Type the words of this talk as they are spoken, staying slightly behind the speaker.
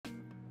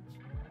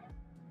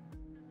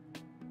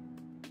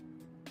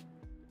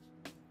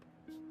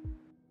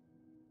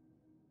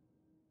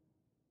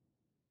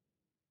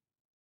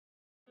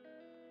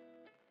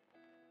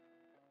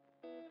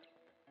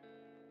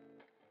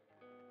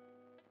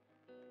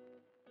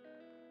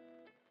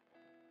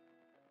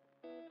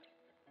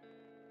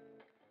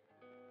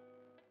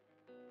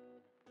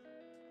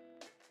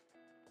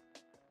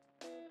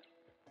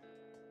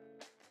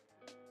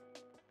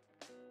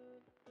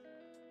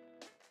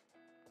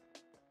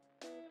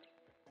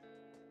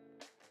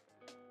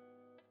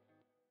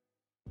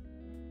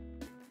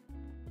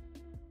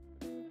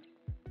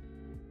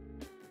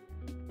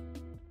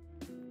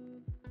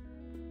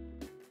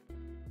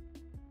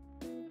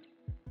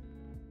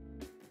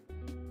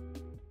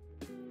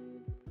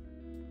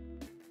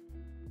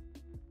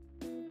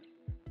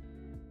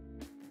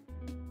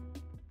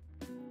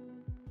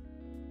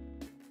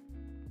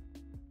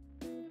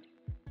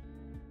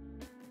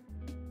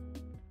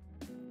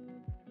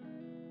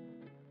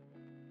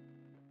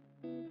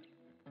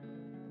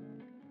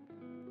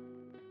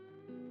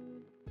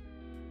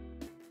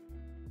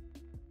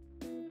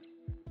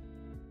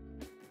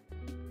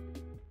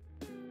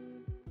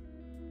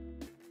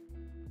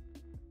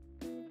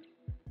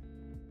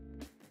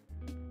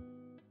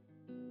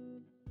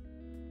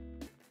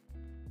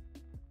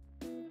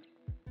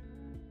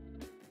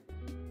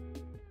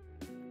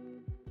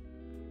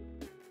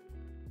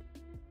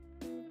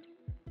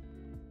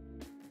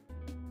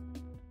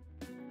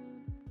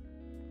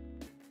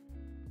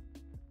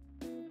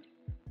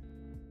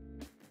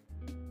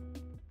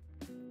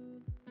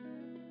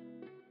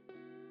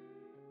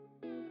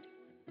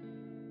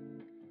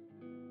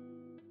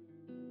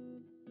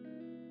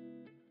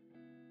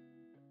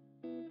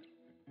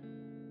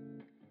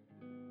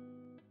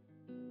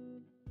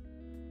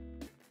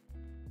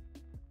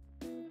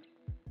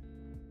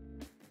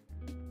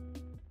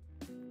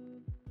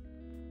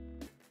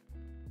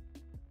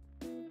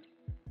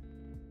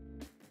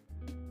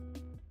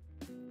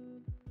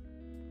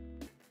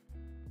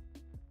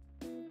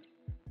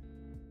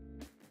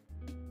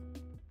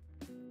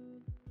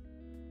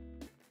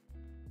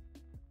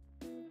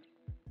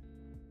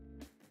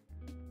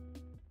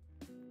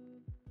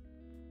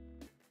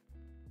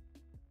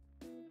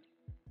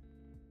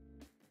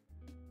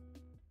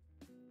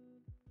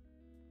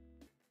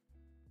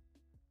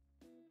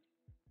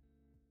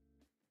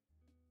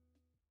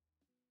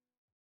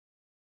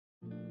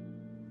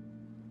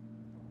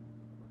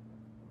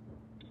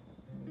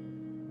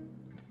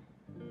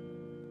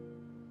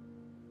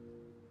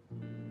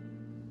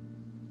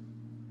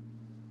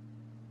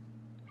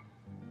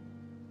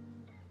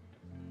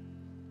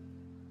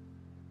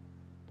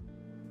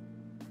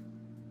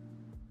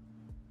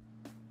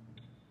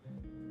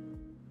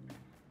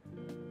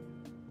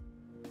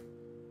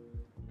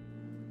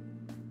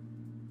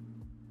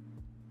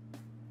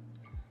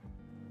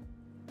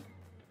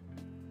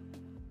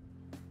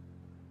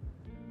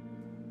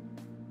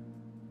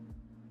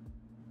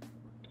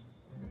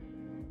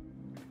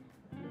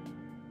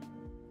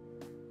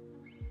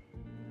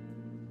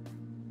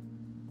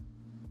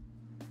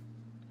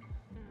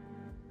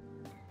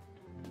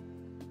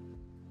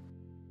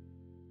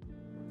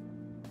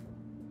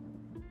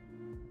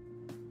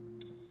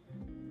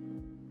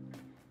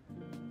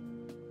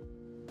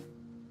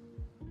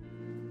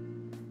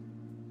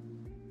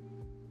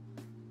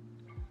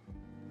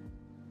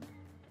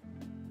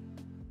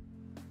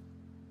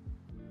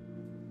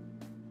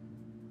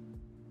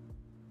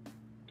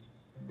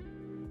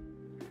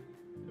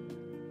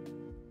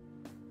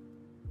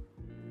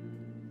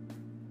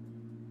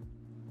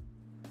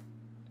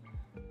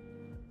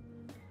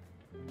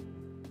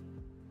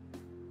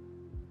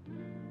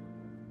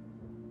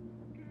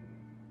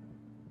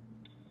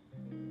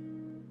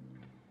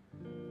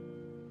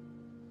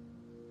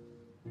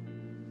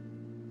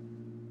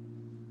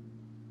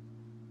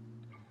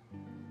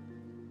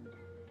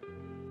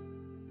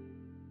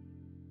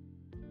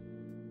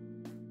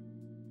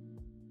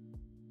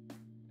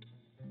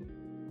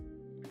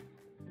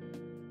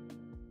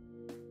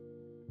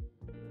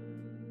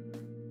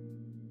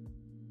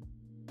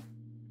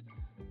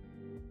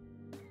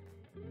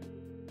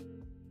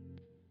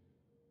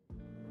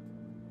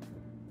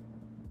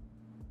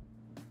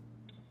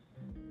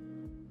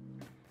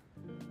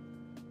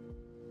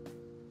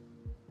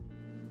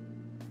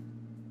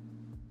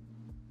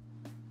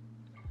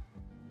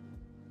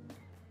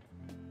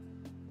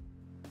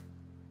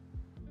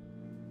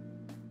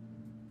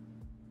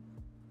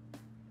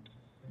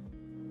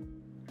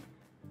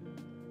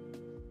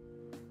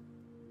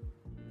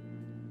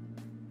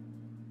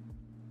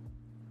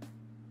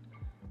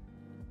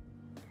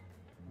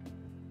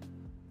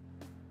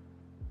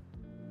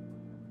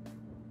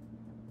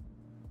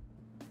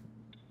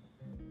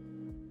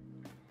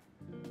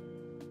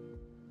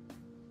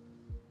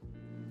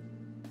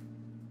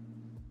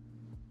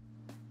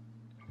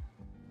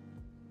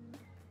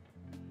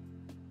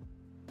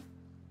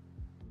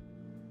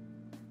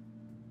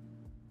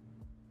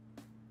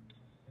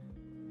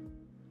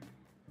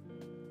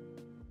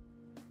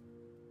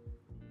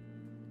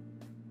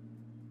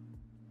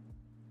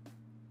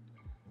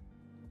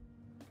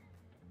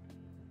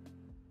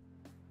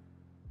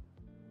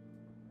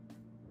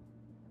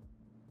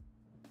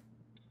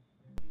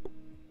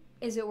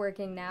Is it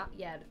working now?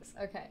 Yeah, it is.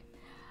 Okay.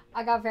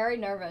 I got very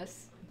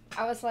nervous.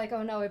 I was like,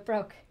 oh no, it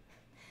broke.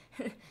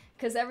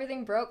 Because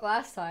everything broke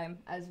last time,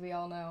 as we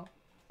all know.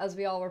 As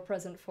we all were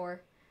present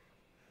for.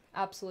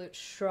 Absolute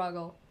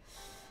struggle.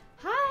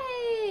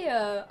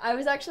 Hi! I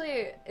was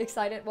actually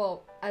excited.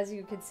 Well, as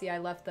you can see, I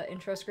left the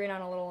intro screen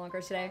on a little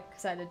longer today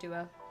because I had to do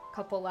a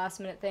couple last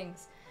minute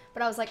things.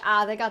 But I was like,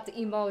 they got the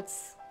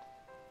emotes.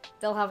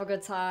 They'll have a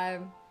good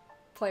time.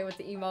 Play with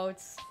the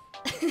emotes.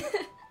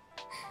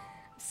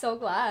 So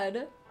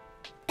glad.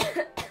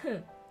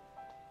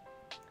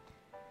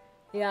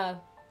 Yeah.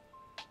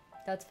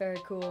 That's very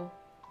cool.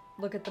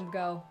 Look at them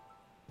go.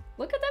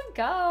 Look at them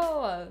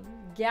go!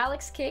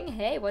 Galax King,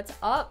 hey, what's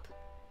up?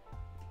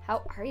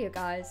 How are you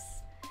guys?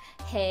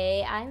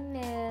 Hey, I'm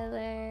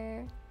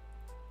Miller.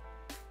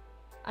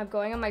 I'm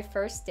going on my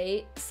first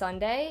date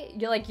Sunday.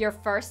 You're like your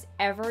first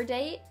ever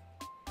date?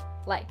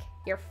 Like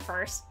your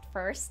first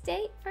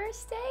date?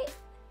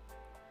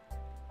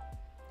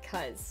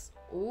 Cause,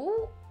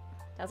 ooh,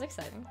 that's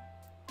exciting.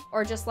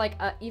 Or just like,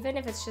 even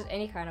if it's just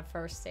any kind of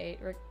first date,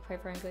 or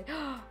quite frankly.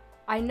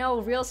 I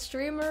know, real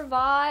streamer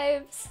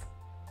vibes.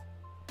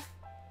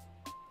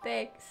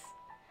 Thanks.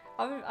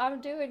 I'm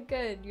doing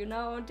good, you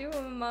know, I'm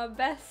doing my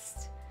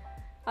best.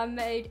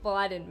 Well,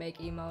 I didn't make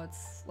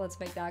emotes, let's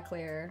make that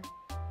clear.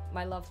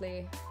 My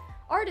lovely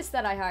artist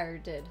that I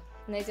hired did,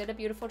 and they did a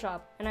beautiful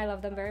job, and I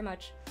love them very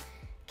much.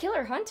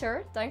 Killer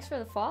Hunter, thanks for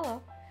the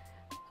follow.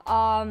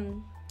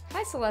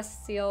 Hi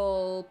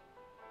Celestial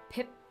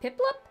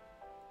Piplup?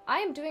 I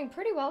am doing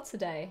pretty well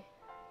today.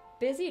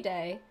 Busy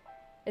day.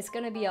 It's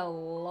gonna be a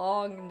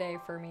long day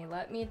for me,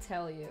 let me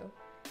tell you.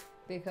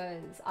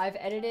 Because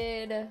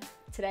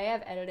today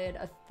I've edited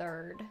a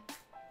third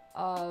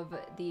of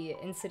the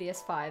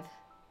Insidious 5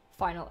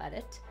 final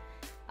edit.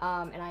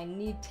 And I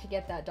need to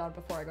get that done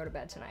before I go to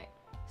bed tonight.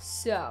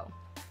 So,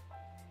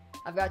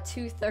 I've got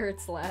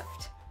 2/3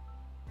 left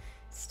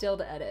still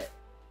to edit.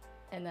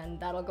 And then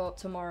that'll go up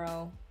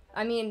tomorrow.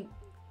 I mean,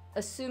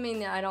 assuming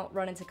that I don't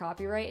run into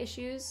copyright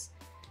issues.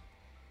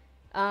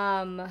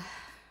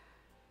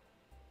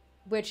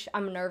 Which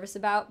I'm nervous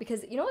about,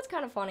 because you know what's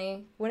kind of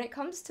funny? When it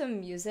comes to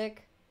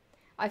music,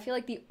 I feel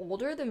like the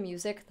older the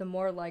music, the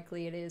more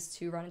likely it is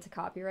to run into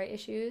copyright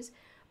issues.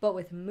 But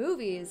with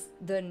movies,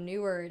 the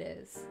newer it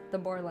is, the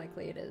more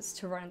likely it is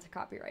to run into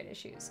copyright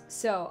issues.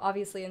 So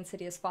obviously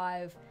Insidious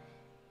 5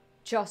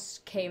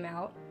 just came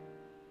out.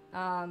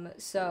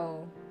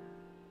 So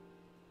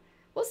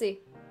we'll see.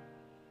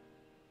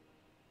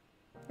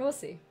 We'll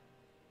see.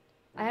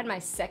 I had my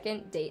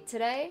second date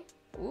today.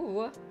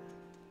 Ooh.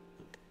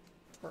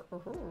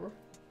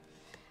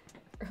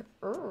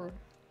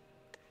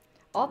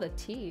 All the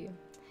tea.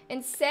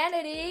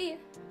 Insanity!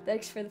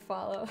 Thanks for the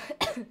follow.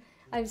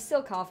 I'm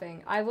still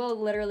coughing. I will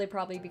literally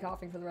probably be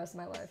coughing for the rest of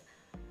my life.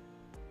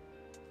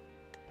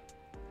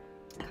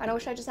 I kinda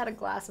wish I just had a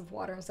glass of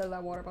water instead of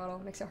that water bottle.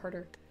 It makes it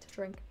harder to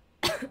drink.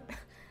 I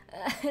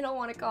don't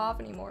want to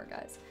cough anymore,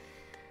 guys.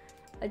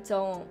 I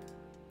don't.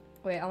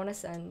 Wait, I want to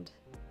send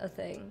a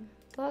thing.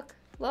 Look,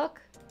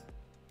 look.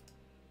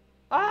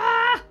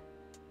 Ah!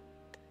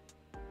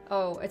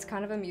 Oh, it's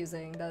kind of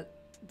amusing that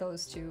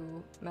those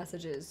two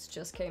messages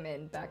just came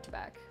in back to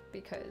back,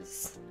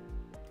 because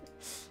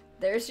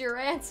there's your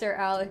answer,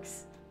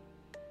 Alex.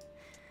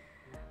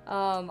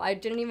 I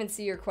didn't even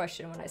see your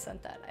question when I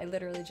sent that. I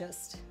literally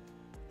just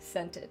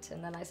sent it,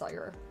 and then I saw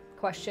your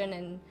question,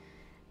 and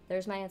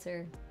there's my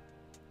answer.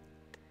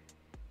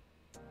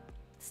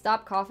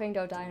 Stop coughing,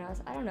 don't die in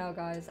us. I don't know,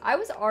 guys. I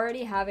was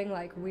already having,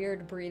 like,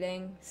 weird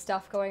breathing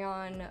stuff going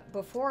on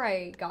before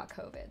I got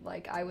COVID.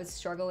 Like, I was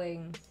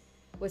struggling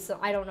with some,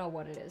 I don't know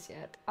what it is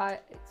yet.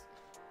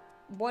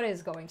 What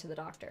is going to the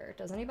doctor?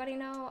 Does anybody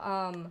know?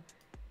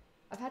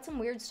 I've had some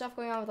weird stuff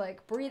going on with,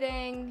 like,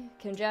 breathing,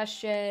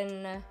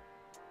 congestion,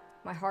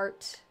 my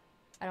heart.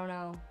 I don't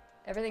know.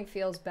 Everything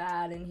feels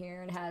bad in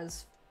here and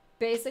has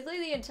basically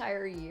the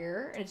entire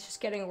year, and it's just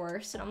getting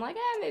worse. And I'm like,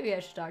 maybe I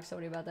should talk to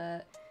somebody about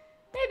that.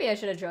 Maybe I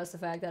should address the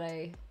fact that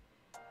I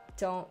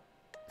don't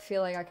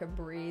feel like I can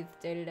breathe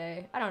day to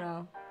day. I don't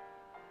know.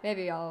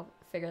 Maybe I'll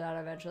figure that out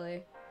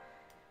eventually.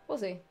 We'll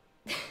see.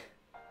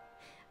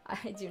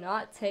 I do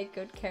not take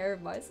good care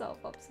of myself,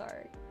 I'm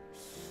sorry.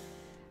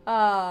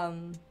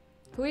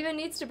 Who even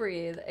needs to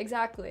breathe?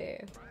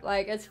 Exactly.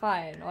 Like, it's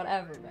fine.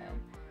 Whatever,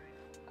 man.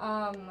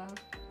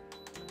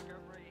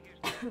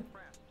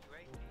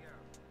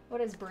 What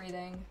is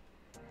breathing?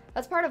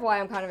 That's part of why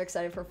I'm kind of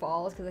excited for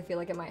fall, is because I feel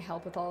like it might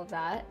help with all of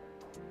that.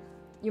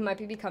 You might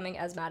be becoming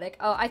asthmatic.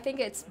 Oh, I think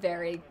it's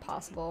very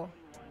possible.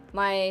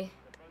 My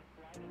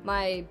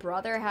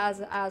brother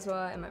has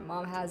asthma, and my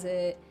mom has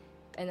it.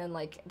 And then,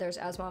 like, there's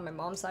asthma on my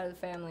mom's side of the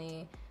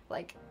family.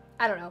 Like,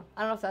 I don't know.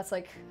 I don't know if that's,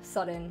 like,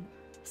 sudden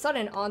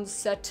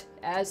onset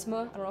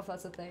asthma. I don't know if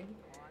that's a thing.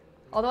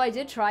 Although I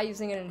did try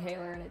using an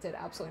inhaler, and it did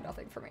absolutely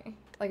nothing for me.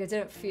 Like, it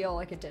didn't feel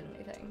like it did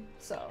anything.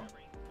 So,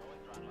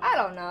 I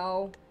don't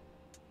know.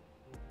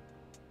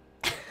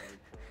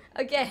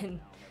 Again,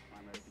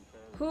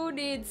 who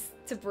needs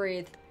to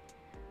breathe?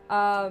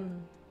 Yeah.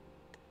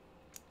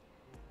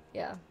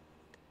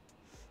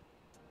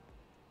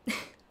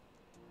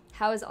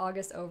 How is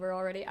August over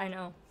already? I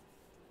know.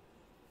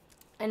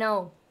 I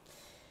know.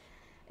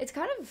 It's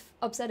kind of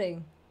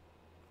upsetting.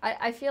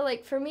 I feel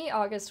like for me,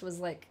 August was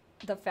like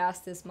the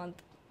fastest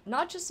month,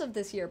 not just of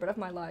this year, but of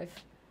my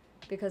life.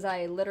 Because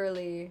I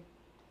literally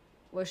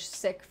was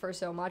sick for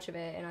so much of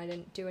it and I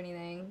didn't do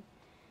anything.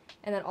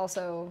 And then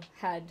also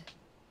had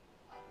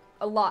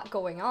a lot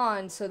going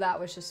on, so that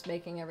was just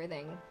making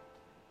everything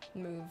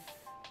move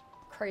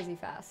crazy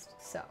fast.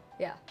 So,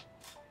 yeah.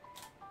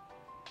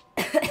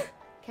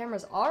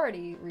 Camera's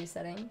already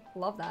resetting.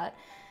 Love that.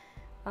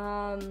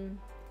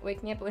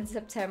 Wake me up when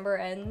September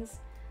ends.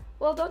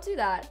 Well, don't do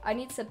that. I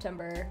need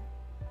September.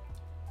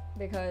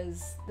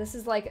 Because this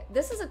is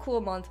a cool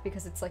month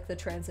because it's like the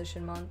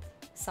transition month.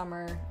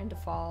 Summer into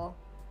fall.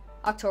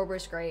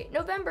 October's great.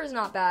 November's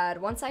not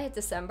bad. Once I hit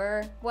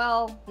December,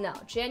 well, no.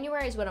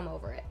 January is when I'm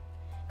over it.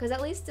 Because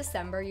at least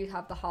December you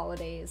have the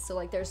holidays, so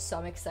like there's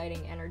some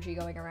exciting energy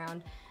going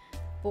around.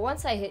 But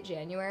once I hit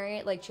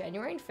January, like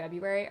January and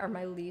February are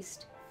my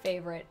least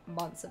favorite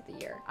months of the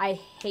year. I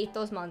hate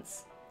those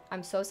months.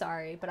 I'm so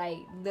sorry, but I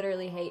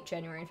literally hate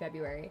January and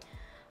February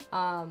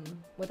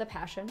with a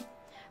passion.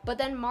 But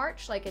then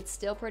March, like, it's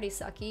still pretty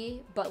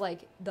sucky, but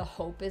like the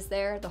hope is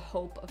there. The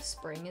hope of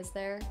spring is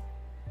there.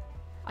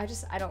 I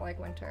don't like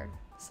winter.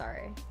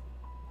 Sorry.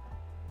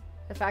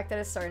 The fact that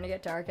it's starting to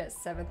get dark at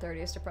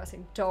 7:30 is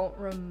depressing. Don't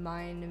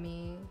remind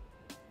me.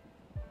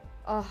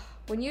 Oh,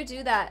 when you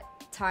do that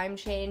time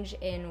change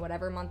in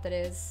whatever month it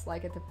is,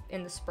 like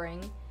in the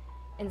spring,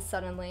 and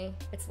suddenly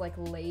it's like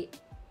late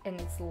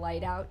and it's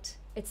light out,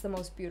 it's the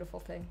most beautiful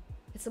thing.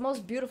 It's the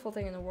most beautiful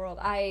thing in the world.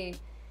 I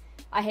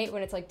hate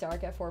when it's like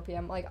dark at 4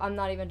 p.m. Like I'm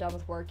not even done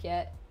with work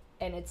yet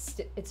and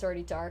it's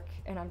already dark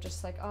and I'm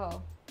just like,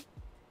 oh,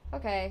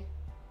 okay.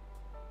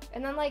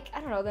 And then like,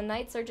 I don't know, the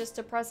nights are just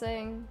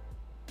depressing.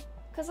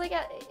 Cause like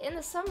in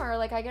the summer,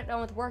 like I get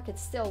done with work,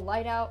 it's still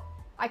light out.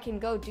 I can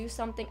go do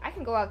something. I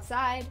can go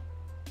outside.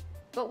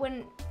 But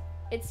when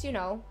it's, you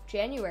know,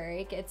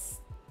 January, it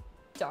gets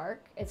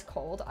dark, it's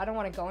cold. I don't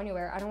want to go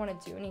anywhere. I don't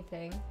want to do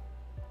anything.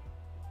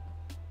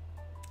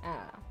 I don't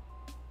know.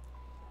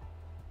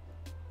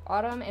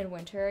 Autumn and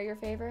winter are your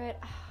favorite?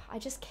 I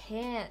just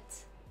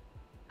can't.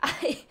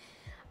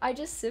 I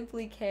just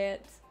simply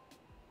can't.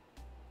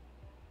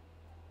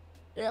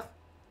 Ugh.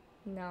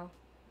 No.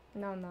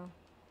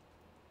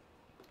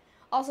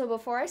 Also,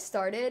 before I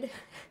started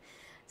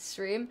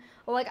stream,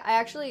 well, like,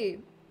 I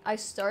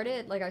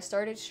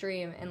started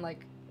stream and,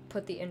 like,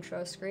 put the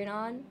intro screen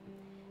on,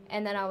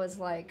 and then I was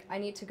like, I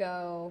need to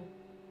go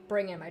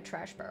bring in my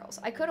trash barrels.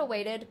 I could have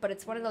waited, but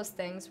it's one of those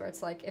things where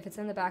it's like, if it's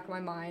in the back of my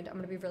mind, I'm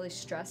gonna be really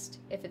stressed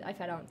if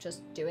I don't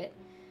just do it.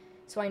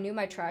 So I knew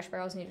my trash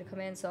barrels needed to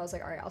come in, so I was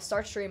like, alright, I'll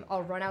start stream,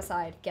 I'll run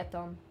outside, get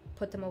them,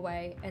 put them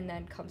away, and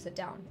then come sit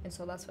down. And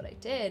so that's what I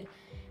did.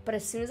 But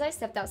as soon as I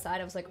stepped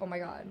outside, I was like, oh my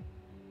god.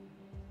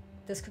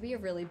 This could be a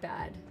really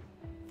bad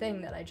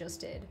thing that I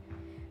just did.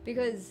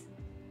 Because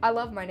I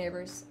love my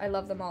neighbors. I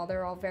love them all.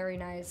 They're all very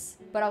nice.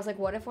 But I was like,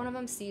 what if one of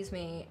them sees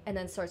me and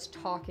then starts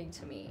talking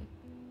to me?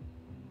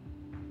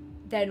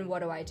 Then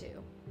what do I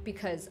do?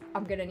 Because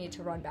I'm gonna need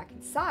to run back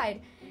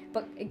inside.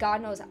 But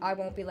God knows I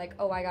won't be like,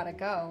 oh, I gotta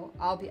go.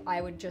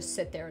 I would just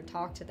sit there and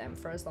talk to them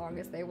for as long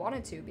as they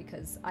wanted to,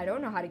 because I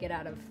don't know how to get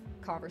out of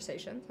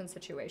conversations and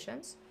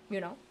situations,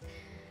 you know?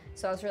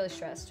 So I was really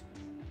stressed.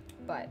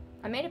 But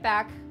I made it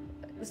back.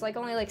 It was like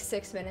only like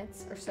 6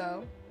 minutes or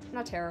so.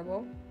 Not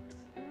terrible.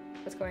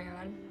 What's going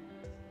on?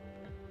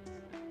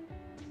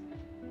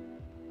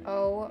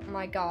 Oh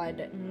my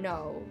god,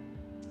 no.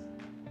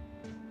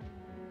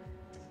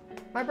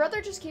 My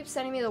brother just keeps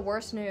sending me the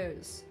worst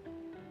news.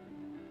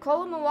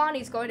 Kolo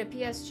Muani's going to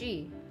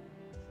PSG.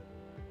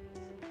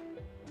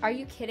 Are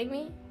you kidding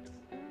me?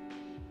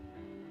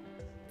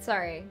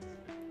 Sorry.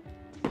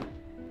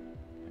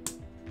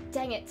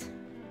 Dang it.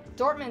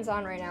 Dortmund's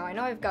on right now. I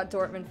know I've got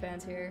Dortmund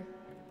fans here.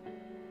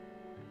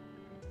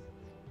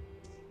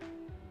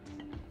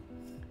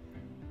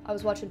 I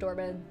was watching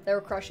Dortmund. They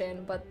were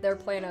crushing, but they're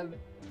playing a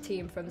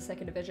team from the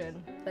 2nd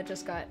division that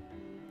just got,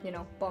 you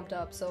know, bumped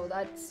up, so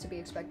that's to be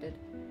expected.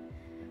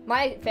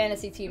 My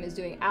fantasy team is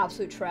doing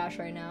absolute trash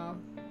right now.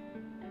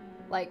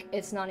 Like,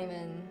 it's not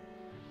even...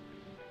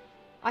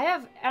 I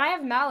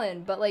have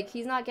Malin, but, like,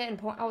 he's not getting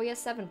points. Oh, he has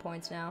 7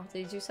 points now.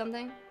 Did he do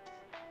something?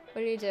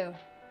 What did he do?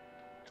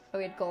 Oh,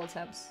 he had goal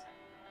attempts.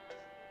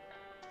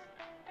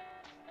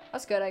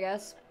 That's good, I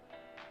guess.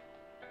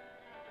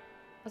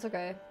 That's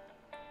okay.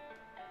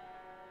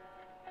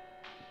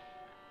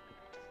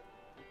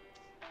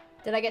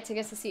 Did I get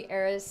tickets to see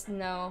Eras?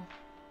 No.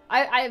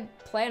 I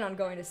plan on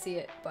going to see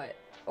it, but...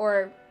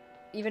 Or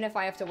even if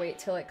I have to wait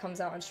till it comes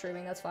out on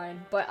streaming, that's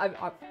fine. But I'm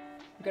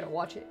gonna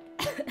watch it.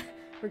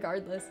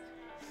 Regardless.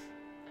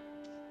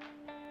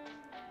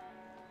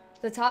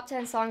 The top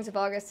 10 songs of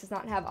August does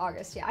not have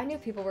August. Yeah, I knew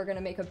people were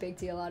gonna make a big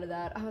deal out of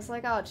that. I was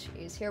like, oh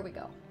jeez, here we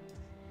go.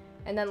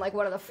 And then like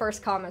one of the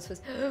first comments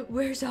was,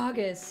 where's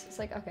August? It's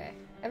like, okay,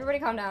 everybody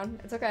calm down.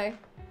 It's okay.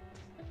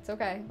 It's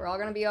okay. We're all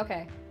gonna be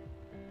okay.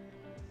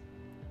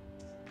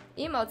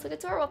 Emotes look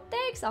adorable.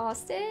 Thanks,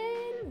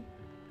 Austin.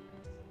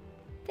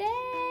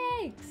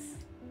 Thanks.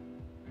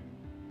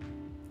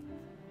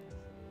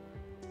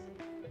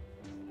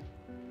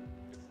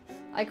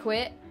 I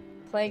quit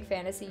playing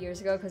fantasy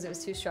years ago because it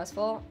was too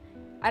stressful.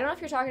 I don't know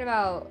if you're talking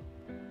about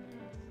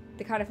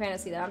the kind of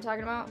fantasy that I'm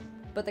talking about,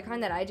 but the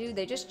kind that I do,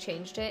 they just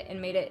changed it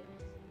and made it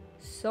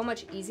so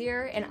much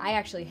easier, and I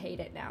actually hate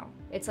it now.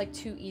 It's like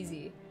too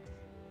easy.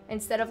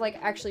 Instead of like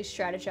actually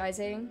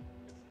strategizing,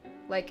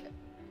 like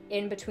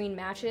in between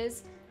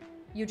matches,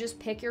 you just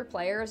pick your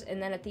players, and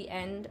then at the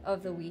end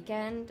of the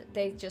weekend,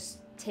 they just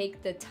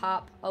take the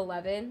top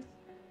 11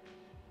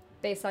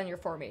 based on your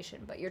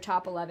formation, but your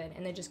top 11,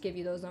 and they just give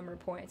you those number of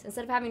points.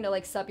 Instead of having to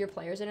like sub your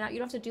players in and out, you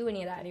don't have to do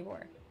any of that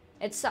anymore.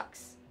 It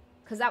sucks,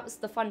 because that was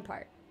the fun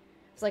part.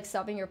 It's like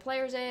subbing your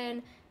players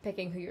in,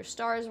 picking who your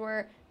stars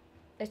were.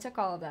 They took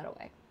all of that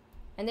away,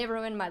 and they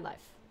ruined my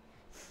life.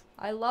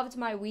 I loved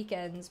my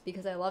weekends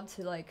because I loved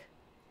to like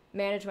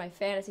manage my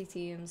fantasy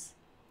teams.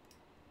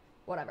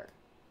 Whatever.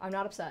 I'm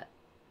not upset.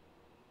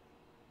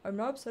 I'm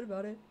not upset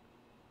about it.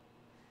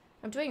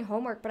 I'm doing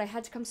homework, but I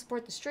had to come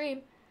support the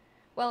stream.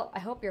 Well, I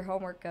hope your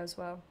homework goes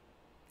well.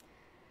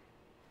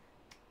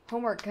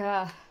 Homework,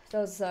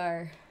 those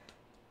are...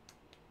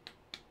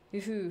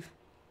 Yoo-hoo.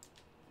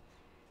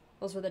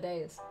 Those were the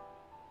days.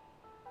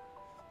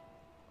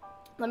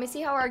 Let me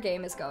see how our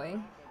game is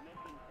going.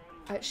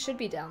 It should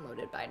be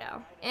downloaded by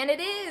now. And it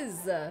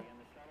is!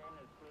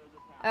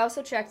 I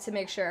also checked to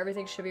make sure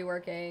everything should be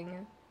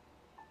working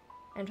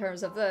in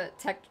terms of the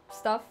tech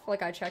stuff,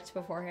 like I checked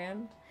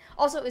beforehand.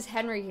 Also, is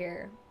Henry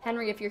here?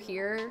 Henry, if you're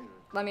here,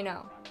 let me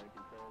know.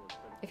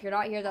 If you're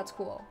not here, that's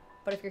cool.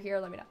 But if you're here,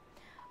 let me know.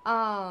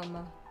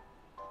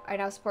 I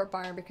now support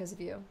Bayern because of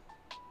you.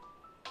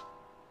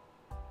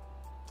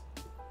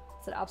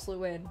 It's an absolute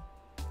win.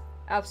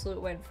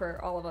 Absolute win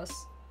for all of us.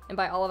 And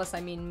by all of us,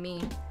 I mean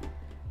me.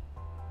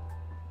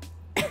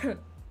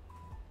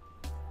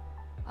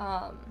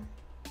 I'll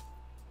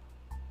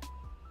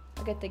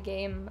get the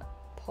game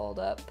pulled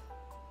up.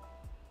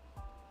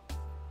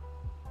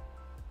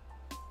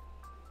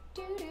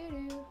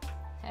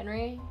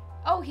 Henry?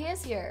 Oh, he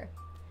is here.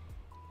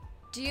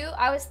 Do you,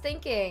 I was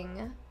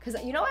thinking,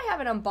 because you know I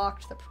haven't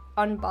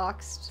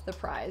unboxed the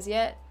prize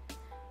yet.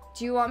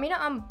 Do you want me to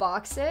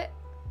unbox it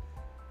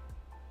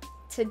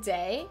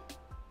today?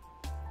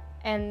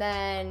 And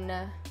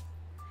then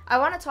I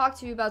want to talk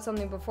to you about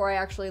something before I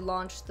actually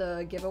launch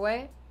the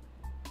giveaway.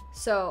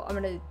 So I'm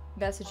going to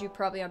message you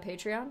probably on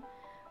Patreon.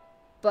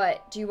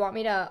 But do you want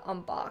me to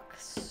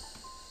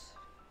unbox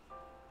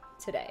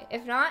today?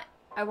 If not,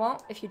 I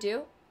won't. If you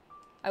do,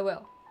 I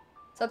will.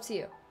 It's up to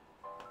you.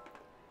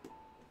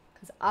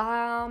 Because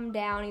I'm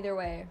down either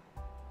way.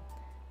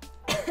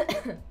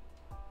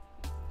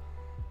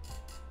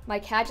 My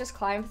cat just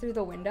climbed through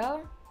the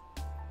window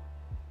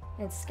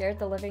and scared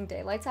the living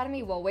daylights out of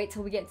me. Well, wait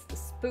till we get to the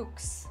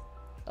spooks.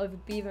 It'll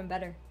be even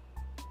better.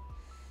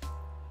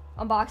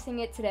 Unboxing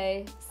it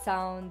today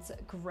sounds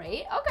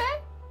great.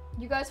 Okay.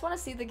 You guys want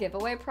to see the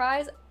giveaway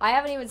prize? I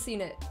haven't even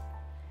seen it.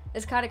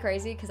 It's kind of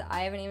crazy because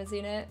I haven't even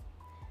seen it.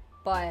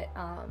 But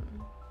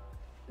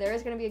there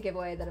is going to be a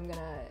giveaway that I'm going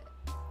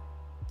to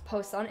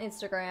post on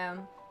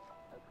Instagram.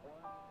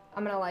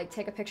 I'm going to like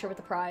take a picture with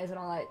the prize and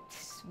all that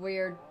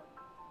weird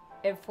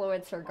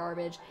influencer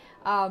garbage.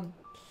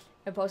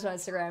 And post it on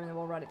Instagram, and then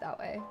we'll run it that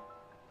way.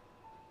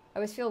 I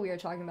always feel weird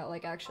talking about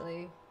like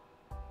actually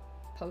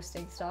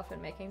posting stuff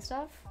and making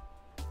stuff.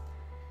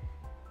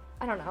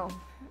 I don't know.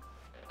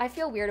 I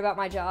feel weird about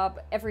my job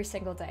every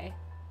single day.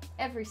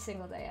 Every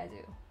single day I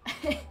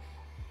do.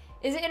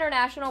 Is it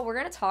international? We're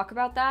going to talk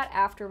about that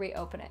after we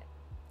open it.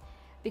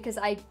 Because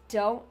I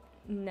don't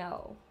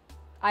know.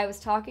 I was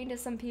talking to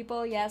some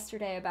people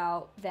yesterday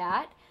about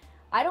that.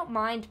 I don't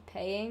mind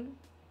paying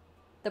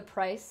the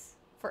price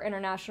for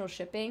international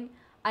shipping.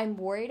 I'm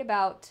worried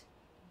about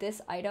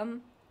this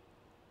item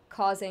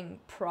causing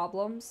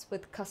problems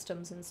with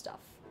customs and stuff.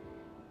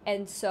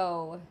 And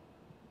so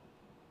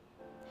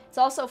it's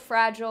also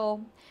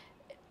fragile.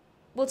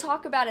 We'll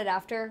talk about it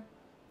after.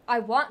 I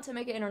want to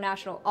make it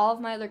international. All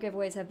of my other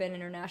giveaways have been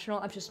international.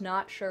 I'm just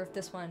not sure if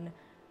this one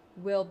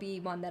will be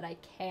one that I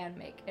can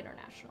make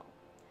international.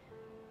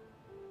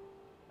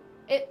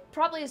 It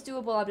probably is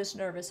doable. I'm just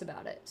nervous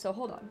about it. So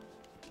hold on.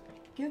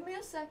 Give me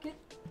a second.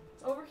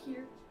 It's over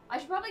here. I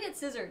should probably get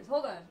scissors.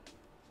 Hold on.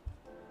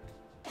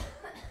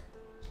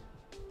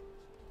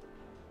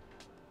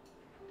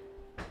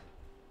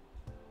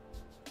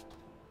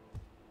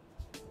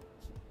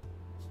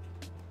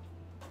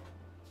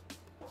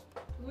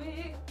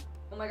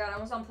 Oh my god, I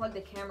almost unplugged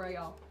the camera,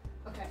 y'all.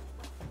 Okay.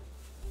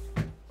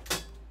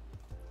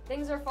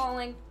 Things are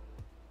falling.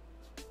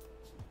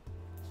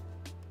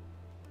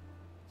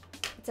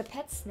 It's a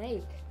pet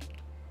snake.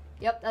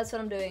 Yep, that's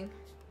what I'm doing.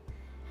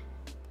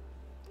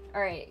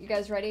 Alright, you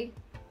guys ready?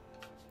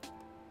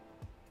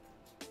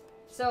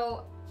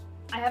 So,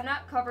 I have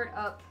not covered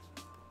up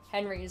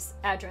Henry's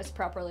address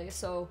properly,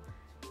 so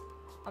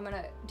I'm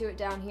gonna do it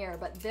down here,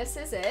 but this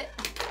is it.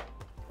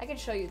 I can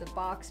show you the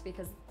box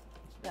because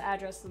the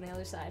address is on the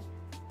other side.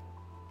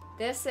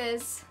 This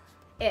is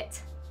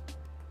it.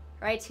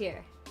 Right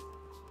here.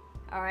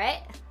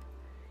 Alright.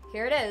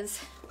 Here it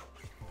is.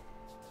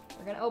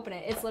 We're gonna open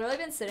it. It's literally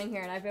been sitting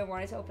here and I've been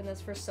wanting to open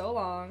this for so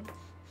long.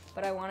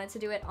 but I wanted to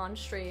do it on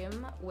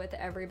stream with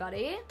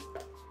everybody.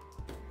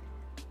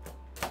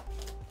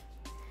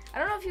 I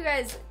don't know if you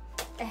guys,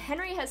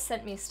 Henry has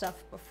sent me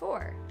stuff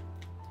before,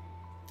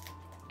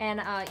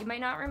 and you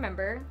might not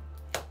remember,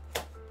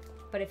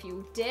 but if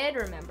you did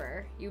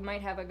remember, you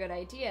might have a good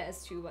idea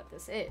as to what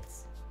this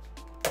is.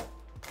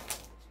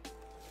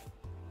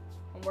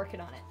 I'm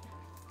working on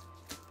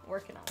it.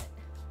 Working on it.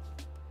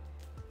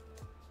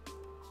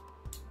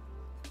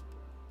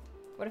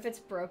 What if it's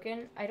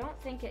broken? I don't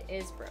think it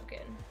is broken.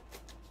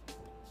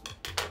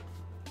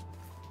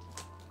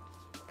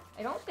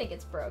 I don't think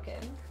it's broken.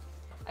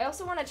 I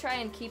also want to try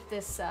and keep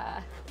this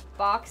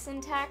box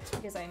intact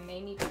because I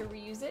may need to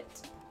reuse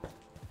it.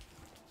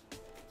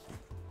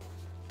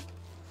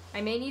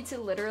 I may need to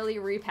literally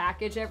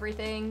repackage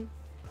everything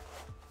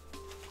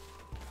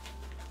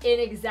in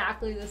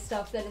exactly the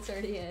stuff that it's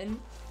already in.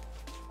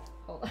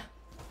 Hold on.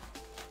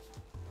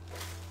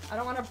 I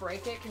don't want to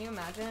break it. Can you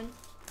imagine?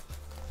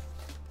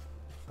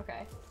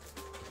 Okay.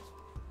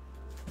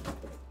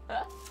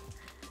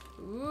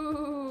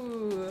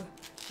 Ooh.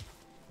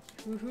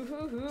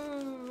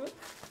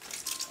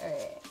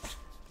 Alright.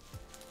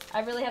 I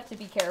really have to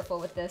be careful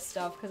with this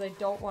stuff because I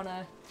don't want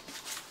to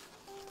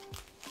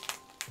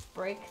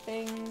break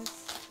things.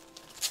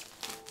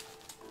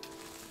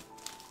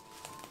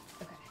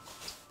 Okay.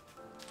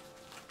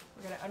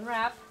 We're gonna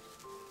unwrap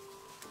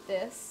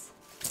this.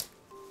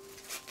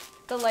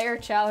 The layer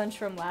challenge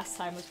from last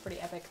time was pretty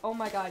epic. Oh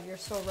my god, you're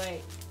so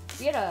right.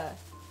 We had a...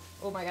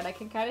 Oh my god, I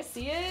can kind of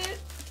see it.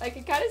 I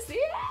can kind of see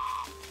it.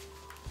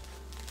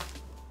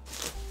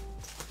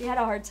 We had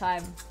a hard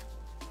time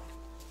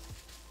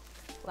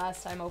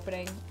last time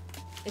opening.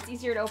 It's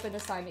easier to open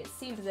this time. It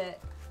seems it.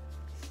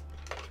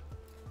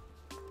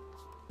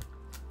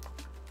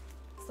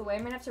 It's the way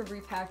I'm gonna have to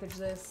repackage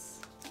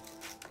this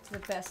to the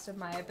best of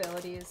my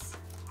abilities.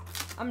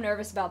 I'm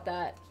nervous about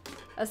that.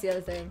 That's the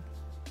other thing.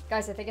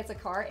 Guys, I think it's a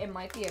car. It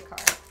might be a car.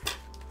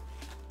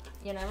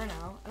 You never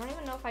know. I don't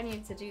even know if I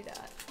needed to do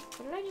that.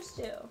 What did I just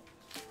do?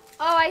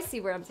 Oh, I see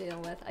where I'm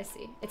dealing with. I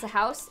see. It's a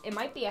house. It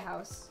might be a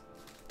house.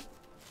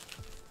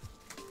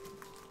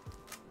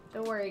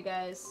 Don't worry,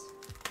 guys.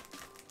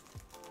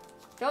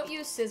 Don't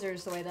use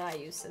scissors the way that I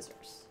use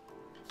scissors.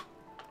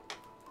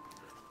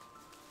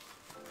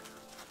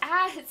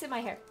 Ah, it's in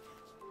my hair.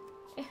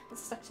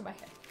 It's stuck to my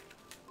hair.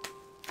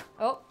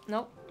 Oh,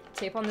 nope.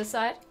 Tape on this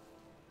side.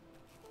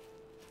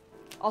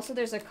 Also,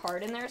 there's a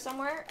card in there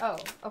somewhere. Oh,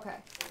 okay.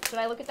 Should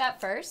I look at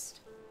that first?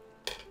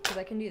 Because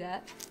I can do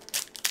that.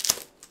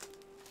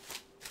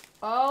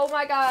 Oh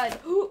my god.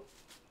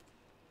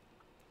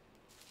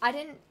 I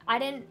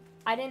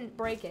didn't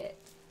break it.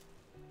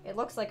 It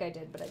looks like I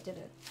did, but I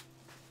didn't.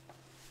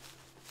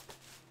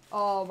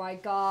 Oh my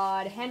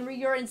god. Henry,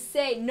 you're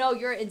insane. No,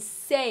 you're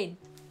insane.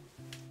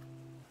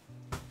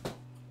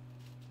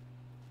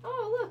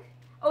 Oh, look.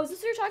 Oh, is this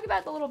what you're talking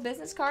about? The little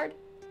business card?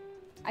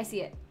 I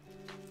see it.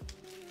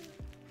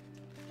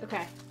 Okay.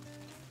 I'm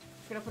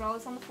gonna put all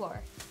this on the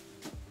floor.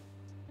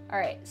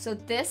 Alright, so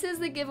this is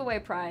the giveaway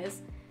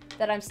prize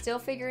that I'm still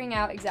figuring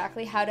out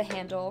exactly how to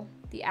handle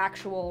the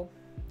actual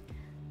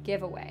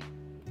giveaway.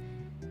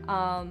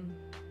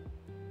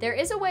 There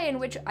is a way in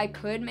which I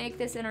could make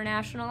this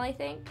international, I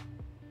think.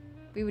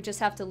 We would just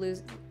have to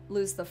lose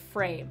the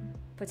frame,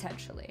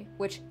 potentially,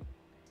 which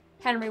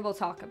Henry will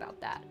talk about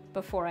that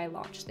before I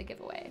launch the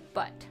giveaway.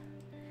 But,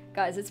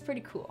 guys, it's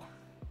pretty cool.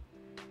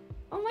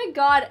 Oh my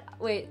god,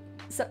 wait,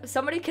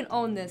 somebody can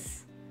own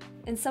this,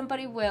 and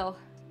somebody will.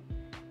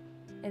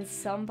 And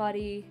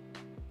somebody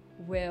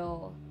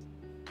will.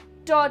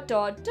 Da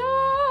da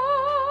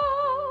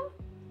da!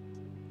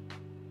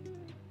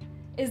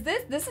 Is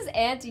this is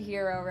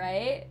anti-hero,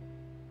 right?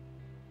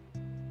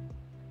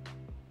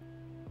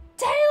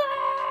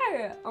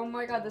 Taylor! Oh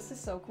my god, this is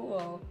so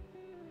cool.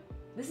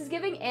 This is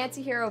giving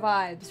anti-hero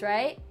vibes,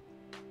 right?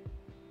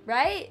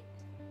 Right?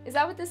 Is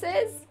that what this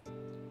is?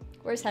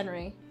 Where's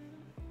Henry?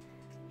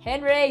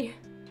 Henry!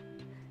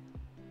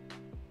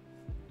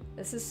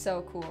 This is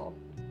so cool.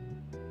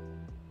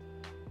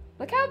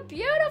 Look how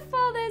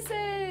beautiful this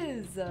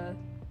is!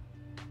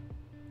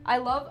 I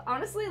love,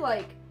 honestly,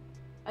 like,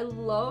 I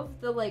love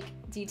the, like,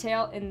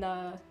 detail in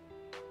the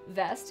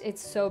vest.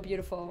 It's so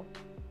beautiful.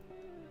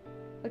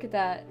 Look at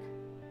that.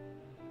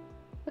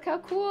 Look how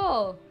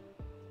cool!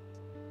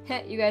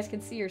 You guys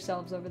can see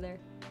yourselves over there.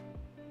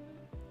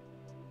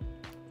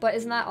 But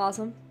isn't that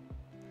awesome?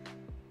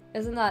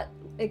 Isn't that,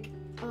 like,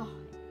 oh.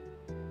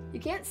 You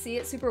can't see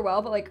it super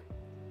well, but, like,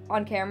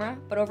 on camera,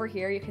 but over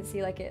here you can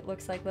see, like, it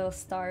looks like little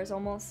stars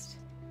almost.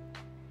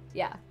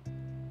 Yeah.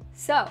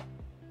 So,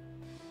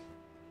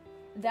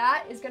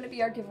 that is gonna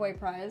be our giveaway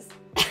prize.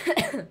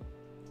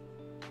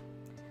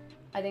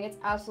 I think it's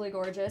absolutely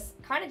gorgeous.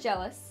 Kind of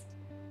jealous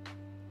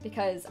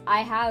because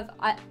I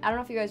don't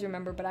know if you guys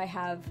remember, but I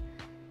have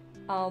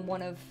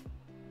one of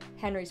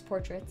Henry's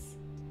portraits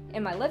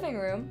in my living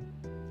room,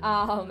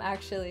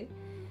 actually.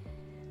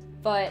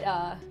 But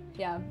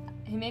yeah,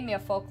 he made me a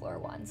folklore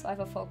one, so I have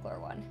a folklore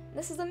one.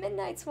 This is a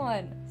Midnight's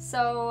one,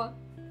 so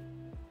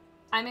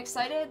I'm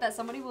excited that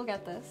somebody will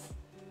get this.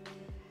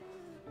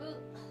 Ooh,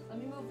 let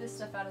me move this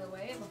stuff out of the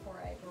way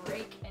before I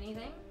break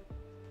anything.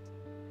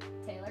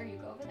 Taylor, you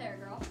go over there,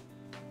 girl.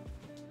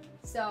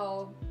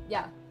 So,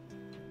 yeah.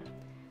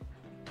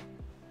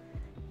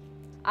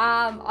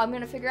 I'm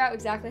gonna figure out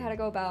exactly how to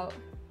go about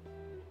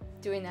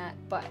doing that,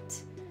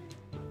 but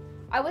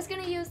I was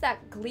gonna use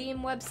that Gleam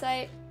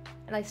website,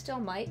 and I still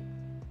might,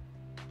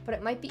 but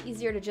it might be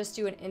easier to just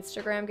do an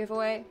Instagram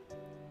giveaway.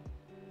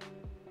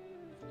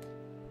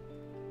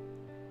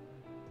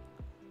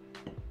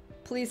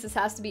 Please, this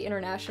has to be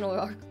international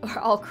or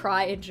I'll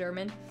cry in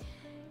German.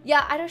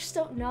 Yeah, I just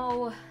don't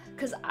know,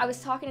 because I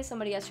was talking to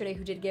somebody yesterday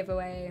who did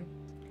giveaway,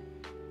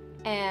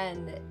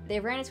 and they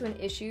ran into an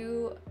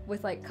issue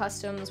with like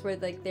customs where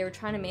like they were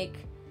trying to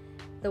make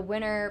the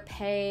winner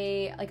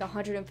pay like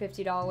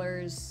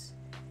 $150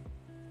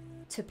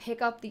 to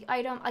pick up the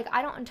item. Like,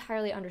 I don't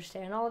entirely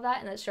understand all of that,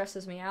 and that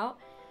stresses me out.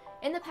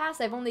 In the past,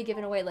 I've only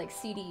given away like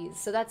CDs,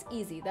 so that's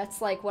easy.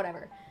 That's like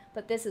whatever.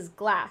 But this is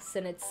glass,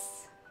 and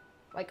it's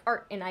like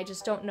art, and I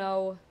just don't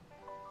know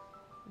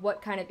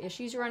what kind of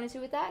issues you run into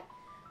with that.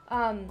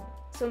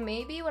 So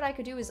maybe what I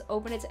could do is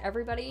open it to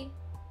everybody,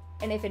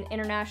 and if an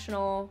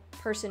international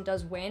person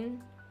does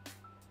win,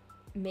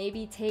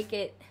 maybe take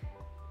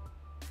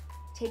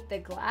the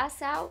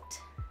glass out?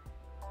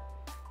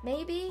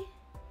 Maybe?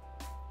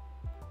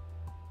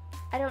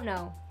 I don't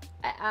know.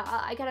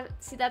 I gotta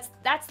see, that's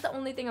the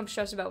only thing I'm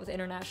stressed about with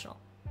international.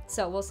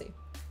 So we'll see.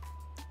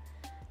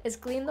 Is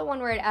Gleam the one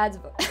where it adds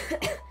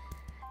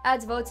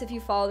adds votes if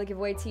you follow the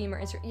giveaway team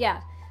or Instagram?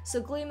 Yeah.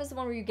 So Gleam is the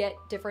one where you get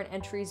different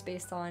entries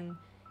based on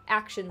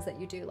actions that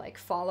you do, like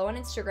follow on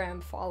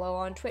Instagram, follow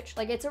on Twitch.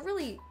 Like, it's a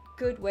really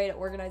good way to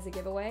organize a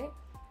giveaway.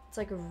 It's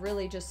like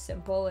really just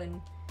simple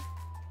and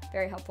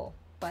very helpful.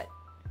 But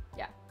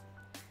yeah,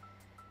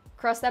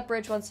 cross that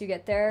bridge once you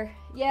get there.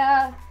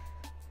 Yeah,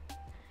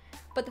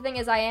 but the thing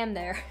is, I am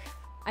there.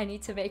 I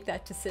need to make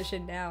that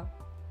decision now.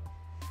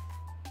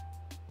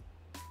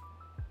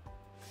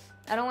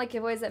 I don't like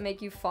giveaways that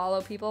make you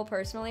follow people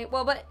personally.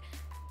 Well, but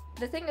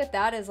the thing with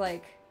that is,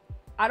 like,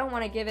 I don't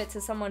want to give it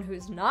to someone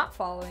who's not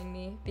following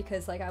me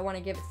because, like, I want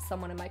to give it to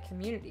someone in my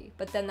community.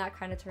 But then that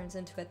kind of turns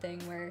into a thing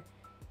where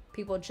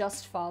people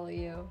just follow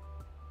you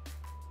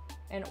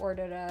in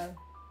order to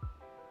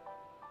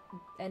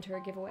enter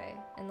a giveaway.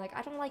 And, like,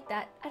 I don't like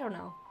that. I don't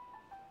know.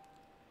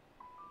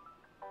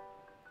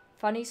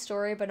 Funny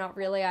story, but not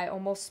really. I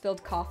almost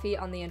spilled coffee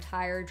on the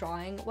entire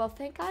drawing. Well,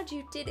 thank God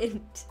you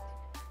didn't.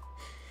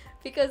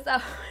 Because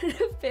that would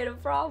have been a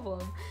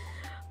problem.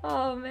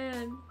 Oh,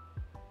 man.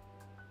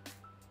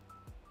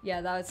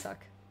 Yeah, that would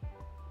suck.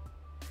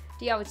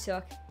 Yeah, it would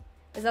suck.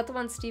 Is that the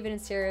one Steven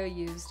and Stereo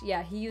used?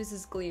 Yeah, he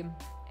uses Gleam.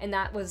 And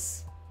that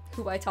was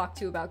who I talked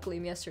to about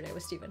Gleam yesterday,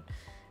 was Steven.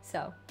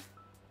 So.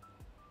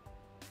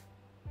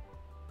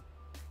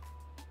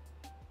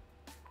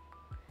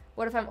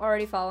 What if I'm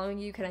already following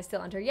you? Can I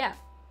still enter? Yeah.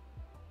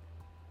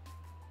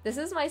 This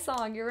is my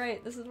song. You're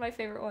right. This is my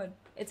favorite one.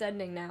 It's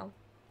ending now.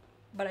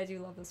 But I do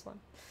love this one.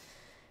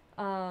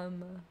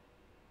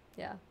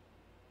 Yeah.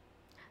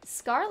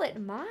 Scarlet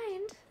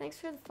Mind, thanks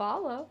for the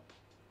follow.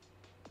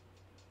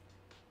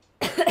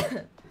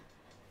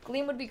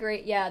 Gleam would be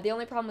great. Yeah, the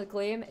only problem with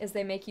Gleam is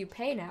they make you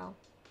pay now.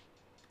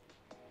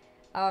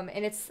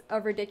 And it's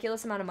a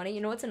ridiculous amount of money.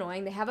 You know what's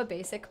annoying? They have a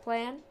basic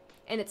plan,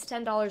 and it's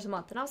 $10 a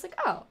month. And I was like,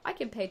 oh, I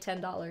can pay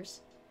 $10.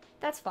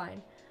 That's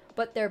fine.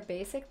 But their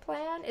basic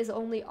plan is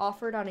only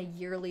offered on a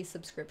yearly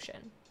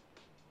subscription.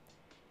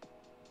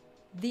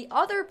 The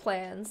other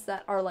plans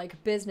that are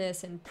like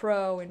business and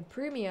pro and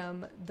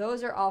premium,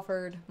 those are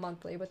offered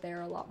monthly, but they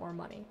are a lot more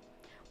money,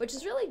 which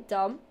is really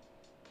dumb,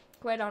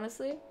 quite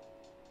honestly.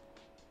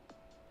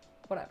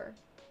 Whatever.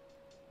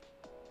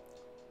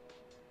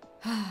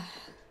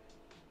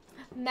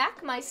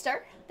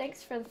 Macmeister,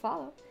 thanks for the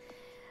follow.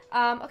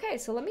 Okay,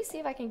 so let me see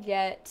if I can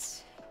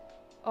get...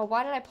 Oh,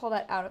 why did I pull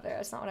that out of there?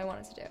 That's not what I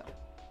wanted to do.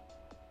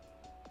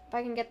 If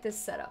I can get this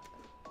set up.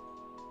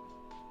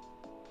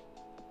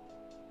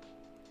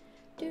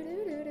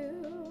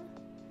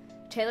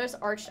 Taylor's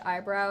arched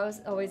eyebrows,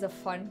 always a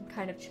fun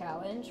kind of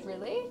challenge.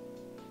 Really?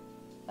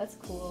 That's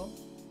cool.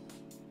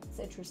 It's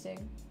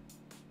interesting.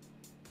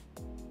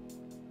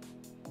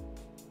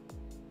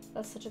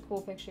 That's such a cool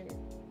picture.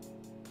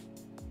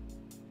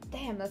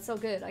 Damn, that's so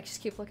good. I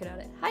just keep looking at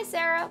it. Hi,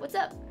 Sarah. What's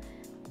up?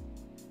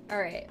 All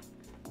right.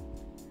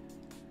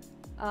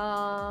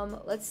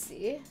 Let's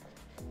see.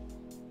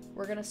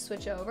 We're gonna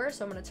switch over,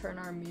 so I'm gonna turn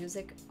our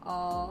music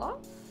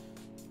off.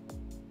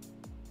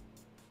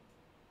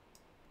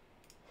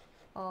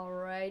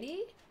 Alrighty.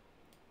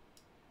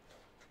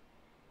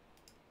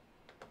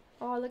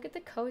 Oh, look at the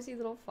cozy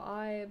little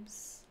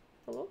vibes.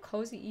 The little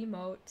cozy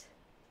emote.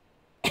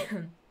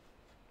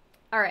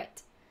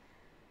 Alright.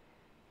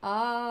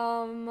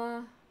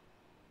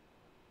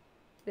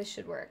 This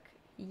should work.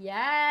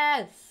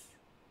 Yes!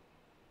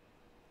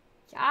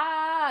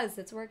 Yes!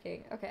 It's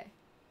working. Okay.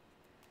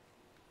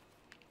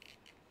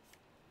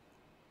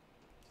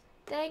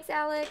 Thanks,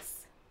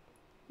 Alex.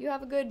 You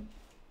have a good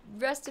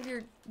rest of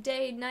your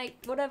day, night,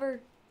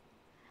 whatever.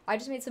 I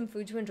just made some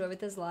food to enjoy with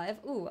this live.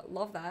 Ooh,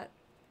 love that.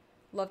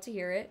 Love to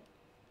hear it.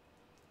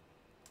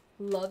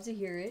 Love to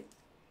hear it.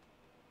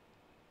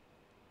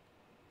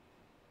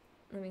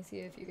 Let me see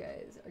if you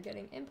guys are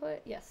getting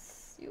input.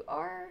 Yes, you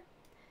are.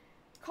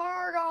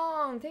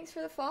 Cargong, thanks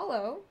for the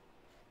follow.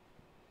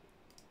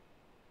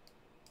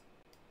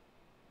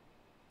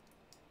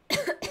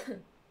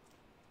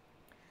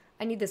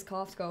 I need this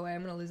cough to go away.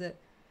 I'm gonna lose it.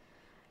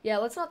 Yeah,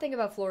 let's not think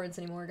about Florence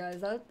anymore,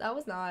 guys. That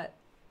was not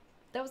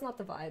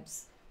the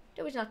vibes.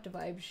 That was not the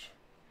vibes.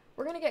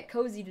 We're gonna get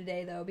cozy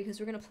today, though, because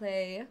we're gonna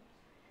play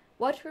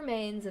What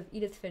Remains of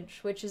Edith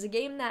Finch, which is a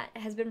game that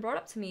has been brought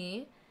up to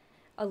me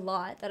a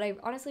lot that I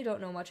honestly don't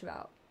know much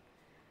about.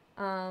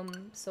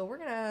 So we're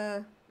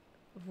gonna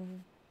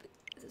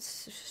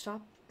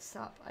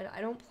stop.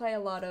 I don't play a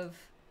lot of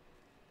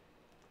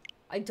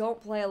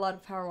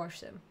Power Wash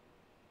Sim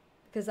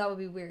because that would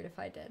be weird if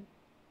I did.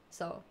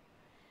 So,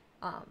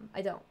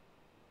 I don't.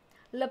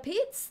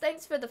 Lapeets,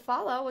 thanks for the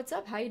follow. What's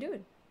up? How you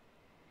doing?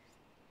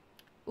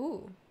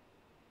 Ooh.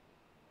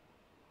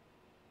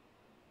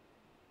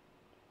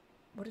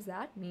 What does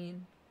that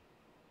mean?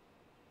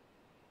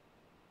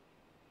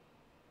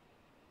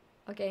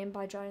 A game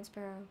by Giant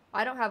Sparrow.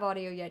 I don't have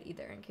audio yet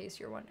either, in case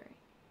you're wondering.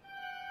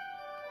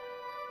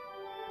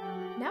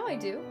 Now I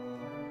do.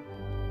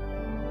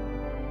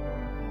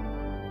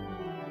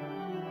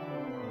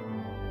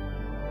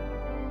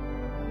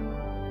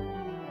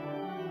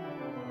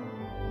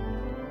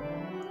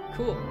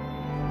 Cool.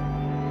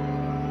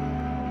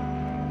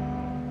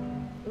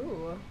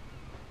 Ooh.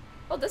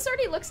 Well, this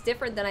already looks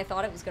different than I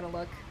thought it was gonna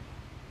look.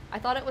 I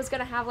thought it was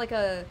gonna have like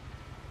a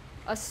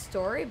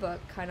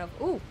storybook kind of.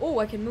 Ooh, oh,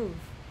 I can move.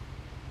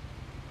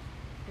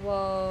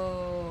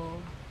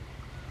 Whoa.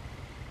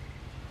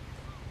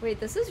 Wait,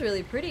 this is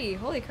really pretty.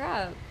 Holy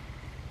crap.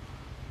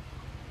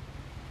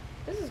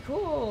 This is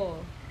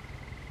cool.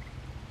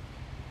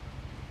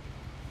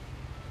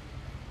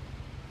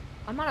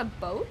 I'm on a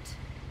boat?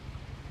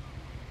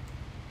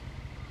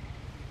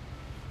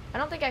 I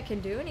don't think I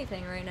can do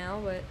anything right now,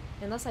 but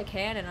unless I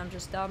can and I'm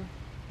just dumb.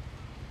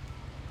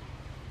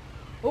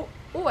 Oh,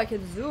 oh, I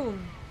can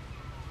zoom.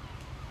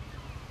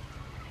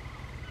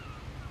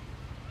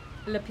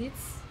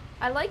 Lapitz.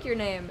 I like your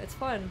name. It's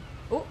fun.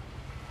 Oh.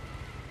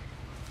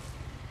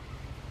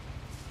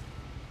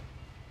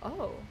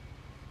 Oh.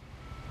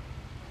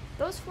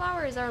 Those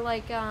flowers are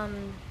like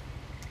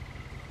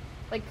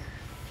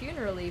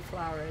funeral-y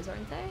flowers,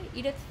 aren't they?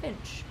 Edith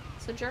Finch.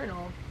 It's a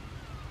journal.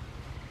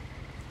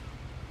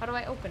 How do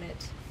I open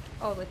it?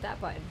 Oh, with that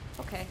button.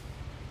 Okay.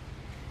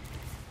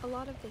 A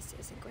lot of this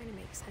isn't going to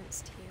make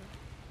sense to you.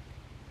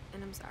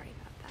 And I'm sorry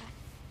about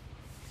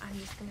that. I'm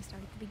just going to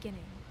start at the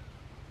beginning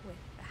with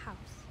the house.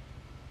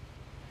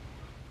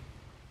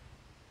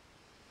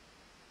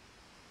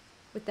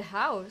 With the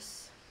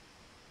house?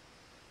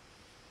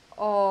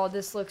 Oh,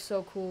 this looks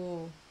so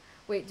cool.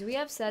 Wait, do we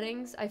have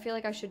settings? I feel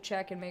like I should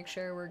check and make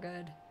sure we're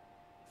good.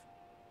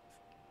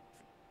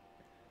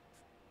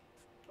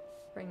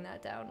 Bring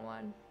that down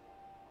one.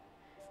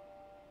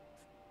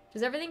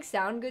 Does everything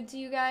sound good to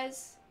you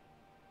guys?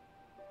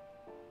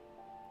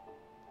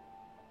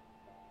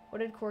 What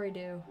did Corey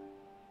do?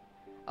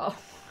 Oh.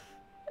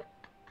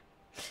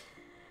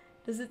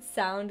 Does it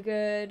sound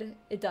good?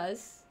 It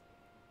does.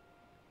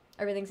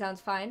 Everything sounds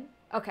fine?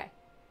 Okay.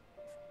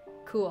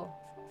 Cool.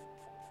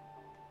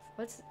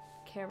 What's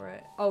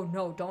camera? Oh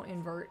no, don't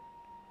invert.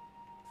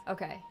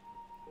 Okay.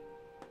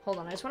 Hold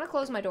on, I just want to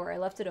close my door. I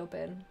left it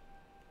open.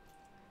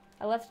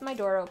 I left my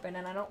door open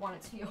and I don't want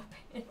it to be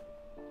open.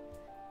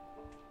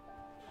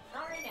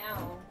 Not right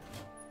now.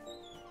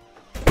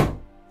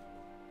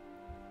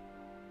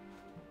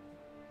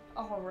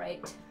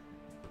 Alright.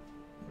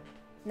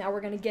 Now we're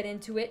gonna get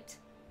into it.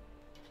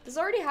 This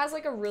already has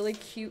like a really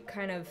cute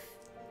kind of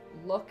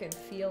look and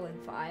feel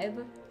and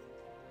vibe.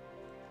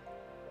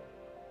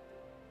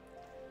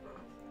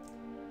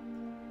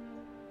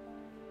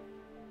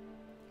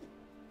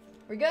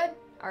 We're good?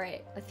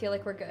 Alright, I feel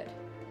like we're good.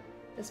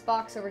 This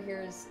box over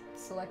here is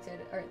selected.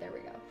 Alright, there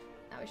we go.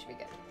 Now we should be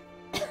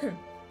good.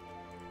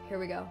 Here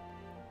we go.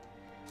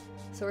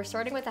 So we're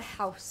starting with a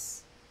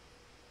house.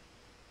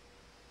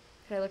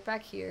 Can I look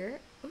back here?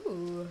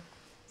 Ooh.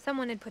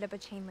 Someone had put up a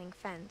chain link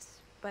fence,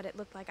 but it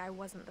looked like I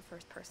wasn't the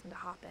first person to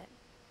hop it.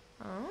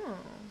 Oh.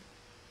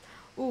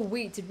 Ooh,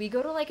 wait, did we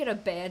go to like an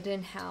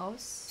abandoned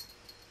house?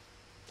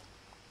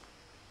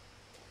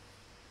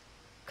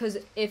 Because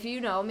if you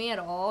know me at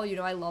all, you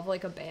know I love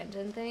like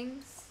abandoned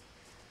things.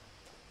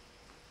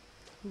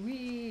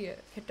 Wee.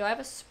 Do I have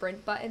a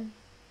sprint button?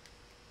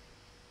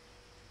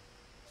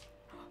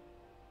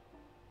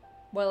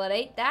 Well, it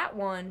ain't that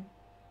one.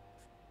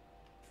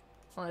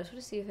 Oh, I just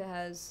want to see if it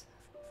has...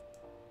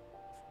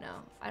 No,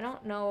 I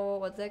don't know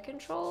what the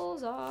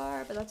controls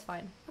are, but that's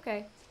fine.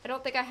 Okay, I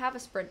don't think I have a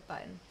sprint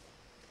button.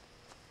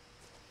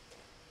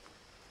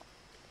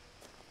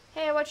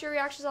 Hey, what's your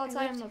reactions all the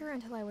time? I lived here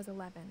until I was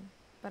 11,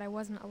 but I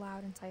wasn't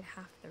allowed inside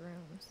half the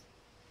rooms.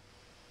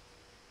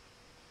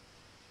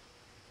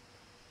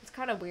 It's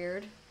kind of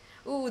weird.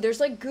 Ooh, there's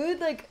like good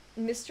like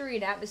mystery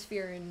and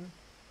atmosphere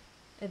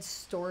and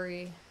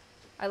story.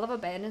 I love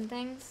abandoned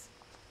things.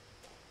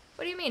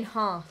 What do you mean,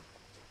 huh?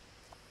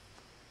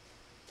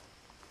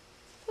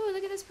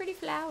 this pretty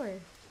flower.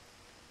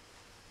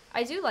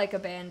 I do like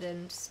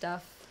abandoned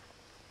stuff.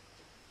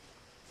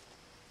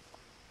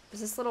 Does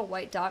this little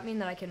white dot mean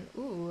that I can...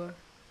 Ooh.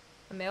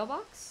 A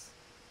mailbox?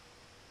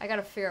 I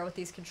gotta figure out what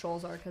these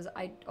controls are, because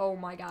oh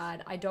my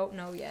god, I don't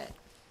know yet.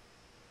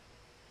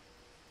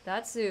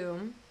 That's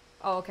zoom.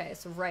 Oh, okay,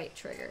 it's right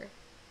trigger.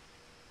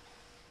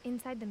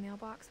 Inside the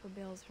mailbox were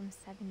bills from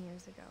 7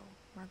 years ago,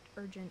 marked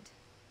urgent,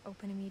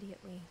 open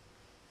immediately.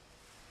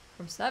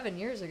 From 7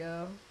 years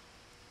ago?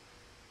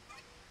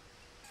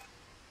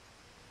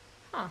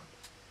 Huh.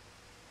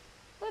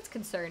 Well, that's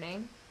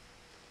concerning.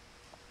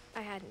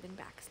 I hadn't been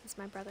back since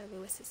my brother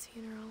Lewis's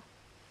funeral.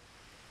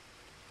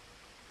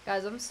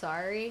 Guys, I'm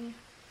sorry.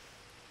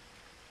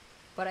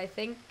 But I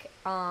think,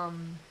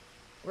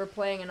 we're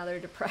playing another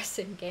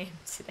depressing game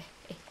today.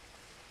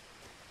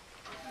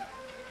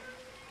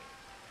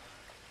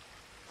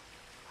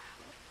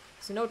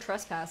 There's no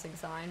trespassing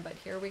sign, but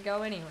here we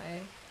go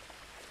anyway.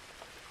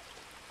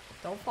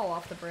 Don't fall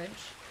off the bridge.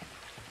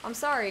 I'm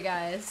sorry,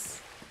 guys.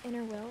 In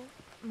her will,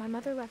 my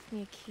mother left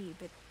me a key,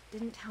 but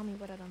didn't tell me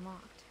what it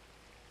unlocked.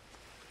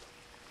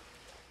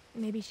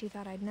 Maybe she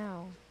thought I'd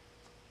know.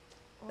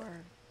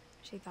 Or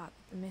she thought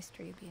that the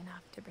mystery would be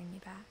enough to bring me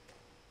back.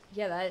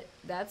 Yeah,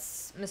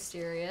 that's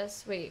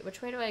mysterious. Wait,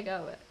 which way do I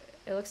go?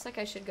 It looks like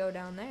I should go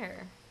down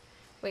there.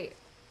 Wait,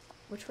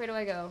 which way do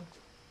I go?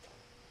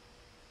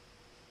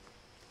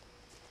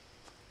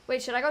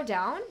 Wait, should I go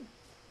down?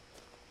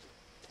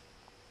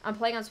 I'm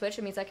playing on Switch,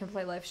 it means I can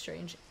play Life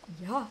Strange.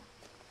 Yeah.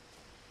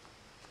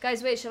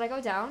 Guys, wait, should I go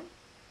down?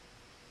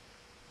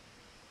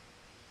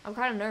 I'm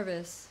kind of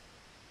nervous.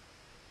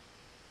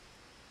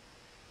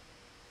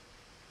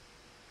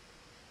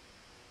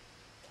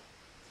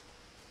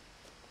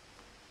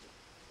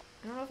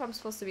 I don't know if I'm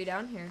supposed to be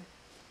down here.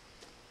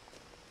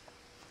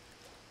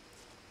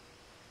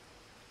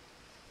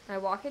 Am I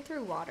walking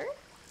through water?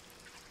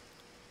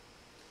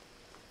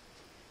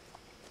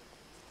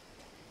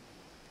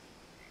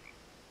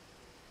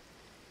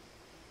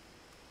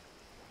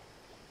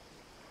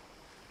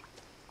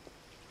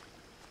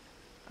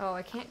 Oh,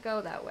 I can't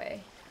go that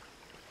way.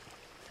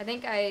 I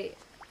think I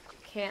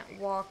can't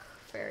walk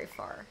very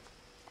far.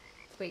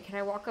 Wait, can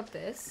I walk up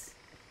this?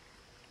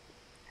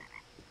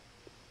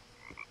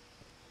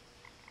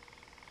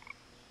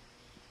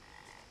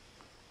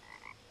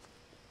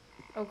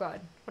 Oh god,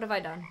 what have I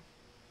done?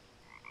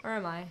 Where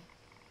am I?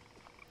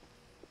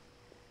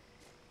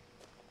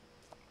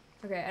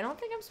 Okay, I don't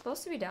think I'm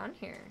supposed to be down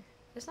here.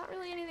 There's not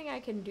really anything I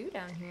can do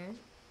down here.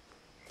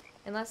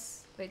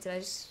 Unless, wait, did I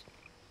just...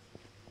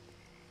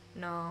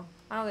 No,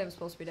 I don't think I'm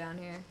supposed to be down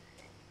here.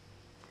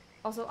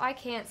 Also, I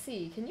can't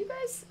see. Can you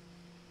guys...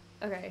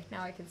 Okay,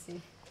 now I can see.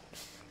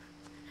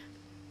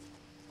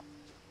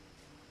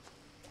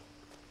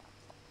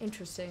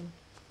 Interesting.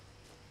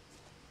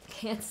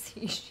 Can't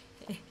see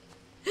shit.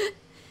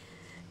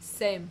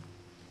 Same.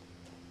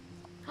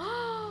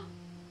 Roar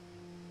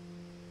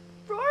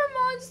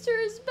Monster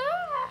is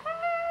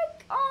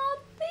back! Oh,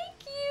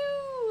 thank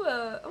you!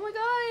 Oh my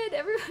god,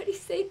 everybody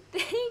say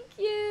thank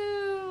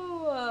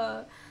you!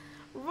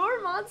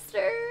 Roar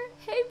Monster!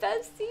 Hey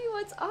bestie,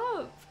 what's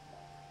up?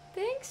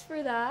 Thanks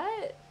for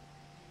that.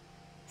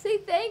 Say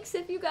thanks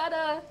if you got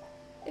a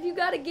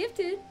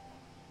gifted.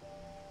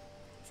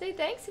 Say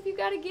thanks if you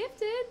got a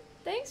gifted.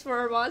 Thanks,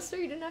 Roar Monster.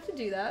 You didn't have to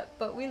do that,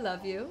 but we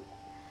love you.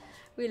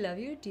 We love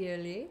you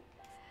dearly.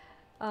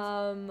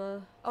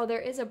 Oh, there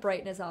is a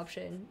brightness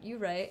option. You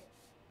right.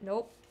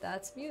 Nope,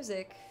 that's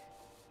music.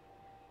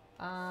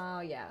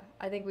 Yeah.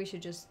 I think we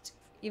should just,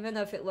 even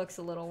if it looks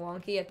a little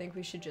wonky, I think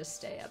we should just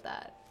stay at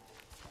that.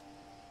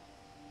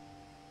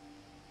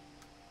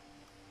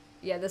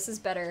 Yeah, this is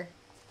better.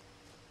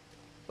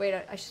 Wait,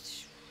 I should...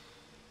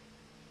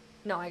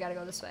 No, I gotta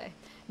go this way.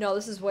 No,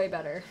 this is way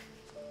better.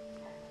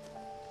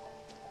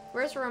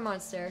 Where's Roar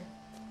Monster?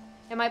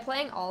 Am I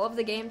playing all of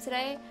the game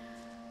today?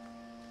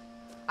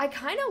 I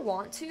kind of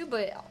want to,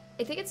 but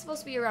I think it's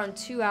supposed to be around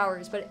 2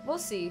 hours, but we'll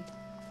see.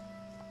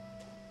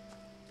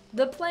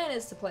 The plan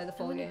is to play the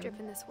full game. I've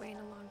driven this way in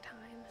a long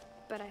time,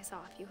 but I saw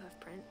a few hoof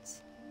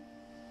prints.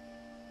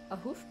 A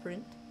hoof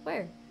print?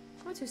 Where?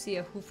 I want to see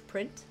a hoof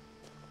print.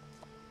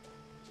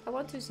 I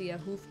want to see a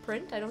hoof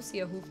print. I don't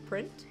see a hoof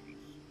print.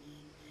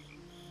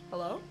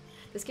 Hello?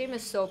 This game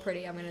is so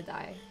pretty, I'm gonna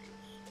die.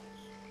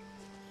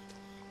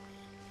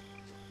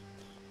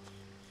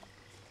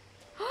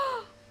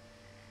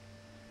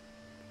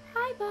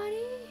 Hi,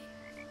 buddy.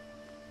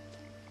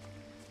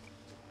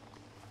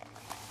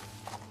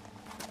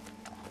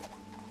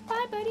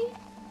 Bye, buddy.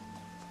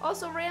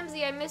 Also,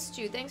 Ramsey, I missed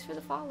you. Thanks for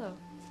the follow.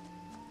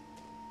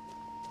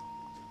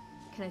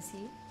 Can I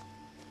see?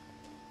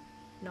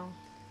 No.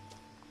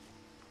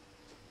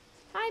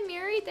 Hi,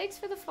 Miri. Thanks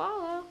for the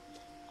follow.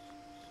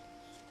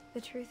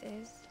 The truth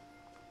is,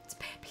 It's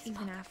Bambi's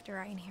even mom. after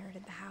I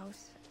inherited the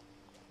house,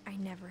 I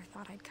never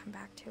thought I'd come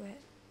back to it.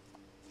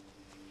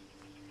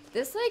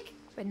 This, like...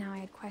 But now I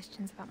had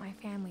questions about my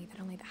family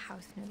that only the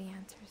house knew the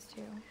answers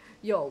to.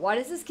 Yo, why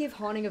does this give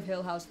Haunting of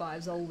Hill House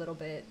vibes a little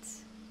bit?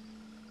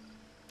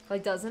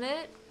 Like, doesn't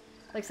it?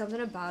 Like,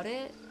 something about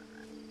it?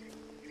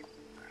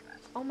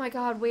 Oh my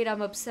god, wait,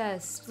 I'm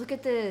obsessed. Look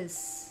at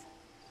this.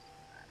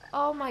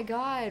 Oh my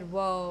god,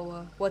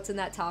 whoa. What's in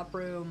that top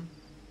room?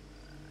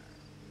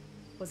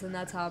 What's in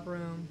that top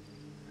room?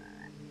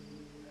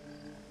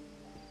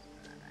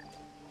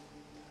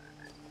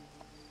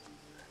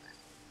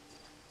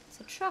 It's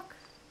a truck.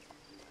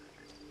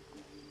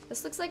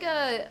 This looks like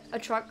a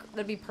truck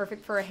that'd be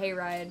perfect for a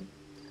hayride.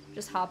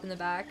 Just hop in the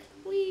back.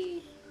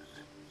 Whee!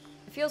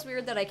 It feels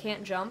weird that I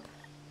can't jump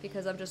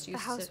because I'm just used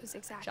to jumping. The house was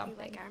exactly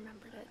like I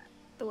remembered it.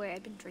 The way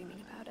I'd been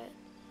dreaming about it.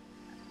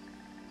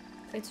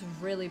 It's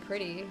really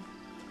pretty.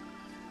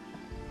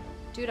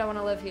 Dude, I want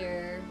to live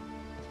here.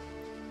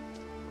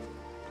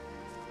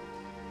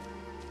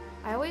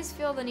 I always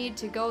feel the need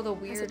to go the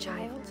weird way. As a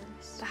child,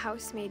 the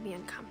house made me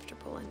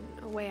uncomfortable in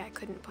a way I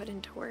couldn't put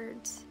into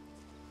words.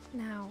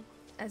 Now,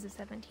 as a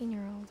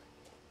 17-year-old,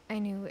 I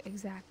knew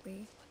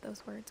exactly what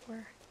those words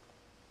were.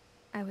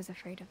 I was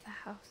afraid of the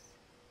house.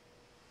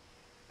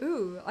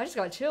 Ooh, I just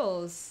got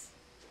chills.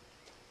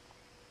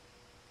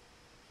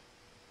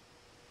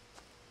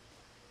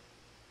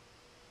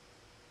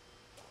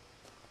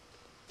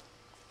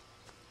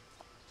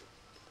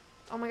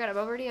 Oh my god, I'm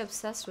already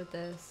obsessed with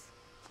this.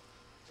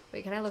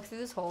 Wait, can I look through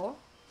this hole?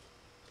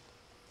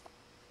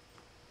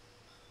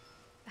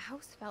 The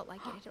house felt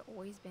like it had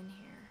always been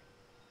here.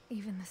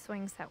 Even the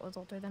swing set was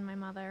older than my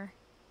mother.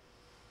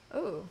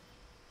 Oh.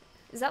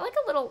 Is that like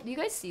a little... Do you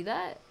guys see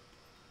that?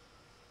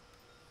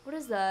 What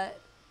is that?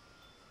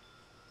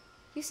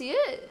 You see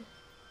it?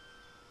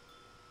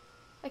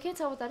 I can't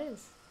tell what that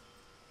is.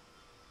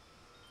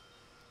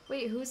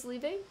 Wait, who's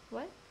leaving?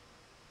 What?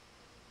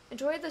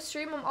 Enjoy the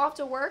stream, I'm off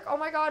to work. Oh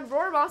my god,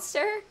 Roar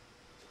Monster!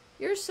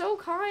 You're so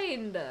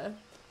kind!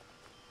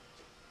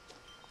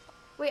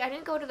 Wait, I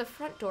didn't go to the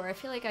front door. I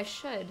feel like I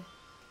should.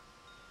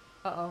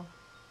 Uh-oh.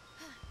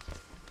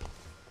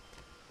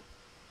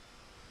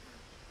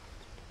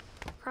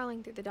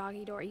 Crawling through the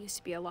doggy door used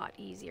to be a lot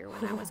easier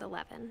when I was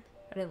 11.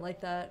 I didn't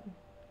like that.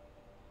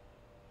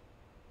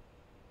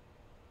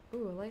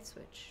 Ooh, a light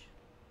switch.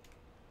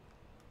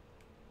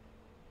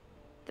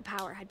 The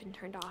power had been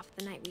turned off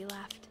the night we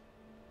left.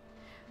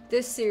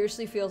 This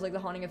seriously feels like the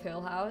Haunting of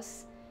Hill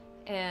House.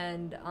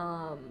 And,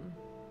 I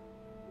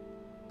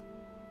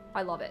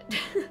love it.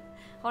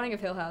 Haunting of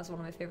Hill House is one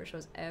of my favorite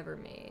shows ever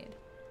made.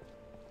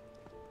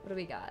 What do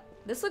we got?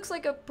 This looks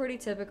like a pretty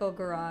typical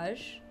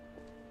garage.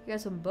 We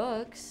got some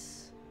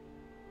books.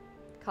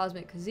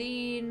 Cosmic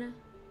Cuisine.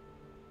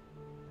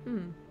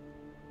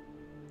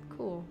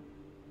 Cool.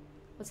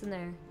 What's in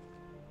there?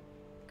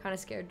 Kind of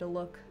scared to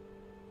look.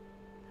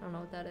 I don't know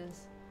what that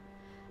is.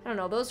 I don't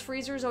know. Those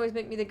freezers always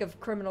make me think of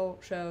criminal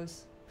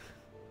shows.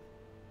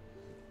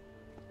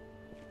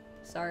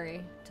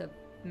 Sorry to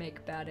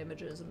make bad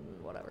images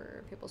and whatever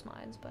in people's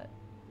minds, but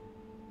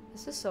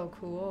this is so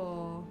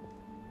cool.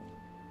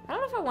 I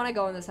don't know if I want to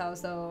go in this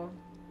house though.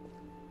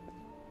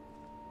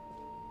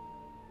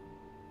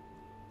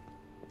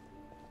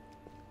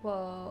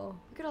 Whoa,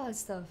 look at all that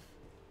stuff.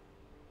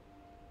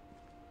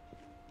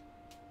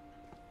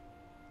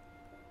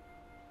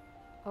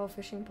 Oh,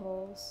 fishing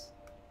poles.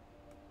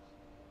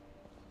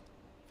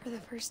 For the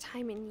first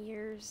time in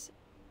years.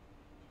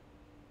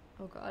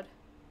 Oh god.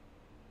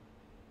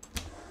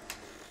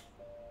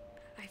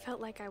 I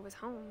felt like I was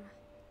home.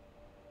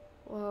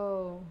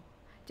 Whoa.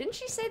 Didn't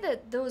she say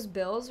that those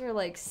bills were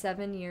like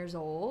 7 years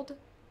old?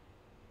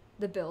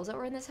 The bills that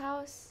were in this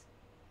house?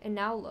 And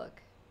now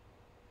look.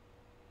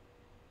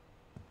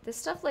 This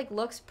stuff like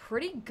looks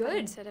pretty good. But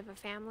instead of a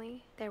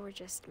family, there were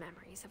just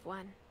memories of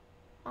one.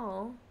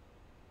 Oh.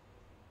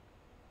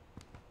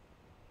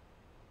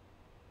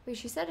 Wait,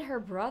 she said her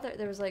brother,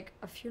 there was like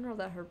a funeral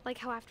that her... Like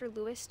how after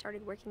Lewis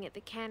started working at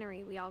the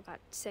cannery, we all got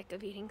sick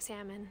of eating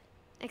salmon.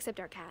 Except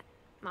our cat,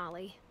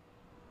 Molly.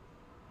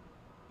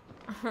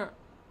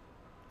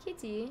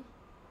 Kitty.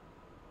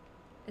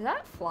 Is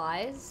that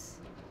flies?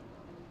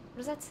 What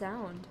does that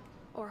sound?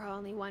 Or how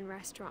only one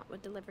restaurant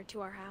would deliver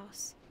to our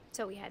house.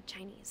 So we had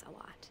Chinese a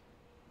lot.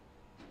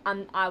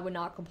 I would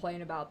not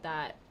complain about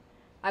that.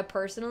 I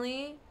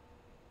personally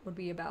would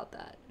be about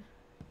that.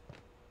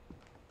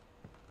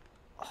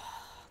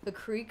 The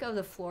creak of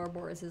the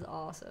floorboards is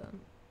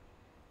awesome.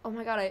 Oh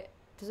my god,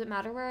 does it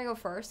matter where I go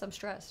first? I'm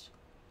stressed.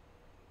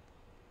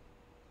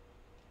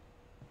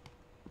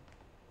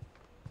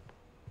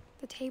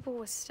 The table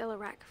was still a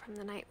wreck from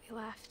the night we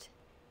left.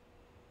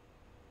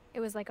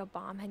 It was like a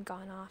bomb had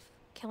gone off,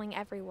 killing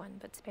everyone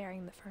but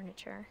sparing the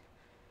furniture.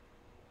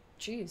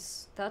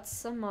 Jeez, that's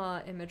some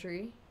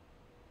imagery.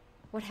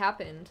 What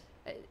happened?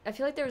 I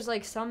feel like there was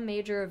like some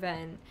major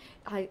event.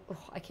 I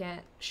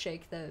can't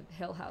shake the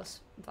Hill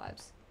House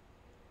vibes.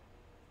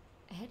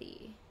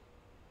 Eddie.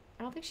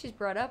 I don't think she's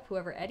brought up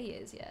whoever Eddie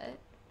is yet.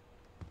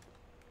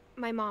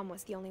 My mom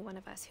was the only one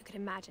of us who could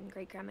imagine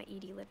Great-Grandma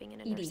Edie living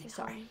in a nursing home.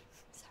 Sorry.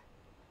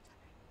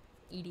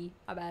 Edie,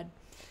 my bad.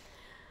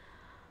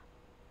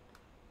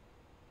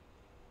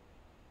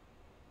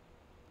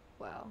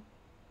 Wow.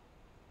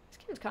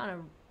 This game's kind of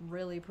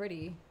really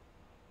pretty.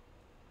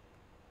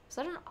 Is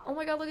that an... Oh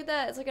my god, look at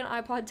that. It's like an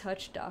iPod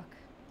Touch dock.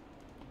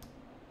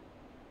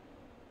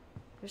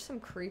 There's some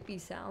creepy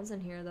sounds in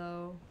here,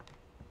 though.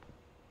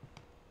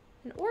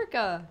 An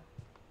orca!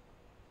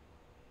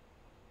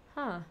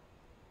 Huh.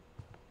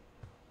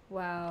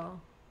 Wow.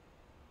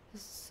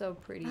 This is so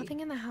pretty. Nothing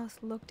in the house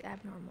looked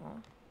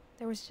abnormal.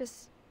 There was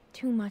just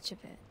too much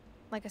of it.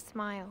 Like a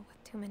smile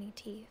with too many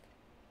teeth.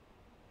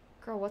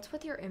 Girl, what's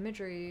with your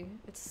imagery?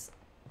 It's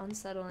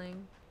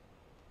unsettling.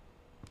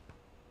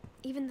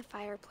 Even the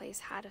fireplace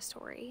had a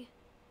story.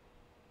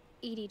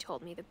 Edie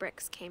told me the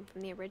bricks came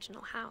from the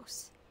original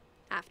house,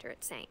 after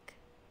it sank.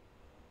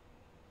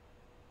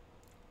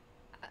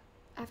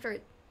 After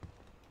it...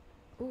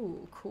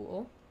 Ooh,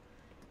 cool.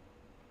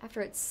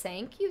 After it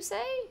sank, you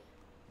say?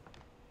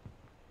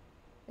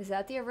 Is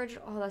that the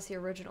original? Oh, that's the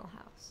original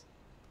house.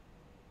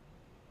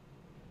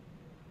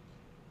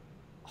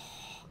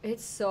 Oh,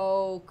 it's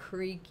so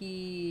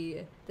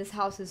creaky. This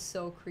house is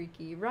so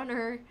creaky.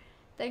 Runner,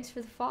 thanks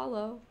for the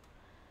follow.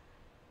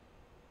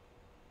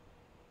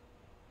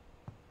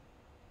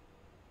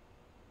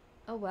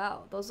 Oh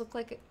wow, those look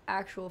like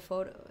actual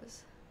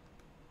photos.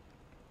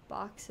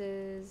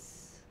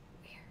 Boxes.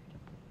 Weird.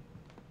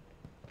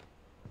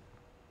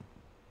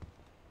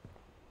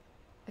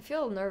 I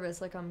feel nervous,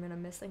 like I'm gonna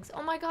miss things.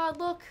 Oh my god,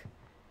 look!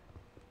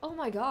 Oh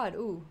my god,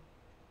 ooh.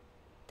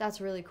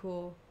 That's really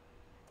cool.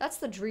 That's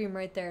the dream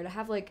right there, to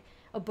have like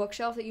a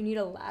bookshelf that you need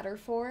a ladder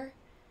for.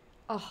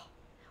 Oh,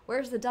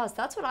 where's the dust?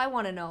 That's what I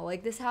want to know.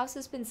 Like, this house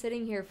has been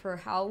sitting here for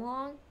how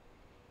long?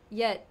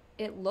 Yet,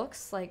 it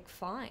looks like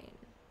fine.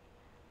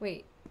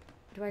 Wait,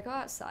 do I go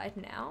outside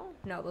now?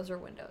 No, those are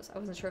windows. I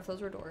wasn't sure if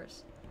those were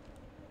doors.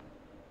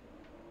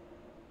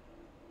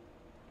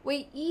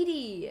 Wait,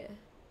 Edie!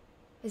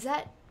 Is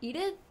that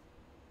Edith?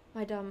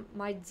 My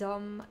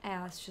dumb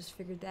ass just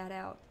figured that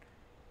out.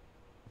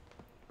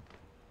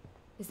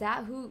 Is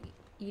that who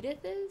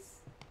Edith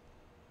is?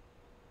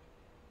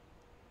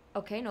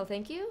 Okay, no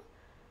thank you.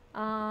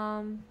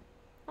 Oh,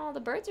 the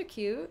birds are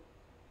cute.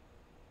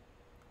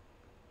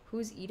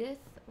 Who's Edith?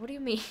 What do you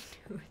mean?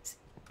 Who's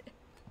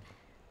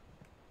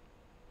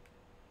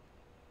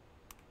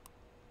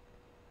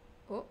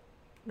Oh,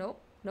 no,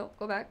 no,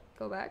 go back,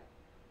 go back,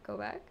 go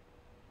back.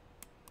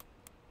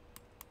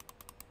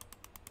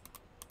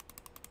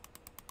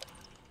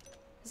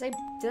 Did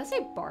I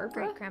say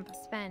Barbara? Great Grandpa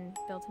Sven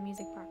built a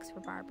music box for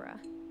Barbara,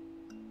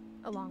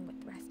 along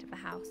with the rest of the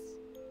house.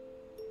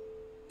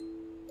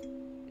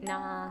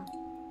 Nah.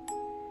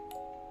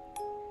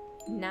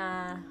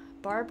 Nah.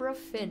 Barbara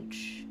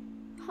Finch.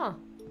 Huh.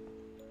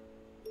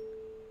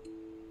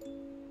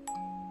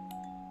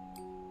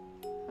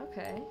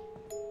 Okay.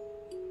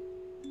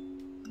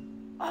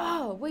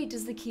 Oh, wait,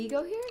 does the key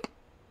go here?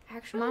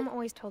 Actually? Mom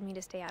always told me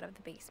to stay out of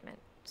the basement,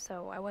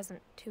 so I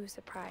wasn't too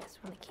surprised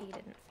when the key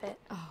didn't fit.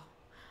 Oh.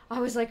 I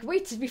was like,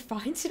 wait, did we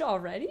find it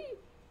already?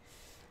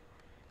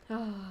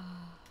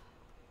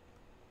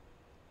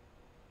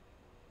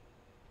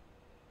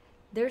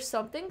 There's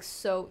something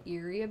so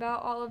eerie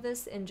about all of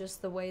this, and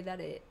just the way that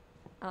it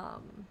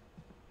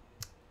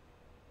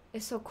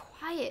is so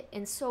quiet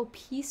and so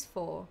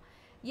peaceful.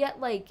 Yet,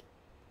 like,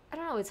 I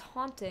don't know, it's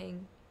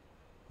haunting.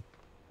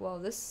 Well,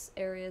 this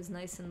area is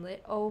nice and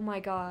lit. Oh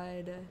my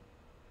god.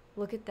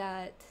 Look at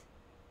that.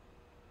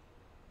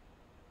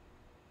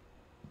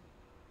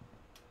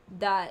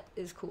 That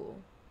is cool.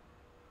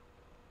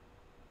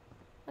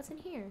 What's in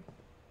here?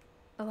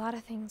 A lot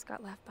of things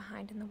got left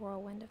behind in the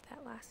whirlwind of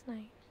that last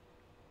night.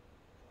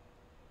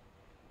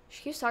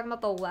 She keeps talking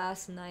about the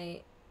last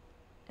night,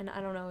 and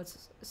I don't know,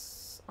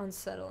 it's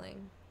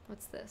unsettling.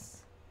 What's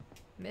this?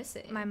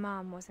 Missing. My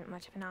mom wasn't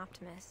much of an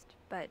optimist,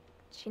 but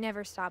she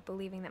never stopped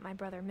believing that my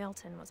brother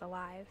Milton was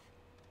alive.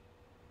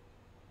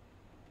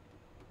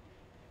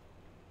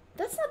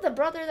 That's not the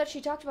brother that she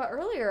talked about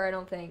earlier, I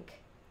don't think.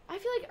 I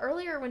feel like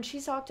earlier when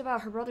she talked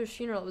about her brother's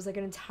funeral, it was like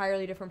an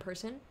entirely different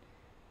person.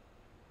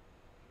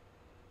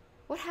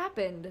 What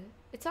happened?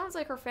 It sounds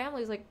like her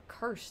family's like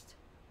cursed.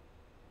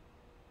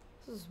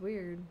 This is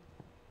weird.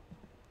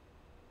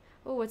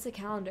 Oh, what's the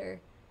calendar?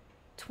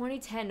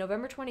 2010,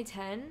 November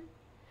 2010?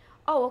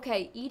 Oh,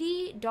 okay.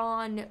 Edie,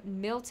 Dawn,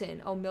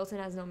 Milton. Oh, Milton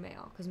has no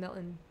male, because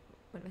Milton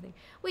went with me.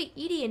 Wait,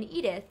 Edie and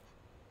Edith?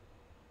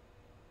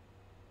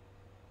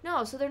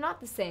 No, so they're not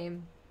the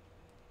same.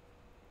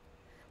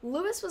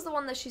 Lewis was the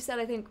one that she said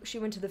I think she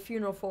went to the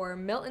funeral for.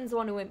 Milton's the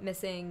one who went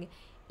missing.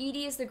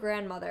 Edie is the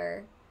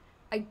grandmother.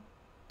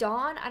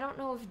 Dawn, I don't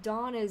know if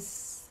Dawn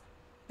is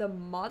the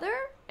mother?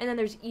 And then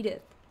there's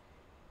Edith.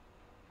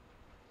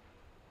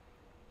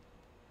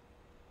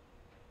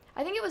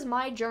 I think it was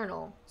my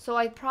journal. So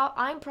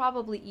I'm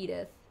probably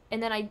Edith.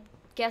 And then I'm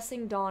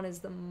guessing Dawn is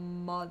the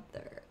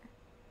mother.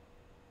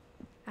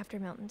 After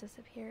Milton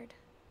disappeared,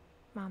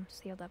 Mom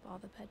sealed up all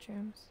the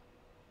bedrooms.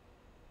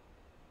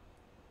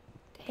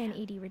 Then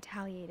Edie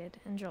retaliated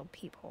and drilled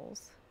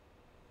peepholes.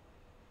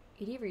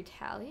 Edie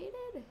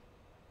retaliated?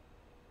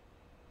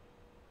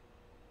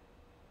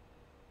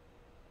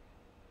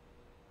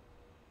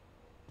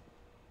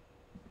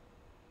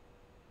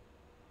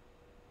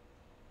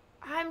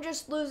 I'm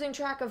just losing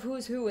track of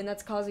who's who, and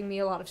that's causing me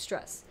a lot of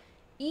stress.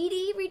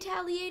 Edie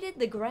retaliated?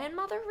 The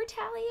grandmother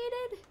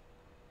retaliated?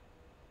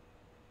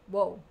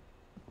 Whoa.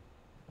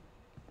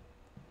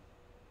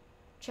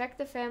 Check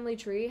the family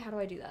tree. How do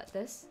I do that?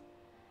 This?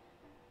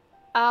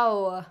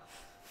 Oh.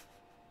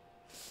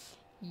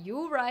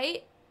 You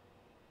right.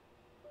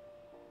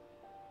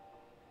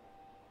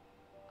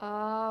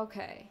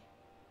 Okay.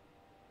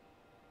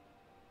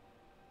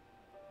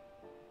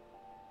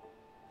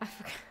 I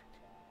forgot.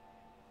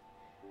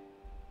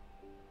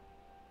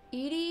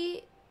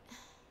 Edie...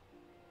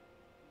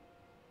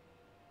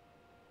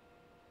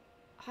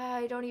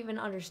 I don't even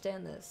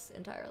understand this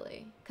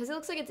entirely. Because it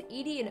looks like it's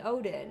Edie and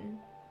Odin.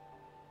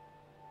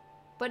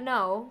 But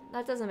no,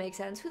 that doesn't make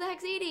sense. Who the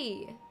heck's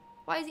Edie?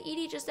 Why is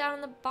Edie just down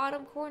in the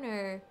bottom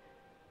corner?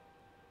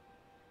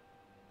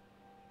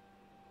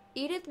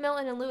 Edith,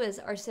 Milton, and Lewis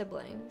are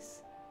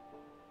siblings.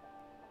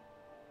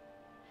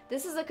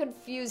 This is a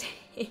confusing...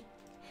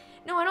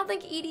 No, I don't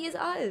think Edie is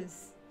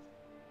us.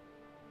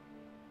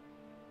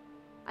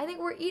 I think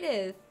we're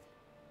Edith.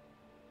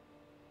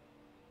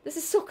 This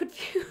is so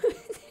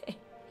confusing.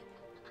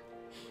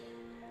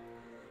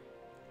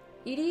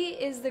 Edie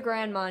is the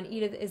grandma and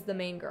Edith is the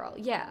main girl.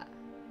 Yeah.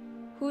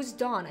 Who's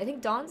Dawn? I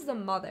think Dawn's the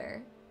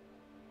mother.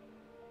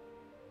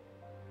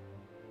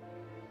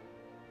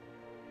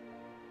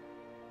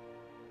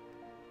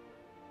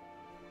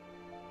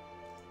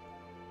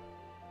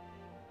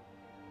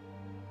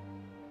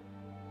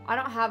 I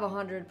don't have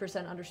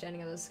 100%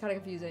 understanding of this. It's kind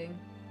of confusing.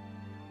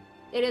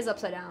 It is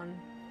upside down.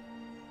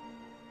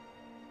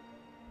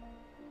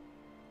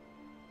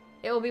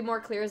 It will be more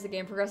clear as the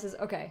game progresses.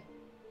 Okay.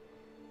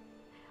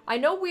 I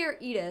know we're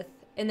Edith,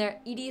 and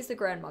Edie is the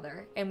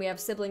grandmother, and we have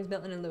siblings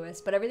Milton and Lewis,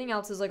 but everything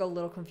else is like a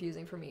little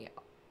confusing for me.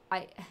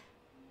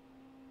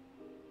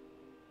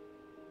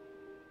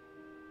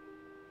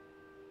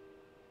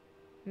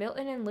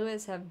 Milton and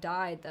Lewis have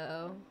died,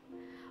 though.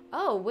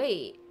 Oh,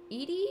 wait.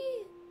 Edie,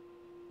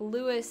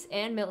 Lewis,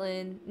 and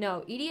Milton...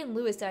 No, Edie and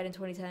Lewis died in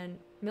 2010.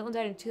 Milton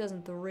died in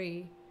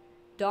 2003.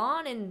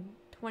 Dawn in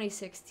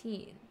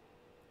 2016.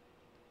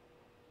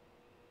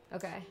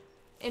 Okay.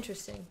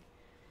 Interesting.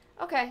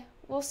 Okay.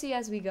 We'll see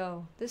as we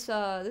go. This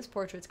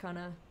portrait's kind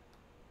of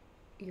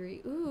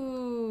eerie.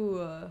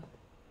 Ooh.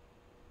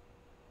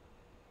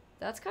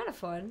 That's kind of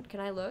fun. Can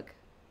I look?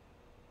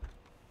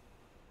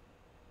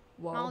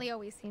 Whoa. Molly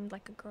always seemed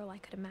like a girl I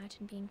could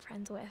imagine being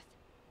friends with,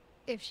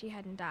 if she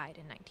hadn't died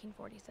in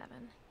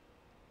 1947.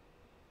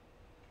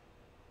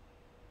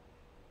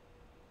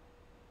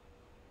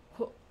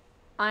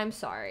 I'm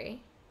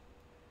sorry.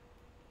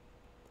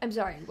 I'm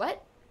sorry,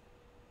 what?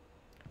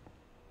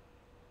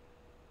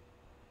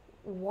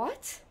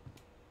 What?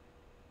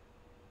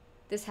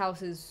 This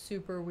house is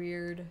super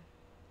weird.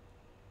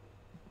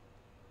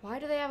 Why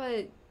do they have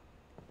a...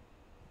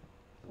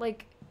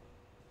 Like...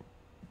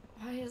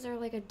 Why is there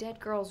like a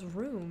dead girl's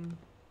room?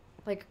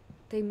 Like,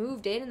 they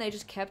moved in and they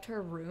just kept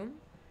her room?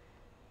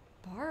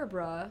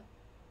 Barbara?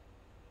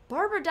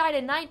 Barbara died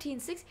in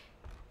 1960...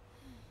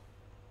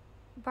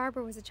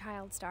 Barbara was a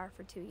child star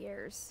for 2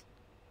 years,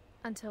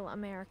 until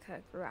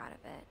America grew out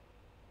of it.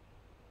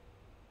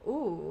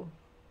 Ooh.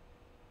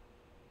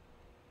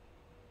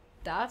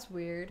 That's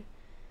weird.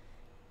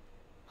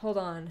 Hold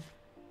on.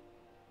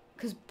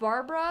 Because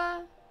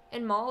Barbara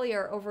and Molly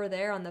are over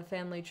there on the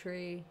family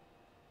tree.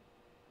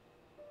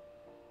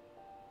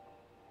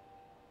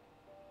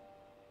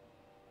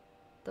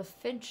 The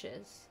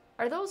Finches.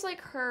 Are those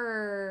like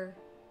her...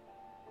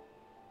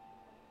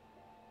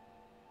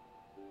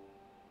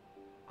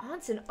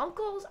 aunts and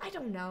uncles? I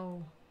don't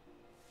know.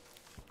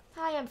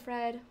 Hi, I'm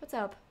Fred. What's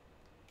up?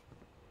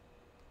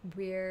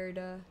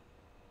 Weird.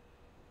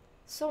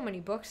 So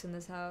many books in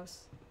this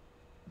house.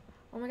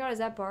 Oh my god, is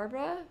that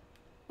Barbara?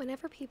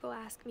 Whenever people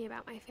ask me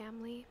about my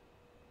family,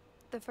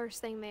 the first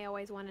thing they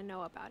always want to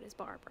know about is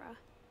Barbara.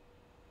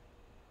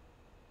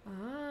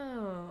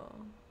 Oh.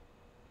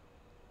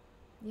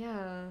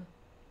 Yeah.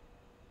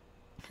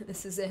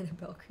 This is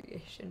Annabelle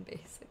creation,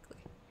 basically.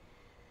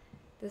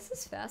 This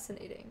is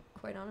fascinating,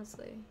 quite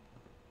honestly.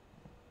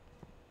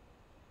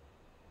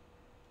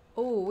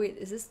 Oh, wait,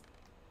 is this...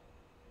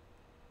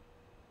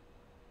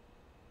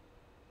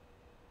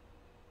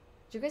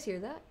 Did you guys hear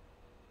that?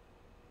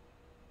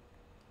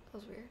 That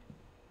was weird.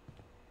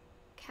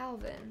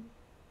 Calvin.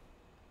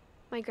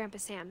 My Grandpa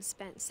Sam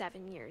spent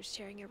 7 years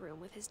sharing a room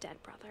with his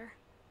dead brother,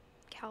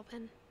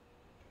 Calvin.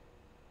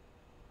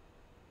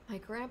 My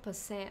Grandpa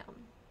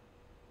Sam.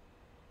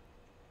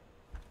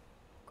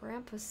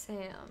 Grandpa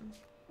Sam.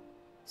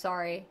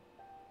 Sorry.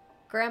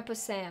 Grandpa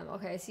Sam.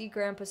 Okay, I see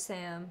Grandpa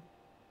Sam.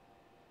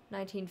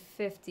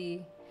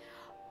 1950.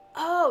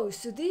 Oh,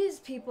 so these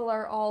people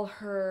are all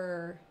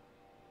her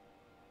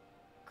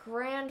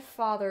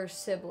grandfather's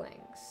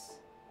siblings.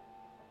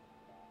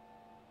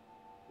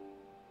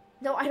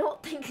 No, I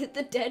don't think that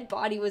the dead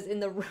body was in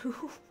the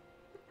room.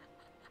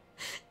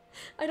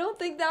 I don't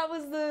think that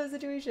was the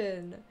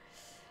situation.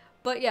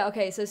 But yeah,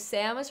 okay, so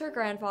Sam is her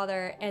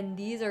grandfather, and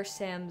these are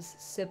Sam's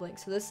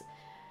siblings. So this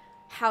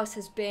house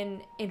has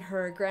been in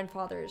her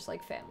grandfather's,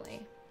 like,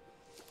 family.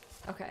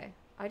 Okay.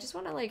 I just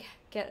want to, like,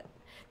 get...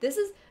 This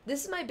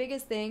is my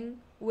biggest thing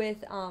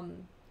with,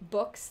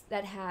 books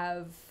that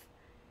have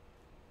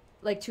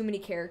like too many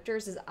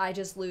characters is I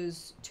just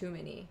lose too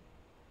many.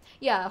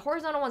 Yeah,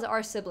 horizontal ones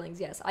are siblings,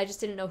 yes. I just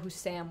didn't know who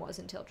Sam was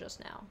until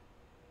just now.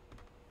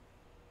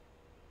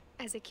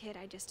 As a kid,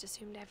 I just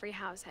assumed every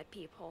house had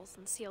peepholes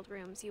and sealed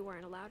rooms you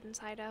weren't allowed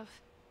inside of.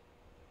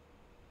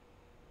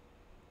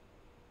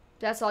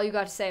 That's all you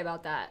got to say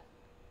about that?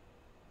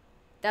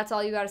 That's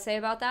all you got to say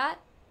about that?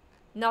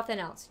 Nothing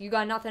else. You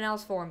got nothing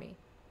else for me.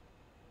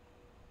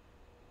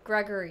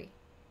 Gregory.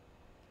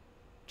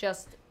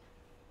 Just...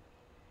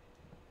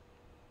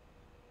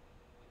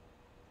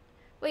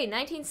 Wait,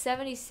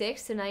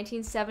 1976 to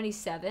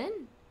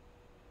 1977?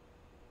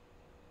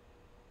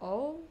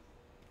 Oh.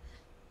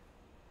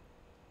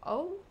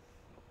 Oh.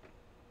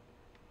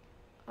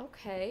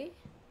 Okay.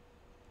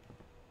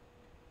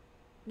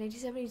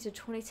 1970 to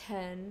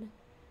 2010.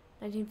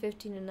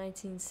 1915 to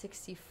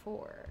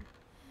 1964.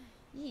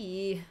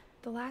 Yee.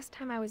 The last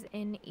time I was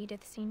in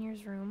Edith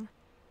Sr.'s room,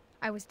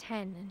 I was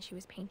 10 and she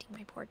was painting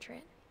my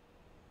portrait.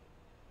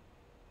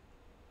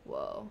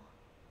 Whoa.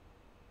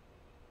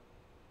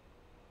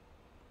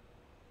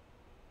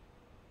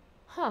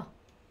 Huh.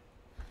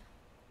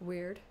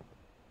 Weird.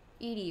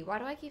 Edie. Why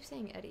do I keep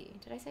saying Eddie?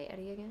 Did I say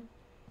Eddie again?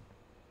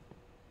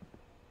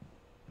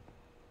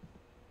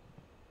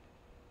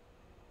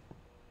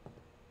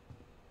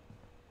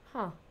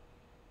 Huh.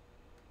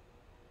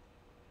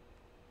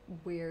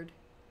 Weird.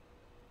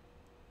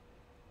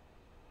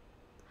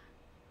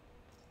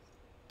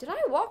 Did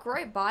I walk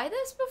right by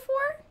this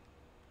before?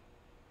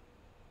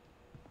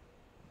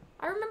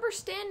 I remember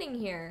standing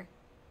here.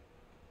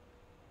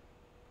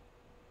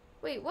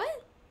 Wait,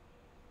 what?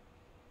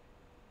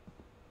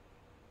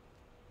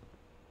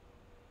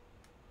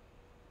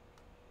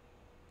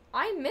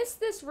 I missed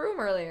this room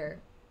earlier.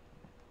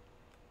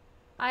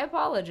 I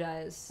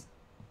apologize.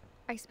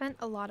 I spent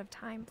a lot of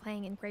time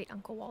playing in Great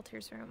Uncle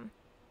Walter's room.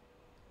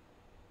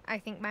 I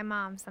think my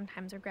mom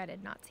sometimes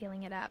regretted not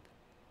sealing it up.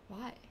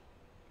 Why?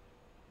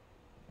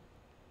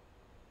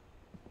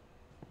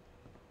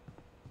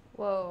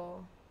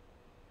 Whoa.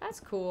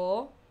 That's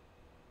cool.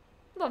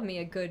 Love me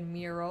a good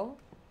mural.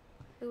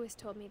 Lewis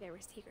told me there were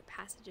secret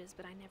passages,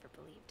 but I never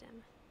believed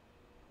him.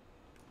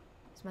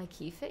 Does my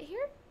key fit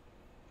here?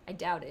 I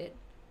doubt it.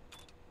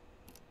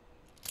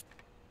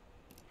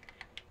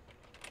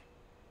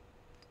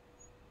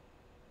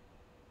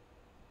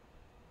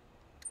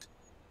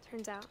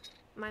 Turns out,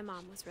 my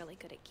mom was really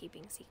good at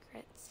keeping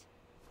secrets.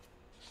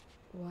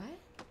 What?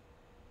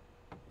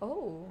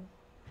 Oh.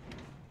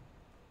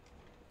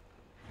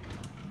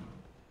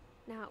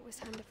 Now it was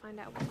time to find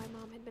out what my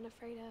mom had been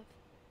afraid of.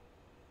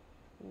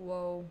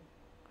 Whoa.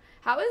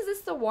 How is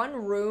this the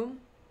one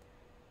room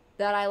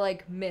that I,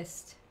 like,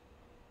 missed?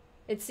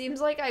 It seems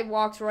like I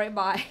walked right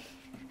by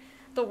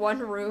the one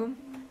room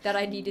that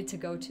I needed to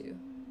go to.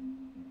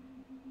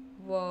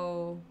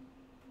 Whoa.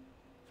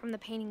 From the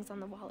paintings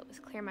on the wall, it was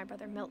clear my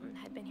brother Milton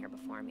had been here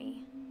before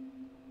me.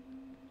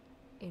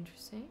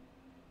 Interesting.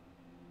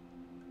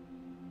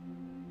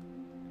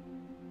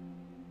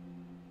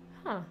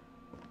 Huh.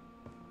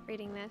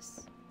 Reading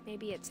this,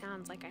 maybe it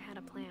sounds like I had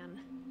a plan.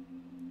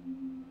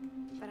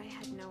 But I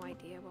had no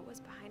idea what was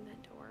behind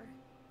that door.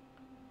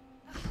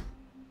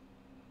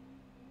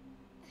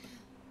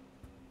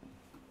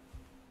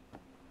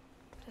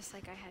 Just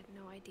like I had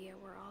no idea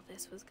where all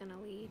this was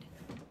gonna lead.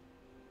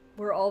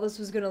 Where all this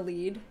was gonna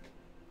lead?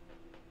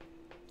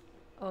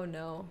 Oh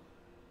no.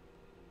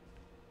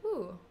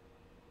 Ooh.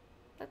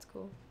 That's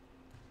cool.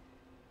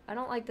 I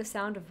don't like the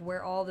sound of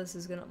where all this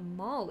is gonna...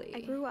 Molly.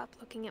 I grew up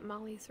looking at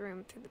Molly's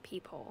room through the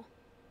peephole.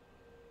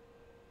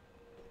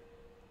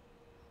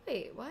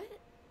 Wait, what?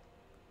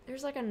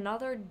 There's like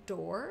another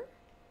door?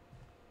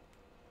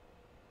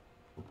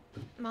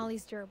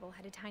 Molly's gerbil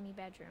had a tiny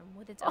bedroom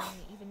with its own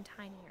even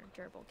tinier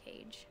gerbil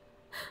cage.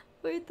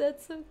 Wait,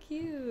 that's so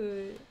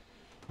cute.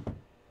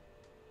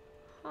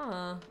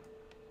 Huh.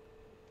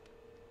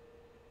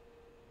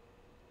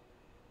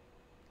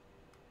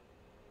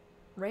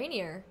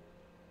 Rainier.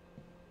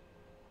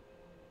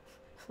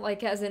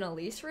 Like as in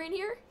Elise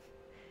Rainier?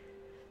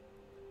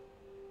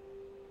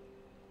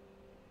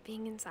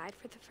 Being inside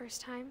for the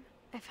first time,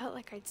 I felt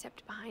like I'd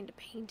stepped behind a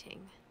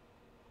painting.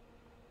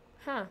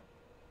 Huh.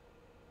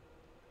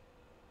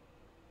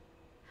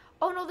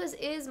 Oh no, this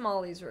is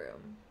Molly's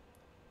room.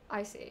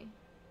 I see.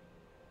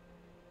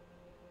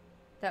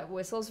 That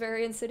whistle's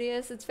very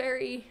insidious. It's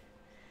very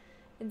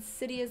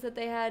insidious that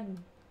they had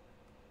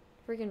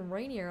freaking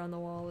Rainier on the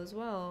wall as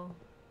well.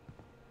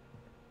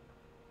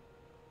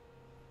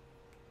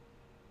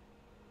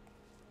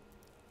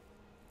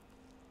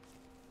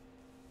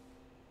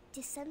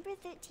 December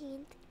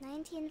 13th,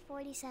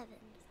 1947.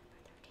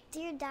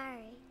 Dear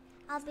Diary,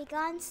 I'll be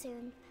gone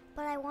soon,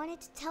 but I wanted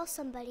to tell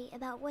somebody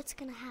about what's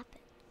gonna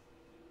happen.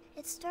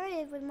 It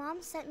started when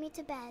Mom sent me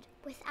to bed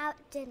without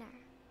dinner.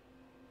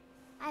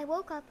 I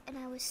woke up and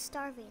I was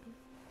starving,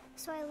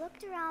 so I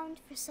looked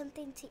around for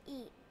something to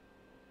eat.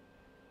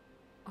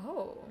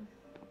 Oh.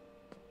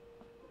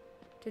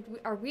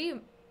 Are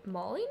we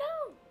Molly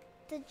now?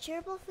 The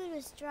gerbil food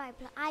was dry,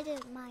 but I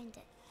didn't mind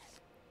it.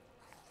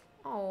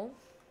 Oh.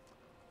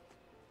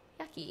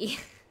 Yucky.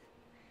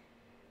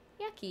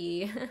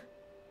 snacky.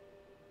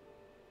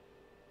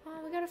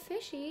 Oh, we got a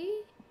fishy.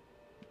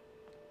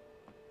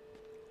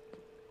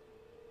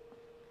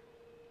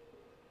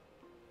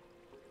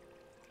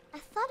 I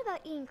thought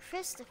about eating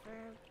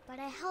Christopher, but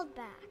I held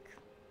back.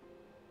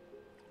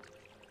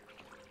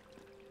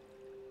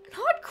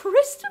 Not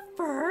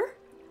Christopher!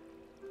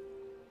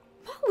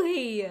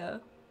 Molly!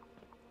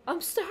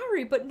 I'm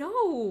sorry, but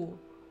no!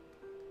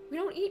 We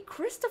don't eat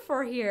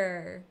Christopher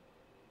here!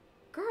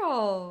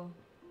 Girl!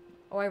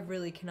 Oh, I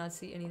really cannot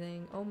see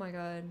anything. Oh my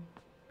god.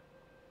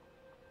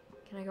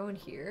 Can I go in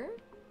here?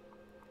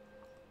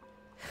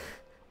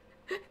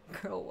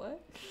 Girl,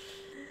 what?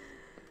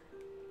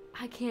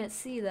 I can't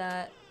see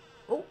that.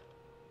 Oh!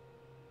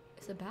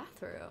 It's a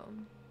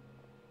bathroom.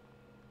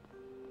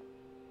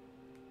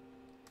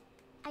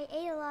 I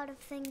ate a lot of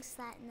things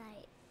that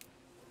night.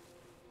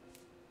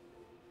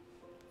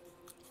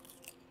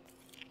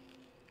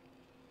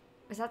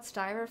 Is that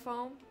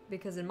styrofoam?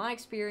 Because in my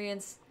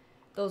experience,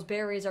 those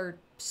berries are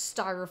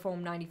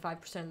styrofoam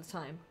 95% of the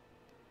time.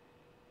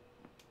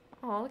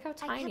 Oh, look how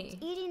tiny. I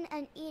kept eating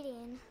and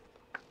eating.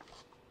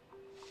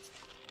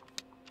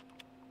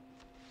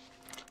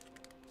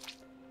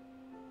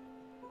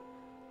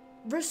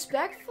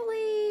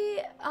 Respectfully,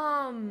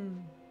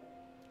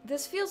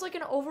 this feels like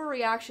an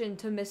overreaction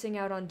to missing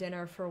out on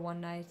dinner for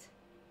one night.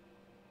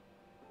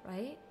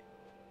 Right?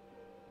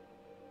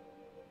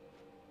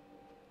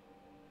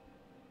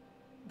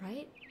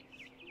 Right?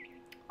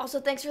 Also,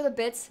 thanks for the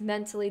bits,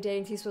 mentally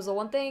dating T-Swizzle.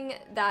 One thing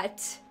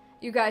that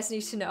you guys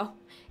need to know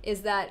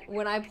is that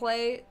when I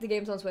play the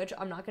games on Switch,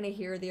 I'm not going to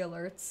hear the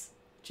alerts.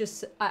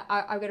 Just,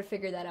 I'm going to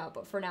figure that out.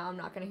 But for now, I'm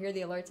not going to hear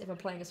the alerts if I'm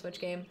playing a Switch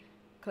game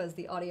because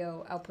the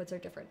audio outputs are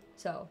different.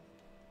 So,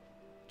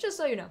 just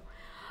so you know.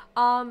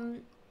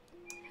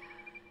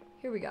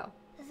 Here we go.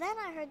 Then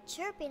I heard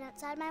chirping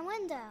outside my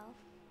window.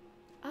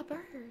 A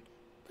bird.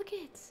 Look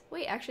it.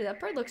 Wait, actually, that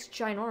bird looks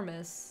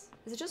ginormous.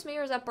 Is it just me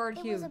or is that bird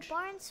huge? It was a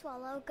barn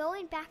swallow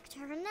going back to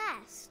her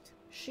nest.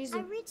 I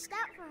reached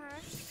out for her.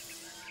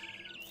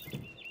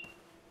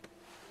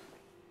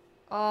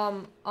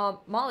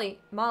 Molly,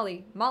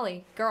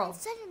 girl. And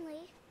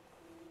suddenly,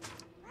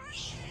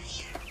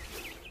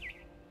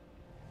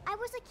 I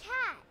was a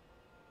cat.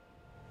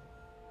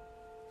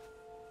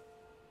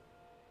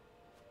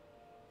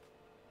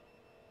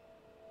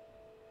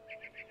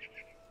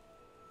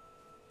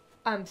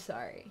 I'm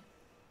sorry.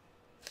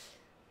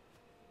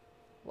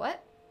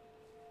 What?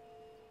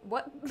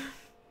 What?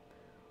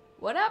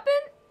 What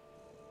happened?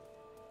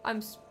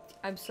 I'm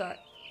sorry.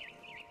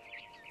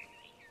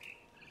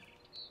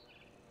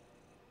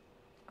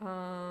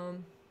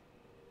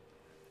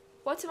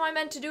 What am I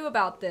meant to do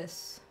about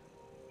this?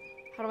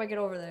 How do I get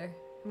over there?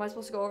 Am I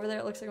supposed to go over there?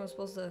 It looks like I'm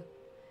supposed to...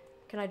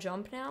 Can I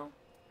jump now?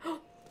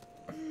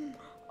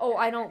 Oh,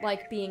 I don't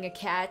like being a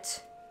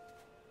cat.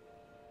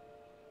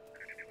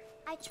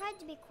 I tried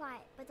to be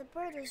quiet, but the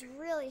bird was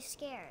really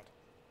scared.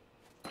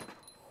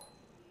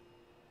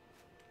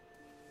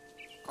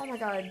 Oh my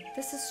god,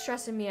 this is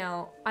stressing me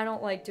out. I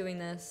don't like doing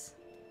this.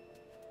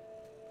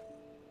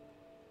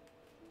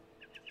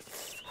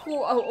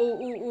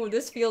 Ooh,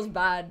 this feels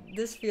bad.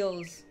 This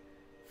feels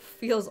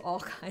all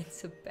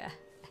kinds of bad.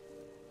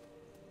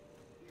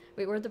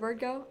 Wait, where'd the bird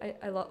go?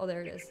 Oh,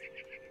 there it is.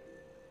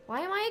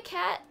 Why am I a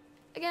cat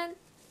again?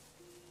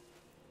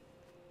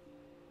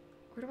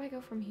 Where do I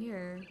go from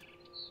here?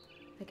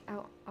 Like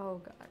out. Oh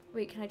god.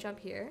 Wait, can I jump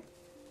here?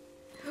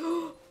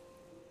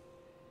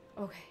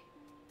 Okay.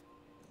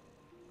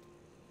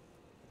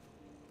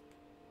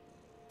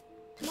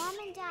 Mom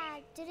and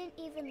Dad didn't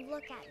even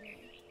look at me.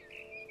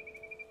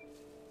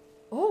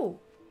 Oh.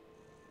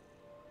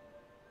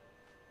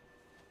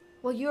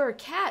 Well, you're a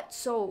cat,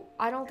 so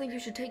I don't think you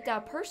should take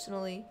that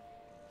personally.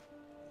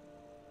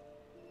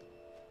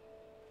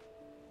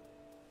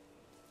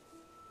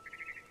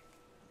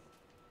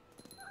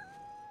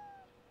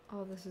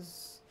 Oh, this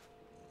is...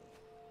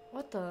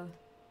 What the...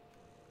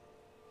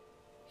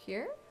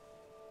 Here?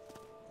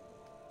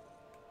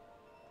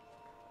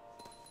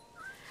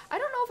 I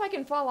don't know if I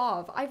can fall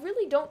off. I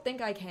really don't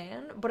think I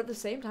can, but at the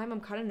same time, I'm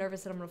kind of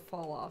nervous that I'm gonna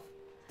fall off.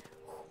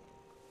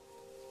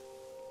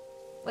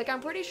 Like,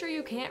 I'm pretty sure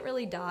you can't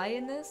really die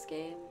in this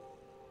game.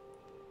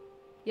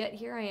 Yet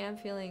here I am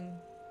feeling...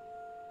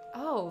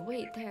 Oh,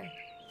 wait, there.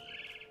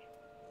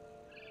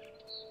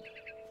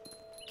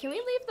 Can we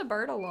leave the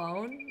bird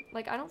alone?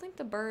 Like, I don't think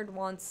the bird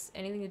wants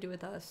anything to do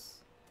with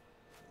us.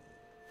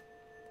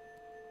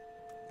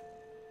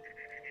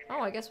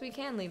 Oh, I guess we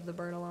can leave the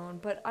bird alone,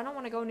 but I don't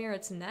want to go near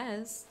its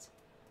nest.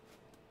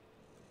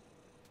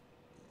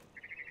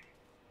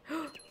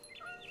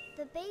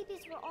 The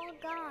babies were all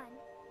gone.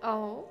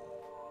 Oh.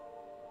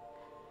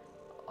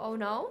 Oh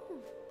no?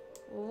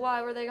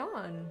 Why were they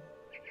gone?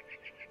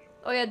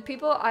 Oh yeah,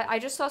 people, I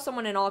just saw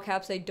someone in all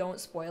caps say don't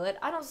spoil it.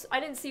 I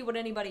didn't see what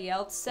anybody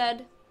else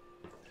said.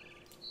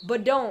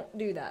 But don't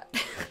do that.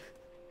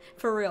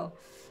 For real.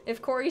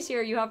 If Corey's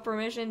here, you have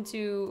permission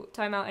to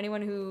time out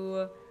anyone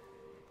who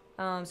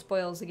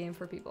spoils the game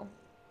for people.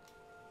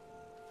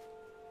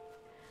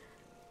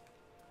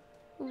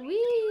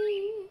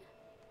 Wee!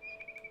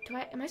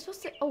 am I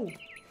supposed to, oh.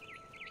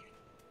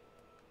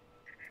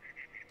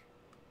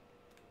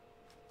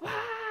 Wow.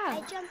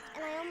 I jumped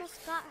and I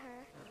almost got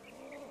her.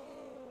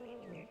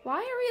 Why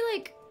are we,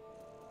 like,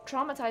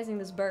 traumatizing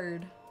this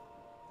bird?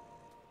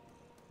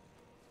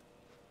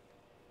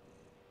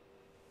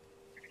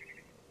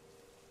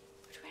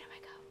 Which way do I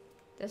go?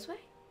 This way?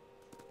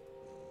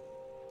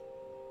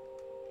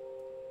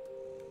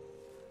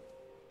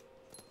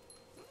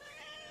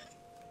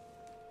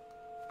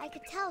 I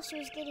could tell she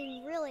was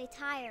getting really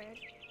tired.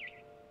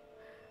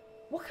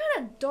 What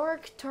kind of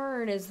dark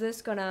turn is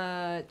this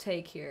gonna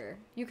take here?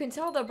 You can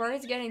tell the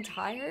bird's getting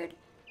tired?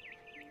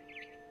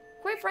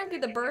 Quite frankly,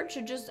 the bird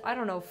should just, I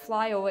don't know,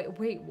 fly away.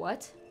 Wait,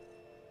 what?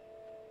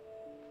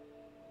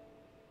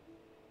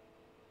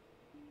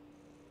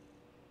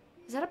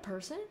 Is that a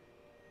person?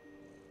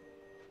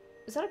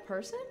 Is that a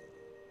person?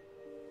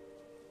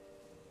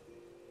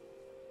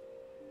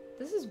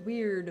 This is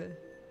weird.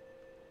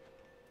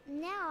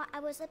 Now I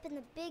was up in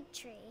the big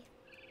tree.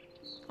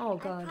 Oh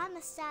god. I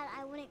promised Dad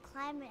I wouldn't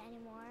climb it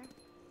anymore.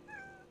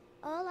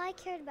 All I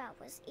cared about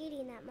was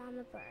eating that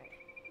mama bird.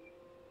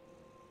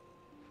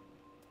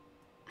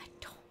 I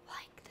don't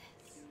like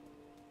this.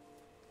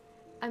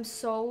 I'm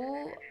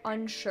so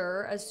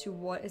unsure as to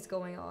what is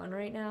going on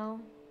right now.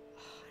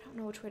 I don't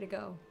know which way to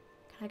go.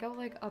 Can I go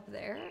like up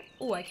there?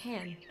 Oh, I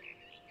can.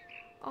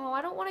 Oh,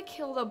 I don't want to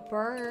kill the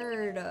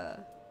bird.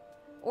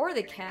 Or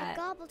the cat. I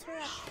gobbled her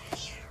up.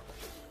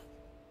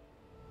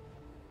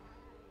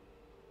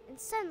 And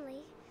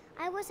suddenly,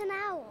 I was an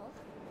owl.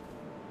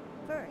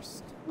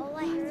 First, all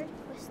I heard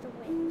was the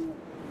wind.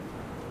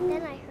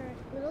 Then I heard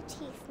little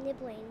teeth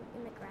nibbling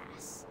in the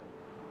grass.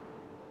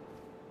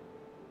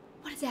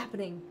 What is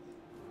happening?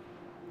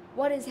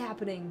 What is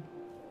happening?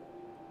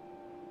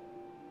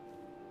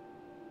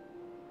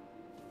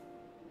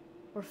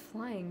 We're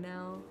flying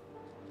now.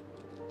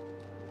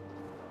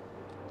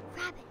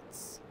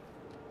 Rabbits.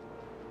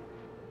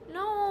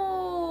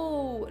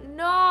 No!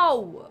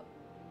 No!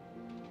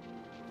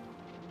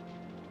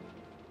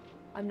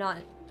 I'm not.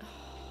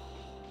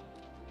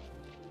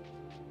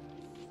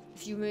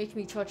 If you make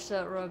me touch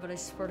that rabbit, I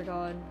swear to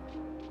God.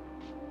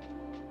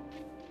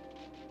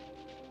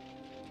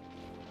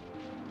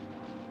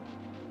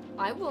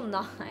 I will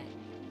not.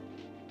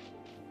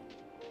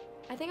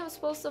 I think I'm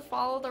supposed to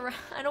follow the rabbit.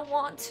 I don't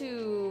want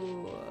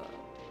to.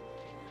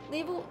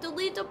 Leave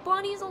the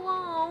bunnies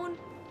alone.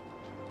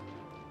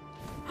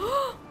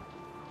 Oh,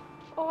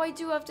 I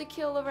do have to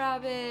kill a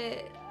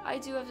rabbit. I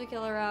do have to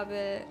kill a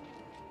rabbit.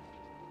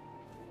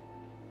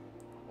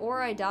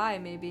 Or I die,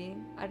 maybe.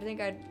 I think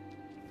I'd...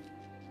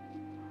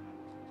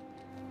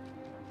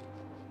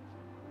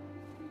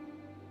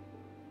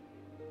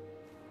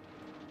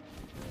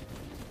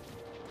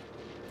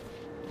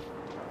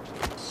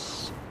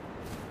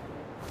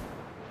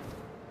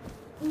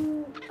 I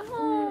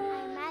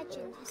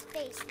imagined his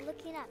face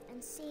looking up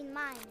and seeing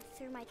mine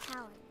through my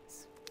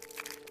talons.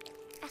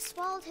 I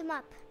swallowed him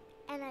up,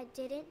 and I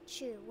didn't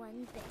chew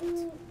one bit.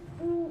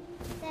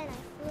 Then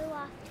I flew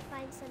off to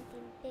find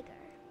something bigger.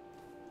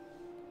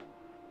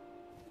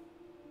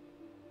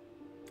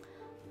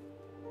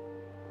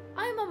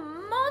 I'm a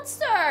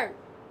monster!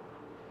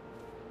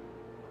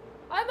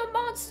 I'm a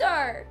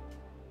monster!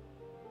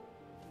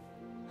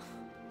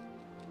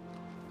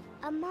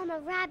 A mama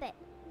rabbit.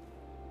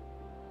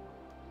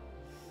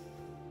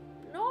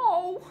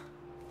 No!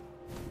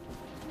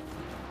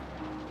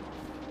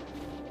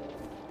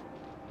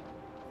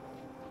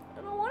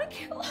 I don't want to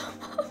kill a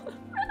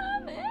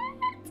mama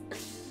rabbit!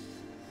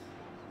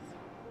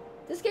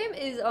 This game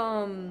is,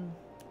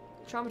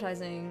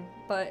 traumatizing,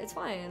 but it's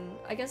fine.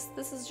 I guess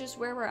this is just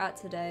where we're at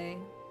today,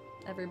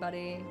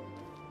 everybody.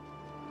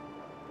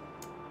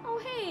 Oh,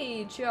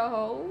 hey,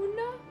 Joan.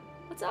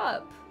 What's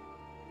up?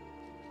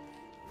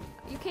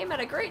 You came at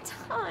a great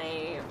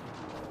time.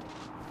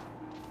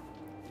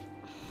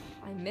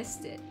 I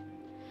missed it.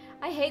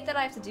 I hate that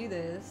I have to do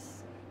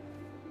this.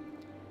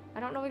 I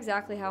don't know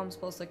exactly how I'm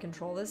supposed to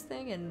control this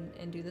thing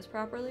and do this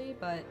properly,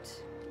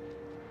 but...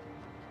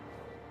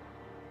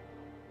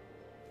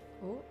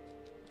 Oh.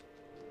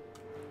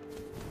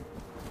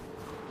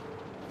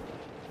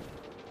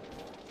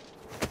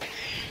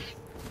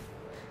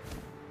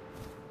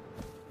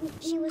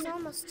 She was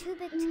almost too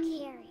big to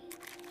carry.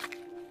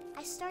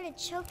 I started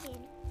choking,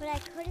 but I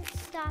couldn't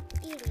stop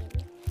eating.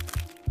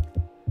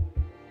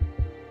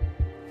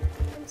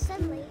 And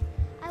suddenly,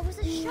 I was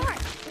a shark.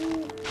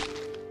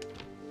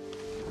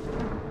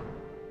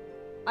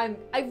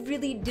 I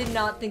really did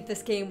not think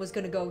this game was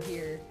gonna go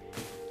here.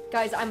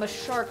 Guys, I'm a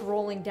shark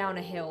rolling down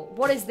a hill.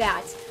 What is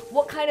that?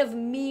 What kind of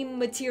meme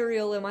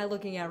material am I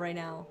looking at right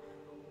now?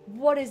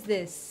 What is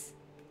this?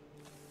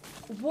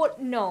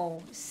 What?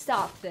 No.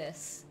 Stop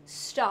this.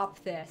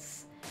 Stop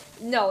this.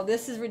 No,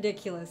 this is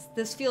ridiculous.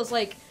 This feels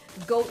like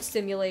Goat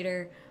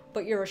Simulator,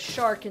 but you're a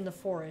shark in the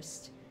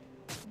forest.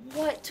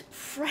 What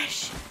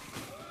fresh...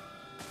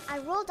 I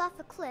rolled off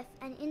a cliff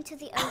and into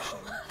the ocean.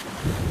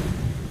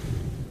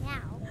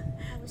 Now,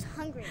 I was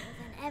hungrier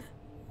than ever.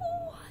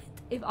 What?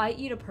 If I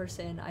eat a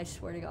person, I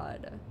swear to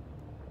God.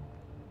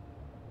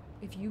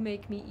 If you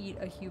make me eat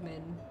a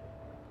human,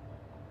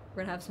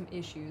 we're gonna have some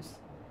issues.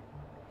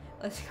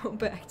 Let's go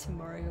back to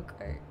Mario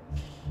Kart.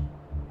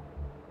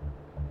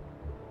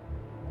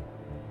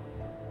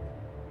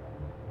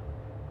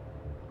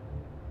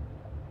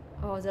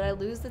 Oh, did I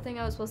lose the thing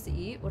I was supposed to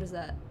eat? What is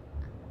that?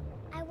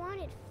 I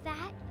wanted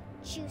fat,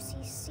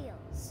 juicy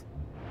seals.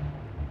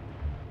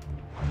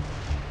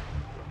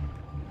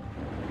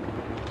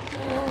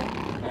 I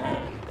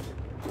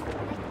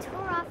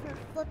tore off her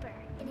flipper,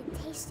 and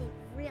it tasted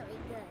really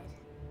good.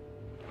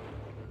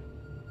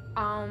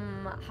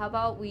 How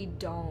about we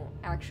don't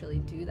actually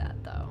do that,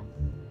 though?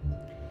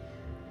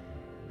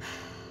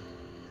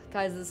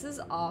 Guys, this is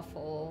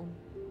awful.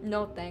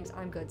 No thanks,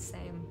 I'm good,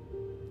 same.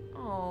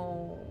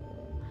 Oh.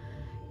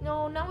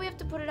 No, now we have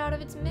to put it out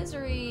of its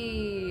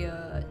misery.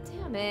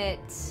 Damn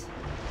it.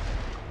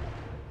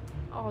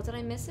 Oh, did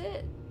I miss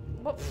it?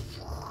 What?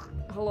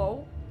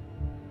 Hello?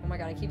 Oh my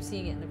god, I keep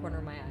seeing it in the corner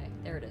of my eye.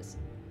 There it is.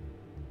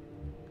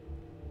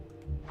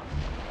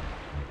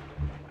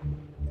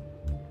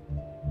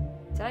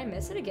 Did I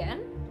miss it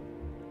again?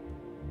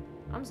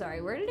 I'm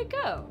sorry, where did it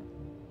go?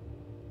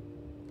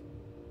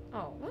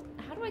 Oh, what?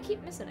 How do I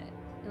keep missing it?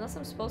 Unless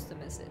I'm supposed to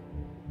miss it.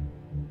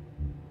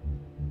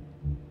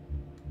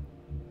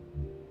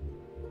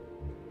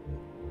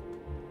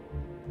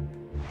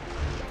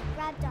 I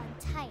grabbed on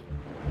tight.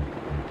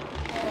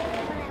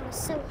 When I was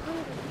so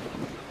hungry,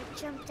 I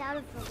jumped out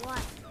of the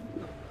water.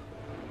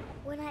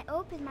 When I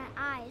opened my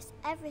eyes,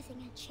 everything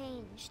had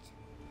changed.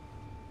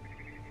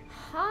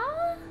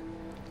 Huh?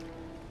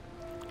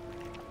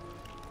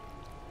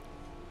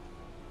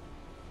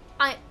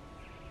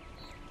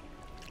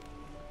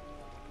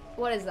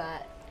 What is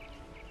that?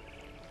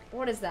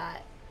 What is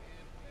that?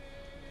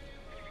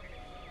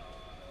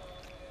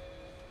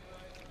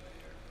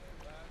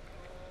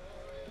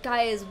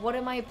 Guys, what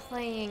am I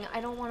playing? I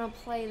don't want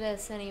to play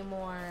this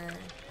anymore.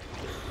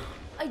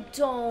 I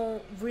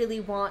don't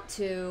really want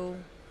to.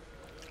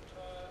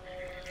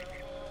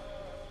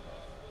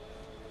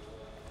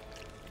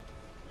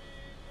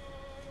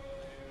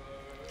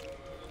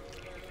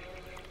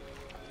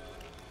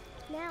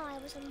 Now I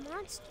was a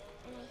monster,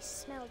 and I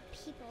smelled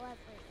people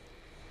everywhere.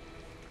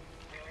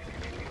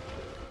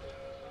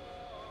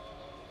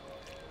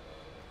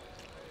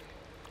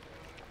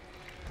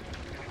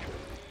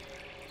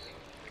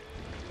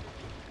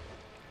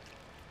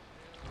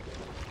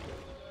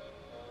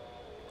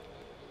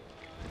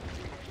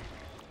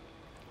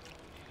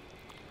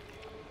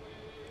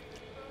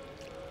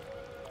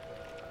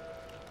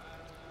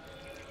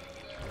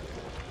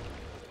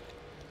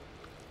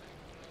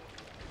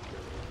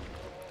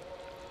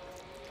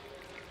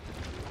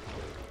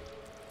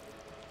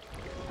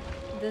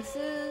 This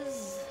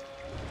is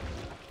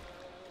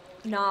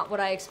not what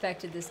I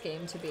expected this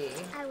game to be.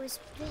 I was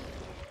big,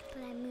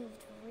 but I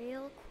moved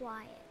real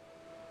quiet.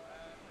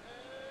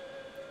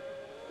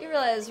 You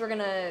realize we're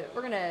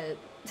gonna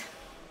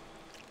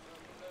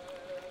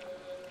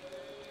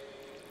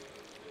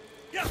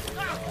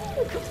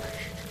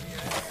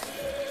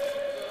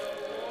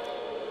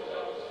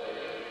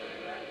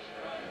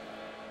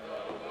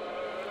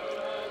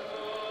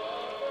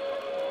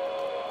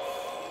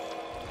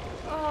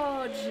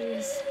Oh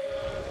jeez.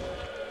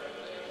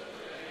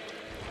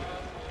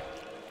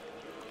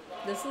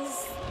 This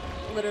is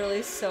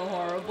literally so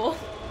horrible.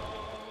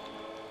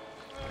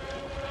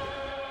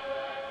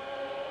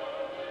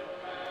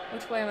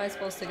 Which way am I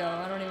supposed to go?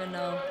 I don't even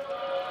know.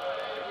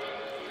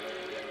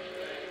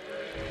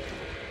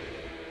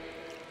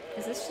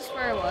 Is this just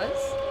where I was?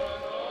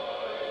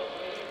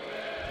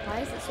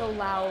 Why is it so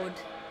loud?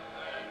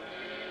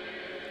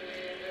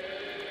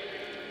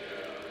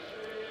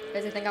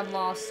 Guys, I think I'm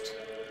lost.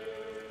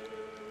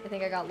 I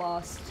think I got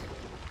lost.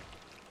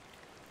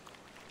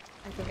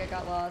 I think I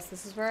got lost.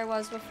 This is where I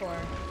was before.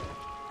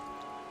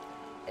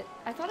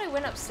 I thought I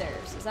went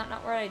upstairs. Is that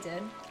not where I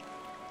did?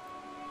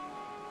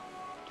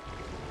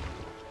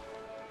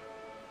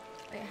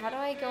 Wait, how do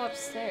I go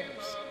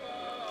upstairs?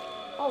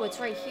 Oh, it's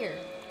right here.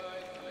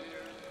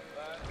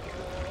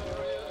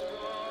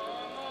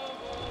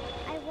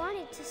 I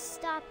wanted to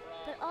stop,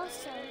 but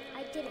also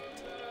I didn't.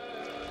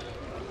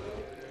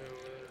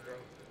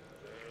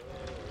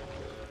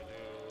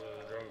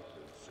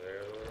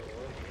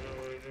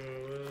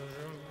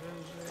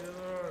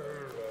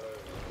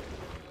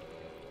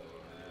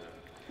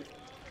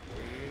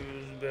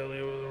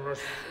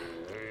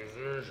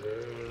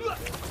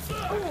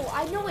 Oh,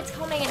 I know it's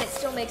coming and it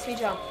still makes me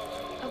jump.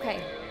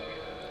 Okay.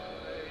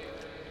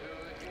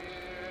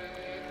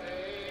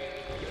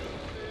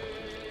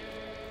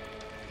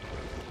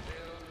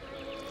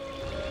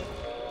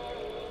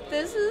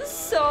 This is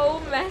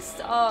so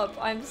messed up.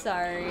 I'm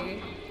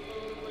sorry.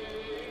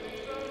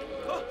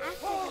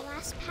 After the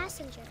last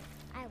passenger,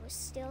 I was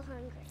still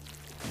hungry.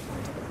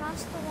 To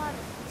cross the water,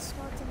 I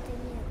smelled something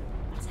new.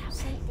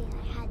 Something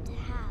I had to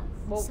have,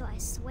 Well, so I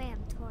swam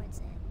towards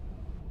it.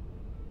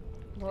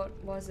 what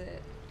was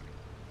it?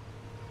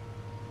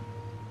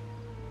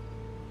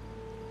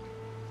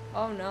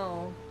 Oh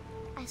no.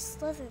 I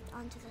slithered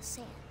onto the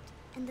sand,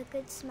 and the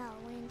good smell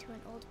went into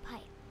an old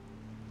pipe.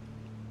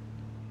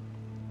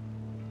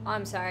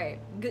 I'm sorry.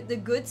 The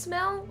good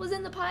smell was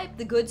in the pipe?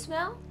 The good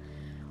smell?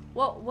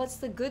 What's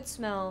the good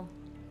smell?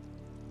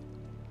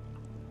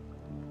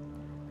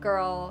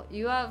 Girl,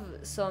 you have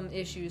some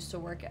issues to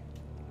work at.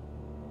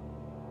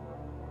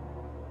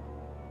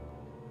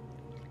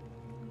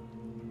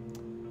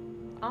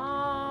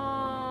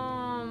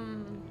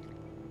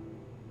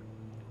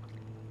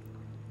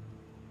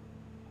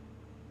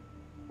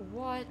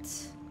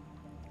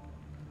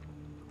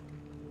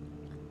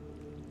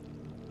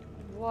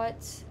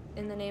 What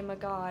in the name of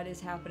God is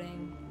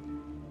happening?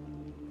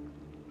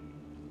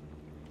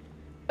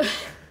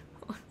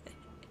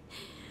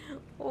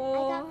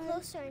 Oh. I got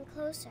closer and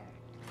closer.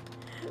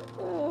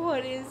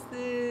 What is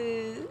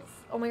this?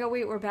 Oh my god,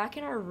 wait, we're back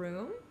in our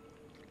room?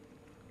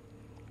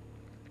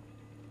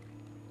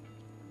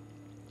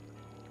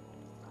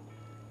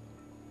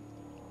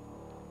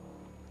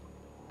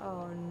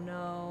 Oh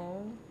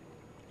no.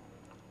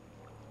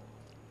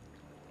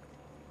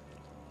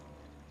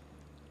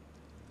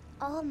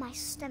 All of my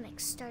stomach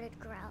started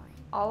growling.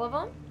 All of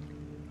them?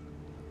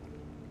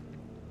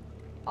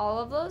 All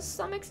of those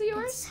stomachs of And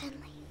yours?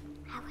 suddenly,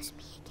 I was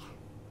me again.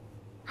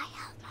 I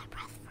held my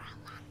breath for a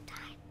long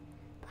time,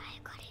 but I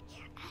couldn't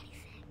hear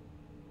anything.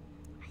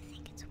 I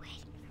think it's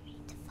waiting for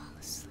me to fall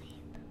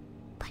asleep.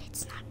 But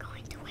it's not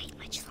going to wait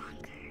much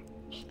longer.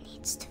 It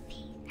needs to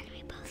feed, and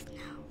we both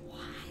know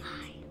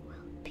I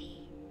will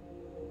be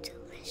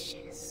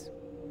delicious.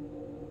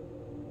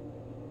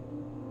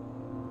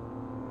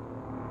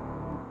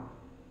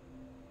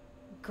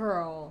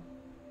 Girl.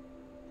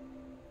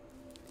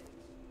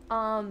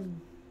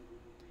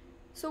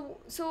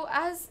 So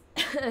as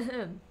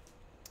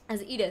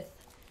as Edith,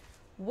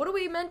 what are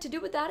we meant to do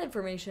with that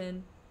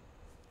information?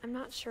 I'm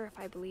not sure if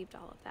I believed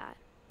all of that,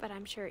 but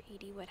I'm sure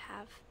Edie would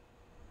have.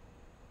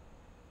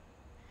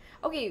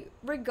 Okay,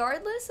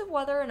 regardless of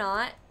whether or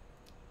not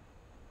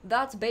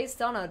that's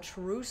based on a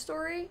true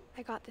story,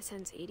 I got the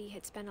sense Edie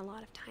had spent a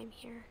lot of time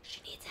here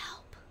she needs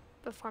help.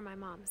 before my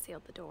mom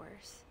sealed the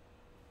doors.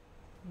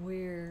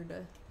 Weird.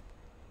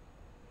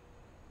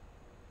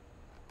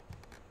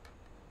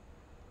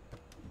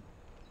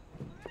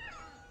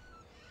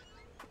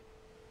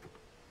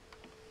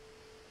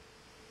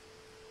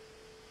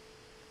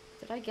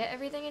 Did I get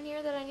everything in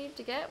here that I needed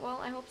to get? Well,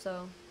 I hope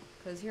so,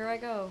 because here I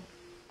go.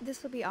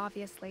 This will be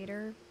obvious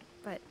later,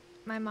 but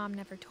my mom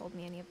never told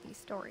me any of these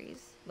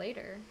stories.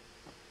 Later.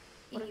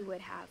 What Edie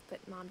would have, but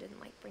Mom didn't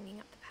like bringing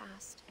up the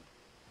past.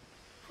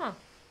 Huh.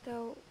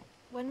 Though,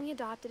 when we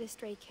adopted a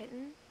stray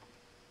kitten,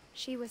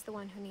 she was the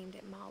one who named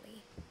it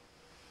Molly.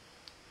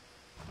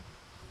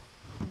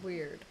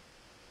 Weird.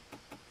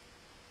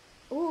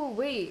 Oh,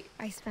 wait.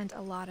 I spent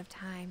a lot of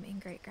time in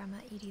Great-Grandma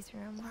Edie's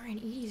room. We're in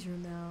Edie's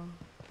room now.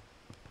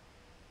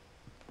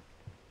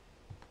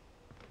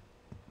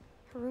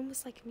 Her room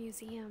was like a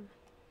museum.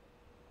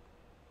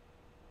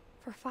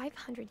 For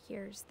 500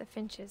 years, the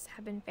Finches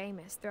have been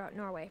famous throughout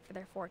Norway for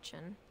their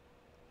fortune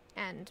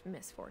and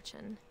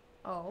misfortune.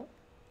 Oh.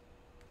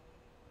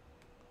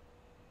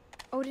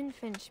 Odin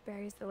Finch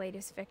buries the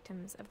latest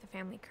victims of the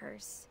family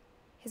curse,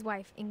 his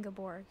wife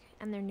Ingeborg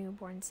and their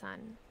newborn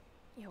son,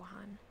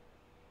 Johan.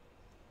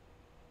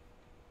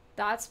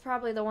 That's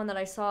probably the one that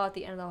I saw at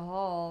the end of the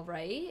hall,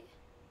 right?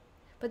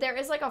 But there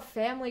is like a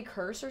family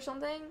curse or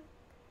something?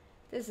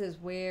 This is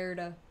weird.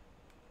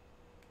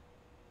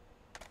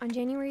 On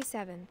January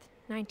 7th,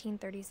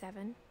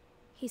 1937,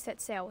 he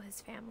set sail with his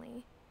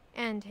family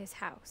and his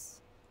house,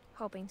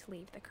 hoping to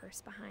leave the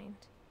curse behind.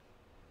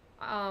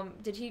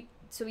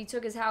 So he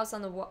took his house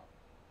on the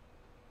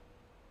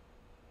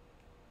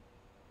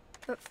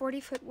But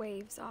 40-foot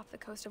waves off the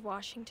coast of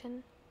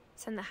Washington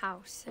send the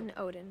house and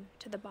Odin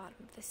to the bottom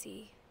of the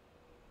sea.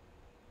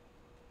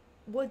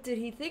 What did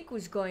he think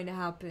was going to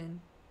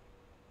happen?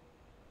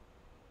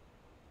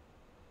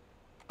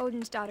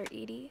 Odin's daughter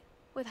Edie,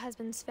 with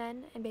husband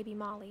Sven and baby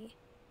Molly,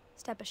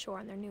 step ashore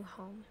on their new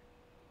home,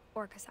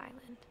 Orcas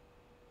Island.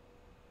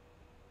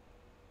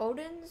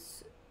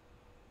 Odin's...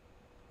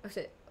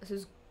 So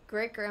his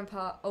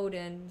great-grandpa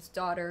Odin's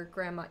daughter,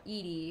 Grandma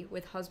Edie,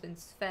 with husband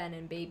Sven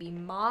and baby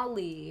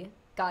Molly.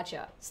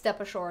 Gotcha. Step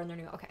ashore in their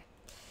new... Okay.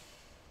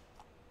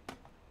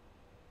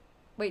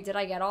 Wait, did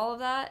I get all of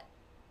that?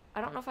 I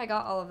don't know if I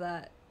got all of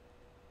that.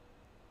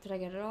 Did I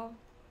get it all?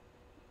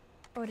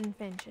 Odin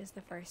Finch is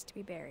the first to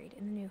be buried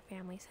in the new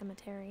family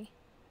cemetery.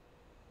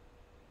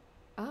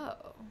 Oh.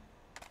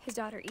 His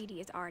daughter Edie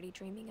is already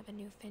dreaming of a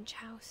new Finch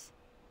house.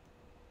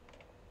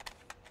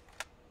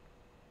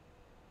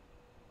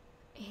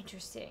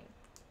 Interesting.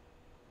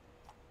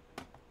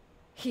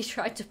 He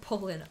tried to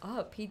pull it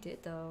up. He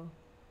did, though.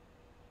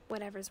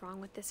 Whatever's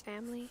wrong with this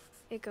family,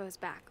 it goes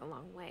back a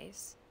long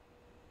ways.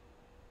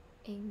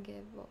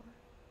 Ingeborg.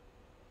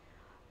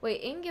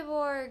 Wait,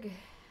 Ingeborg...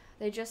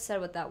 They just said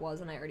what that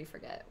was and I already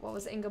forget. What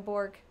was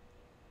Ingeborg?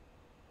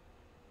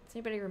 Does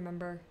anybody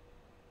remember?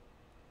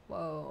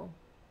 Whoa.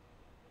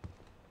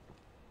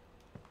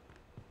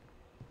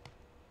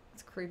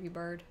 That's a creepy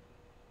bird.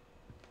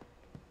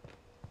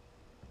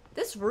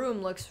 This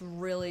room looks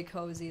really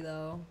cozy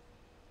though.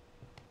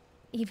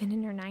 Even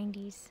in her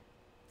 90s,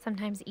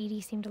 Sometimes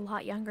Edie seemed a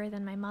lot younger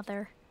than my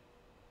mother.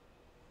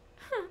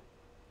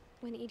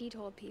 When Edie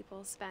told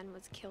people Sven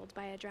was killed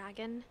by a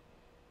dragon,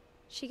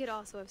 she could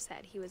also have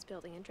said he was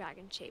building a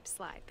dragon-shaped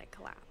slide that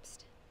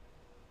collapsed.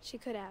 She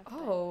could have,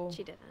 but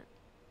she didn't.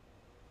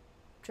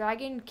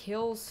 Dragon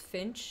kills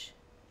Finch?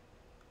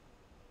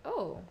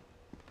 Oh,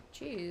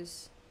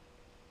 jeez.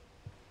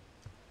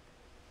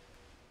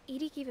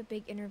 Edie gave a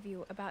big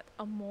interview about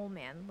a mole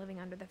man living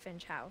under the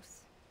Finch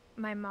house.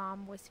 My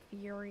mom was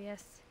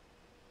furious.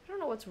 I don't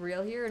know what's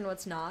real here and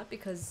what's not,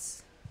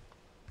 because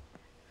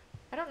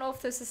I don't know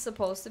if this is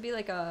supposed to be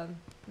like a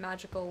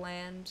magical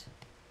land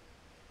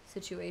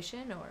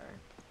situation, or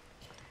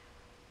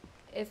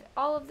if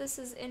all of this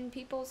is in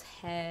people's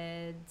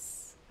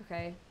heads.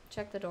 Okay,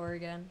 check the door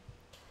again.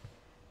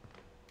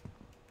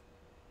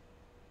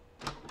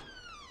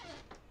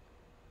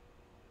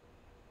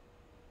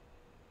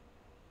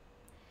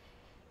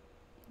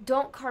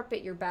 Don't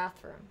carpet your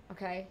bathroom,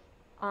 okay?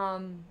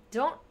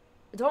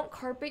 Don't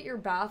carpet your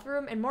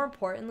bathroom, and more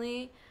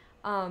importantly,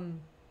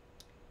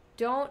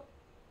 don't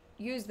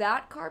use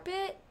that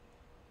carpet.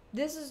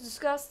 This is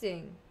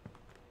disgusting.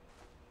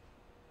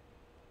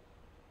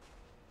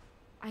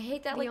 I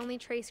hate that. The only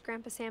trace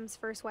Grandpa Sam's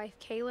first wife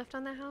Kay left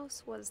on the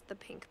house was the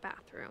pink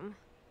bathroom.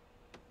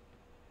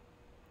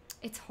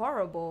 It's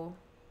horrible.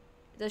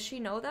 Does she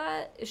know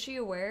that? Is she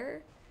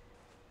aware?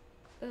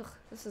 Ugh,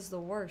 this is the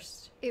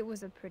worst. It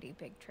was a pretty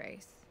big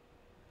trace.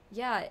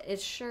 Yeah, it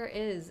sure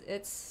is.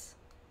 It's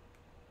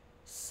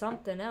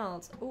something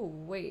else. Oh,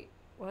 wait.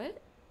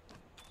 What?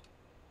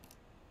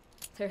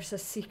 There's a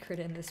secret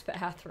in this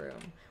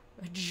bathroom.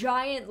 A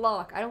giant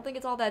lock. I don't think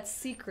it's all that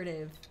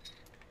secretive.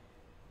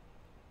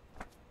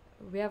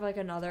 We have like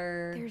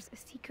another... There's a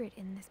secret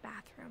in this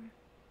bathroom.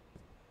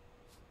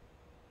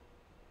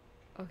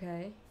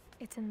 Okay.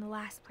 It's in the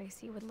last place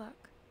you would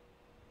look.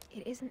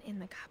 It isn't in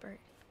the cupboard.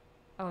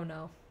 Oh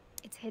no.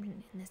 It's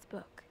hidden in this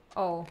book.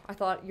 Oh, I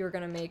thought you were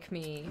gonna make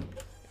me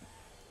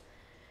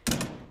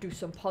do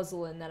some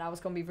puzzling, that I was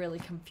gonna be really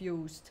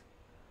confused.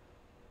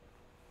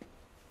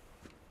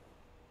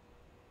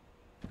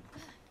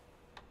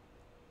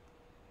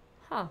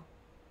 Huh.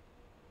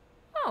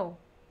 Oh.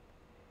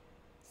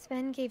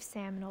 Sven gave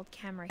Sam an old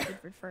camera he'd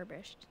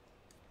refurbished.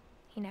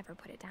 He never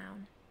put it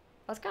down.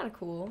 That's kind of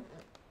cool.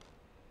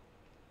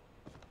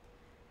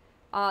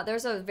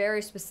 There's a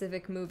very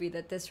specific movie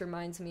that this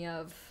reminds me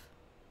of,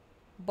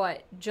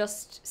 but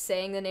just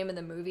saying the name of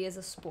the movie is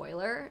a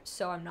spoiler,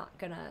 so I'm not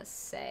gonna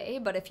say.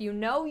 But if you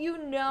know, you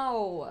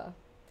know.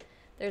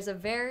 There's a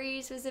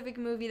very specific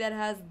movie that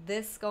has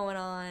this going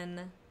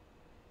on,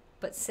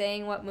 but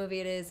saying what movie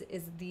it is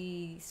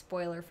the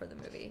spoiler for the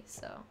movie,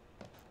 so.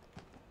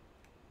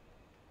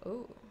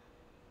 Ooh.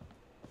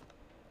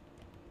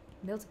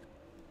 Milton.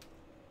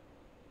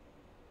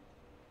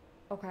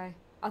 Okay.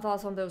 I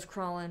thought something was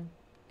crawling.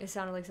 It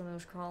sounded like something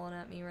was crawling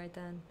at me right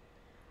then.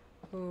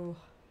 Ooh.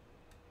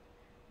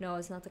 No,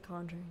 it's not The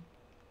Conjuring.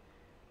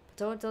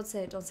 But don't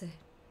say it, don't say it.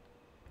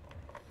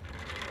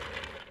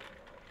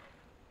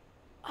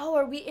 Oh,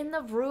 are we in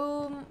the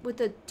room with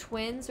the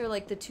twins, or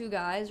like the two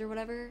guys or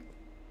whatever?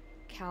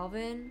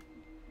 Calvin?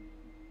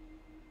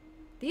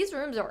 These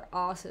rooms are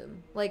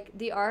awesome. Like,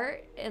 the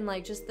art and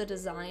like just the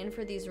design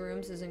for these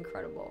rooms is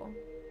incredible.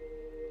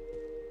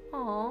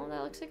 Oh,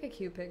 that looks like a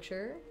cute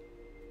picture.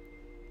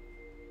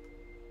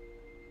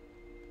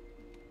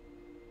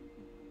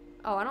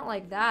 Oh, I don't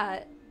like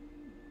that.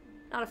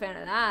 Not a fan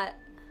of that.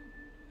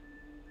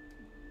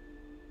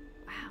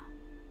 Wow.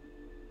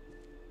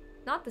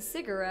 Not the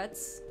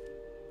cigarettes.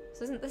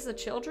 So isn't this a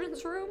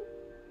children's room?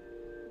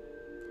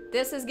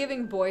 This is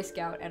giving Boy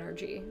Scout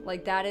energy.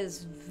 Like, that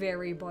is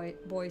very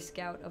Boy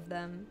Scout of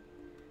them.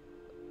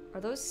 Are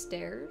those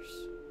stairs?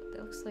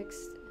 That looks like...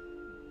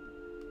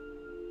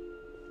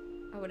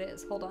 Oh, it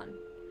is. Hold on.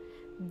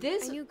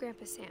 This... I knew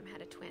Grandpa Sam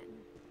had a twin.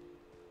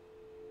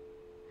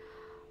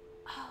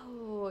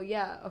 Oh,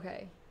 yeah.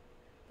 Okay.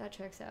 That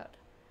checks out.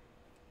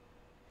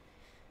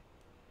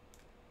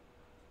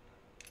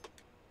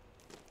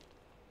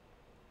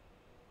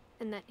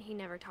 And that he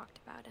never talked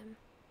about him.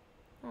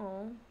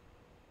 Oh.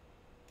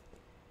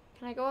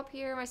 Can I go up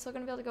here? Am I still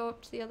gonna be able to go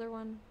up to the other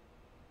one?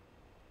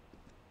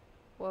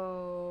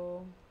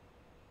 Whoa.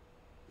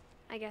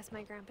 I guess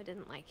my grandpa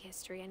didn't like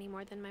history any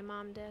more than my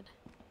mom did.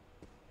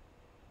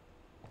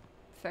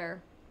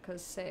 Fair.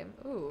 'Cause same.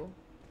 Ooh.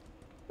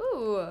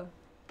 Ooh.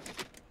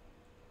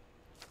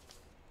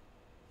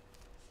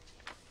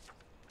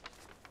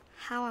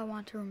 How I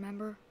Want to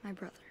Remember My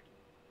Brother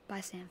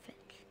by Sam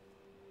Finch.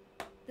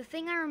 The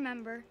thing I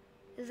remember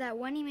is that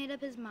when he made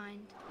up his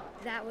mind,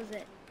 that was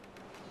it.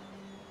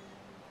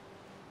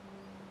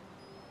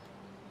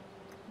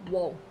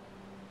 Whoa.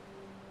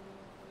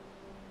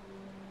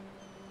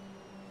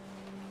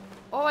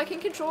 Oh, I can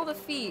control the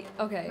feet.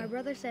 Okay. My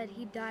brother said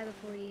he'd die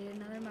before he ate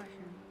another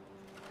mushroom.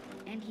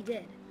 And he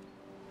did.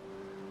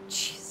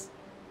 Jeez.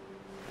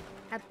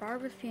 At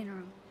Barbara's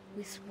funeral,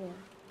 we swore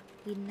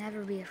we'd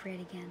never be afraid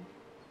again.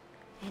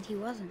 And he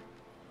wasn't.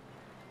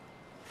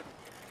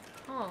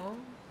 Oh.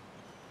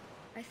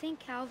 I think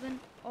Calvin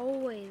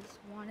always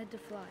wanted to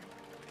fly.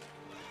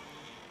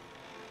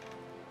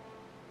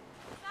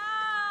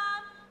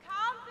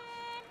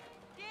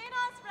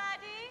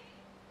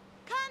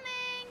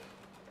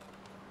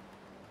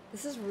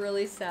 This is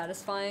really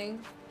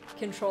satisfying,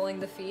 controlling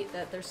the feet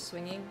that they're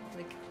swinging.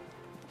 Like,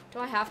 do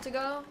I have to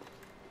go?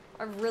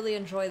 I really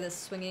enjoy this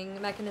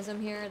swinging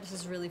mechanism here. This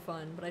is really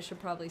fun, but I should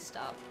probably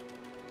stop.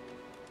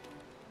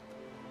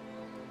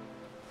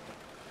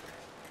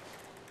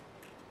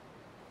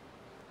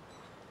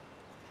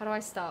 How do I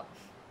stop?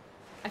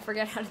 I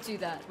forget how to do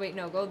that. Wait,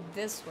 no, go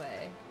this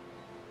way.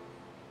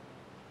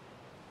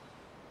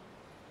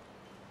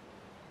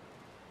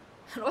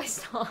 How do I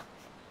stop?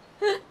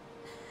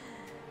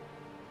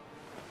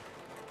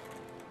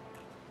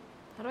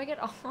 How do I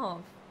get off?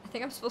 I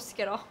think I'm supposed to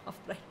get off,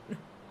 but I don't know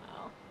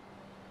how.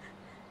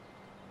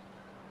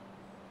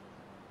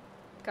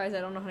 Guys, I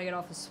don't know how to get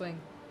off the swing.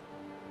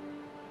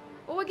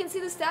 Oh, I can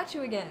see the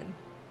statue again.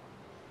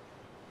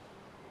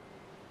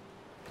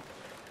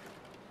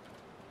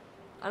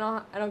 I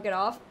don't get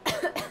off.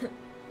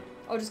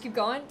 Oh, just keep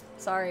going?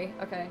 Sorry,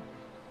 okay.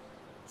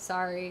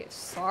 Sorry.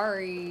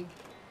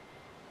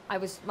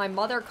 My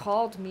mother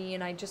called me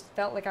and I just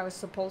felt like I was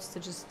supposed to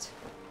just,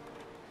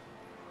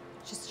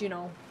 you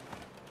know,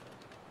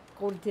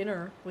 go to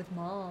dinner with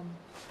Mom.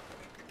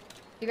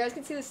 You guys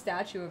can see the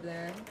statue over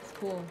there. It's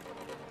cool.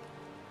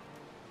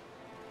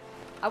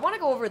 I want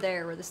to go over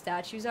there where the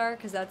statues are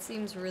because that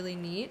seems really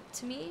neat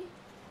to me.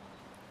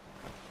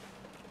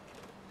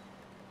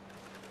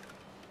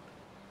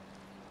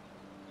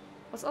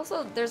 It's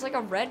also, there's like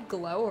a red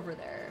glow over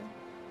there.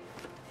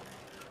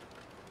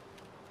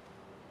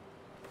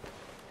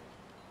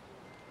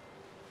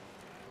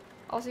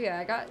 Also, yeah,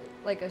 I got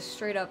like a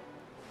straight up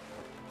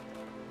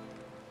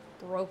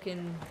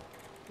broken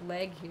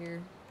leg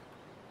here.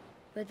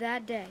 But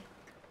that day,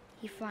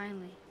 he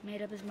finally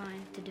made up his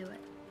mind to do it.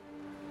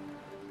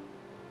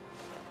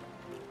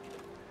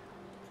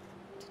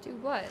 To do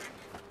what?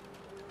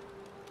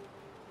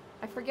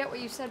 I forget what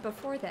you said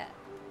before that.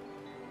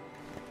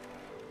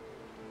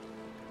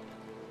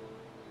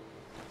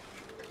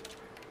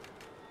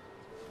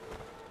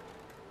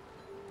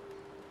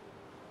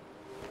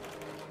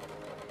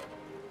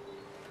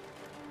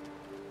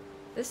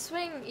 This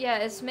swing, yeah,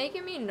 it's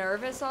making me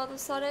nervous all of a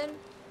sudden.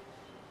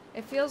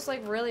 It feels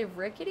like really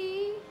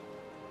rickety.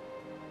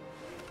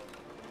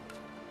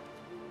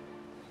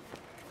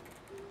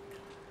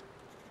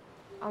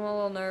 I'm a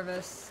little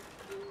nervous.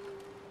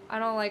 I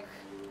don't like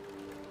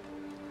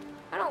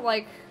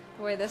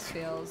the way this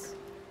feels.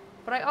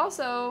 But I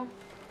also...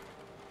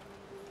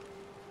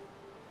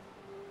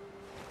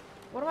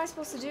 What am I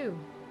supposed to do?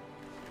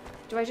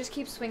 Do I just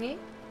keep swinging?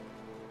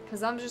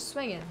 Because I'm just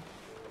swinging.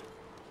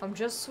 I'm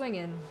just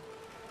swinging.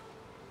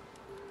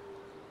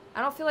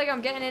 I don't feel like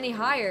I'm getting any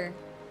higher.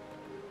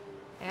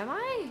 Am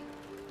I?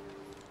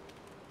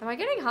 Am I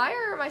getting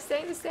higher or am I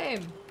staying the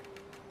same?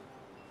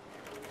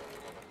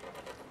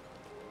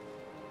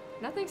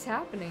 Nothing's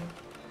happening.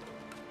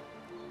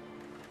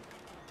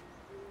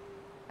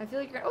 I feel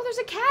like you're... Oh, there's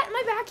a cat in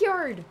my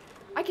backyard!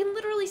 I can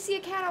literally see a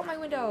cat out my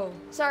window.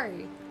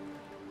 Sorry.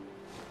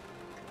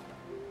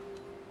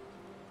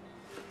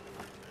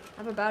 I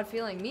have a bad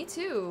feeling. Me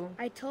too.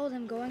 I told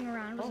him going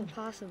around was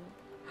impossible.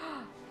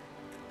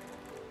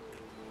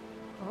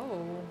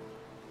 Oh.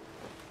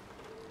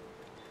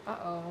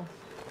 Uh-oh.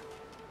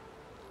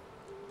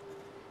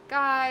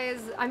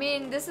 Guys, I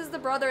mean, this is the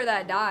brother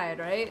that died,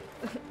 right?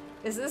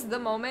 Is this the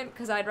moment?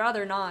 Because I'd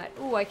rather not.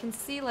 Ooh, I can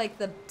see, like,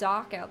 the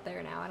dock out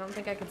there now. I don't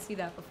think I could see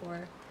that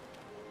before.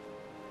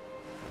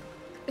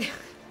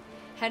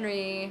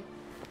 Henry,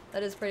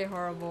 that is pretty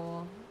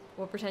horrible.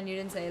 We'll pretend you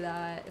didn't say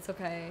that. It's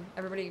okay.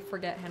 Everybody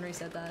forget Henry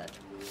said that.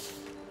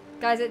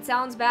 Guys, it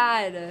sounds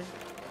bad.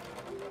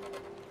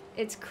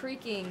 It's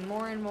creaking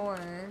more and more.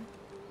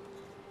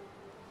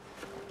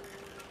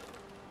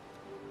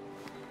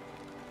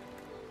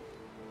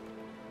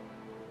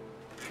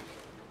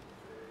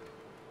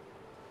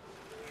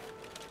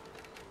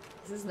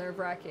 This is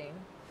nerve-wracking.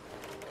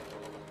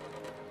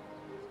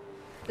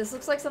 This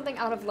looks like something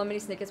out of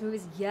Lemony Snicket's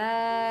movies.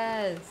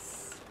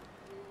 Yes!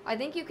 I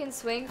think you can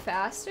swing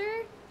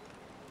faster?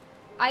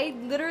 I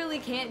literally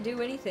can't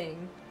do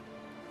anything.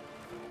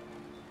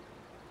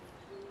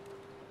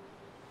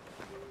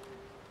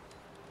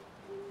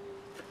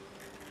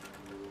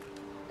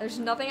 There's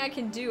nothing I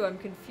can do. I'm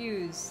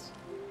confused.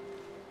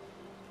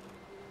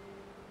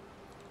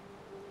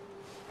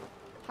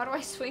 How do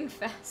I swing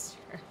faster?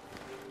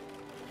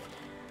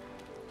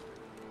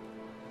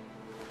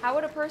 How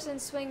would a person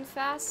swing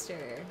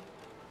faster?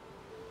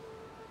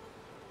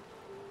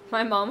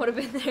 My mom would have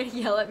been there to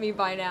yell at me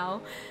by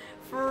now.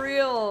 For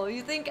real.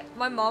 You think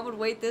my mom would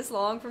wait this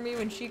long for me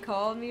when she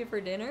called me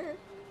for dinner?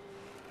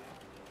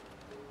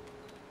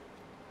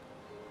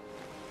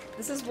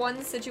 This is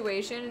one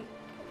situation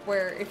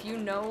where if you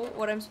know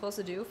what I'm supposed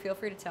to do, feel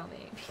free to tell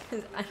me.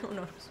 Because I don't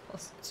know what I'm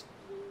supposed to do.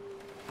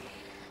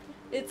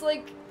 It's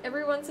like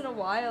every once in a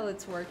while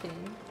it's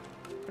working,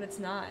 but it's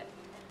not.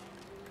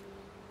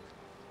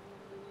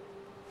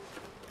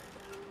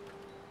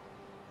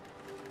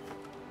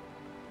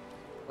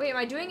 Wait, am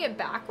I doing it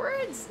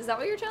backwards? Is that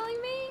what you're telling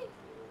me?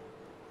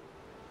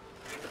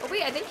 Oh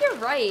wait, I think you're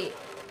right.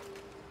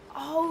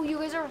 Oh, you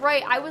guys are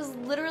right. I was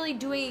literally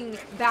doing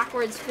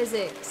backwards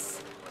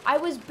physics. I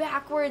was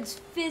backwards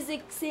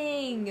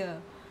physicsing.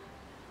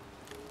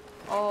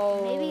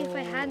 Oh. Maybe if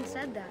I hadn't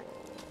said that.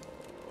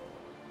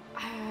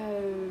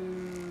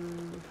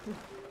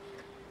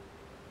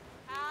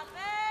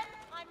 Alvin,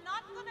 I'm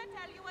not gonna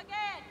tell you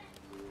again.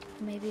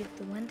 Maybe if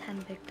the wind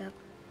hadn't picked up,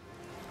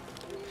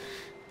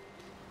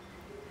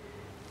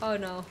 Oh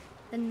no.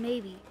 then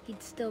maybe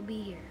he'd still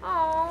be here.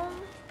 Oh.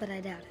 But I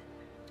doubt it.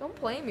 Don't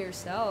blame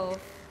yourself.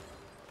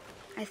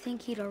 I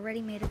think he'd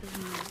already made up his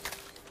mind.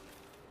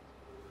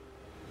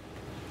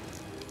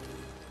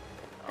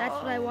 That's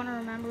what I want to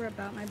remember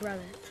about my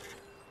brother.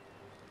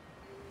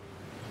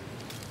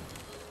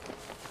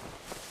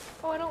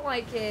 Oh, I don't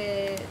like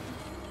it.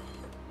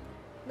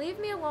 Leave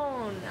me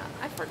alone.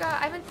 I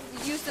forgot. I haven't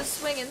used a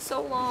swing in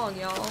so long,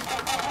 y'all.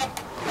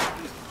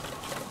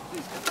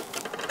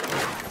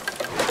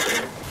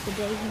 The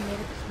day he made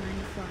up his mind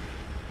to fly.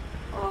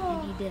 Oh.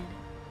 And he did.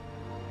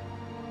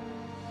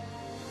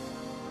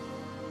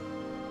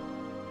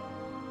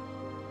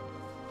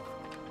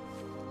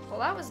 Well,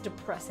 that was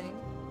depressing.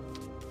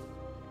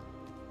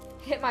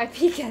 Hit my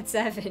peak at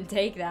 7.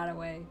 Take that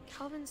away.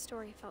 Calvin's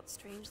story felt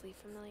strangely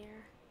familiar.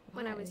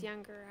 When I was Why?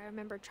 younger, I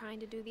remember trying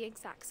to do the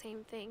exact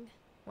same thing.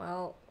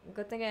 Well,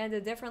 good thing it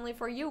ended differently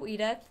for you,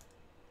 Edith.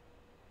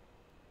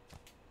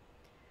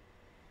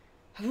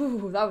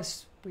 Ooh, that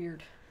was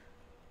weird.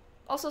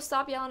 Also,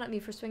 stop yelling at me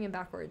for swinging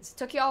backwards.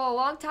 Took y'all a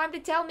long time to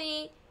tell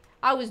me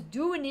I was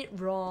doing it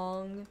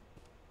wrong.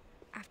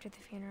 After the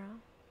funeral,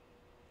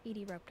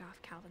 Edie roped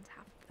off Calvin's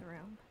half of the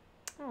room.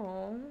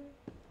 Oh.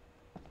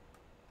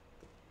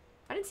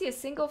 I didn't see a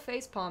single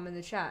facepalm in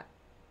the chat.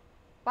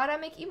 Why'd I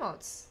make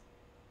emotes?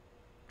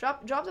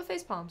 Drop the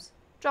facepalms.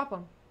 Drop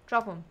them.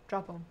 Drop them.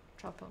 Drop them.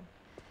 Drop them.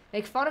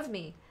 Make fun of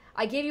me.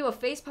 I gave you a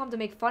facepalm to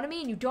make fun of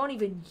me and you don't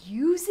even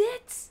use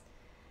it?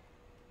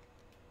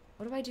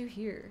 What do I do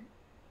here?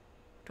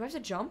 Do I have to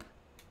jump?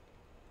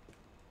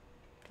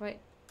 Do I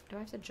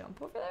have to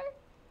jump over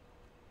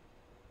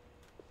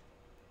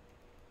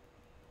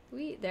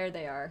there? There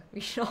they are.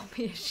 We should all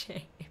be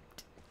ashamed.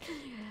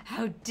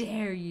 How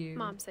dare you?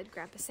 Mom said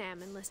Grandpa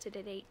Sam enlisted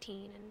at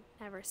 18 and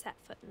never set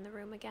foot in the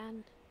room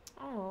again.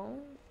 Oh.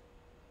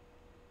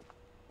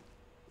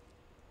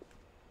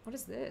 What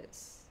is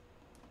this?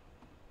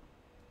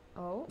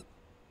 Oh.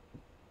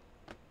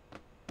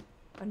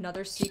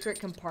 Another secret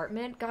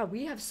compartment? God,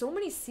 we have so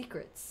many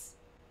secrets.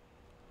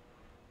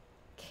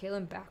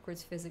 Kaylin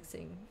backwards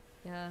physicsing.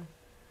 Yeah.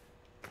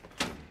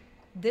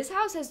 This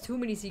house has too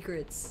many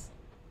secrets.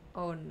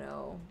 Oh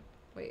no.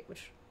 Wait,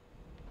 which?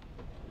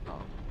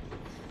 Oh.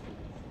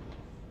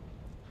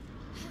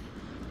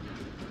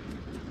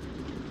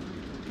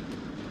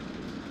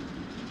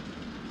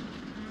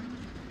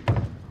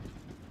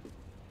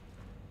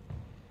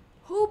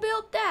 Who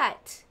built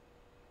that?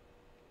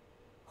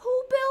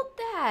 Who built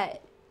that?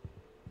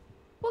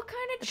 What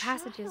kind of The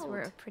passages were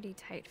a child? pretty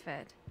tight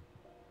fit.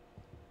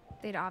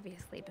 They'd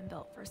obviously been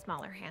built for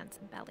smaller hands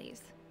and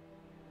bellies.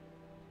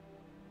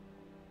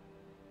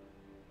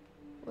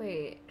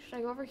 Wait, should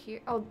I go over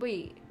here? Oh,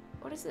 wait.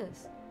 What is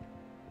this?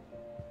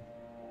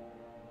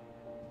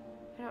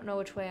 I don't know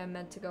which way I'm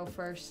meant to go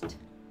first.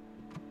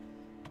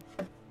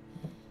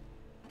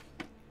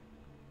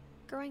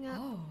 Growing up,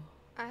 Oh.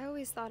 I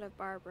always thought of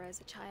Barbara as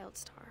a child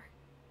star.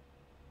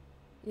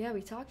 Yeah,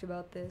 we talked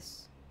about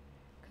this.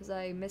 Because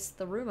I missed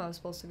the room I was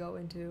supposed to go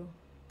into.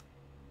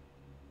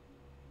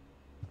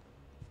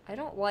 I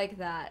don't like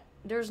that.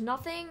 There is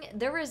nothing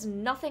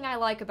I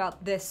like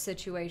about this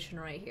situation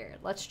right here.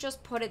 Let's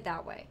just put it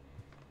that way.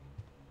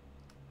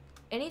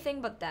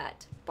 Anything but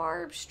that.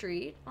 Barb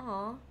Street.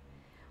 Aw.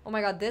 Oh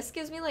my god, this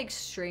gives me like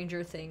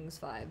Stranger Things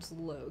vibes,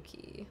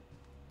 low-key.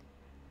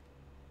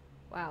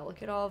 Wow,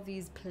 look at all of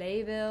these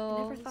playbills.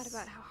 I never thought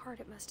about how hard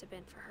it must have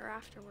been for her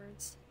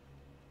afterwards.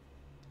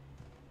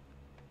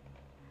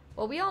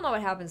 Well, we all know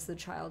what happens to the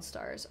child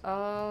stars.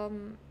 That's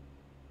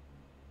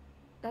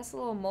a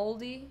little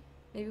moldy.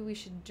 Maybe we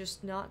should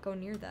just not go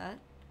near that.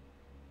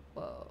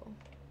 Whoa.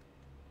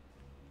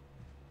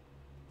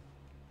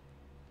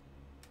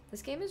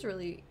 This game is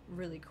really,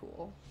 really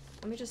cool.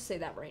 Let me just say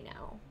that right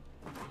now.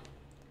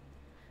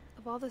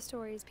 Of all the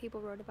stories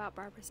people wrote about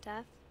Barbara's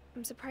death,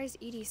 I'm surprised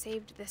Edie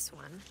saved this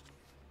one.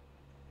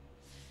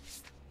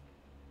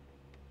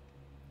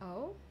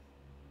 Oh?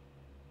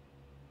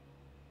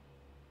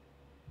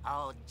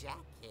 Old Jack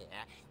here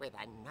with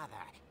another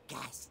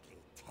ghastly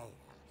tale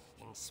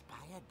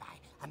inspired by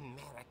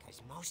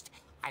America's most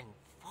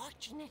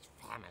unfortunate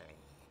family.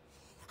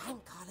 I'm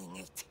calling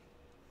it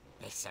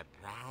The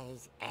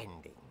Surprise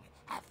Ending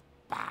of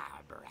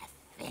Barbara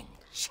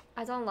Finch.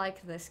 I don't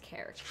like this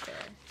character.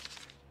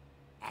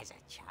 As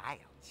a child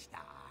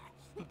star,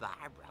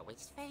 Barbara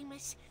was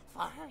famous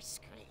for her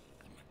scream.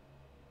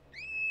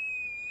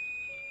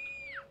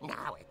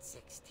 Now at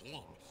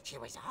 16, she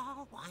was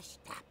all washed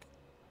up.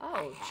 Oh,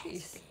 a jeez.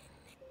 has-been.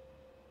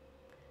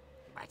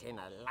 But in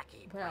a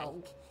lucky Well.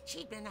 break,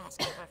 she'd been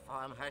asked to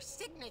perform her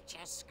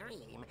signature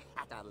scream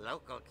at a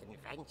local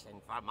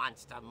convention for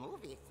monster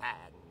movie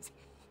fans.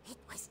 It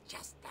was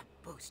just the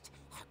boost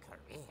her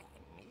career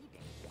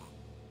needed.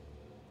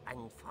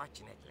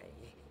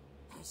 Unfortunately,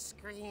 her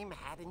scream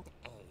hadn't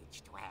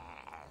aged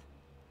well.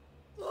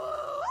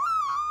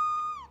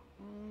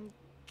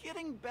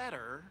 Getting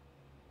better.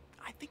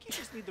 I think you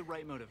just need the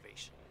right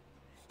motivation.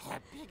 Her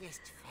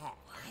biggest fan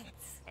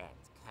and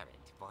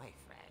current boyfriend,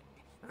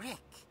 Rick,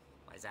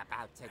 was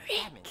about to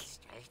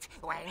demonstrate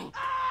when...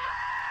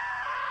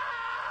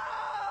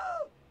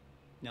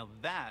 Now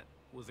that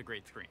was a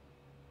great scream.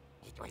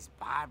 It was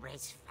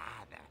Barbara's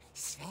father,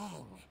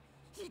 Sven.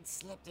 He'd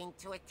slipped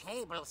into a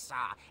table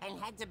saw and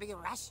had to be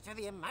rushed to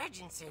the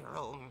emergency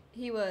room.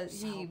 He what?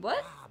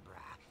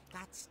 Barbara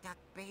got stuck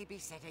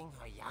babysitting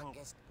her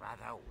youngest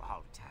brother,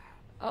 Walter.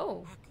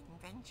 Oh. Her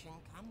convention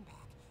comeback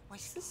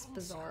was This is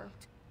bizarre.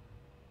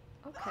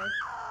 canceled. Okay.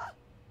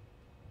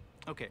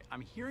 Okay,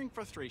 I'm hearing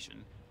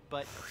frustration,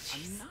 but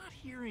I'm not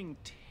hearing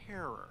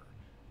terror.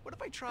 What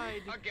if I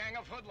tried... A gang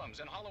of hoodlums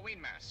in Halloween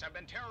masks have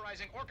been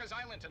terrorizing Orcas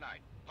Island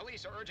tonight.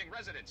 Police are urging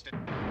residents to...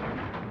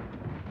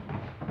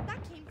 That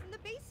came from the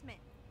basement.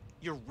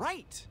 You're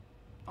right!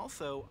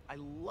 Also, I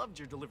loved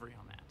your delivery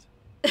on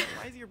that.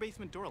 Why is your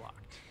basement door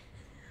locked?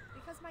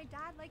 Because my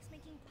dad likes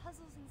making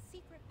puzzles in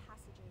secret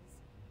passages.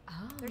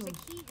 Oh, There's a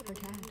key for hidden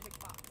in Dad. the music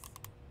box.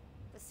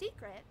 The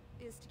secret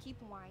is to keep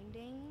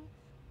winding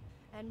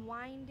and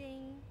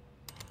winding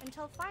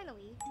until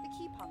finally the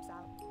key pops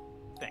out.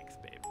 Thanks,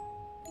 babe.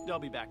 I'll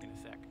be back in a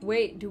sec.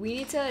 Wait, do we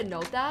need to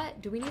note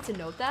that? Do we need to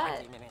note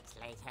that? 20 minutes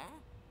later,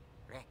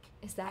 Rick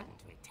Is that-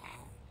 hadn't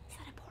returned. Is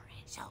that important?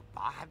 So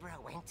Barbara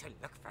went to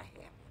look for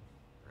him,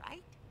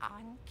 right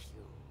on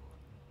cue.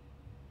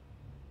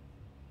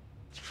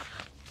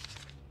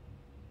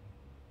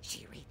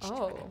 She reached for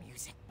Oh. the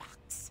music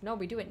box. No,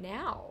 we do it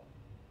now.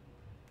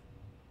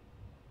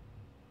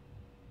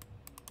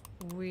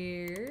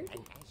 Weird.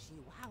 And as she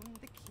wound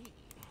the key,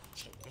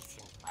 she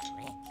listened for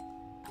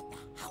Rick, but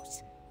the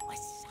house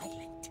was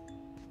silent.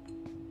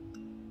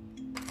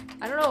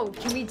 I don't know,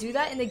 can we do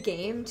that in the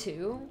game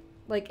too?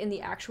 Like in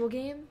the actual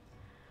game?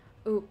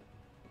 Ooh.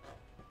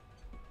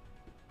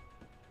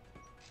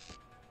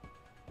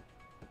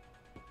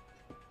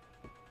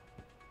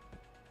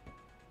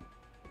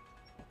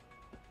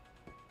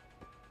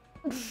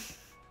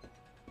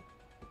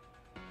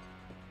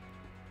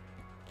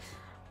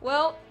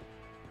 Well,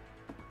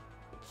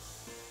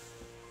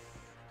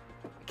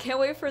 can't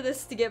wait for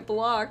this to get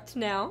blocked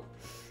now.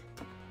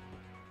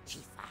 She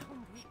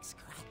found Rick's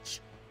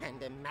crutch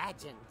and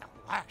imagined the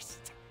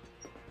worst.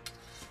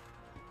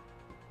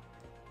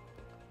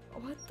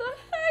 What the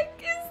heck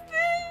is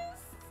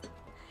this?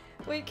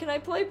 Wait, can I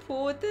play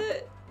pool with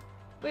it?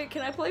 Wait,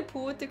 can I play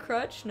pool with the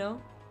crutch?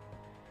 No.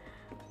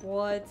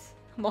 What?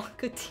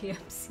 Manga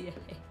TMCA.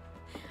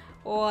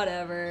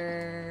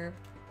 Whatever.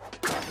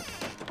 The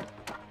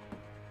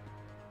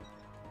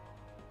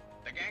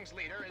gang's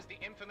leader is the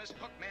infamous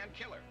Hookman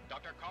killer,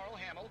 Dr. Carl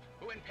Hamill,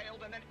 who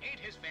impaled and then ate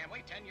his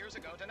family 10 years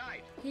ago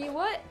tonight. He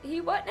what?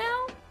 He what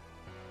now?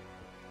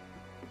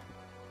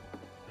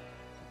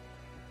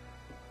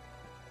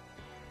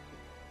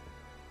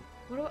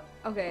 What do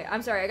I... Okay,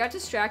 I'm sorry. I got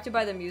distracted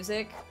by the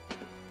music.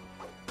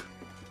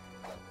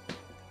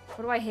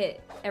 What do I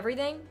hit?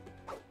 Everything?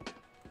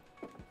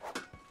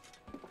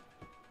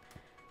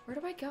 Where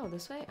do I go?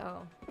 This way?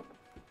 Oh.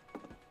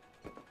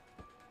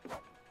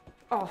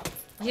 Oh,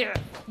 yeah,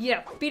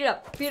 yeah. Beat it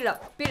up, beat it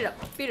up, beat it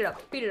up, beat it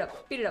up, beat it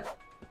up, beat it up.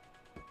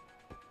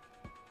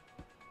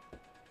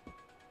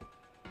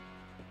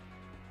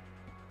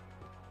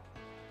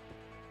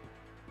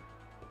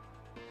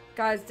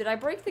 Guys, did I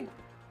break the...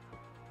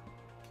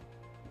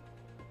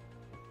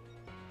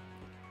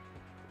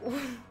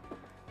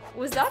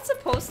 Was that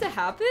supposed to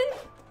happen?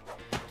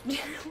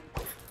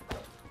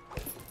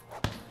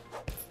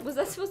 Was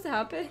that supposed to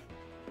happen?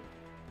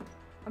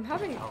 I'm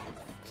having...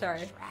 Sorry.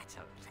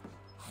 Rattled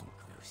and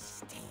grew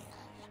still.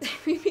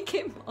 We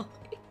became Molly.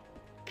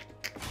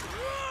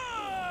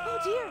 Oh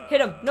dear!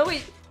 Hit him! No,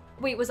 wait!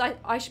 Wait, was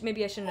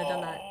maybe I shouldn't have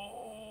done that.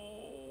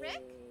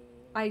 Rick?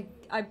 I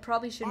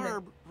probably shouldn't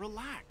have... Barb,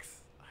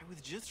 relax. I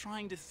was just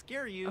trying to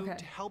scare you Okay.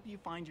 to help you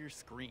find your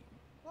scream.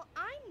 Well,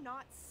 I'm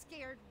not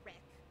scared, Rick.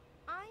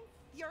 I'm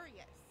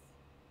furious.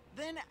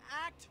 Then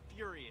act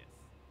furious.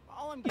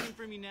 All I'm getting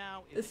from you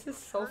now is This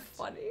is so hurt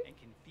funny. and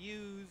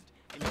confused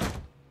and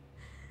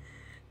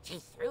She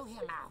threw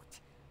him out.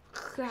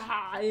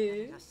 God.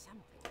 Just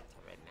something to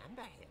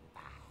remember him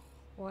by.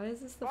 Why is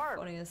this the Barb,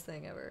 funniest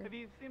thing ever? Have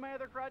you seen my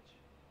other crutch?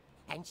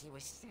 And she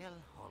was still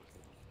holding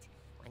it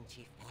when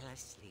she fell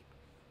asleep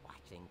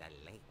watching the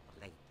late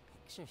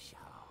picture show.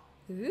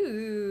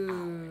 Ooh.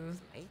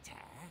 Hours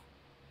later,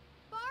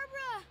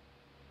 Barbara!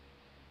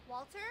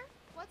 Walter,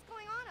 what's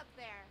going on up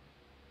there?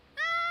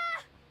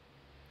 Ah!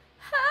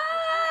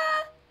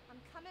 I'm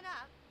coming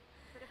up,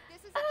 but if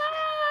this is a trick,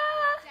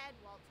 you're dead,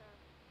 Walter.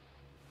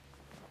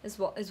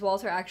 Is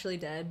Walter actually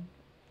dead?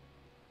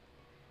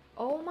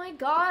 Oh my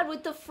god,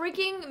 with the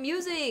freaking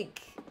music!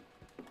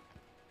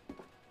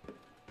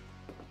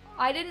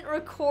 I didn't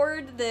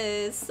record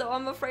this, so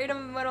I'm afraid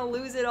I'm gonna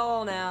lose it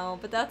all now,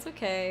 but that's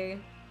okay.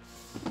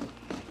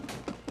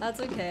 That's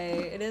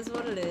okay. It is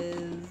what it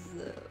is.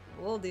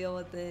 We'll deal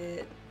with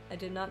it. I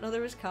did not know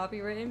there was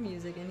copyrighted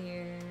music in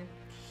here.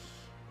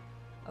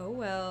 Oh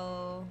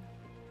well.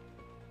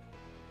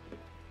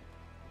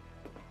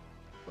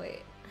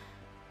 Wait.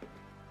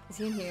 Is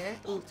he in here?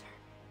 Walter,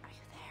 are you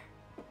there?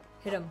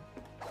 Hit him.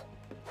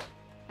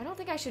 I don't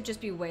think I should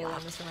just be wailing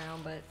this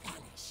around, but...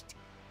 Vanished,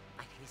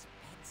 but his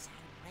bedside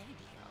radio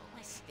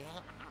was still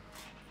on.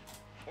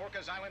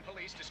 Orcas Island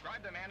police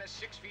describe the man as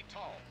 6 feet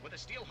tall, with a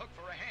steel hook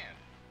for a hand.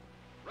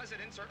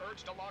 Residents are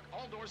urged to lock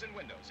all doors and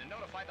windows and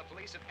notify the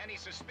police of any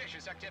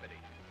suspicious activity.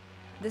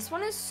 This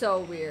one is so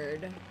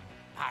weird.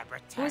 Barbara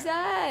Who's turned,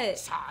 that?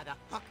 saw the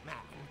hook man.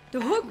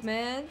 The hook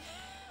man.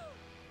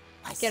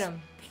 Was Get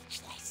him.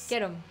 speechless.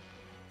 Get him.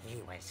 He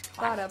was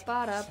Bada quiet.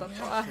 bada ba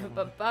bada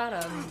ba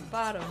bottom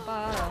bottom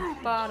bottom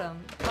bottom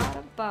bottom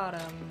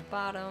bottom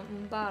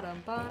bottom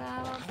bottom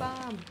bottom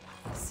bottom.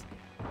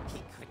 He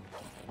couldn't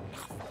get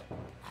enough of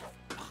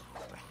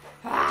Barbara.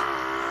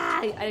 Ah!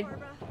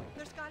 Barbara,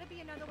 there's gotta be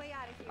another way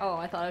out of here. Oh,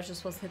 I thought I was just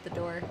supposed to hit the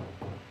door.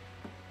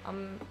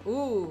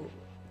 Ooh.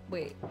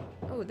 Wait.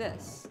 Oh,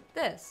 this.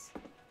 This.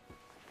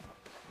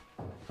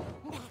 That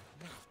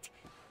night,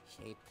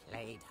 she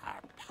played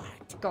her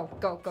part. Go,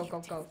 go, go, go,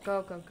 go,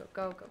 go, go, go, go,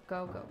 go,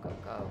 go, go, go,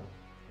 go.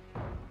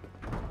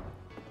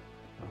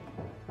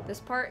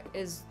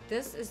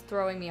 This is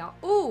throwing me off.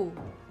 Ooh!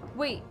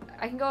 Wait,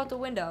 I can go out the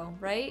window,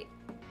 right?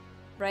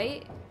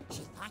 Right?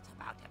 She thought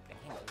about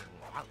abandoning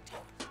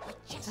Walter, but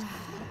just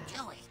couldn't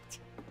do it.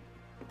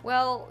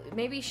 Well,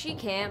 maybe she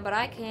can't, but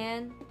I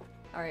can.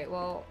 Alright,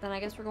 well, then I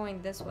guess we're going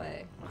this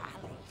way.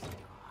 Molly's door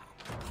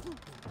hadn't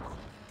been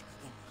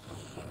opened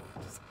in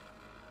years.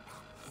 The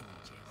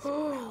hinges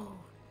broke.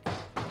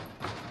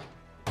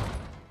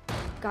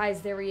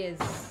 Guys, there he is.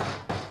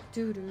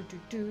 Do do do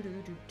do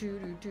do do do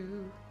do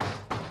do.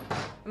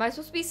 Am I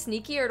supposed to be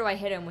sneaky or do I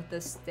hit him with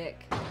this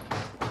stick?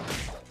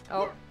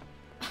 Oh.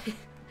 He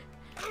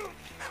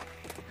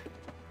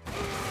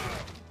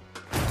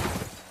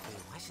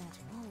wasn't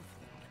moving,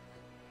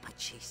 but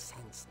she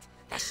sensed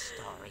the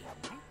story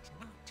might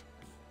not be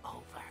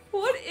over.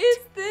 What is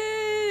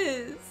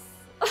this?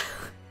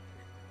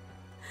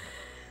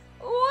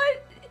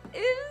 What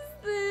is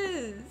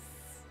this?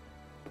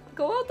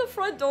 Go out the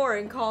front door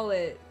and call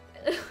it.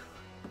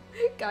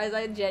 Guys,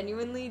 I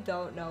genuinely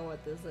don't know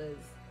what this is.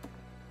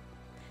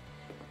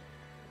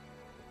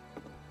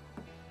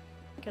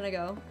 Can I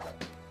go?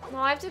 No,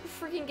 I have to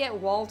freaking get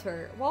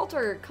Walter.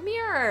 Walter, come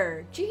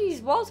here.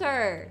 Jeez,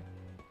 Walter.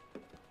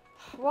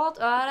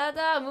 Walter.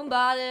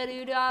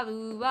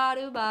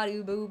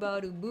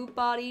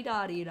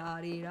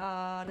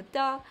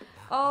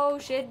 Oh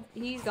shit,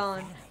 he's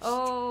gone.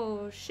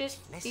 Oh shit,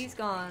 he's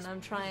gone.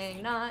 I'm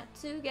trying not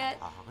to get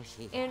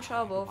in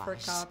trouble for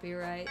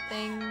copyright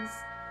things.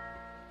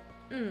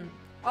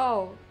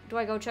 Oh, do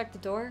I go check the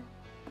door?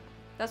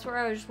 That's where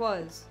I just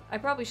was. I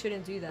probably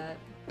shouldn't do that.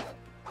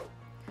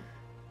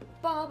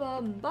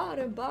 Bottom,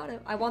 bottom, bottom.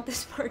 I want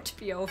this part to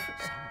be over.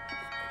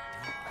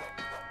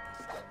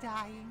 Was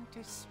dying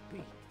to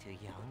speak to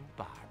young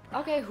Barbara.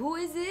 Okay, who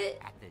is it?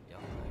 At the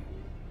door,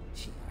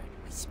 she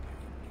heard whispering.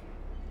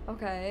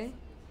 Okay.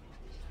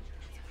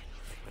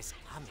 It was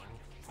coming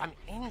from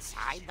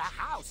inside the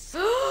house.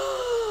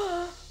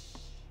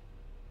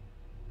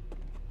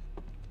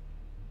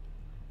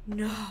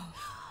 No.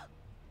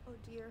 Oh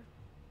dear.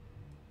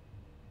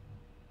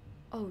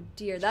 Oh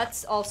dear,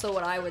 that's also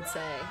what I would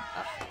say.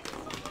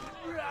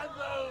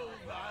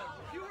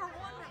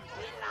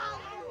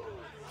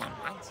 The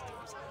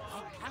monsters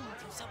had come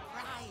to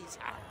surprise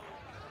her.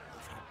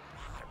 For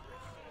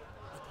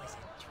Barbara, it was a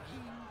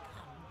dream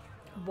come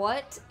true.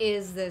 What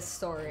is this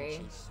story?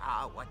 She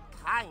saw what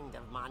kind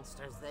of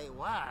monsters they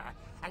were,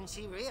 and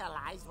she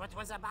realized what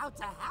was about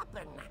to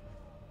happen.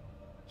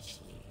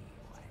 She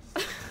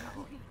was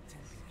going to be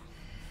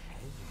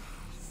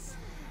famous.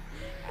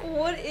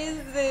 What is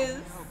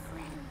this?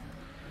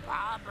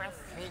 Barbara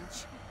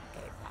Finch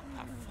gave the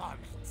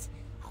performance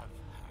of her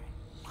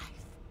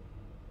life.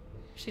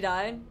 She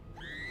died?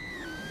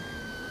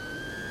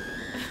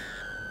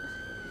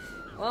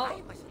 Well,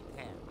 I wasn't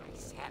there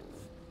myself,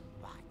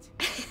 but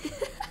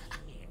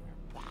here,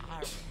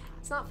 Barbara.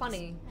 it's not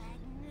funny.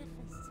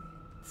 Magnificent.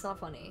 It's not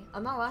funny.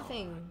 I'm not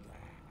laughing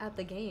at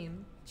the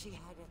game. She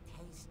had a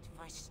taste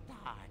for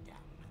stardom.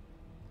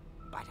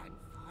 But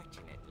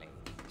unfortunately,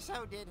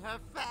 so did her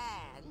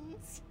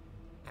fans.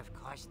 Of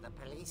course, the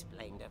police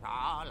blamed it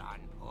all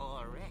on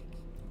poor Rick,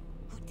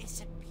 who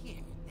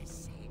disappeared the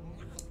same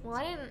night. Well,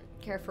 I didn't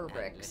care for And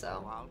Rick, little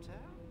so. Walter,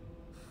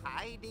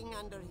 hiding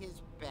under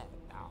his bed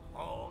the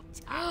whole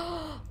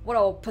time. What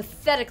a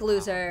pathetic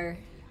loser.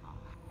 Hard.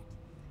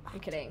 I'm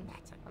But kidding.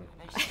 that's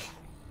another story.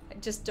 I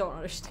just don't As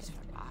understand.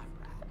 for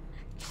Barbara,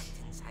 tucked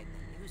inside the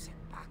music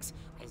box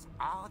is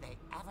all they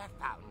ever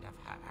found of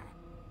her.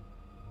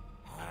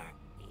 Her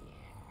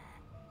ear.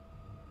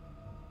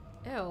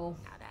 Ew.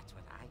 Now that's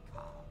what I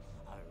call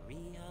a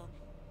real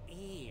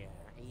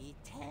eerie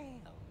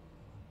tale.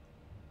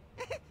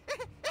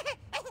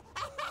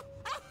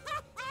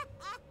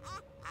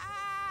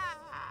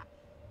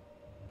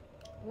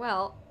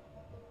 Well,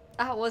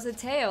 that was a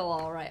tail,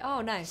 alright.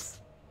 Oh, nice.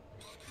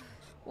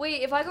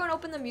 Wait, if I go and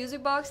open the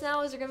music box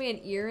now, is there gonna be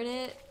an ear in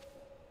it?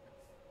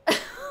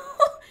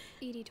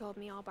 Edie told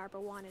me all Barbara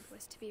wanted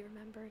was to be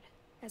remembered,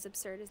 as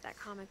absurd as that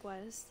comic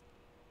was.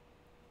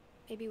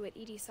 Maybe what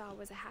Edie saw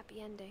was a happy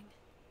ending.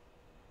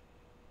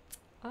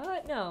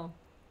 No.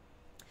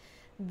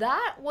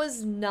 That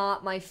was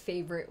not my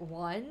favorite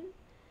one.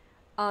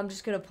 I'm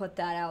just gonna put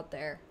that out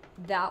there.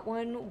 That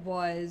one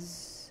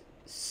was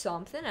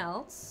something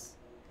else.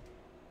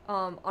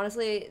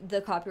 Honestly,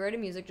 the copyrighted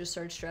music just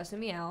started stressing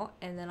me out,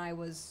 and then I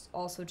was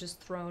also just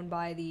thrown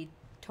by the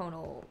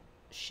tonal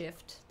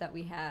shift that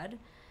we had.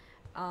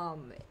 I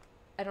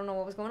don't know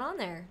what was going on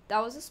there. That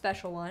was a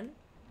special one.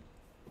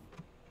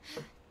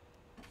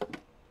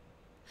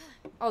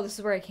 Oh, this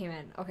is where I came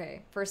in.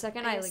 Okay, for a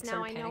second I like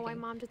started panicking. Now I know why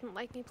Mom didn't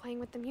like me playing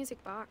with the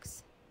music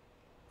box.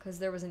 Because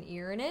there was an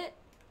ear in it?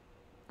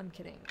 I'm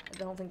kidding. I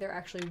don't think there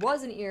actually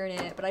was an ear in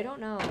it, but I don't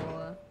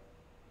know.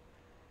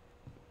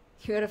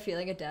 You had a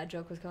feeling a dad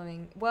joke was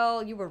coming.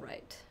 Well, you were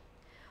right.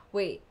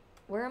 Wait,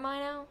 where am I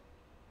now?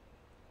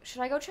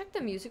 Should I go check the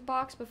music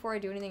box before I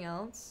do anything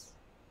else?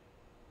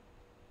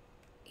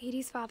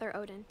 Edie's father,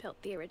 Odin,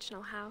 built the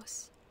original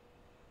house.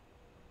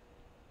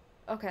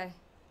 Okay.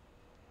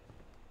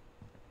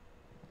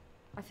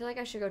 I feel like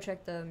I should go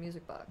check the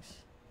music box.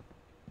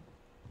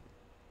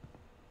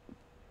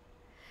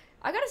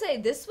 I gotta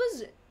say, this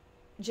was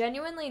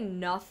genuinely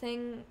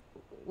nothing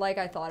like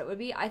I thought it would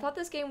be. I thought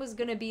this game was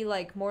gonna be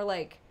like more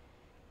like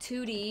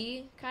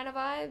 2D kind of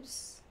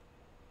vibes.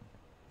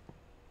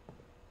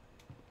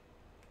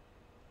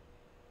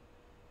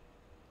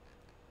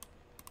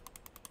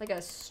 Like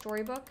a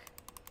storybook.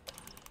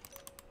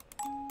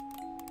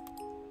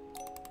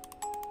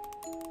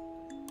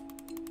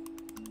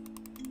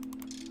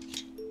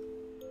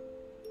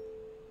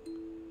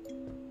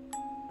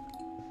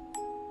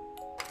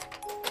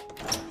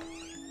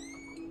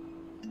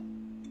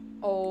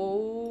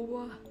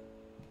 Oh,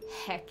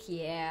 heck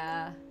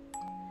yeah.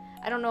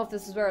 I don't know if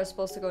this is where I was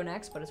supposed to go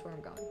next, but it's where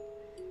I'm going.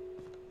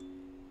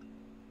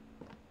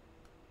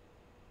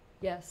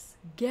 Yes.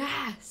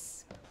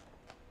 Gasp!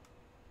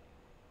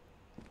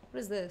 What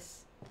is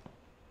this?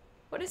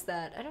 What is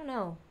that? I don't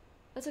know.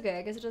 That's okay.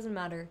 I guess it doesn't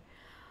matter.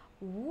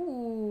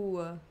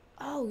 Ooh.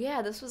 Oh,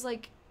 yeah. This was,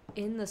 like,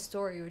 in the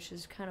story, which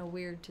is kind of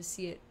weird to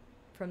see it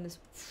from this...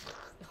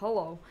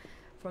 Hello.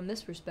 From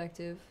this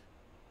perspective.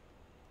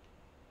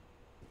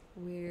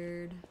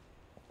 Weird.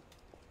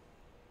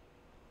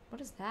 What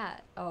is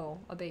that? Oh,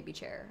 a baby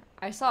chair.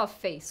 I saw a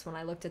face when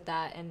I looked at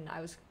that, and I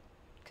was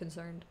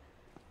concerned.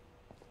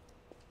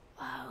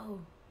 Whoa.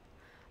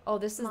 Oh,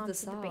 this is Mom the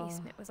said saw. the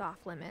basement was off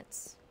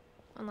limits,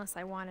 unless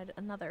I wanted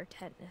another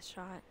tetanus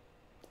shot.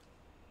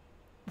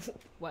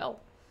 Well.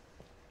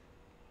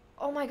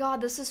 Oh my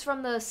god, this is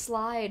from the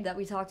slide that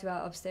we talked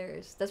about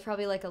upstairs. That's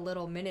probably like a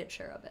little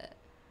miniature of it.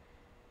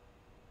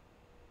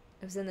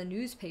 It was in the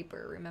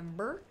newspaper,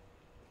 remember?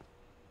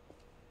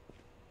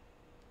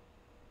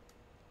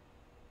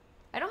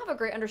 I don't have a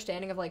great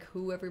understanding of like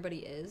who everybody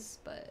is,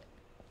 but...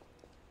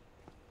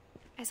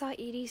 I saw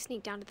Edie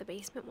sneak down to the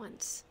basement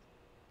once,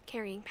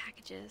 carrying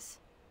packages.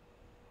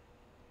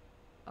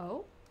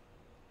 Oh?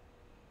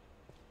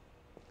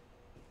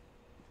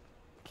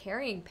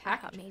 Carrying I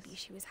packages? thought maybe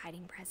she was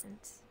hiding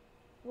presents.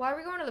 Why are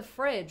we going to the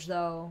fridge,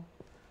 though?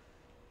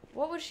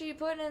 What was she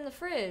putting in the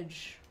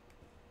fridge?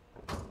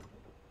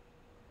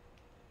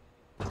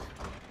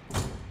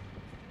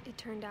 It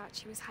turned out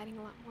she was hiding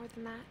a lot more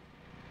than that.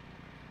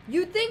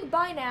 You'd think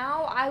by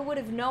now I would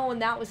have known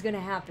that was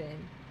gonna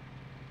happen.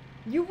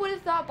 You would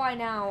have thought by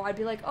now I'd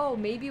be like, oh,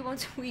 maybe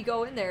once we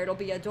go in there it'll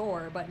be a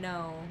door, but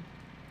no.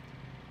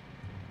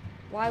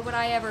 Why would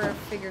I ever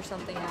figure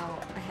something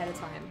out ahead of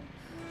time?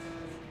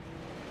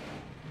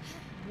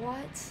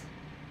 What?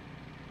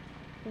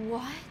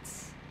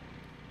 What?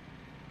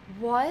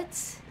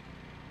 What?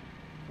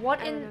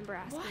 What I in... remember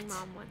asking what?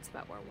 Mom once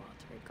about where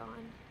Walter had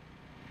gone.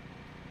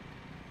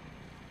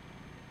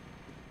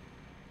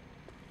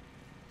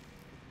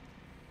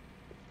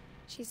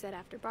 She said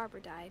after Barbara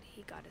died,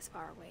 he got as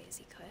far away as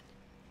he could.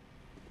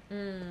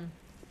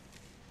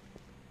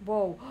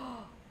 Whoa.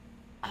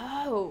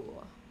 Oh.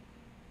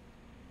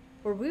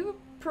 Were we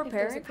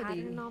preparing If for there's a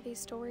pattern the... in all these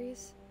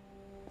stories,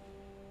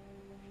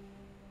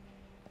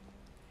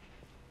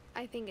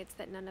 I think it's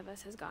that none of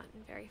us has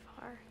gotten very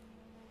far.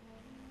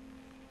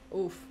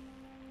 Oof.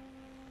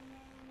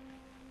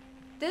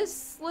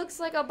 This looks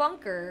like a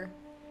bunker.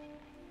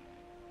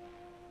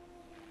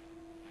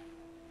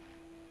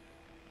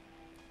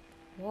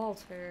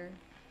 Walter.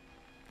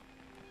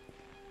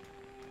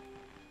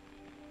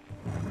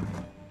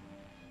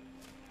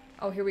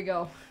 Oh, here we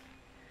go.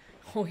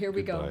 Oh, here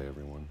we go. Goodbye,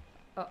 everyone.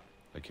 Oh.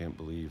 I can't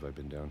believe I've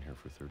been down here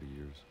for 30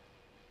 years.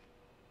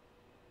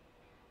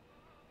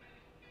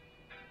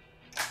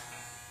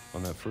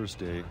 On that first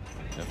day,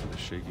 after the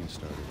shaking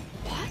started,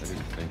 I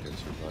didn't think I'd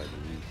survive a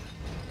week.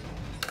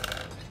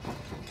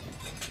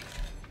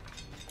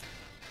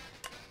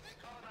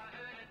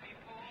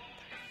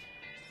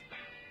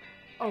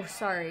 Oh,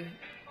 sorry.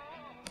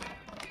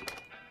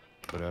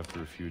 But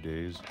after a few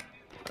days,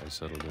 I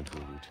settled into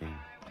a routine.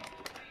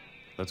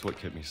 That's what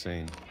kept me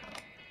sane.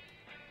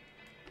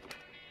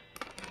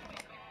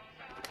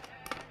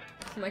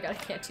 Oh my god,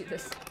 I can't do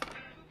this.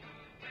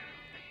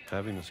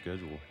 Having a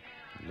schedule,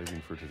 living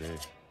for today.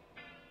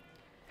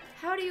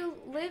 How do you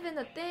live in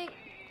the thing?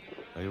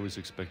 I always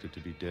expected to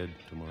be dead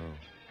tomorrow.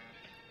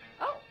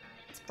 Oh,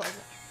 it's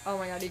pleasant. Oh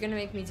my god, you're gonna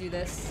make me do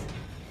this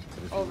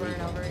But if you over wait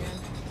and over long, again.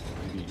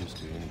 you get used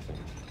to anything.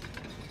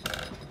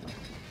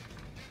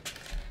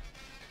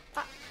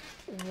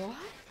 What?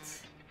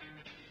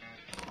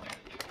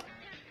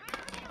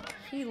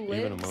 He lives.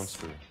 Even a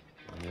monster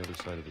on the other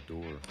side of the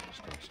door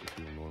starts to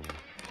feel normal.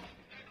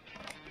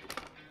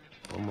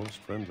 Almost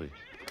friendly.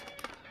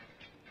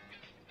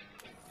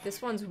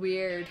 This one's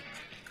weird.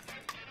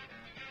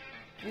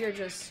 We are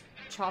just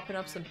chopping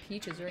up some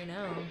peaches right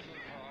now.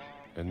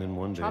 And then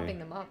one day, Chopping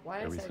them up. Why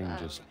did I say everything that?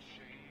 just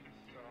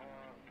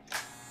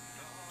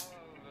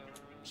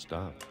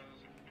stopped.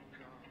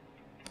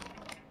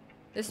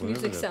 This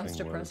Whatever music that sounds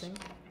thing was, depressing.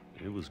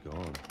 It was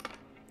gone.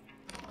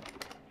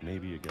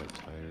 Maybe it got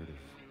tired of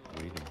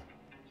waiting.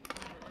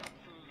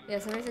 Yeah,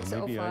 76 Or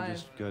to maybe 05. I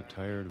just got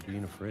tired of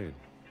being afraid.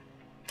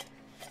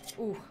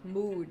 Ooh,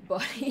 mood,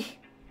 buddy.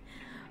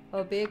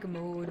 A big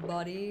mood,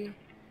 buddy.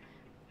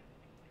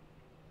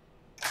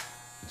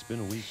 It's been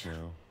a week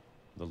now,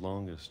 the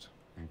longest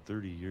in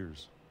 30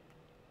 years.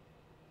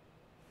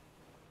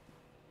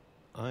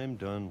 I'm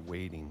done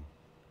waiting.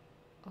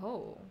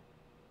 Oh.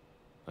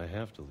 I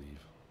have to leave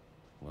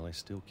while I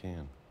still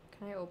can.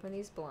 Can I open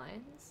these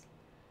blinds?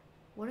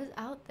 What is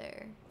out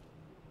there?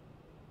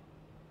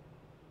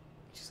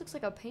 It just looks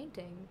like a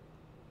painting.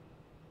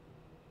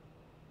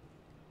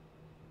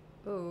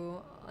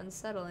 Ooh,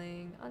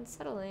 unsettling,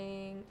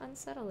 unsettling,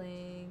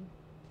 unsettling.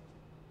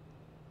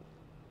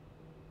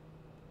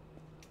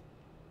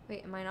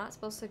 Wait, am I not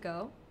supposed to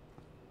go?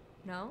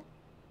 No?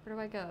 Where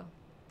do I go?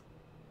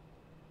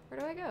 Where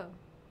do I go?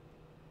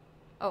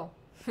 Oh,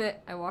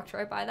 I walked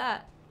right by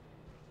that.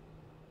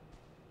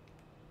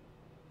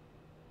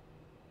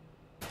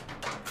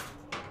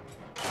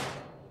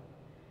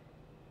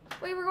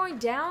 Wait, we're going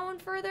down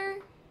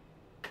further?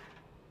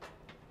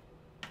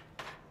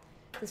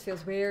 This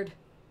feels weird.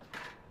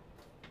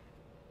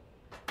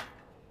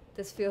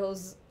 This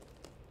feels...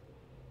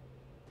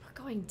 We're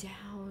going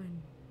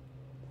down.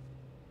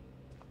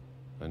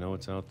 I know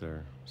it's out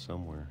there,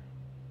 somewhere.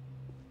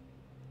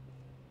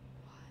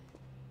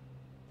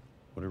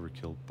 Whatever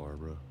killed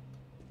Barbara.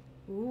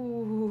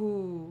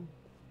 Ooh.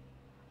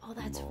 Oh,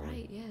 that's Molly.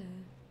 right,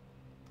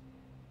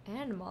 yeah.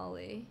 And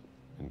Molly.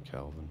 And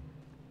Calvin.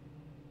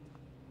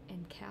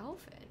 And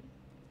Calvin.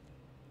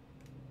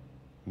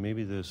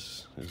 Maybe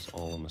this is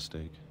all a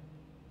mistake.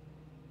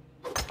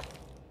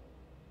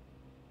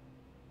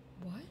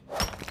 What?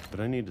 But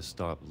I need to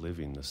stop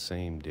living the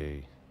same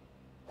day.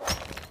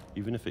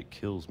 Even if it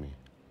kills me.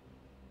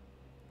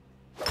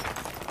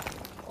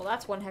 Well,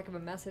 that's one heck of a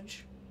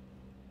message.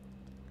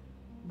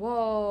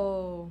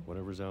 Whoa.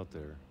 Whatever's out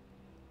there,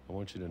 I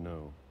want you to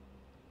know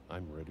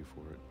I'm ready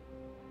for it.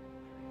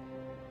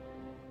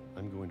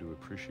 I'm going to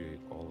appreciate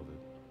all of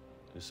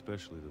it,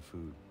 especially the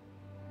food.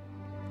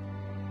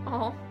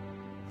 Oh.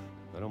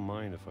 I don't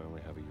mind if I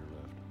only have a year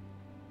left,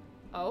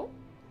 Oh?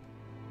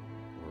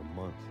 or a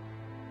month,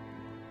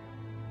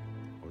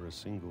 or a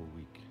single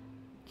week.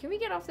 Can we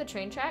get off the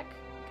train track?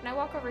 Can I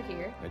walk over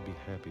here? I'd be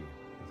happy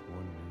with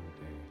one new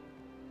day.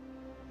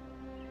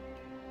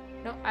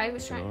 No, I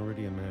was I can trying.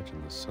 already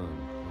imagine the sun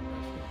on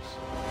my face.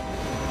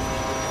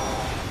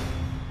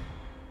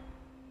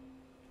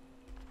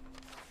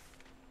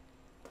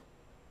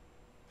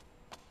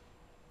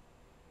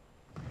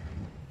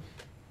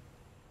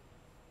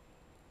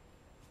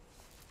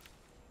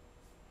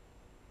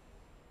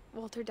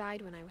 Walter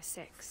died when I was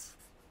 6.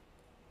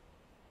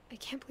 I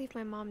can't believe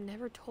my mom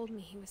never told me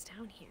he was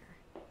down here.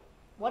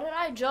 What did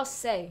I just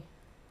say?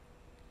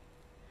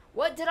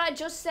 What did I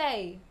just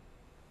say?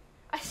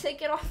 I said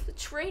get off the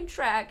train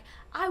track.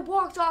 I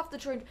walked off the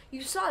train.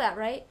 You saw that,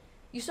 right?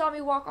 You saw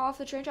me walk off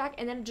the train track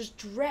and then it just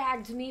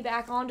dragged me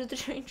back onto the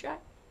train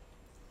track.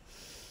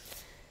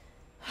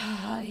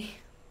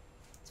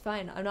 It's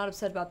fine. I'm not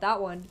upset about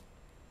that one.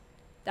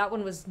 That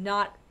one was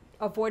not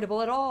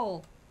avoidable at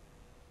all.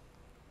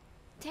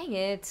 Dang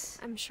it.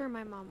 I'm sure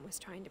my mom was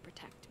trying to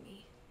protect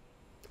me.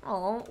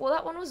 Oh, well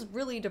that one was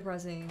really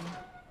depressing.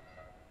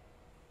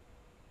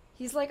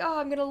 He's like, oh,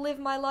 I'm gonna live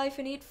my life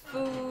and eat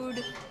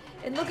food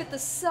and look at the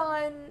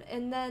sun,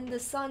 and then the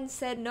sun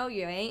said, no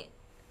you ain't.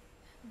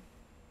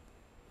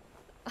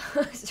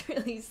 It's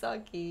really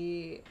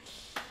sucky.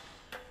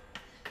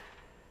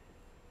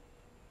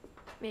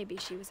 Maybe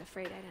she was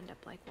afraid I'd end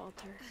up like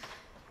Walter.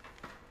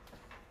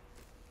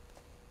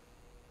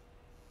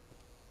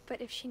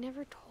 But if she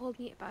never told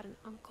me about an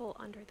uncle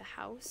under the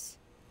house,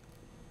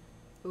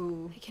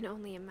 Ooh. I can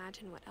only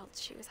imagine what else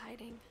she was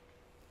hiding.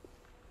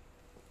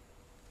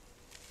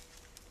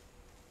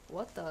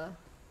 What the?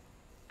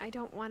 I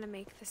don't want to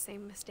make the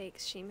same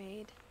mistakes she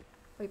made.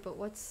 Wait, but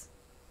what's...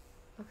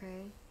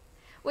 Okay.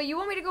 Wait, you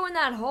want me to go in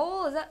that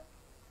hole? Is that...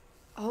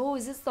 Oh,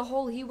 is this the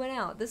hole he went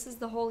out? This is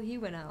the hole he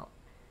went out.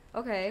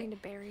 Okay. Trying to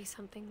bury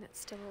something that's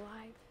still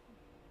alive.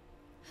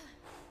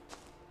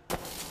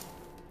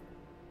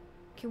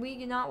 Can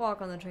we not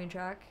walk on the train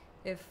track?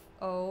 If,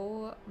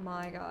 oh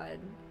my god.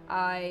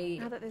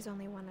 Now that there's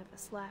only one of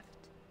us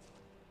left.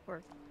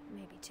 Or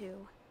maybe two.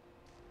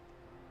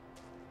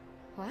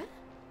 What?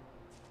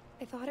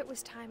 I thought it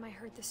was time I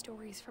heard the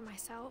stories for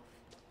myself.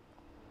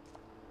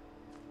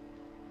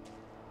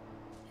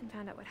 And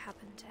found out what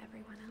happened to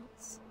everyone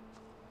else.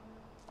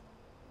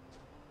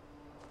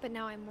 But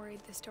now I'm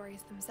worried the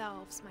stories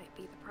themselves might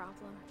be the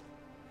problem.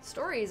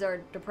 Stories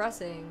are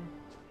depressing.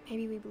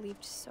 Maybe we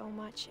believed so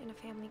much in a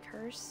family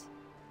curse.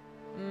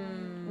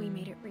 We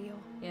made it real.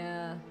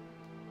 Yeah.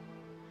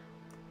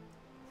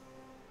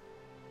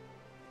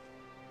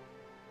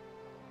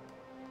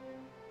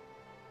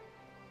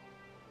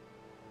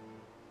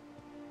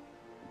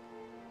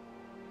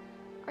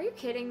 Are you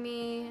kidding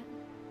me?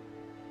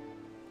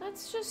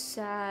 That's just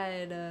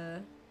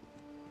sad.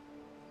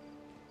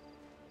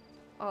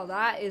 Oh,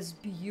 that is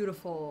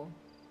beautiful.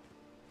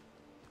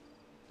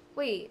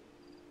 Wait.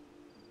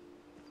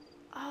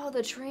 Oh,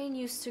 the train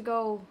used to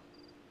go...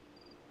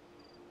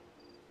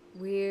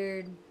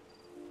 Weird.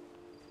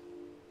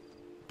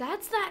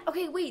 That's that...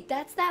 Okay, wait.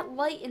 That's that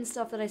light and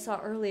stuff that I saw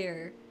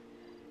earlier.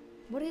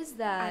 What is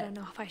that? I don't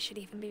know if I should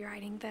even be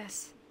writing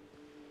this.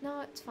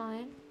 No, it's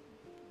fine.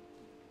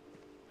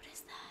 What is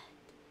that?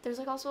 There's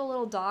like also a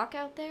little dock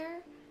out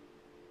there.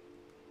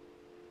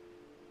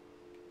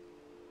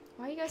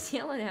 Why are you guys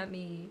yelling at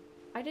me?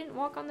 I didn't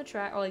walk on the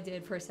track. Oh, I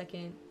did for a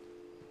second.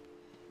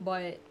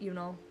 But, you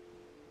know.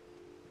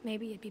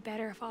 Maybe it'd be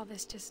better if all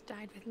this just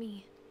died with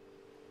me.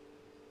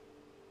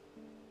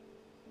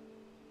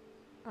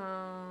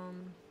 I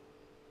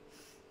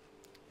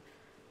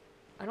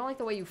don't like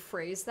the way you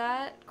phrase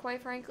that,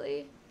 quite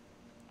frankly.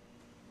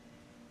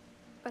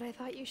 But I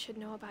thought you should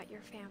know about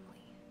your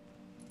family.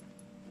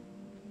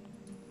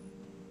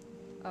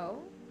 Oh?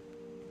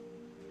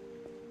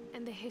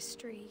 And the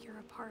history you're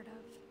a part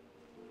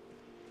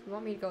of. You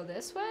want me to go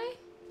this way?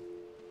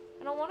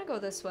 I don't want to go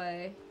this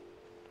way.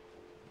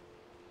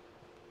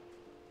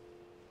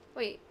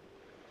 Wait.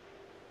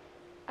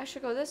 I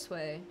should go this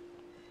way.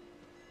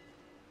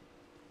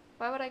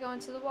 Why would I go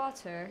into the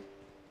water?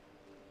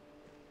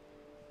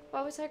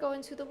 Why would I go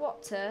into the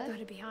water? Though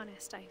to be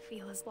honest, I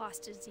feel as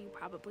lost as you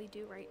probably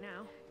do right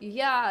now.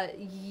 Yeah,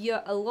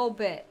 a little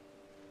bit.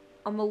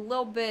 I'm a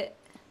little bit...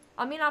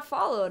 I mean, I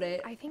followed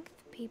it. I think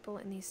the people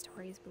in these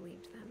stories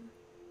believed them.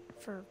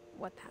 For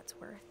what that's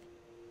worth.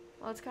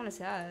 Well, it's kind of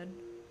sad.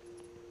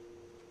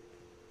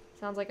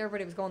 Sounds like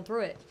everybody was going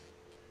through it.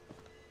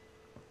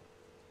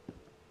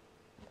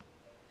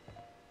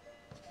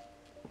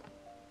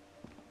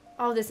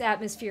 Oh, this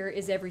atmosphere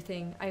is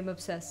everything. I'm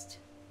obsessed.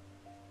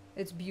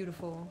 It's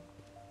beautiful.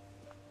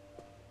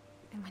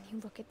 And when you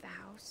look at the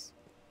house,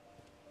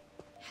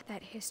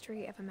 that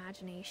history of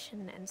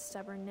imagination and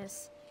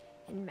stubbornness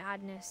and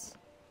madness,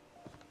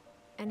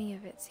 any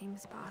of it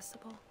seems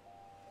possible.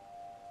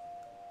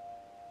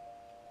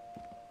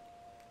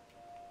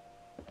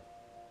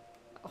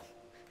 Oh,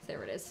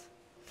 there it is.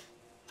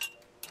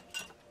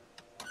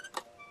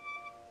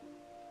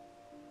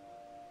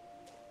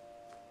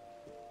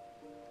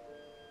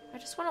 I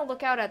just want to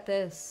look out at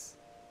this.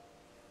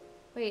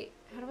 Wait,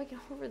 how do I get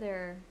over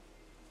there?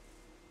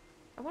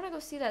 I want to go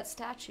see that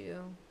statue.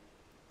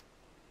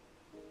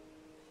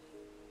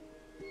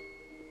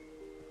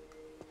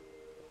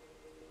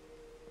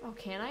 Oh,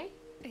 can I?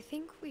 I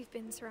think we've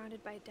been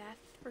surrounded by death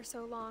for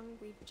so long,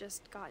 we've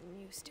just gotten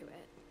used to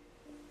it.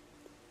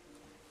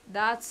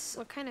 That's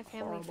What kind of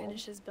family horrible.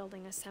 finishes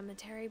building a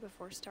cemetery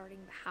before starting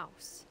the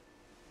house?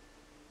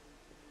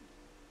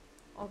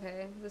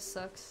 Okay, this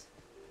sucks.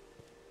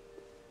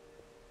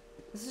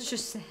 This is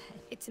just sad.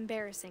 It's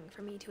embarrassing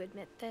for me to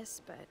admit this,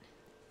 but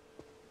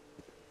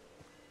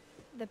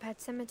the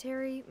pet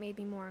cemetery made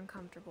me more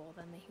uncomfortable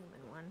than the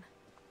human one.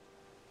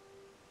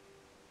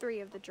 3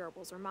 of the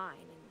gerbils are mine,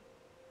 and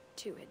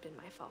 2 had been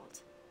my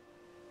fault.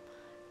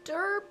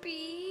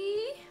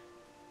 Derpy!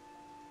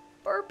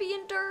 Burpy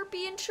and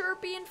Derpy and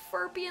Chirpy and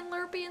Furpy and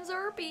Lurpy and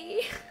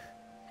Zerpy.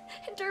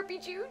 And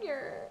Derpy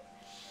Jr.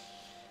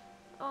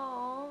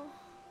 Aww.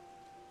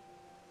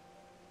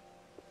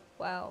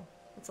 Wow,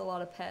 that's a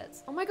lot of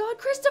pets. Oh my god,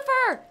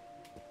 Christopher!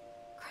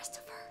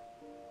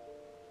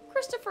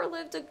 Christopher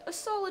lived a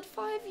solid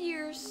 5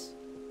 years.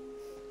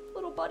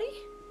 Little buddy.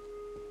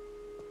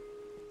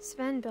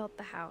 Sven built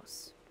the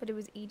house, but it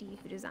was Edie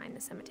who designed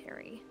the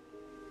cemetery.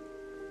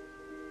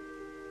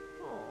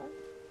 Aww.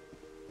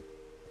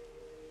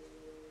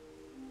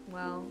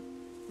 Well,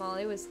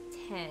 Molly was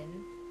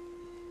 10.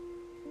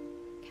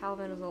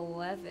 Calvin was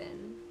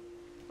 11.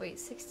 Wait,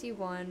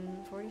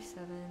 61,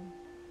 47,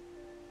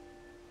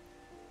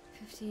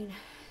 15.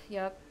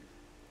 Yep.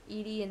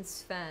 Edie and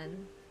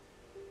Sven.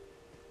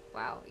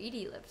 Wow,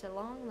 Edie lived a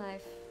long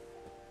life.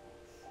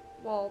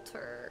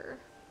 Walter.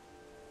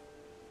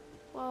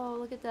 Whoa,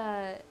 look at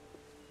that.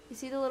 You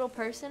see the little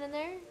person in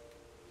there?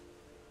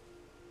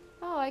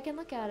 Oh, I can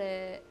look at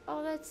it.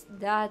 Oh,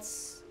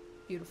 that's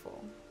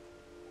beautiful.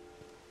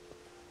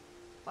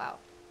 Wow.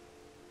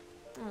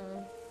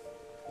 Oh.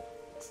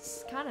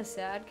 It's kind of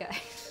sad,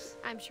 guys.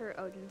 I'm sure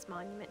Odin's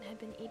monument had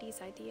been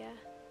Edie's idea.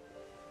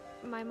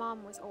 My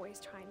mom was always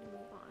trying to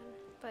move on,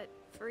 but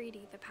for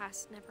Edie, the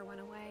past never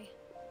went away.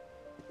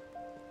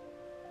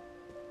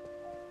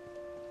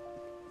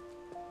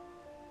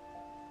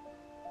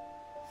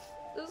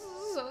 This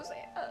is so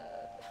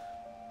sad.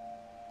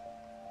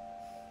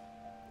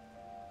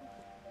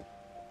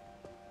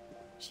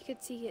 She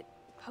could see it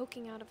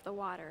poking out of the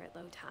water at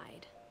low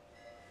tide.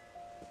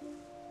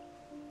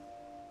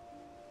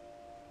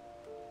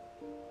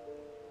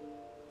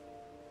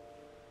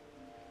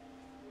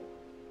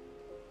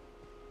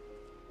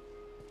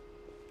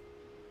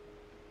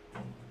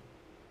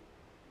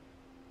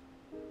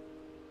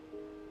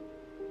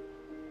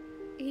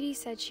 Edie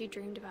said she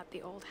dreamed about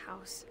the old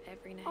house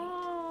every night.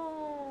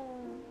 Oh.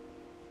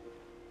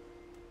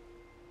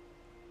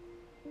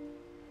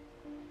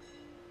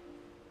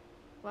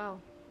 Wow.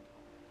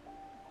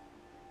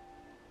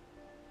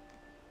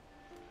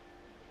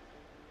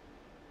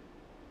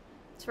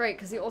 That's right,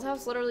 because the old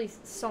house literally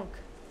sunk.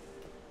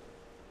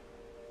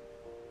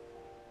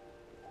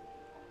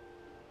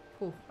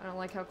 Ooh, I don't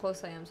like how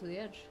close I am to the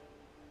edge.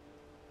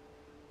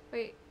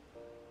 Wait.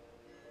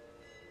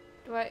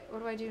 What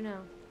do I do now?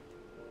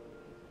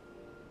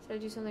 Did I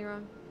do something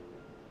wrong?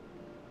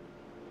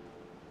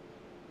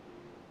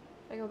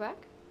 Did I go back?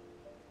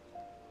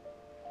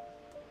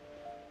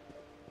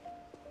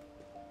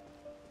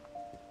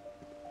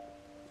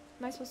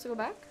 Am I supposed to go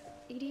back?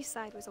 Edie's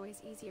side was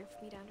always easier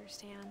for me to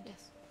understand.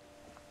 Yes.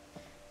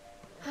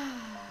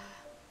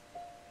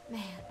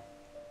 Man.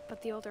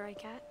 But the older I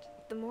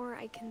get, the more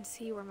I can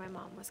see where my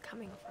mom was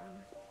coming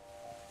from.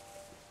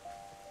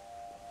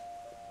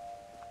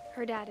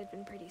 Her dad had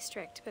been pretty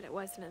strict, but it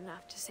wasn't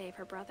enough to save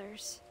her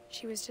brothers.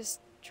 She was just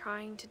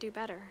trying to do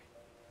better.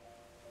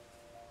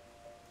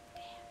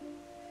 Damn.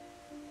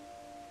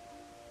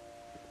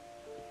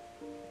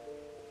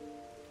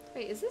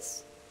 Wait, is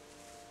this?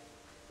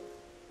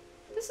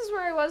 This is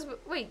where I was, but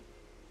wait.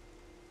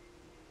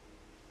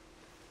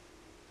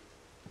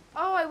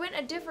 Oh, I went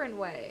a different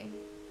way.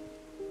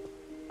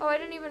 Oh, I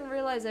didn't even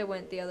realize I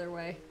went the other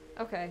way.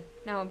 Okay,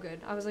 now I'm good.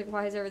 I was like,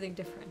 why is everything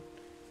different?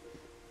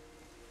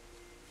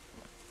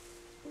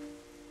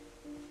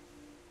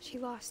 She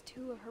lost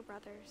 2 of her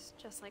brothers,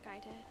 just like I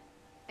did.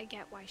 I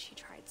get why she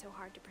tried so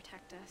hard to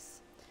protect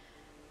us.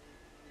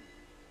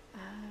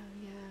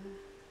 Yeah.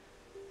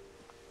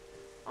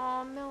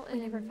 Aw, Milton.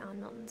 We never found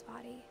Milton's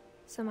body,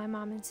 so my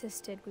mom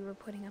insisted we were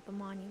putting up a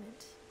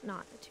monument,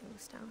 not a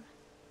tombstone.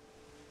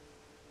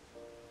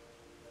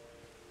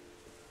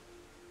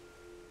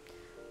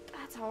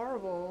 That's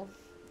horrible.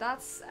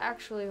 That's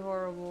actually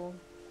horrible.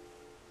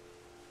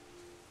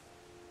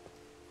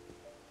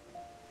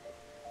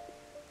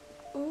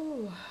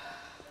 Ooh.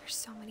 There's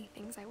so many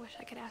things I wish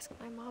I could ask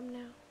my mom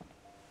now.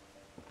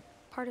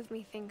 Part of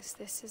me thinks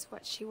this is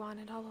what she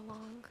wanted all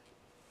along.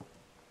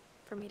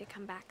 For me to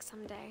come back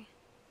someday.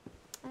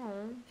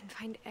 Oh. And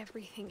find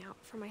everything out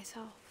for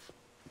myself.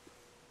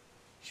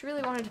 She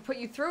really wanted to put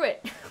you through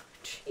it.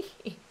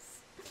 Jeez.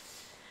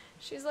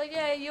 She's like,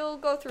 yeah, you'll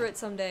go through it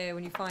someday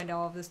when you find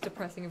all of this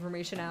depressing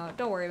information out.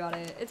 Don't worry about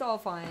it. It's all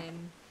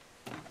fine.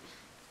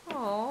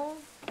 Aww.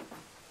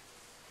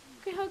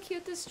 Look at how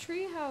cute this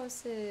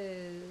treehouse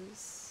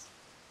is.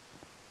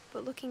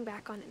 But looking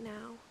back on it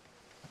now,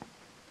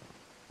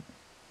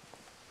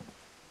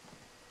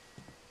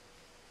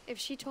 if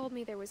she told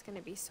me there was going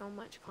to be so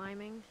much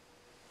climbing,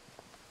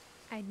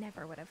 I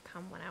never would have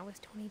come when I was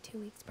 22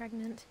 weeks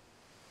pregnant.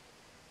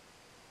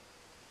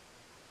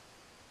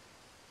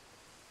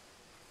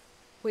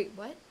 Wait,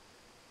 what?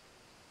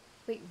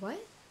 Wait,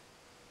 what?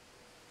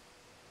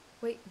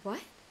 Wait, what?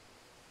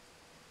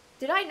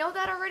 Did I know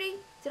that already?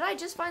 Did I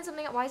just find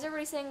something out? Why is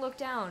everybody saying look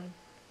down?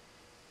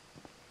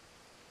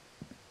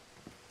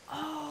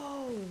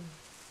 Oh.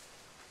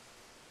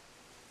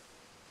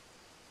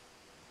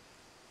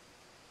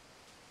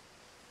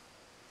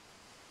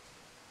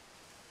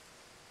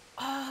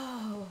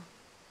 Oh.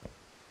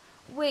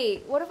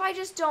 Wait, what if I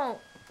just don't?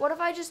 What if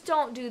I just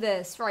don't do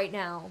this right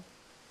now?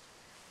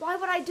 Why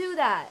would I do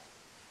that?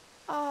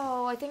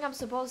 Oh, I think I'm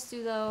supposed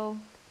to though.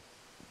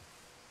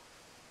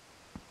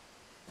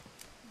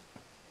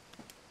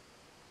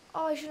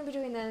 Oh, I shouldn't be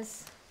doing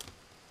this.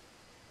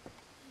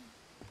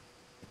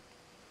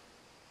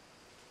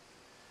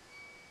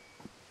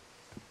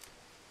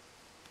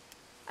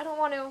 I don't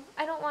want to.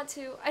 I don't want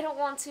to. I don't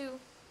want to.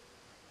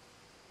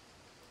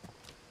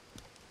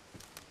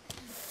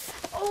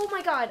 Oh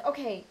my god.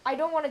 Okay, I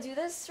don't want to do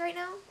this right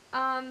now.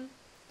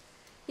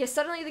 Yeah,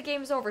 suddenly the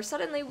game's over.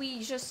 Suddenly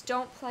we just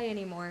don't play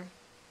anymore.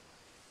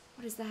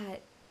 What is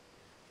that?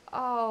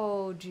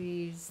 Oh,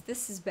 jeez.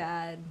 This is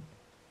bad.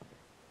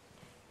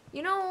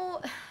 You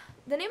know,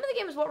 the name of the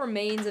game is What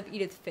Remains of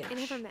Edith Finch. I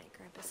never met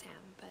Grandpa Sam,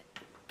 but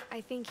I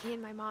think he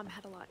and my mom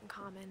had a lot in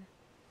common.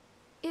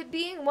 It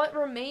being What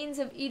Remains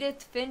of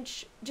Edith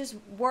Finch just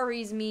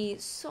worries me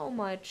so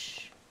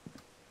much.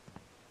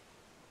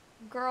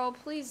 Girl,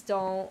 please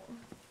don't.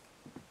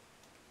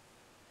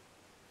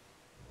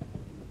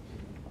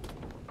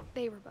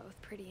 They were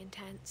both pretty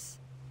intense.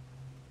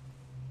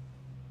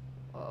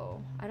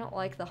 Whoa, I don't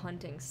like the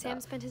hunting stuff.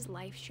 Sam spent his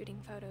life shooting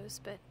photos,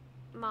 but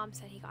Mom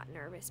said he got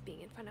nervous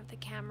being in front of the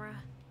camera.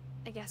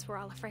 I guess we're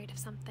all afraid of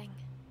something.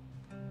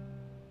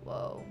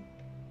 Whoa.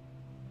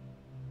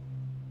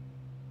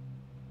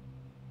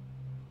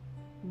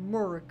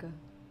 America.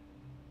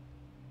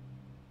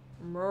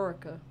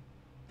 America.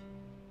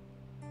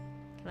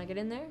 Can I get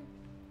in there?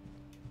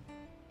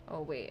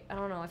 Oh, wait. I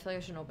don't know. I feel like I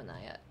shouldn't open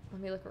that yet.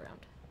 Let me look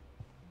around.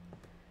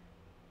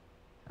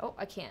 Oh,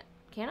 I can't.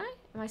 Can I?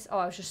 Am I? Oh,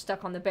 I was just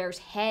stuck on the bear's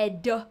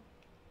head.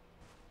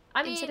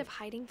 I mean, instead of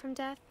hiding from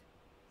death,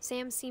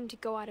 Sam seemed to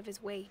go out of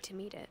his way to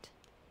meet it.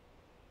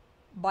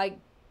 By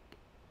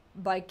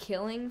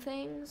killing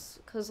things?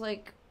 Cause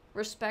like,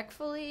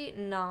 respectfully,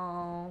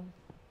 no.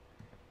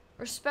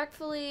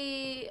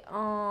 Respectfully,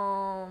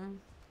 no.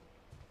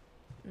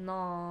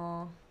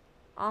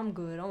 I'm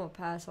good. I'm gonna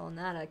pass on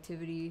that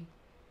activity.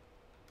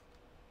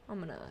 I'm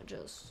gonna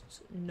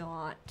just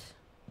not.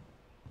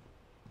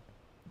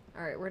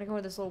 Alright, we're gonna go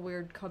with this little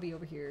weird cubby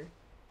over here.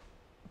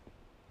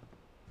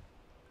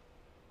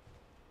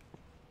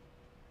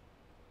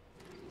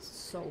 This is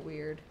so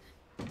weird.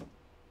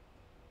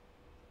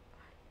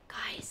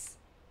 Guys,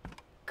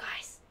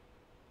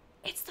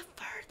 it's the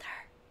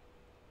further.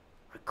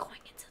 We're going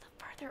into the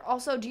further.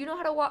 Also, do you know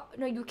how to walk?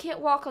 No, you can't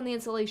walk on the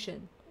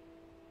insulation.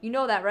 You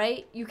know that,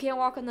 right? You can't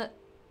walk on the...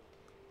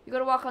 You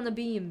gotta walk on the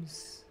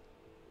beams.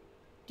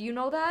 Do you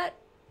know that?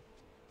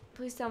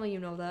 Please tell me you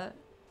know that.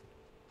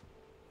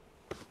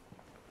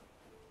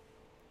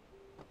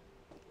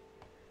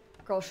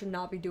 Girl should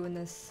not be doing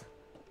this.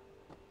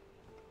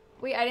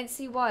 Wait, I didn't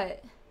see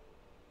what?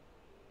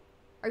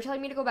 Are you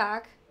telling me to go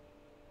back?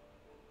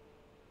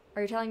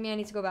 Are you telling me I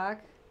need to go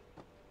back?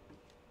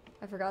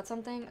 I forgot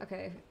something?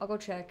 Okay, I'll go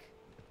check.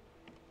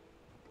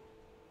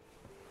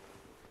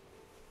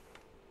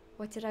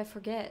 What did I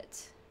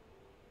forget?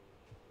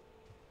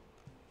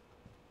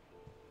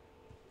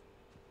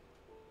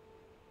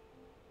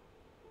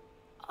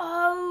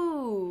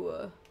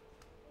 Oh!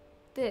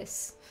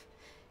 This.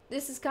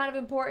 This is kind of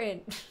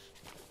important.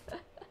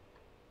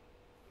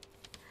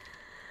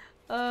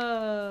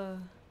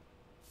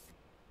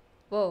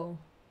 Whoa.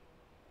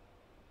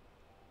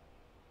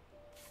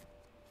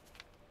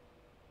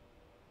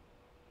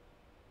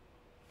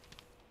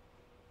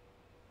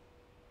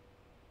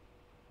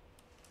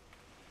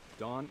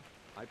 Dawn,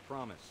 I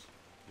promise,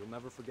 you'll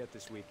never forget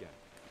this weekend.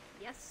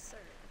 Yes, sir.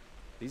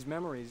 These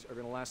memories are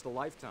gonna last a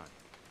lifetime.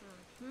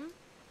 Mm-hmm.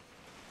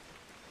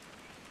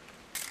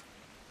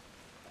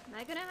 Am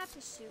I gonna have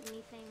to shoot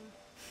anything?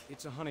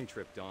 It's a hunting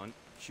trip, Dawn.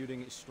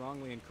 Shooting is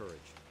strongly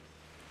encouraged.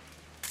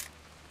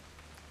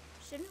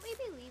 Shouldn't we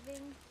be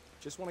leaving?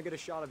 Just want to get a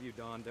shot of you,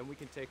 Dawn, then we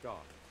can take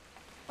off.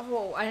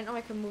 Oh, I didn't know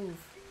I could move.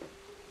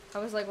 I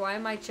was like, why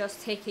am I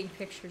just taking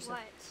pictures What?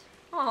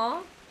 of...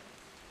 Aw.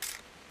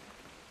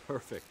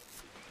 Perfect.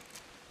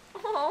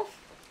 Oh.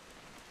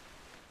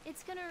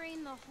 It's gonna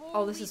rain the whole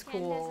Oh, this is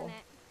weekend, cool. isn't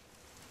it?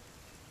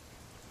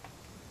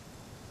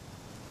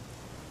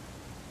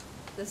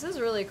 This is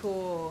really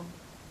cool.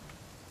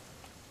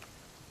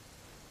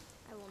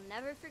 I will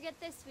never forget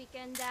this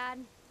weekend, Dad.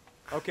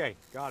 Okay,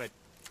 got it.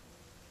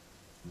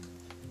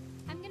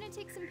 I'm gonna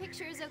take some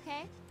pictures,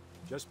 okay?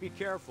 Just be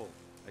careful.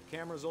 The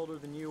camera's older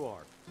than you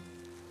are.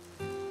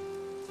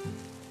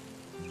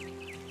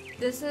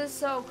 This is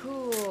so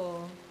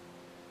cool.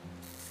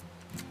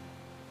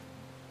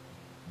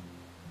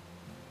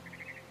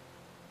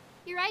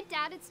 You're right,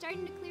 Dad. It's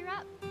starting to clear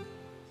up.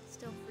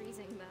 Still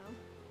freezing, though.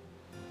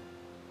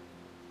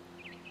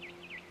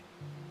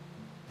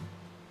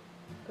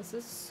 This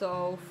is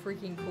so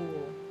freaking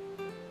cool.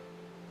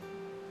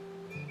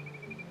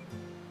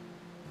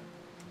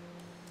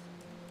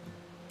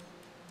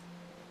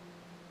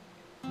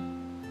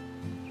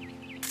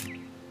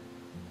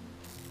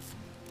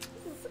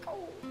 This is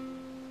cool.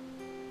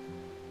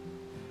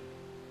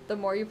 The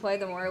more you play,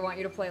 the more I want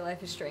you to play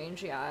Life is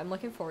Strange. Yeah, I'm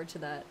looking forward to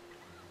that.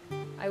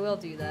 I will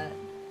do that.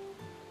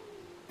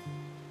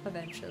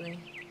 Eventually.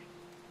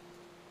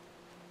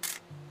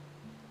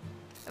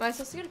 Am I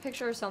supposed to get a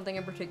picture of something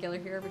in particular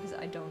here? Because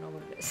I don't know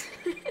what it is.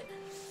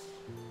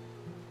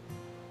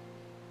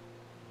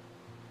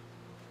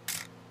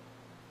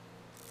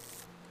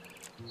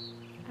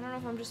 I don't know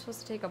if I'm just supposed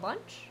to take a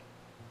bunch.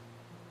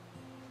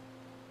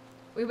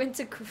 We went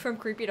from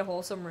creepy to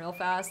wholesome real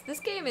fast. This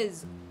game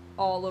is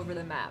all over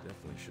the map.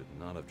 Definitely should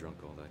not have drunk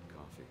all that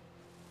coffee.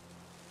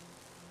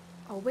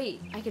 Oh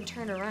wait, I can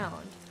turn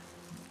around.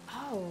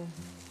 Oh.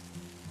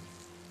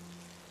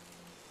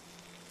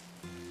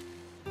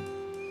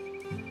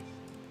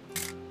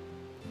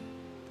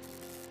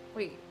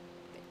 Wait,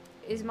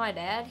 is my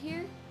dad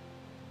here?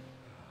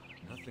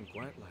 Nothing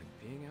quite like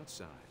being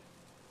outside.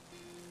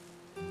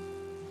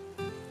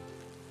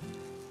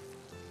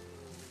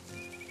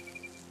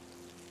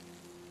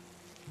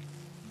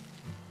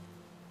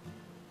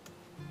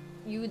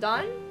 You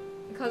done?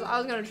 Because I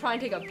was gonna try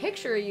and take a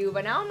picture of you,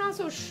 but now I'm not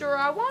so sure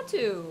I want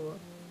to.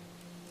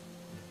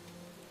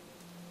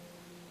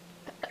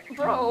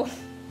 Bro.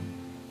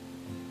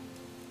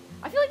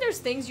 I feel like there's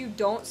things you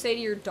don't say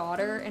to your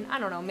daughter, and I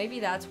don't know, maybe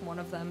that's one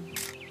of them.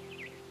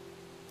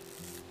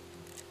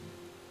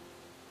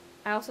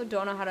 I also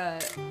don't know how to...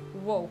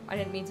 Whoa, I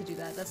didn't mean to do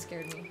that. That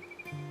scared me.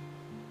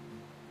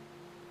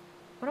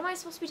 What am I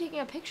supposed to be taking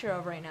a picture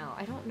of right now?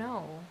 I don't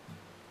know.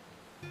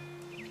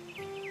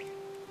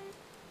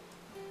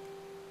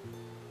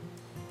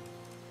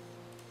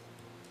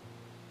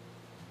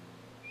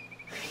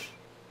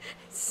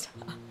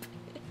 Stop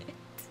it.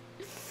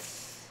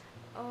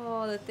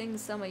 Oh, the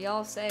things some of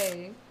y'all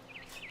say.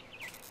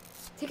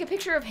 Take a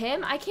picture of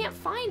him? I can't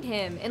find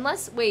him.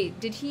 Unless, wait,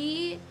 did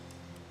he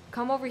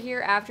come over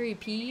here after he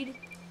peed?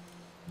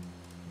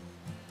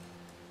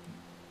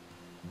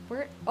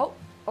 Where? Oh,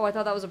 I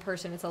thought that was a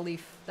person. It's a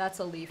leaf. That's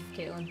a leaf,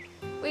 Caitlin.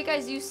 Wait,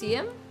 guys, do you see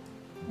him?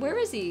 Where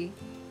is he?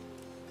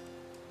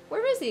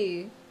 Where is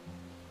he?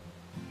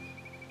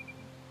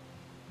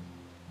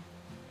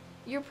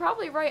 You're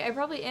probably right. I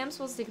probably am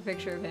supposed to take a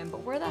picture of him,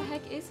 but where the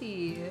heck is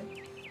he?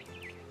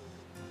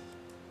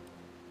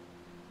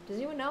 Does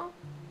anyone know?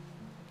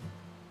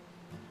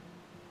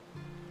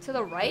 To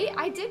the right?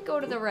 I did go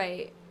to the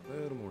right.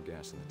 A little more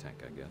gas in the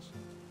tank, I guess.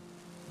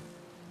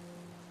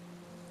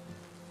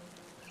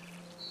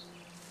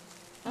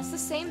 That's the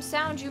same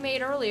sound you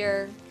made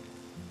earlier,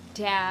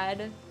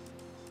 Dad.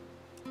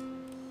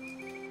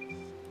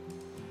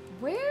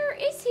 Where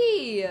is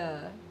he?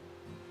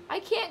 I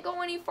can't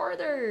go any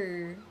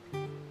further.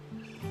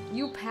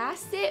 You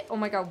passed it? Oh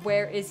my god,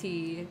 where is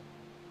he?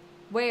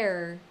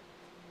 Where?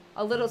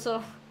 A little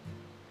so...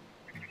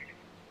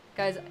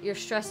 Guys, you're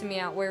stressing me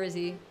out. Where is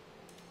he?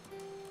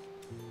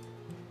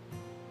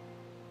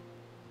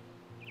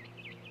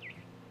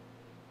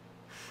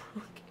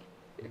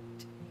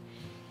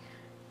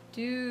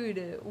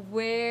 Dude,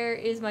 where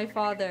is my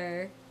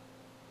father?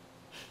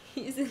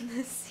 He's in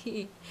the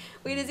sea.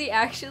 Wait, is he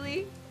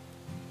actually?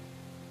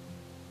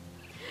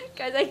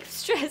 Guys, I'm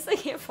stressed. I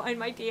can't find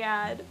my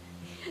dad.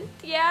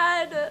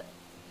 Dad!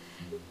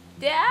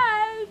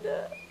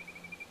 Dad!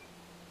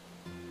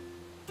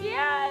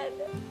 Dad!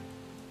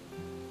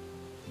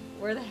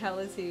 Where the hell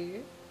is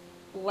he?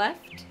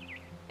 Left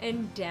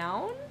and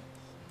down?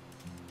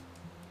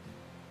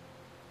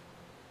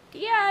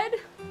 Dad!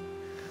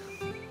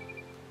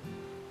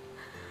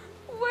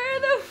 Where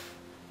the...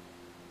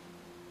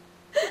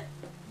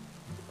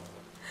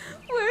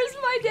 Where's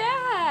my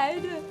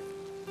dad?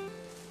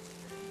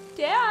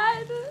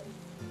 Dad?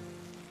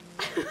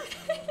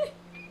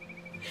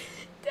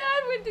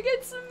 Dad went to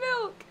get some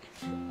milk.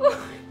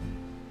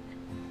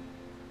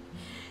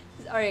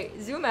 Alright,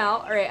 zoom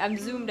out. Alright, I'm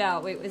zoomed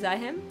out. Wait, is that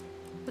him?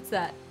 What's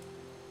that?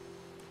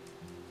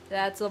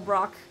 That's a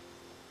Brock.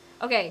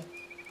 Okay.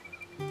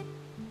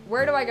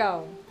 Where do I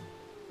go?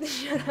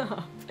 Shut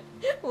up.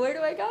 Where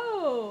do I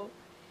go?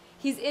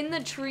 He's in the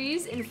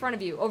trees in front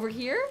of you. Over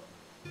here?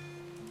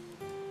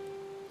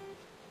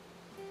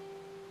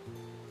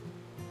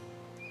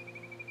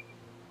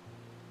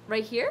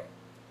 Right here?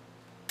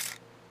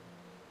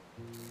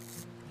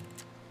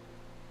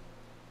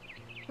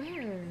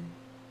 Where?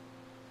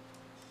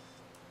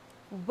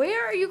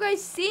 Where are you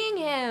guys seeing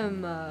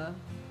him?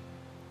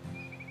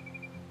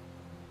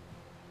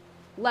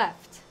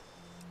 Left.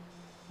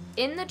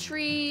 In the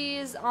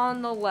trees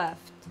on the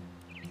left.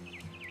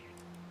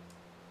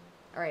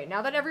 Alright,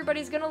 now that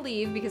everybody's gonna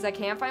leave because I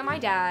can't find my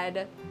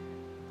dad.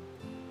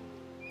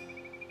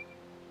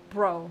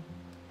 Bro.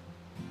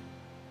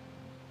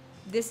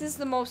 This is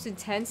the most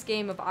intense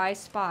game of I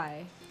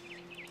Spy.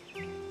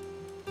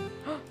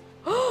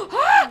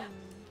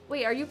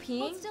 Wait, are you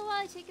peeing? Hold still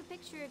while I take a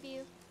picture of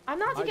you. I'm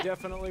not I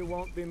definitely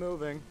won't be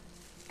moving.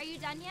 Are you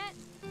done yet?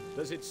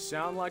 Does it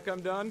sound like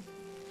I'm done?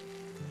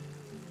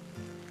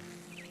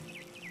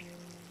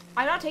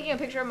 I'm not taking a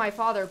picture of my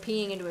father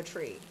peeing into a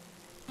tree.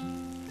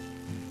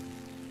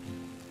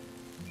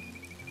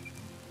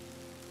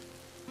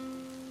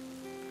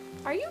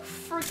 Are you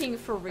freaking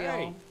for real?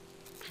 Hey.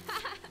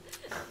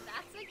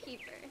 That's a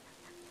keeper.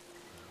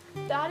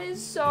 That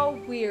is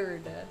so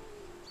weird.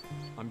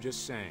 I'm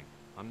just saying.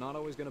 I'm not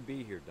always gonna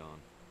be here, Dawn.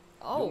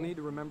 Oh. You'll need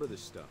to remember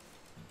this stuff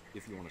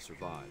if you want to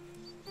survive.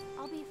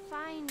 I'll be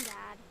fine,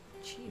 Dad.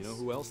 Jeez. You know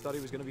who else thought he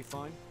was gonna be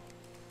fine?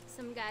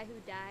 Some guy who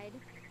died.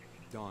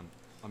 Dawn,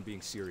 I'm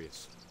being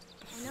serious.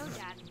 I know,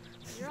 Dad.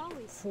 You're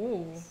always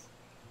Ooh. serious.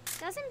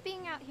 Doesn't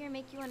being out here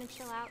make you want to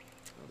chill out?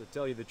 Well, to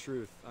tell you the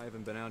truth, I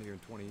haven't been out here in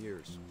 20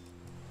 years.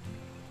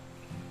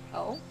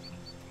 Oh.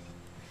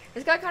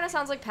 This guy kind of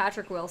sounds like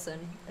Patrick Wilson.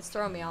 It's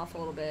throwing me off a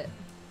little bit.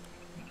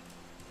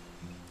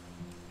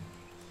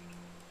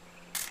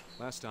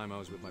 Last time I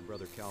was with my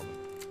brother Calvin.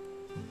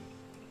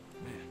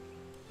 Man,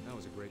 that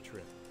was a great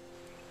trip.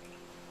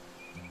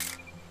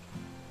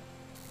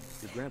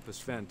 Your grandpa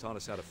Sven taught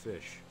us how to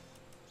fish,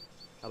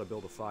 how to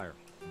build a fire.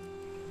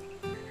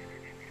 We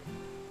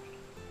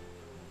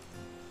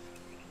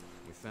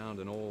found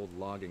an old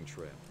logging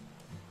trail.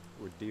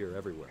 There were deer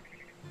everywhere.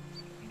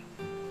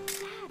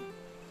 Dad!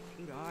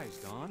 Good eyes,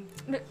 Dawn.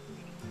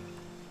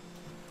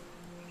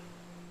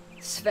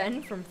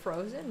 Sven from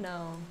Frozen?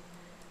 No.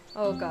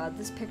 Oh god,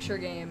 this picture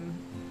game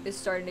is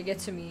starting to get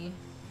to me.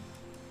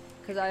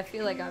 Because I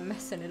feel like I'm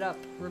messing it up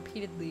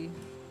repeatedly.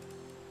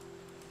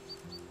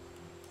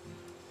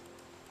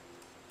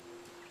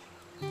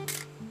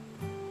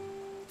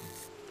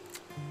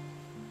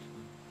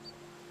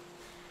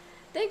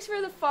 Thanks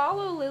for the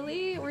follow,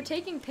 Lily. We're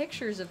taking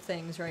pictures of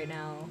things right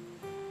now.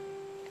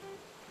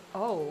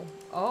 Oh.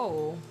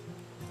 Oh.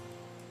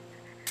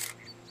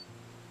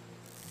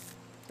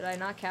 Did I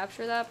not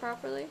capture that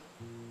properly?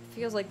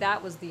 Feels like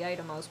that was the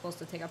item I was supposed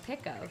to take a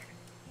pic of.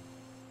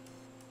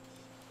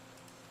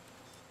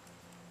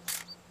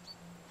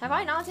 Have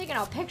I not taken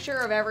a picture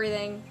of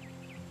everything?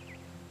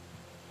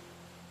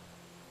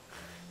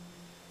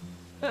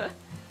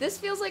 This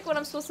feels like what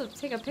I'm supposed to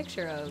take a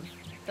picture of,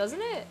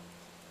 doesn't it?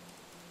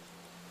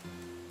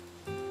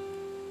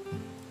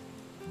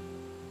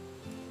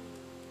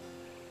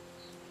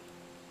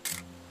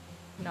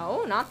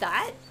 No, not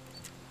that.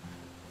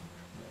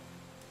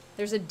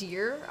 There's a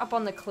deer up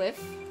on the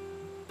cliff.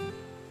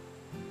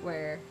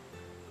 Where?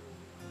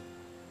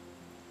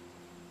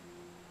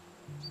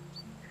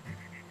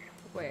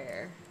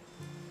 Where?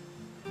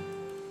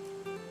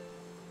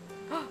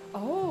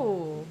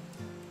 Oh!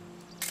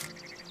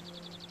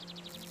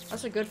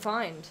 That's a good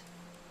find.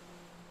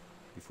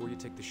 Before you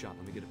take the shot,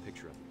 let me get a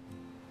picture of you.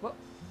 What?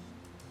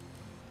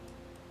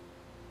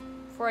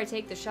 Before I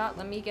take the shot,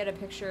 let me get a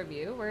picture of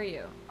you. Where are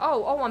you?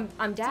 Oh,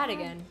 I'm Dad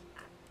again.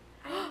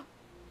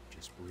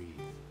 Just breathe.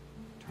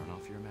 Turn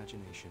off your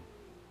imagination.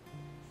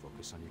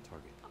 Focus on your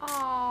target.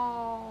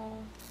 Oh.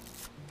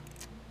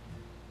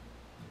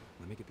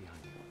 Let me get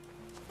behind you.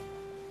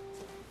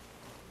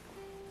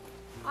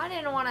 I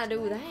didn't want to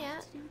do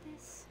that.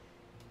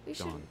 We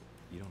should. Dawn,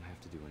 you don't have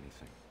to do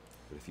anything.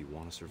 But if you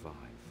want to survive,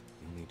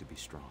 you'll need to be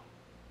strong.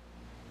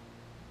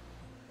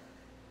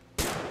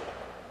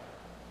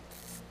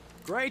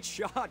 Great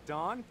shot,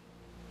 Dawn!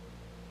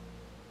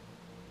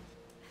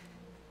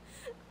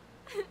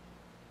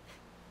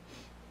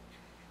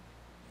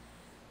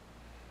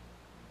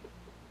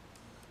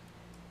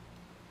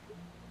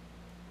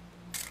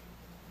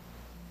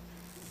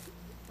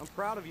 I'm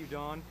proud of you,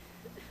 Dawn.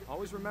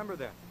 Always remember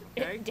that,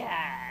 okay?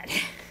 Dad.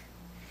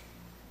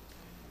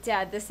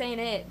 Dad, this ain't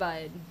it,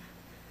 bud.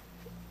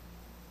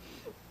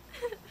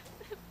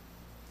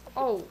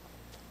 Oh.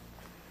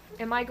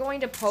 Am I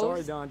going to post?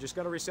 Sorry, Dawn. Just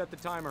gotta reset the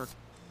timer.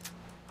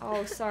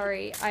 Oh,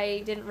 sorry.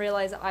 I didn't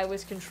realize I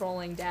was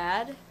controlling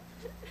Dad.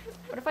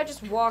 What if I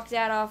just walk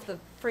Dad off the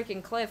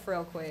freaking cliff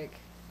real quick?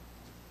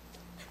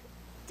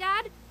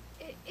 Dad,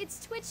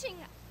 it's twitching.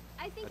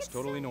 I think That's it's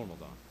totally normal,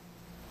 Dawn.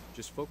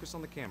 Just focus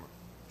on the camera.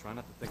 Try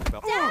not to think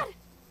about. Dad!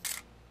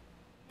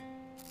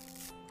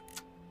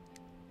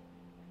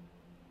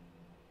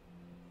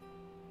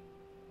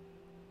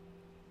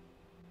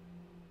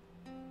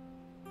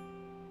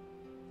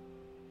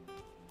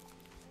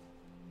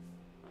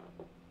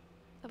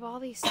 Of all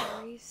these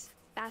stories,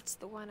 that's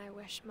the one I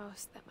wish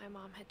most that my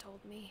mom had told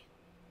me.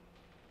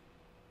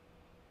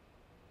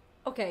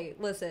 Okay,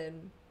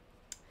 listen.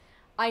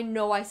 I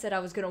know I said I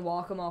was gonna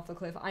walk him off the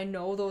cliff. I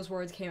know those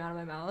words came out of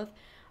my mouth.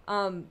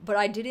 But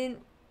I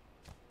didn't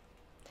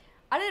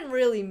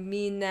really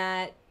mean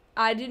that.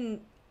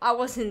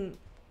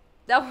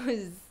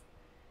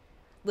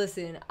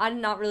 Listen, I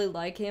did not really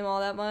like him all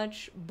that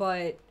much,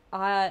 but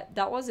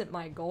that wasn't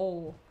my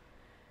goal.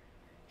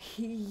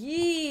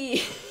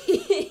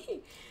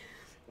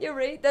 You're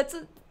right. That's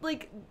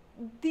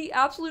the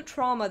absolute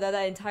trauma that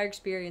entire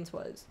experience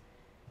was.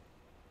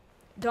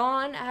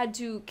 Dawn had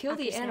to kill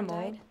After the Sam animal.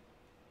 died,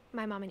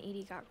 my mom and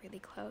Edie got really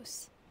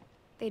close.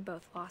 They'd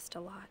both lost a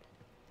lot.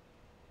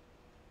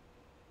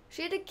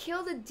 She had to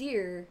kill the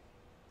deer,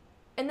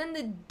 and then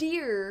the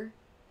deer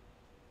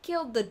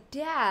killed the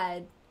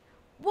dad.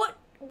 What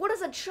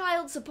is a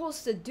child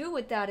supposed to do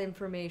with that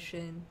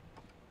information?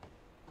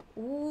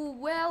 Ooh,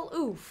 well,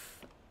 oof.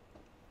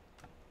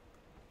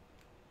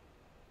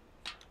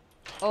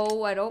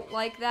 Oh, I don't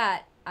like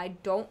that. I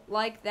don't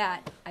like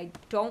that. I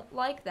don't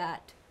like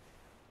that.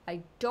 I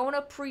don't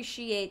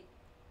appreciate.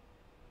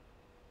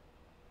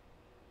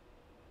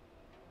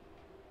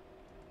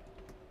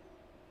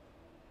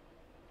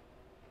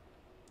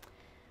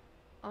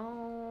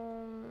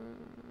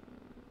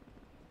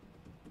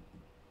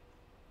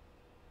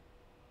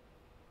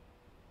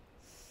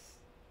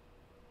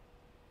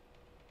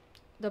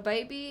 The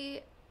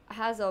baby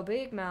has a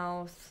big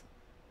mouth.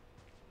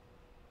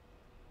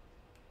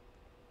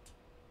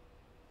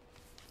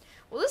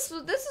 Well, this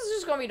is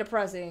just gonna be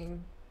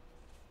depressing.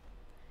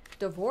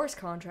 Divorce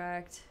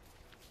contract.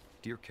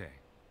 Dear Kay,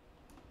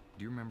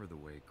 do you remember the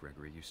way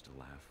Gregory used to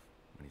laugh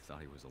when he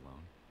thought he was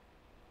alone?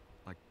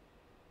 Like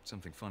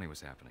something funny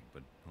was happening,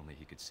 but only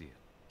he could see it.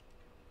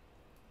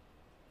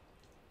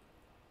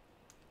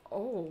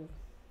 Oh.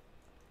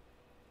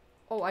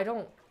 Oh, I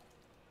don't.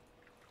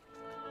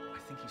 I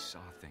think he saw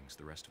things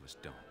the rest of us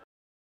don't.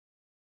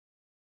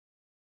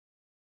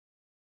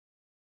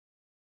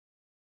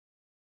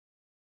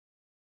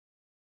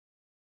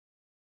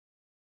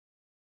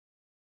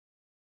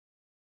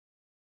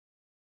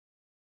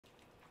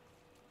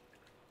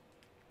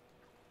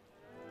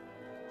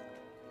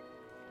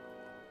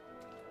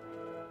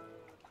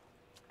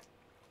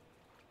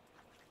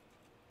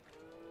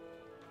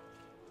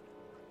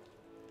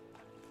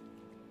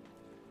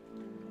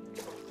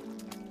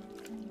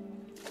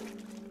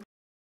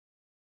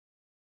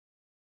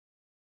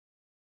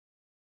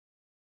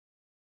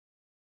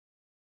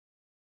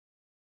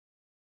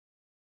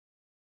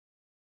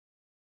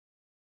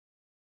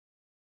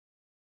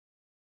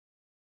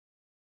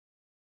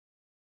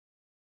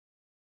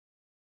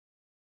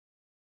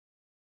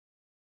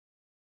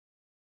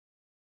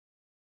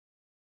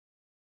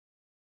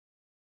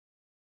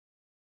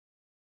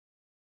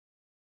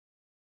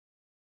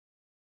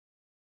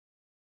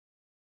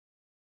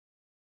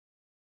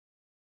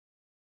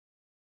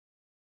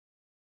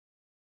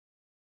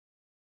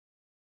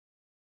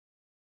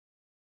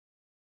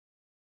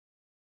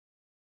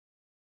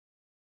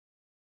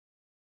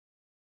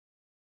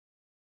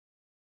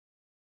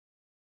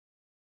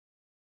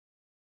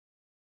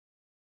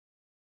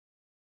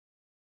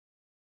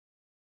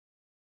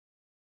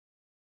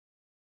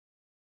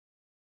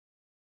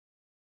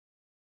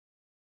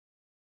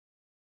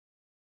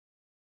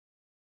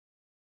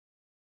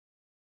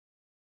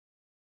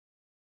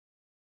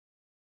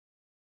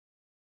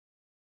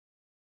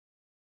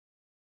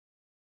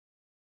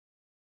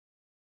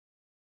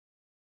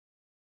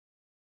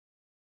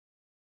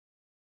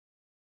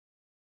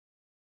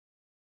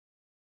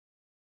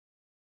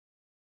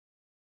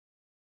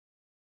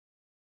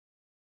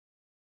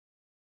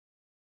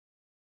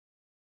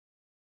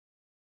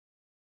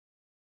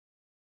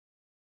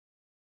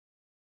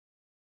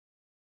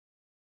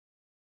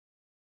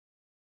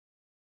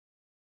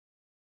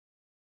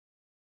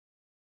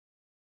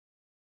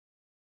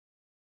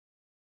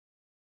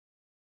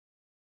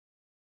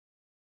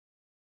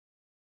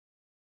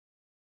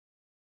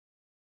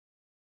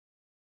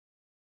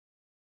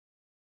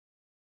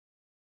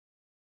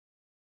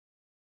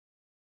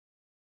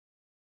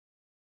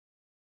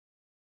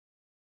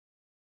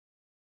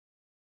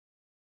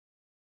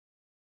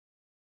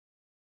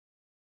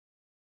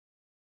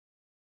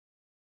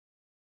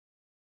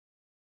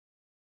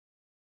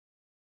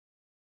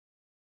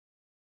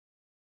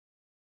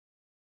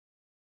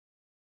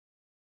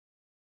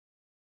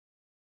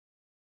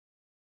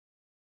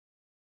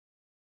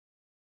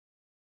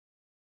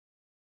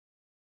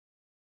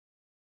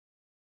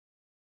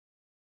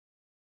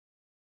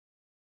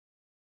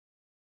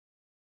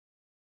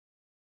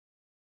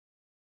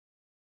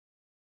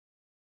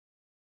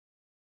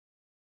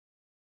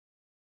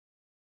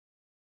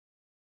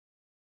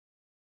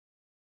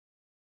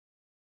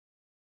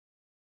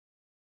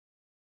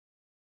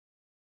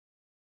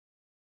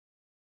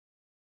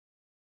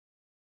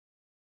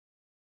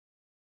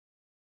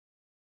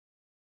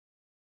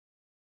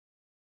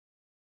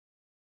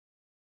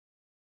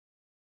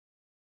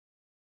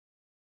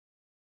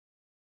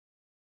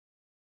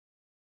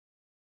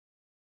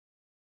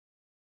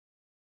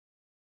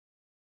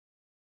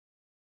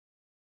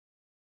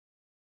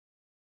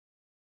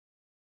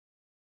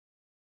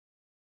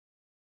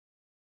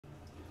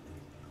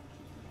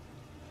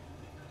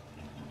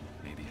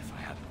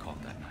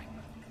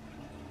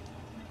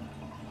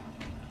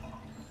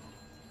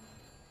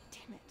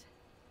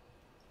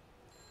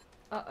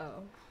 Uh-oh.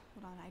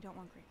 Hold on, I don't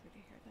want Gregory to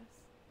hear this.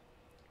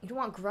 You don't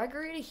want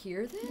Gregory to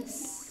hear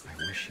this? I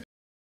wish you...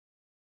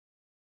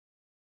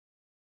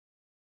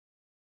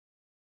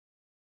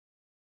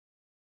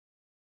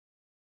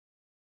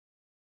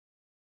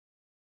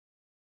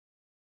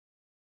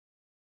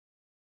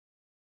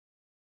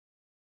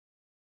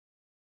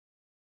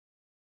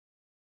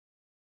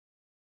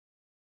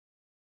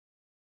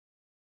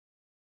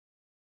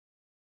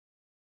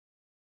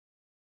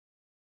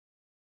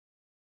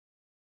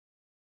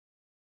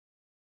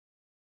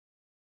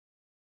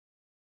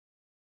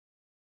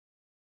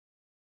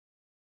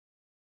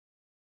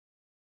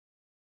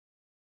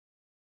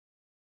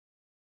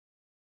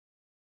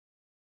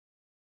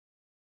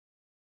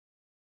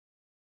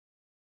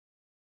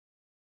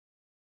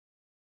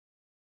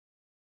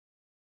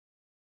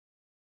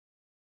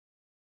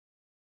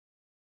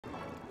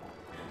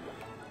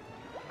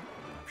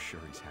 I'm sure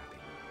he's happy.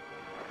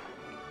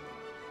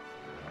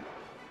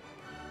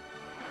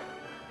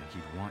 And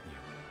he'd want you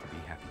to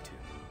be happy too.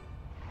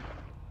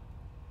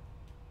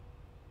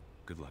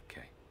 Good luck,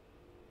 Kay.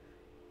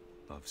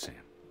 Love, Sam.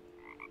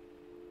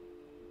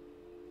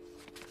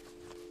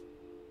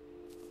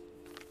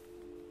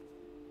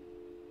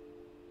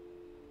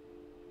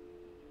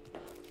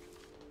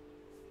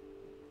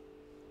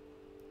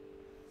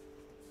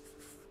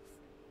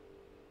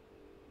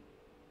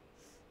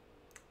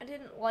 I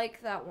didn't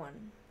like that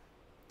one.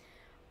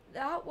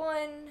 That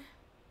one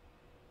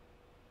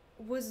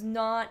was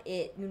not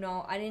it, you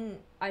know. I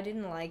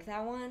didn't like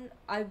that one.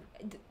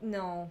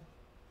 No.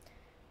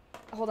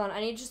 Hold on,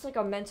 I need just like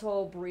a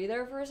mental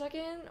breather for a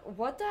second.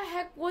 What the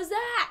heck was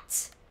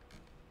that?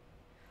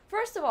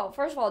 First of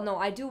all, no,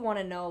 I do want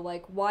to know,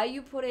 like, why are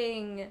you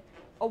putting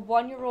a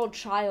 1-year-old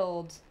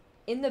child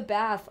in the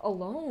bath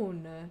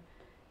alone?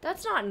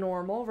 That's not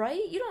normal,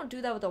 right? You don't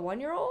do that with a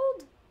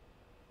 1-year-old,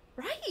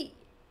 right?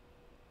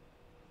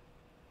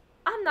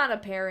 I'm not a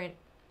parent.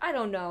 I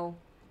don't know.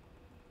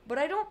 But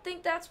I don't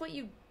think that's what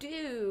you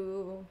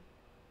do.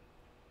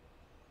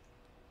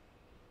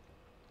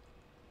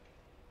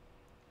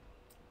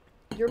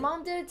 Your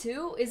mom did it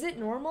too? Is it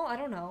normal? I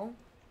don't know.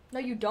 No,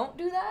 you don't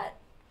do that?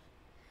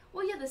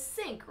 Well, yeah, the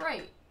sink,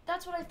 right.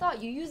 That's what I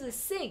thought. You use the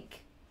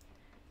sink.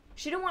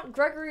 She didn't want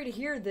Gregory to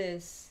hear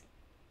this.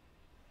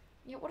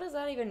 Yeah, what does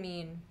that even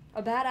mean?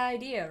 A bad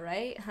idea,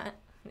 right?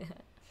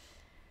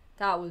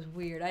 That was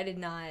weird. I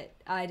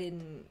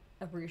didn't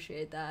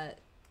appreciate that.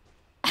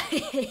 I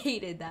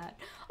hated that.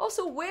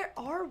 Also, where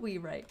are we,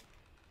 right?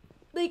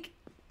 Like,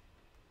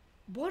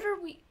 where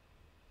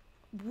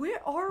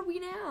are we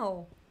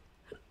now?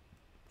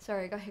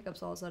 Sorry, I got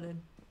hiccups all of a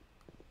sudden.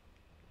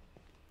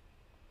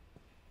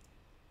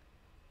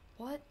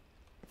 What?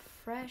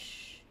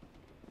 Fresh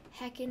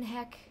heckin'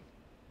 heck.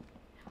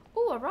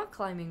 Ooh, a rock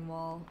climbing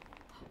wall.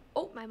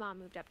 Oh, My mom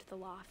moved up to the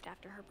loft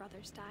after her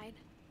brothers died.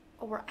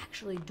 oh, we're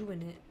actually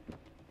doing it.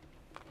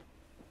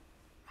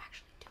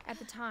 At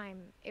the time,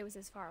 it was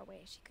as far away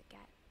as she could get.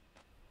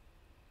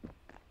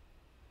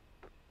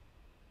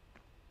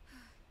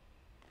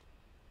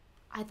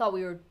 I thought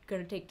we were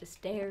gonna take the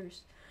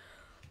stairs.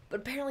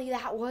 But apparently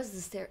that was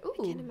the stair. Ooh.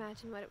 I can't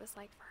imagine what it was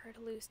like for her to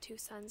lose 2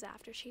 sons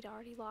after she'd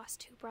already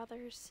lost 2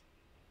 brothers.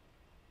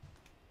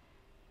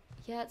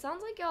 Yeah, it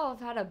sounds like y'all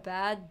have had a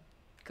bad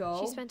go.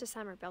 She spent a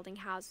summer building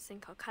houses in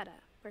Calcutta,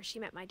 where she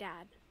met my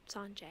dad,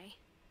 Sanjay.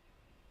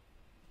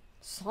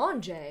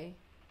 Sanjay?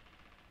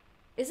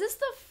 Is this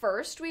the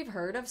first we've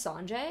heard of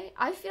Sanjay?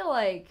 I feel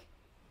like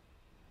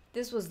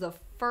this was the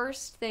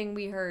first thing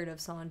we heard of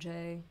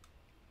Sanjay.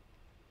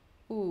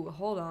 Ooh,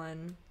 hold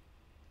on.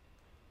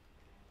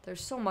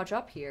 There's so much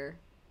up here.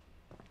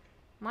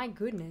 My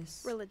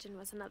goodness. Religion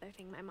was another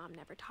thing my mom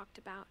never talked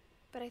about,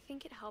 but I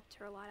think it helped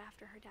her a lot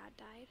after her dad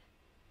died.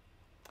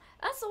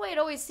 That's the way it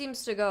always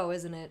seems to go,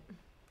 isn't it?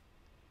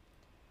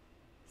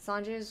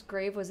 Sanjay's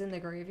grave was in the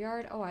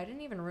graveyard? Oh, I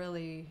didn't even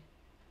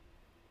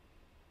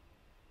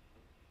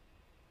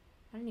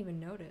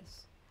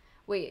notice.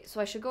 Wait,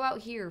 so I should go out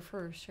here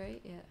first,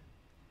 right? Yeah.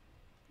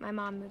 My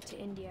mom moved to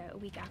India a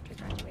week after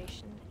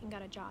graduation and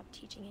got a job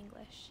teaching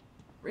English.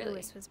 Really?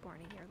 Louis was born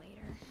a year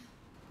later.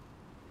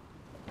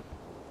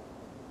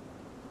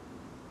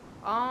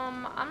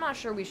 I'm not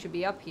sure we should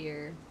be up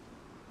here.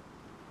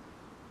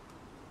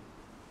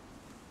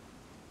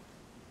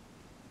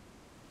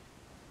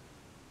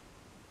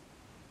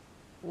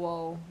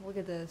 Whoa, look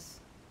at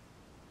this.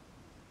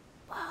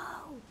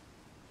 Whoa!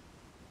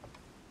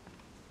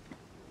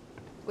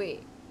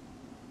 Wait.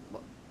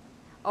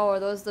 Oh, are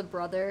those the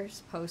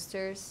brothers'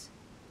 posters?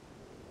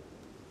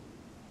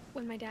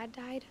 When my dad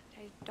died,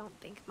 I don't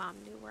think Mom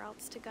knew where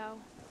else to go.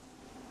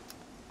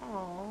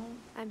 Aww.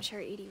 I'm sure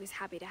Edie was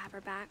happy to have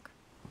her back.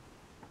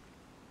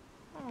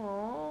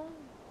 Aww.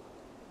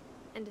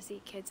 And to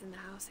see kids in the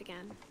house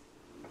again.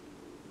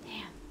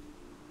 Damn.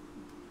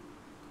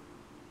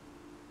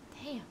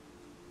 Damn.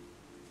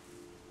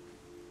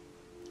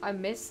 I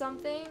missed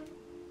something?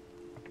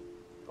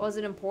 Was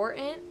it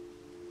important?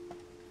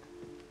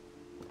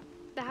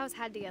 The house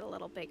had to get a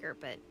little bigger,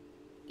 but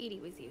Edie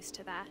was used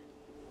to that.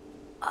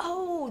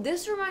 Oh,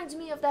 this reminds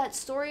me of that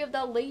story of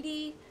that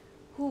lady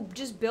Who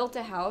just built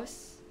a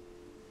house?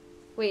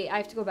 Wait, I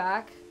have to go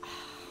back?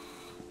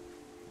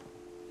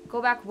 Go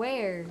back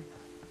where?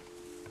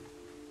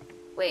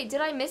 Wait,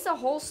 did I miss a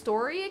whole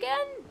story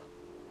again?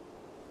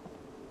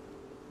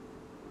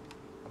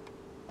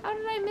 How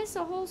did I miss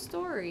a whole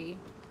story?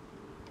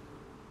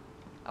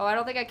 Oh, I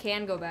don't think I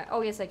can go back.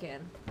 Oh, yes, I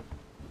can.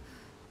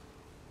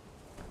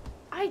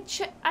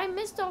 I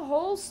missed a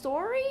whole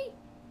story?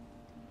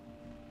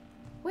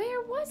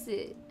 Where was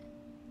it?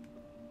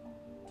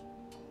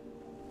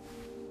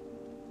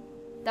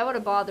 That would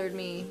have bothered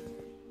me.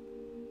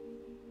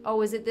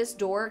 Oh, is it this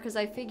door? Because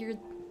I figured...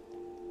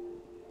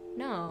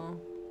 No.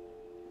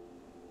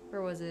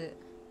 Where was it?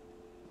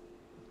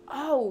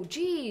 Oh,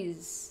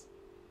 jeez.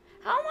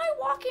 How am I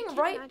walking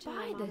right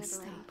by this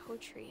stuff?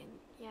 Poetry and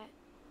yet...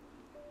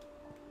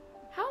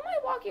 How am I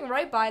walking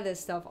right by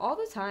this stuff all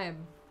the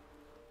time?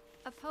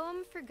 A poem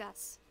for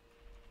Gus,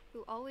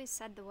 who always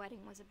said the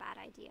wedding was a bad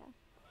idea.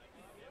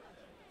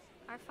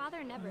 Our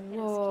father never hit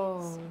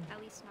us kids, at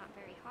least not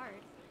very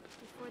hard,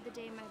 before the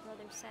day my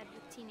brother said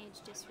with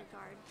teenage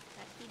disregard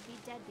that he'd be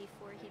dead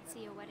before he'd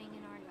see a wedding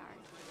in our yard.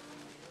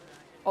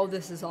 Oh,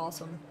 this is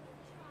awesome.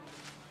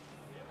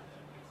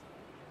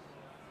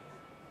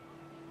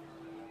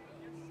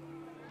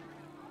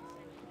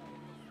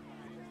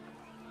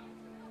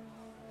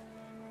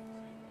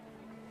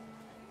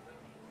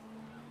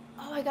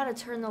 Oh, I gotta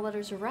turn the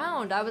letters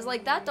around. I was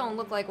like, that don't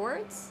look like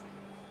words.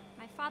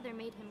 My father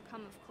made him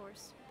come, of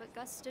course, but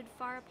Gus stood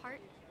far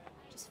apart,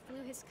 just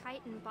flew his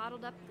kite and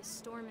bottled up the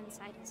storm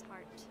inside his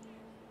heart.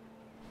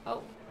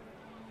 Oh.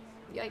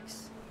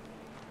 Yikes.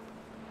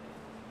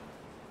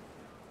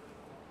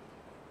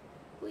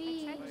 I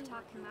tried to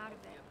talk him out of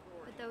it,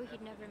 but though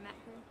he'd never met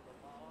her,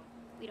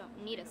 we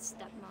don't need a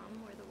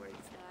stepmom, were the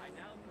words that I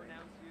now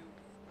pronounce you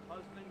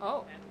husband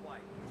and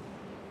wife.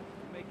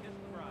 You may kiss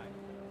the bride.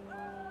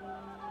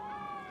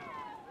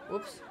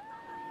 Whoops.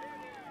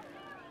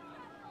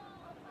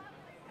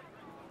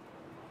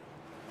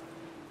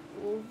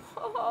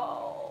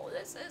 Whoa,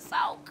 this is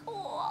so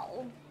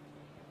cool.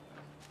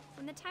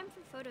 When the time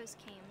for photos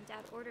came,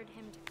 Dad ordered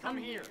him to come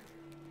here.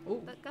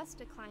 Ooh. But Gus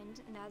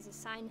declined, and as a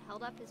sign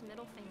held up his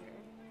middle finger.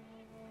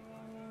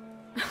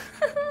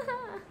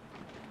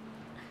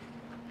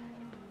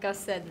 Gus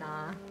said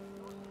nah.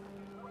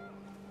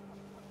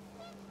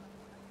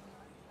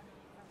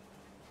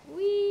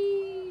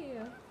 Whee!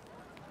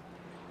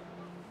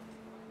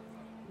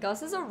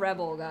 Gus is a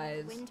rebel,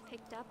 guys. Wind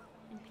picked up,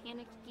 and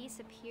panicked geese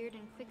appeared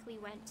and quickly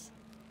went.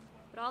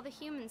 But all the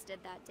humans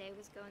did that day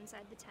was go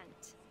inside the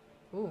tent.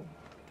 Ooh.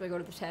 Do I go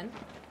to the tent?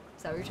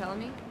 Is that what you're telling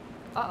me?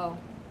 Uh-oh.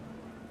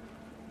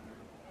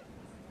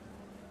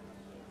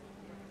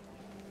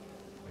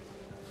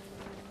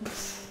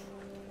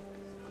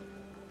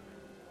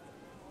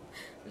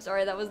 I'm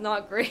sorry, that was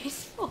not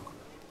graceful.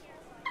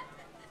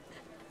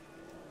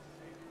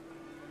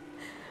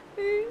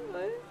 Wait,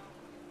 what?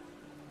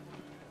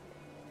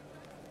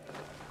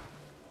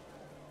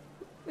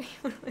 Wait,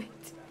 what am I doing?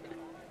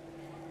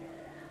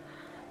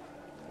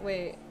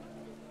 Wait.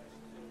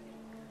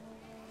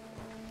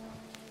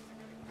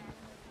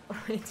 What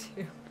do I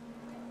do?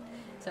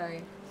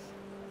 Sorry.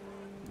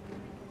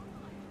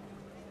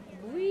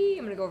 Wee,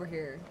 I'm gonna go over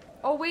here.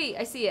 Oh wait,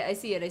 I see it, I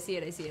see it, I see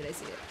it, I see it, I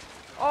see it.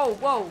 Oh,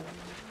 whoa.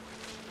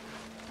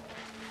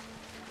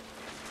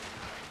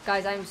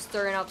 Guys, I'm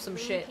stirring up some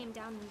shit. Rain came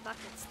down in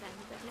buckets then,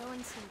 but no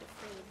one seemed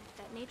afraid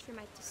that nature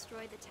might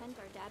destroy the tent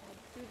our dad had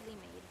crudely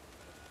made.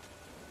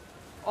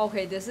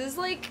 Okay, this is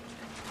like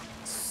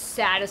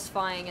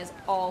satisfying as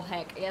all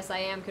heck. Yes, I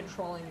am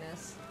controlling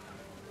this.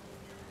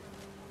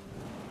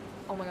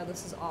 Oh my god,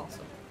 this is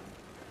awesome.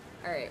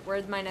 Alright,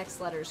 where'd my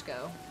next letters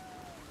go?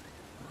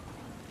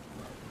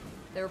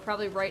 They were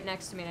probably right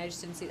next to me and I just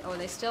didn't see. Oh,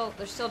 they're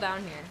still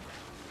down here.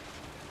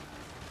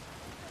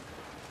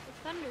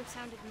 The thunder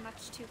sounded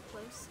much too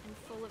close and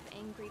full of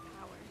angry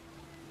power.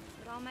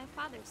 But all my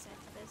father said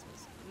to this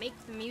was, make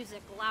the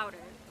music louder.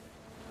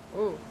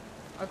 Ooh,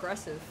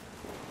 aggressive.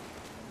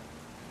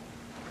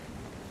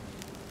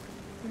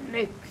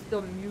 Make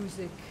the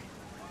music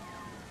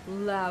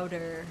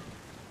louder.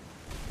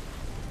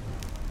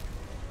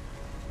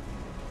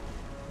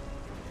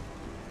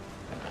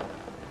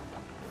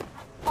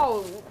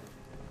 Oh.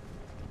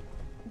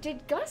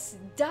 Did Gus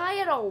die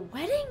at a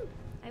wedding?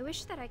 I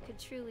wish that I could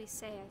truly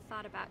say I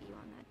thought about you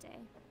on that day.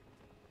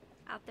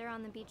 Out there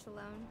on the beach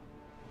alone,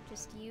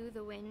 just you,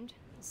 the wind,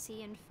 the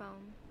sea and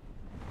foam.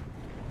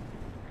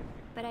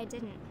 But I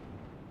didn't.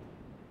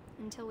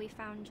 Until we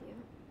found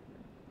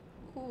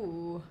you.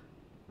 Ooh.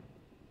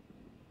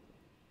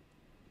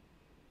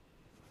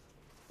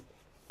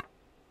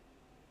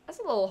 That's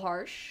a little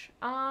harsh.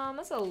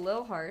 That's a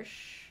little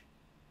harsh.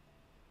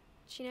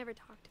 She never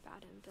talked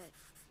about him, but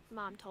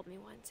Mom told me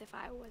once if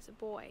I was a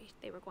boy,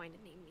 they were going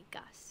to name me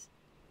Gus.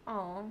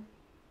 Oh.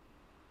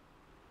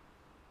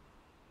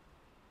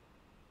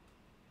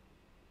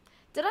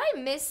 Did I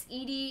miss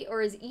Edie,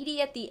 or is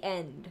Edie at the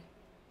end?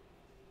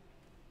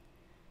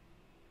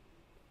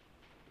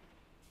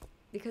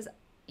 Because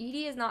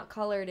Edie is not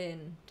colored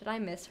in. Did I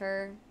miss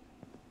her?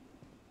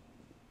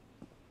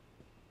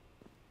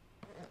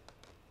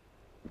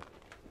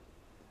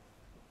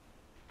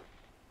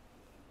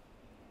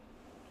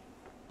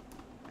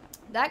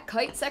 That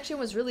kite section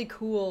was really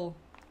cool.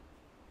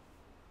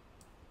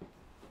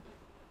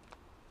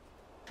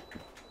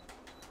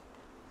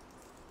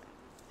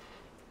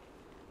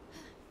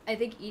 I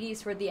think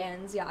Edie's for the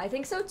ends. Yeah, I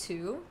think so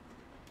too.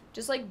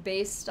 Just like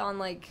based on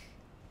like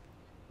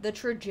the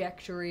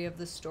trajectory of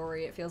the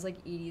story, it feels like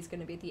Edie's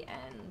gonna be at the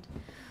end.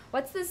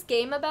 What's this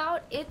game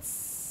about?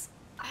 It's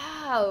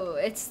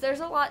there's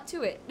a lot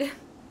to it.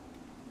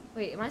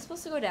 Wait, am I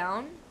supposed to go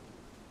down?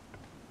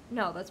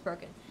 No, that's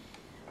broken.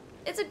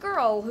 It's a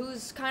girl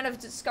who's kind of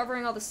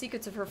discovering all the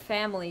secrets of her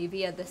family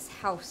via this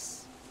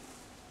house.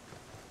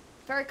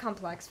 Very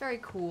complex, very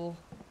cool.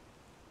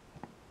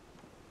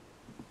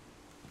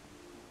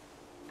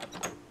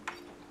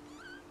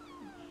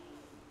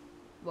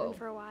 Whoa. And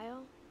for a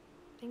while,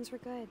 things were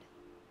good.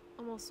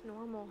 Almost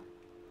normal.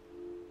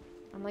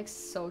 I'm like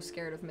so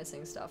scared of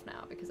missing stuff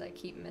now because I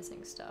keep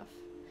missing stuff.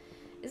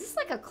 Is this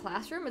like a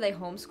classroom? Are they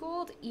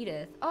homeschooled?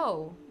 Edith.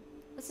 Oh,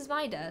 this is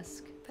my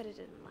desk. But it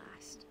didn't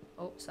last.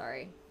 Oh,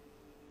 sorry.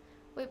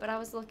 Wait, but I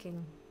was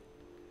looking.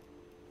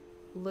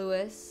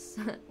 Lewis.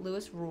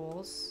 Lewis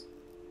rules.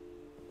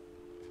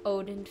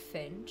 Odin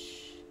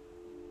Finch.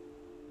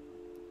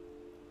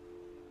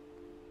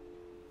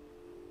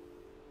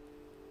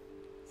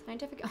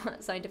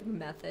 Scientific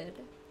method.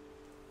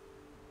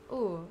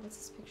 Ooh, what's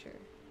this picture?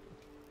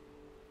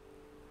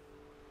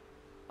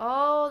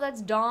 Oh,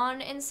 that's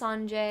Dawn and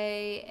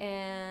Sanjay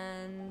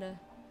and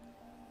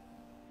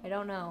I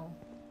don't know.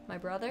 My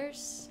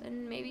brothers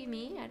and maybe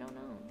me? I don't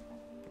know.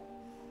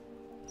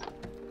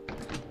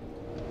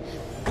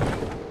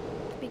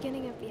 The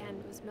beginning of the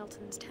end was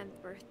Milton's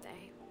 10th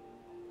birthday,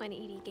 when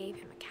Edie gave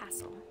him a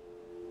castle.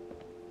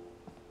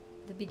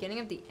 The beginning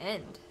of the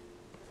end?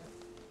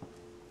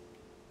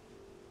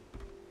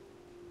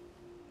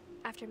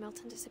 After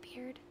Milton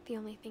disappeared, the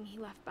only thing he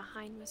left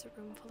behind was a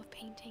room full of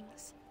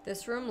paintings.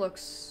 This room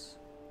looks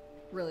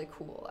really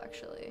cool,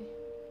 actually.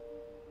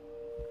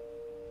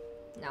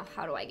 Now,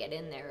 how do I get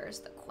in there is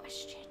the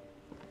question.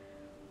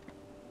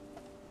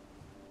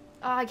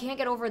 Oh, I can't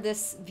get over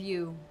this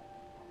view.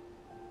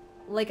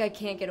 Like, I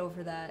can't get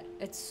over that.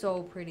 It's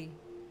so pretty.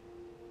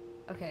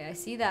 Okay, I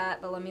see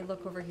that, but let me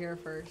look over here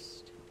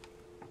first.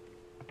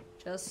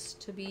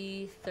 Just to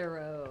be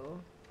thorough.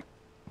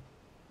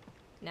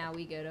 Now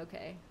we good,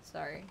 okay.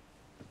 Sorry.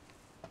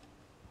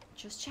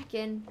 Just check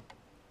in.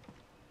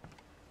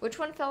 Which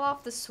one fell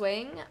off the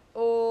swing?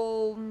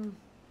 Oh,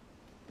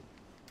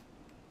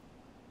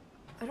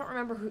 I don't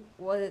remember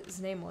what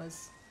his name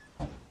was.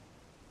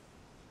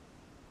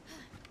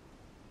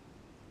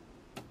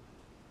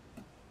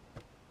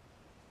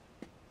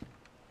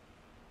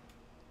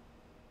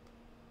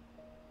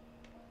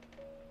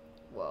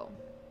 Whoa.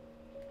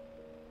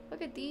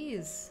 Look at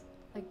these.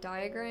 Like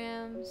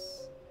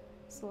diagrams.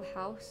 This little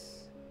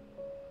house.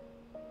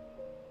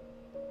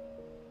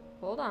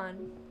 Hold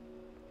on.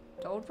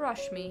 Don't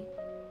rush me.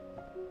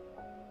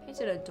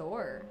 Painted a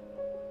door.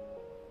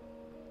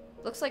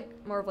 Looks like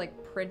more of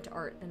like print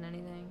art than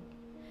anything.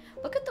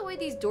 Look at the way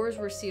these doors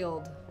were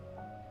sealed.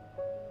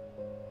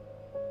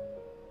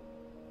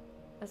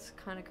 That's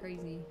kind of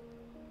crazy.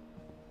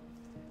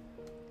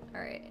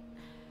 Alright.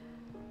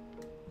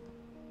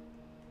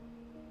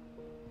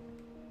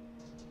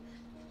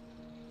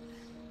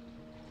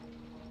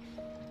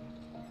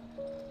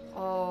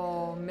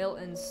 Oh,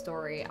 Milton's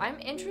story. I'm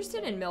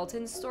interested in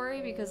Milton's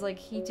story because like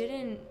he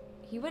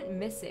went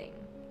missing.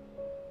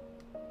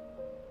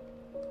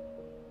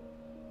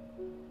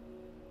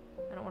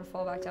 I don't want to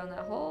fall back down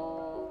that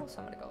hole, so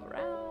I'm gonna go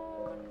around.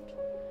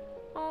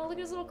 Oh, look at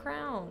his little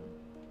crown.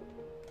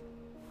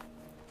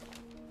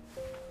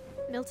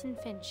 Milton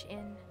Finch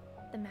in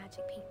The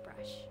Magic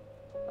Paintbrush.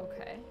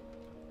 Okay.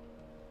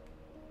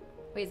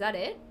 Wait, is that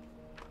it?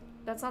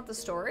 That's not the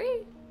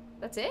story?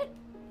 That's it?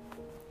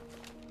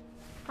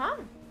 Huh.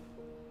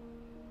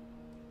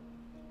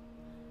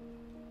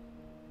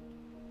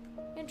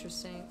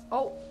 Interesting.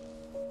 Oh.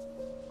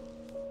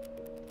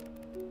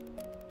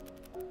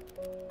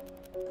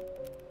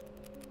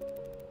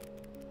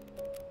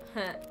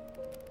 Huh.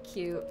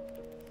 Cute.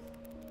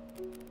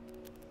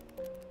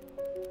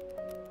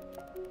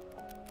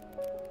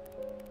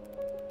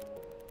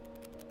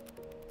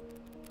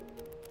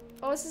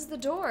 Oh, this is the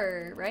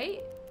door,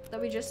 right? That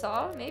we just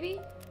saw, maybe?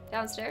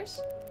 Downstairs?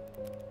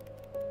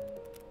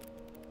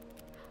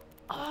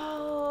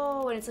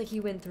 Oh, and it's like he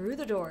went through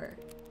the door.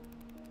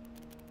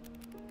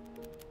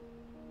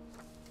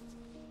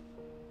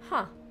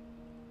 Huh.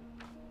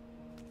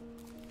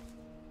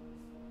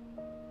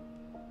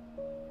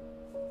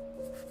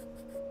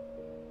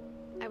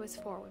 I was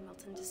 4 when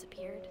Milton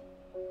disappeared.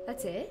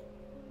 That's it?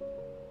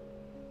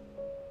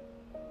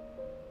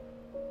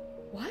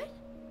 What?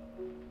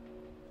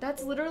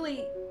 That's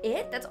literally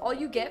it? That's all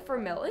you get for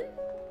Milton?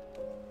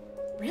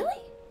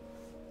 Really?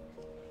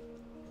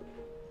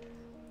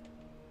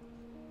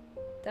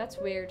 That's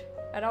weird.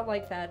 I don't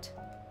like that.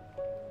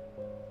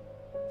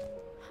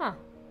 Huh.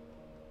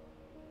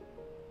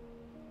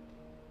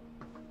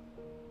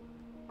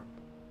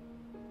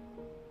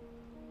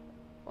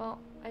 Well,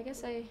 I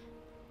guess I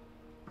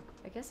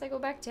go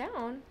back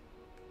down.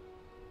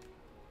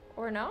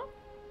 Or no?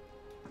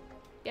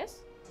 Yes?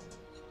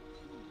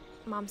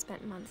 Mom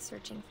spent months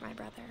searching for my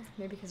brother.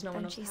 Maybe because no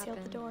one knows she what sealed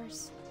happened. the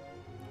doors.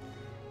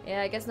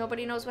 Yeah, I guess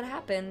nobody knows what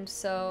happened,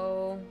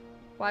 so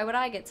why would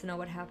I get to know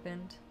what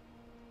happened?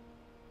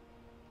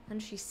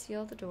 And she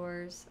sealed the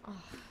doors. Oh.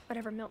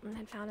 Whatever Milton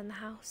had found in the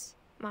house,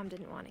 Mom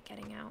didn't want it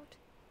getting out.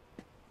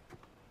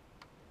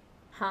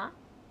 Huh?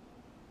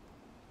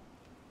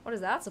 What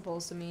is that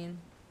supposed to mean?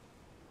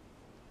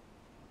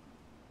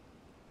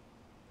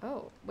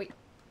 Oh, wait.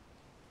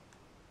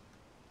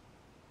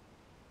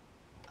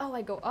 Oh,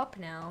 I go up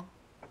now.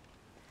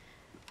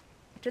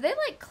 Do they,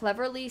 like,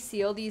 cleverly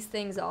seal these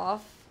things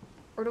off?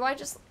 Or do I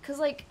just... Because,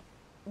 like,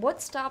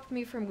 what stopped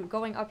me from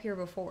going up here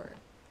before?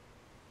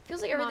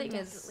 Feels like everything Mom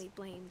is... definitely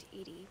blamed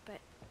Edie, but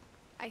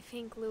I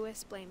think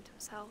Lewis blamed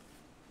himself.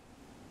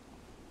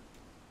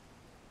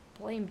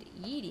 Blamed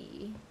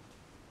Edie?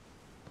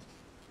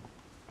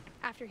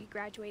 After he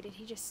graduated,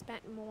 he just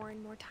spent more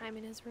and more time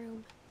in his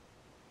room.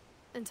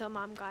 Until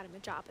Mom got him a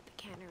job at the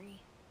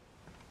cannery.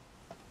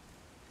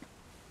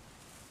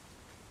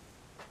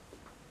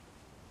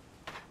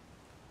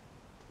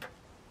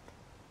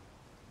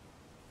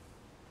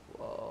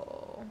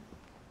 Whoa.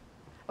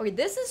 Okay,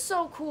 this is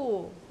so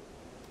cool.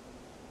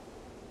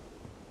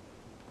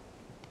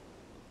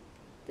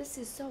 This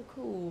is so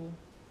cool.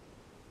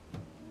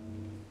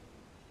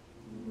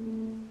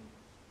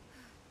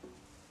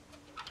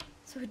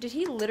 So did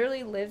he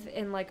literally live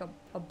in like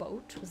a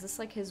boat? Was this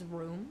like his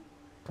room?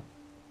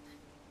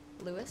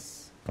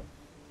 Lewis?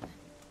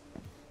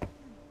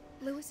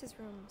 Lewis's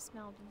room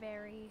smelled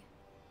very,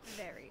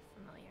 very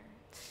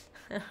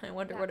familiar. I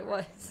wonder That what it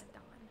part was.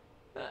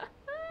 at dawn.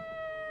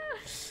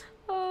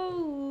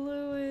 Oh,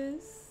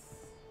 Lewis.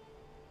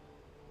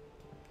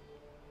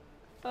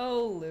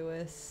 Oh,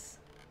 Lewis.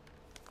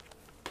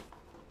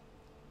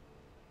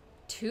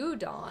 To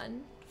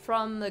Dawn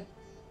from the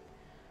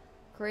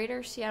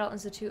Greater Seattle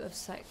Institute of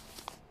Psych.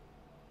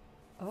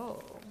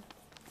 Oh.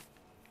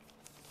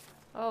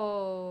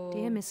 Oh.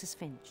 Dear Mrs.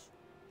 Finch,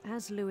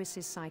 as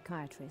Lewis's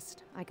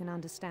psychiatrist, I can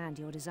understand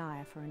your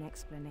desire for an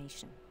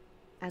explanation.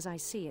 As I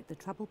see it, the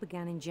trouble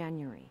began in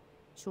January,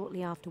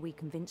 shortly after we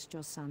convinced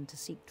your son to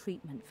seek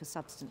treatment for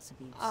substance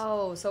abuse.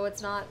 Oh, so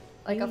it's not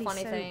like Newly a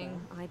funny sober, thing.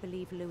 I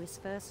believe Lewis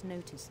first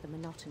noticed the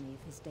monotony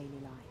of his daily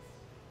life.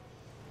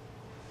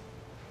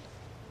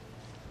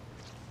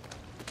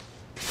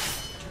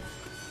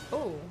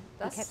 Oh,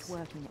 that's... He kept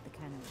working at the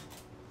cannery.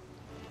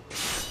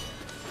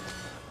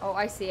 Oh,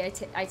 I see. I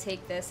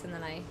take this and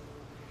then I...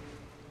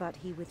 But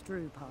he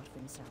withdrew part of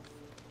himself.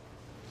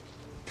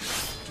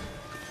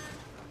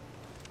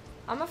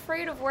 I'm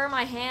afraid of where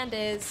my hand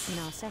is. In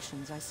our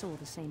sessions, I saw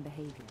the same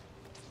behavior.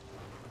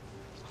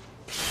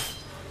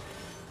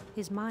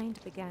 His mind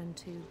began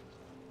to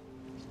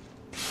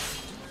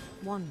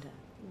wander.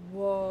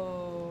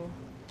 Whoa.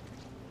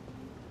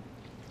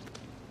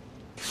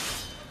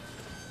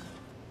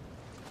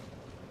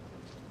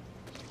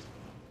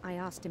 I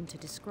asked him to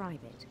describe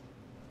it.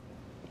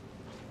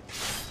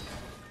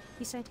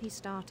 He said he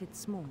started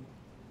small,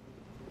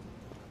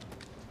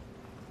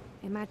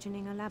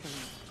 imagining a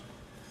labyrinth.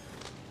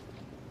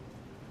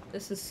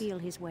 This is... Feel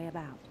his way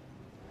about.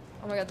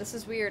 Oh my god, this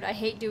is weird. I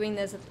hate doing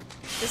this.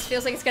 This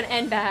feels like it's gonna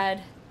end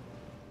bad.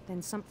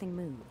 Then something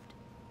moved.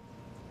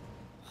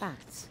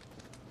 Bats.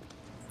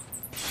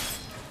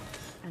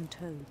 And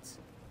toads.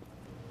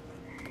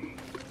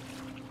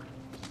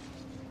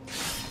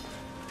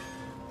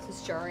 This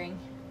is jarring.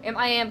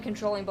 I am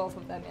controlling both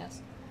of them,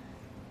 yes.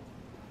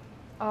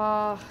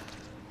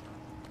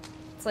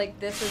 It's like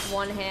this is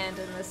one hand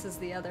and this is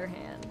the other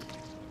hand.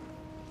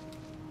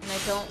 And I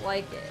don't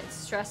like it. It's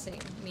stressing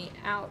me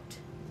out.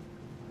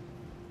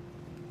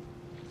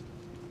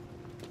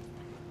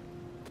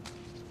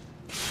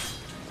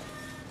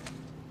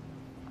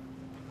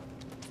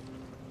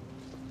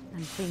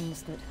 And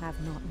things that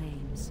have not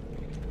names.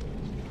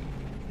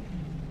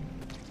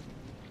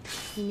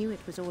 He knew it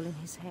was all in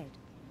his head.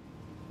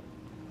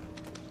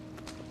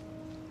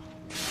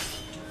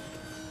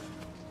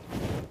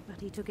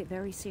 But he took it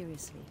very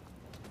seriously.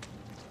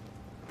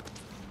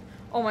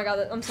 Oh my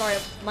god, I'm sorry.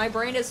 My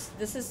brain is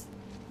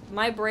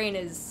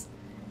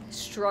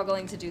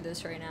struggling to do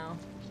this right now.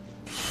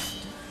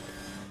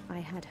 I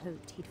had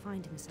hoped he'd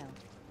find himself.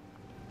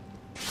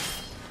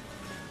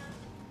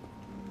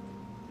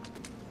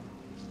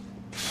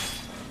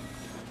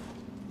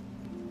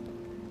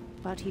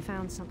 But he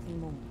found something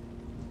more.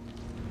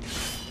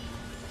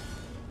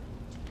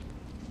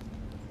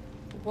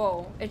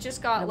 Whoa, it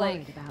just got I like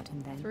worried about him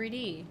then.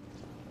 3D.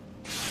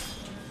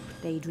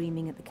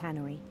 Daydreaming at the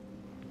cannery.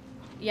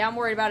 Yeah, I'm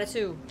worried about it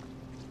too.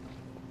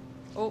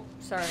 Oh,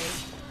 sorry.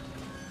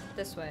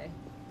 This way.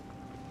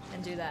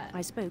 And do that.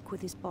 I spoke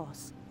with his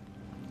boss.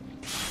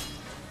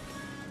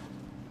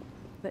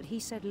 But he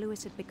said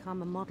Lewis had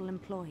become a model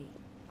employee.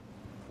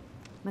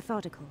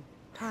 Methodical,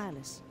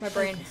 tireless. My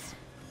brain. focused.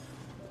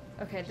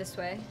 Okay, this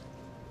way.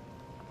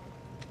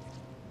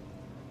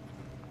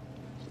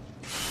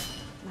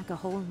 Like a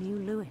whole new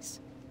Lewis.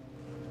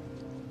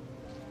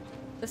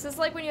 This is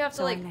like when you have to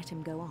So like I let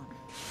him go on.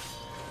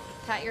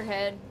 pat your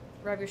head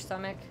Rub your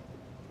stomach.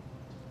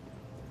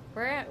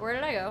 Where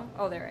did I go?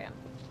 Oh, there I am.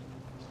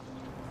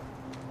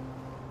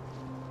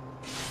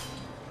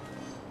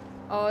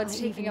 Oh, it's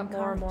taking up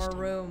more and more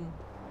room.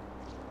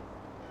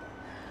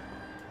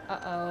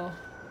 Uh-oh.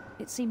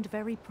 It seemed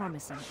very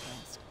promising at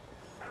first.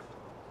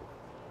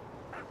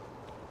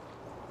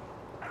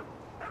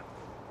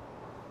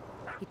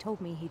 He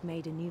told me he'd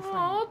made a new friend.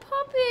 Oh,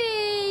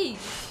 puppy!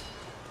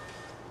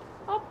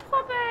 Oh,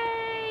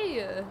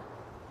 puppy!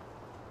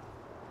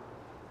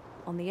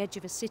 On the edge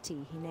of a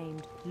city he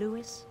named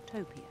Louis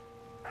Topia.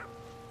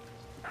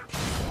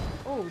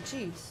 Oh,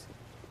 jeez.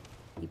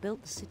 He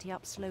built the city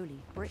up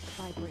slowly, brick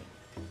by brick.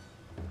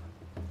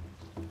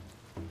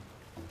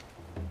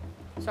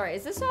 Sorry,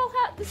 is this all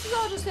this is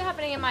all just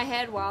happening in my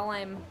head while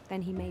I'm...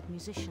 Then he made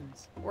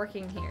musicians.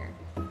 Working here.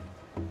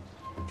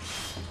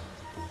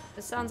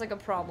 This sounds like a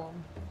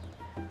problem.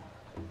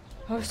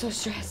 Oh, I'm so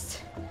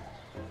stressed.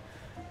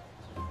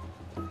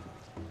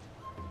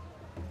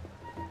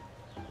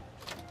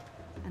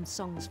 And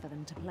songs for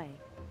them to play.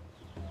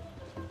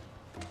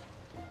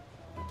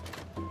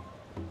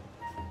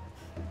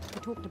 He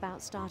talked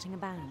about starting a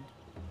band.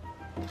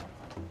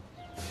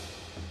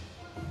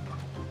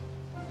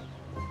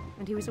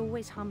 And he was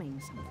always humming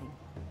something.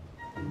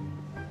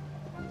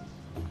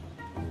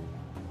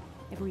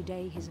 Every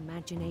day his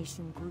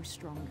imagination grew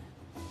stronger.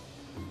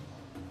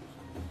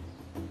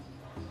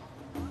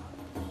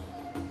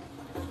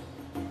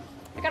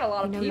 I got a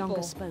lot of people. He no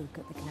longer spoke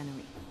at the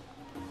cannery.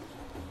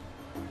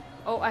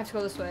 Oh, I have to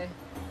go this way.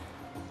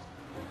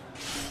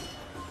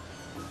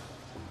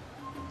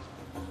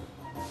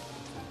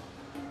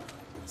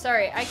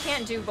 Sorry, I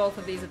can't do both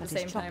of these at the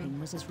same time. His chopping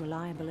was as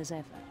reliable as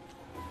ever.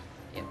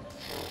 Yep.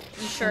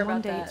 You sure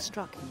about that? One day it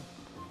struck him.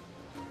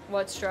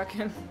 What struck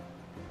him?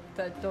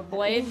 The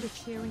blade? All the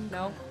cheering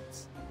no.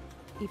 crowds,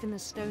 even the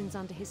stones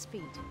under his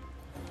feet.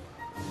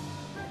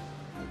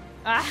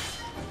 Ah!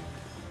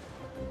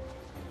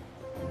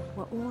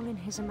 Were all in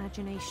his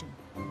imagination.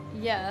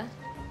 Yeah.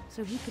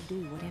 So he could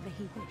do whatever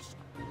he wished.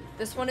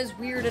 This one is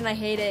weird and I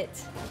hate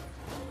it.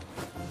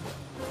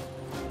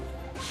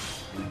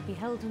 He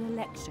held an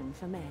election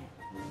for mayor.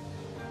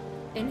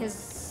 In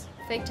his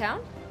fake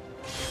town?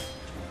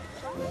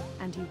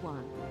 And he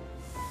won.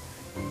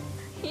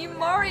 He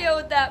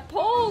Mario'd that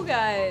pole,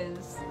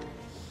 guys!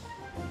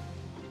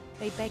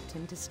 They begged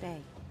him to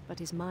stay, but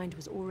his mind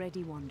was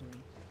already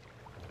wandering.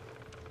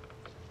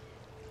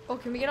 Oh,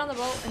 can we get on the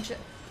boat and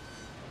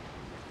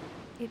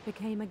It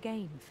became a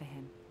game for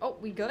him. Oh,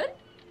 we good?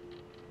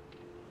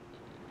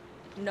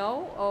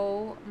 No?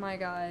 Oh my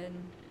god.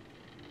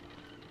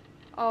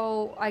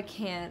 Oh, I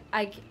can't.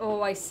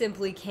 I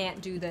simply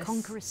can't do this.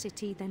 Conquer a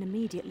city, then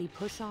immediately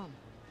push on.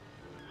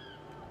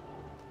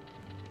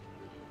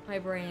 My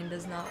brain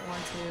does not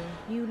want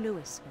to. New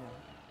Louisville.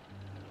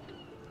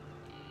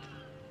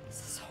 This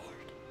is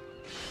hard.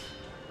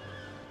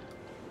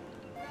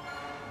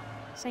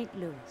 St.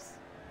 Louis.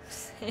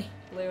 St.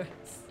 Louis.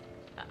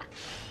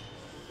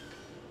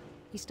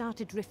 He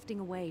started drifting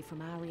away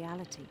from our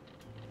reality.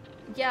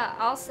 Yeah,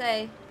 I'll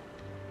say.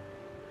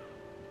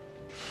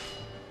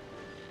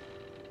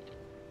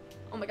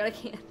 Oh my god, I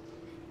can't.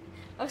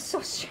 I'm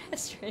so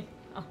stressed right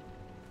now.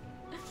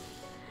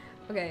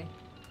 Okay.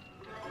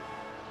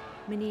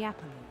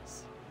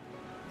 Minneapolis.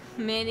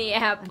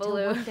 Minneapolis.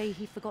 Until one day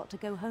he forgot to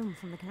go home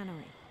from the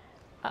cannery.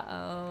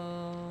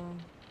 Uh-oh.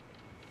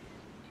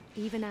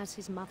 Even as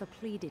his mother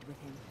pleaded with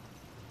him,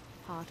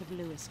 part of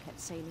Louis kept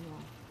sailing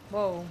on.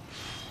 Whoa.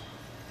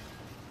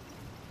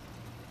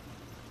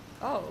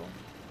 Oh.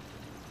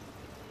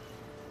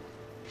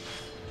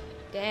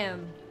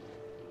 Damn.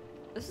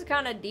 This is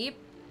kind of deep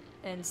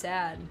and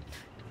sad.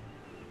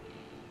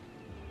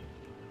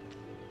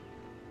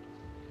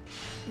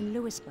 In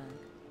Louisburg,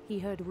 he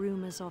heard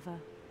rumors of a...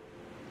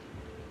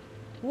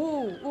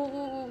 Woo, woo,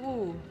 woo, woo,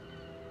 woo.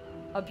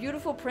 A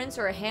beautiful prince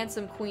or a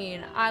handsome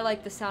queen? I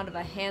like the sound of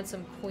a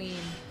handsome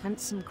queen.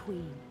 Handsome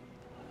queen.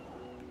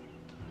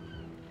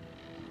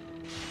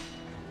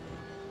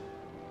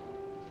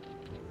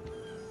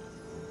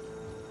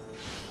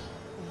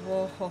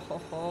 Whoa, ho,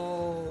 ho,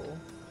 ho.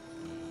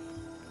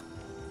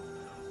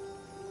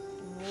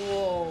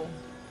 Whoa.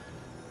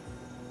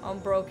 I'm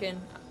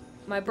broken.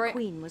 My brain. The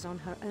queen was on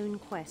her own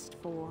quest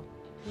for...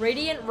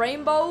 Radiant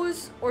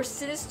rainbows or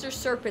sinister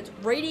serpents?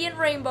 Radiant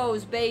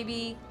rainbows,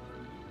 baby.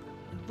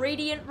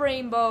 Radiant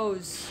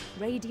rainbows.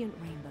 Radiant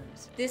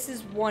rainbows. This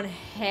is one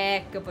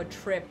heck of a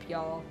trip,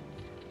 y'all.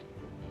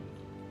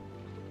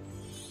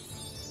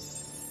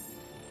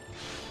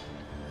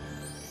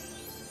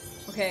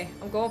 Okay,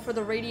 I'm going for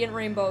the radiant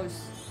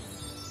rainbows.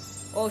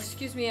 Oh,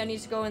 excuse me, I need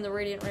to go in the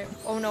radiant rainbow.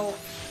 Oh no.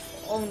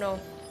 Oh no.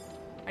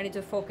 I need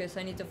to focus,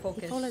 I need to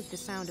focus. He followed the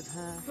sound of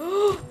her.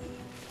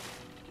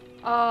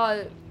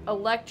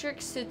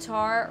 Electric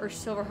sitar or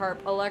silver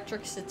harp?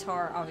 Electric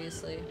sitar,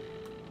 obviously.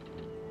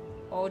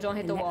 Oh, don't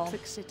hit the wall.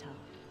 Electric sitar.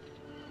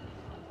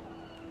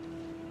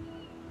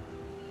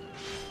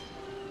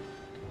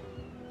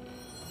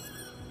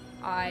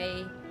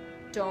 I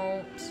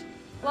don't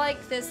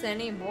like this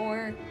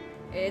anymore.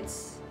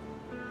 It's...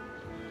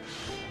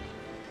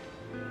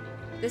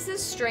 This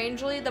is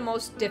strangely the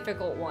most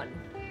difficult one.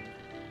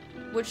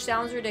 Which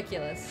sounds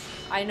ridiculous.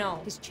 I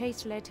know. His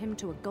chase led him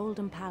to a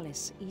golden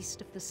palace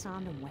east of the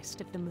sun and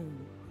west of the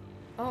moon.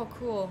 Oh,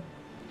 cool.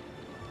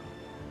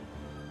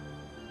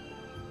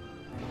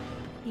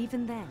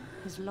 Even then,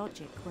 his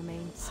logic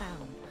remained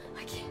sound.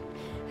 I can't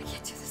do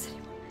this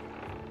anymore.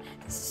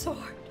 This is so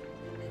hard.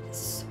 This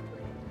is so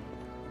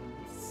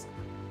hard.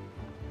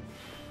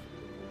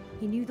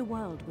 He knew the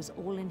world was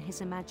all in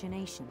his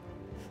imagination.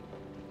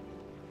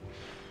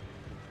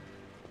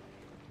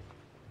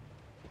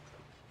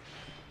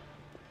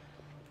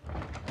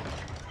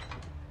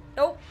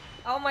 Oh!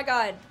 Oh my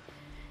god.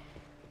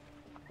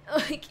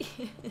 I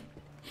can't.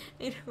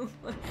 I don't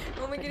want.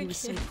 Oh my god, He was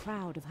so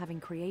proud of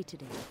having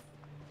created it.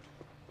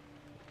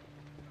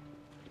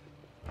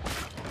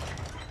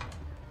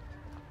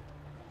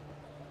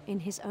 In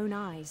his own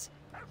eyes,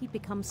 he'd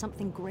become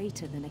something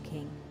greater than a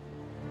king.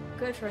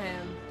 Good for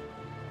him,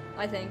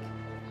 I think.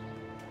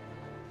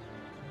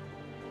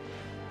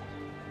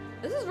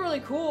 This is really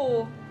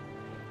cool.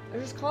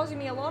 It's just causing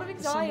me a lot of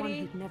For someone anxiety.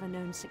 who'd never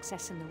known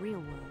success in the real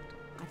world,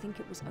 I think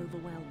it was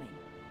overwhelming.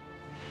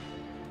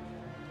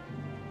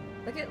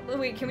 Look at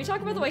wait, can we talk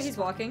about the way he's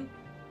walking?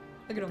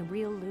 Look at him. The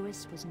real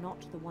Lewis was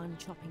not the one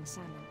chopping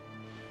salmon,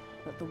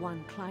 but the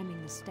one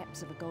climbing the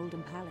steps of a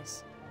golden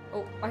palace.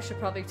 Oh, I should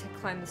probably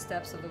climb the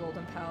steps of the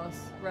Golden Palace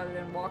rather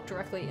than walk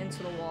directly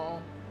into the wall.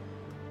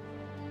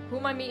 Who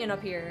am I meeting up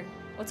here?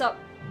 What's up?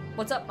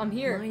 What's up? I'm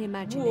here. My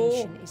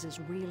imagination is as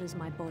real as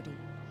my body,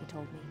 he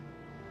told me.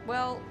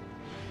 Well,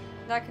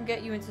 that could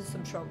get you into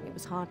some trouble. It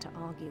was hard to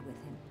argue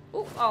with him.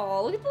 Oh,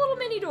 oh, look at the little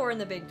mini door and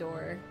the big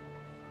door.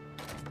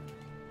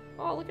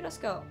 Oh, look at us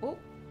go. Oh.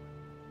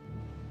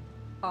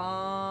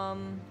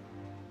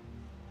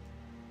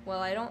 Well,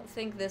 I don't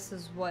think this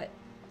is what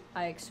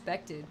I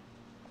expected.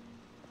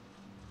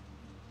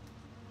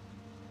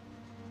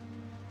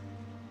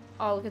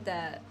 Oh, look at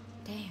that.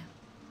 Damn.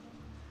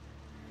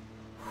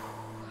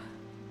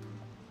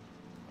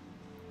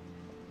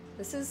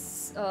 This is,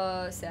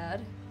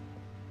 sad.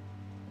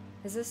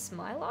 Is this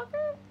my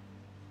locker?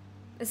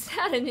 Is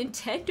that a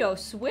Nintendo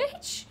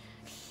Switch?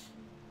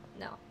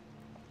 No.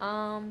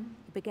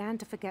 He began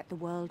to forget the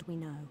world we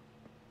know.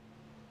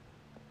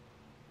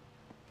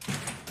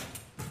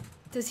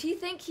 Does he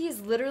think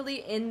he's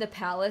literally in the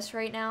palace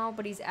right now,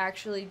 but he's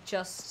actually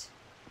just...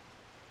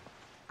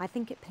 I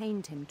think it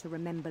pained him to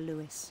remember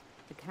Lewis,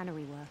 the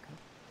cannery worker.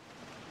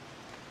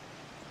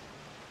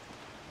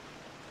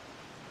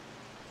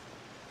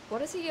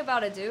 What is he about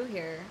to do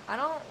here? I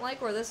don't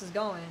like where this is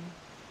going.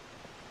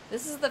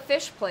 This is the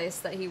fish place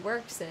that he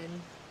works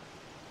in.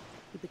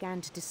 He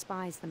began to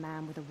despise the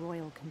man with a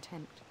royal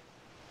contempt.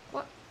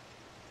 What?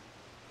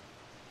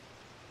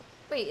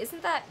 Wait,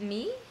 isn't that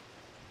me?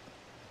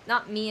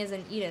 Not me as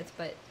in Edith,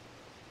 but...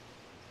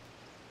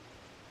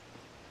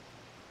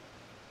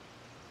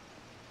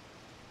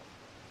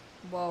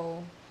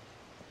 Whoa.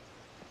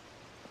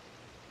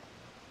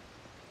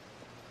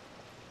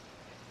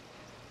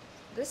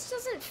 This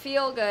doesn't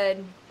feel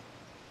good.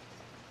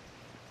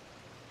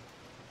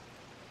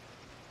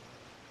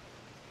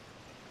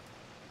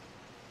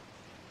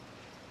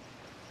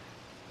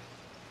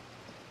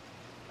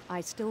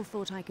 I still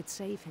thought I could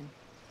save him.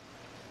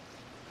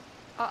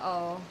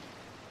 Uh-oh.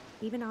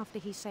 Even after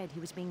he said he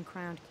was being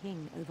crowned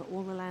king over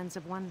all the lands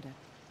of wonder.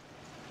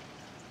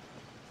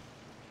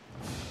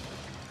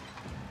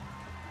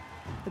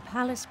 The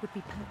palace would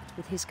be packed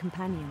with his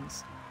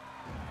companions.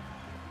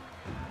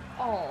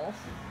 Oh.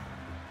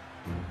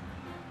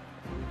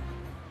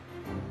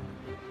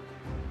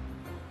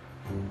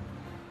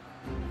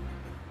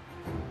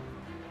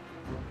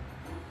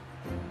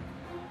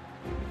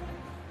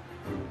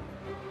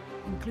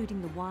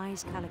 Including the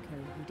wise Calico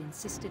who'd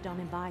insisted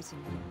on advising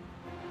him.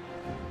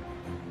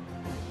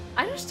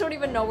 I just don't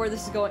even know where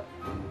this is going.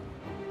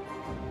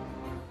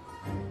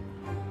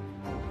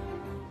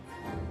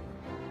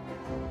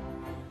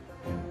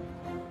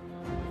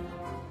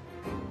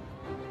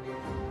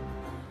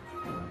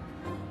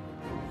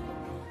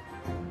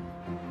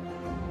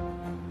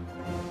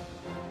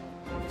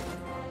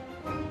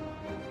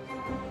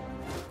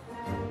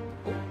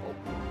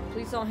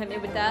 Please don't hit me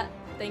with that.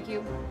 Thank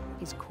you.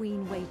 His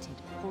queen waited,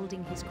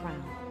 holding his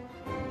crown.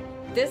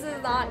 This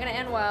is not gonna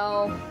end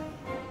well.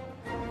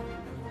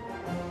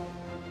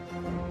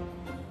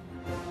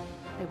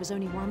 There was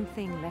only one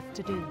thing left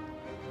to do.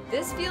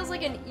 This feels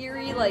like an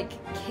eerie, like,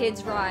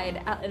 kids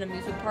ride at an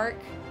amusement park.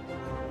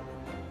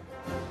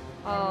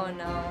 Oh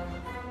no.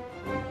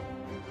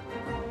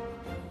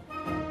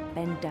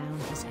 Bend down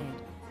his head.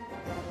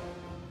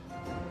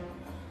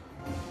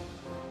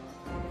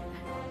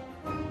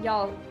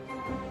 Y'all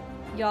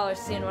are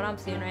seeing what I'm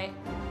seeing, right?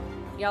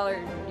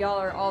 Y'all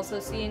are also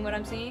seeing what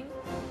I'm seeing?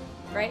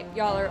 Right?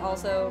 Y'all are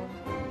also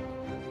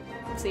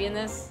seeing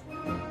this?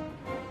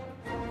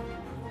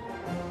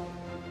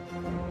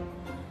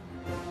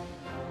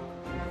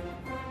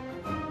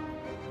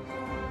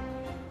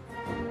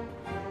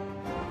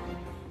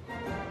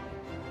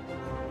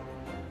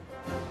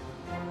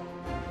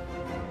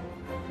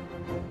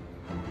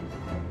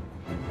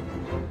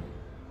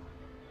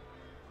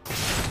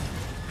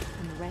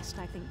 rest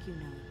I think you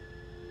know.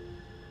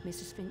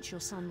 Mrs. Finch,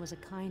 your son was a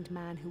kind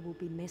man who will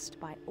be missed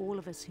by all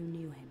of us who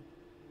knew him.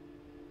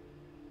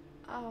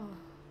 Oh.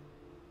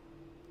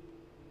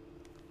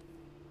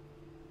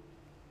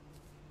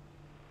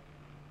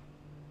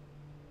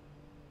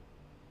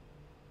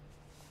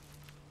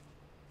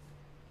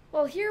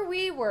 Well, here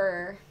we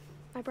were.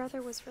 My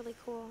brother was really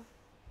cool.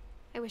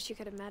 I wish you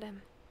could have met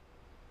him.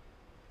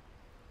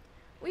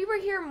 We were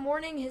here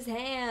mourning his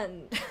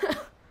hand.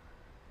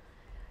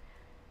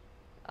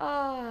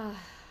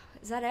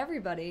 Is that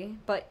everybody?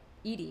 But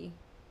Edie.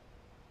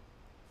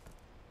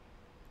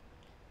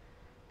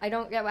 I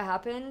don't get what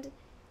happened.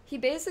 He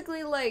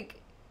basically,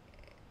 like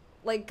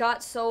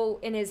got so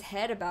in his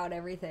head about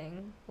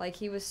everything. Like,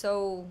 he was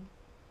so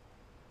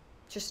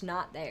just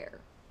not there.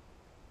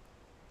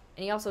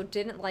 And he also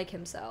didn't like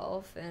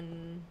himself,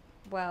 and,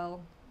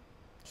 well,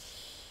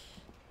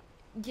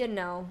 you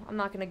know, I'm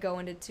not gonna go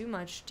into too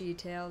much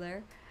detail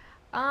there.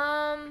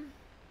 That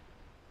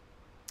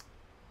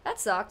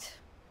sucked.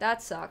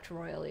 That sucked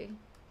royally.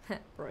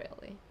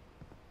 Royally.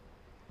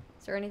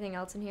 Is there anything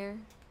else in here?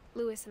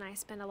 Lewis and I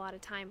spent a lot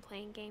of time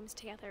playing games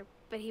together,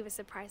 but he was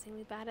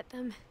surprisingly bad at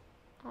them.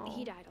 Oh.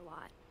 He died a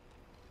lot.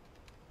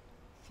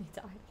 He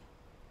died.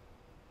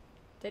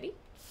 Did he?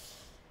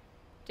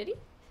 Did he?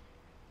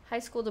 High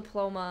school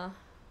diploma.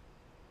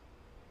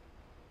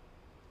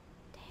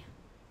 Damn.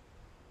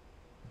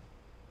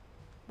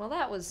 Well,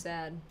 that was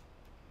sad.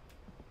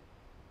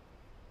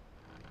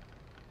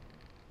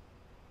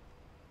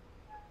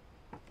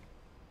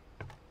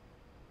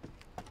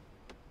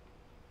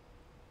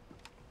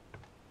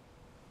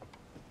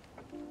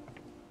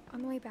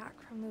 On the way back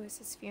from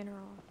Lewis's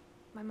funeral,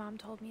 my mom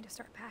told me to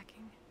start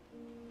packing.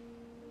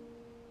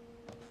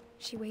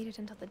 She waited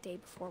until the day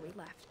before we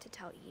left to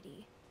tell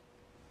Edie.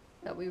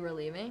 That we were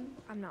leaving?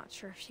 I'm not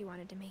sure if she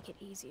wanted to make it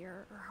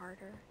easier or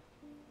harder.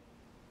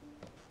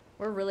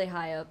 We're really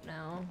high up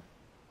now.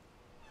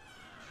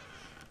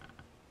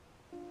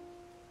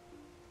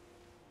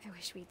 I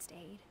wish we'd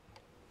stayed.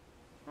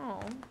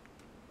 Oh.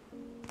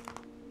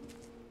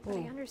 But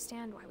I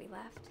understand why we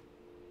left.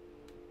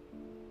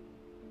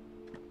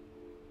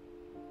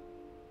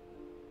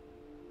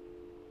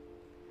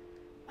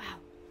 Wow.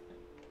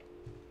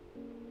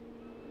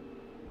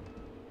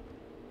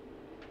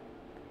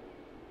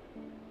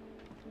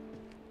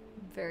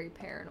 I'm very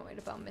paranoid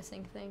about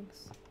missing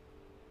things.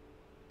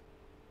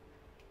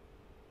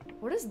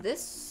 What is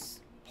this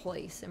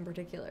place in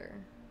particular?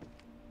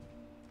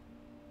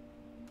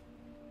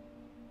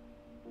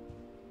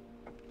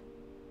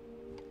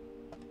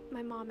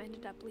 My mom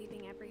ended up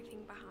leaving everything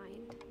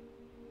behind.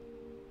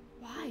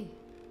 Why?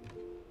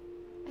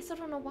 I still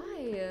don't know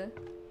why.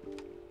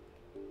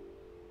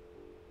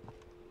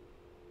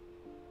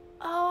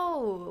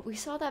 Oh, we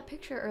saw that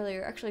picture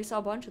earlier. Actually, I saw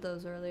a bunch of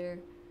those earlier.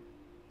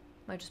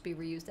 Might just be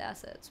reused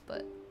assets,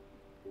 but...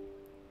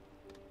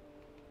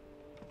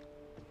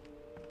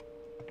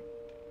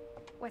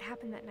 What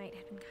happened that night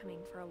had been coming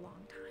for a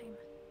long time.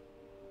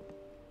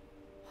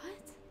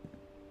 What?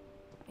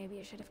 Maybe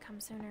it should have come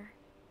sooner.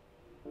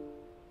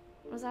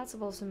 What is that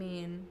supposed to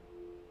mean?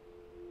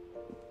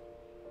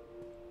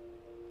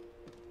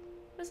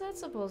 What is that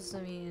supposed to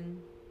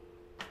mean?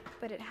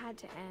 But it had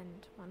to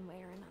end one way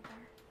or another.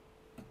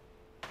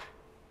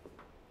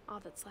 All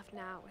that's left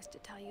now is to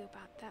tell you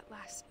about that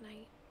last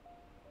night.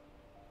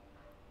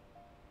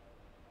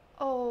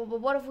 Oh,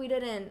 but what if we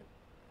didn't?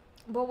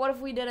 But what if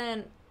we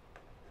didn't?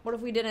 What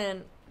if we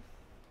didn't?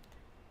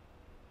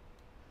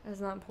 That's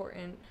not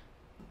important.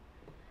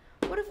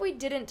 What if we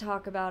didn't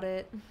talk about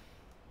it?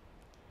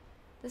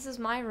 This is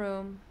my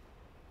room.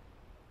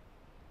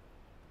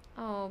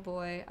 Oh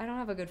boy, I don't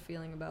have a good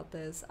feeling about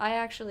this. I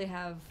actually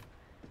have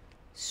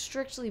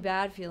strictly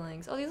bad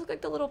feelings. Oh, these look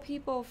like the little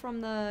people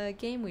from the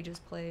game we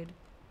just played.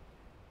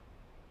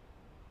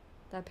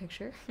 That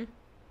picture.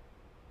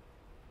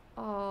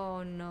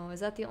 Oh no, is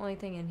that the only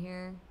thing in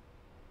here?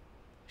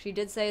 She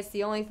did say it's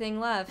the only thing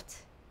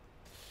left.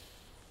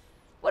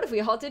 What if we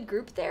all did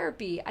group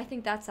therapy? I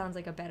think that sounds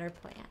like a better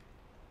plan.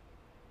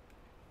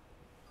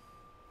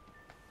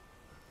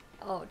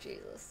 Oh,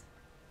 Jesus.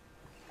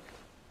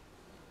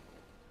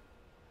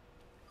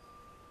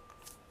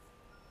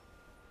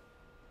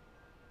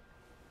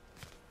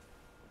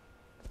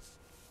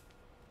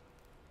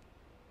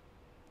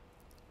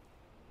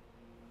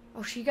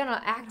 Oh, she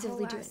gonna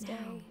actively do it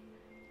now.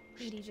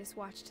 Edie just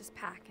watched us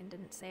pack and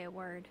didn't say a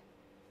word.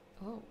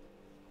 Oh.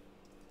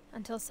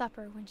 Until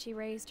supper, when she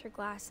raised her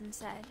glass and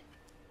said,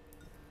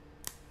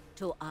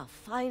 "To our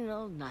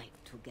final night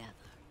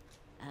together,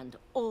 and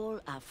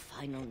all our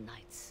final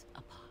nights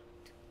apart."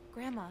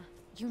 Grandma,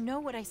 you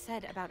know what I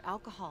said about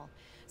alcohol.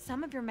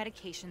 Some of your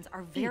medications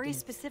are very Edith,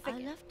 specific. I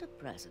left a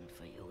present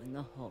for you in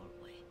the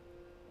hallway.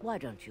 Why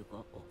don't you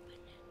go open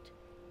it?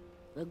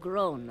 The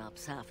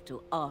grown-ups have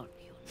to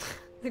argue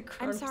now.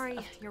 I'm sorry,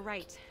 you're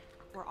right.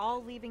 We're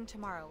all leaving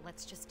tomorrow.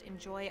 Let's just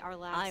enjoy our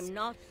last... I'm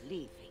not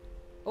leaving.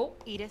 Oh.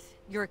 Edith,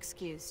 you're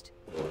excused.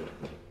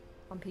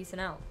 I'm peacing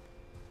out.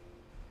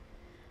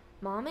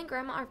 Mom and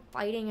Grandma are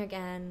fighting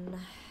again.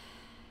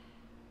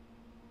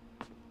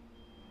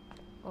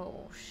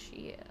 Oh,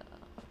 shit.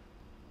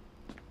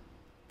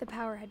 The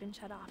power had been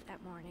shut off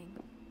that morning,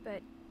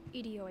 but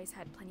Edie always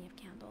had plenty of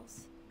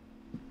candles.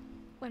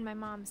 When my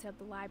mom sealed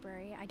the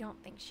library, I don't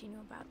think she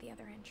knew about the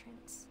other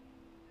entrance.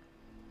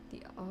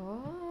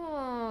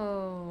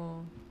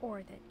 Oh.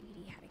 Or that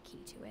Edie had a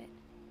key to it.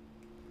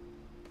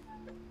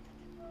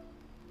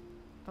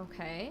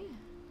 Okay.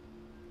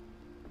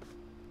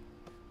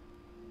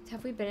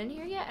 Have we been in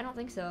here yet? I don't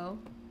think so.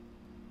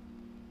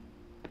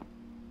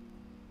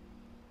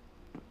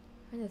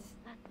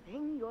 That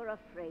thing you're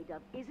afraid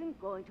of isn't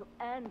going to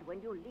end when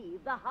you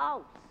leave the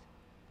house.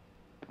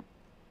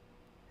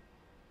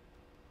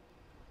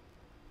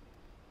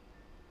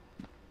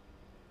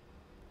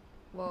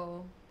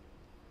 Whoa.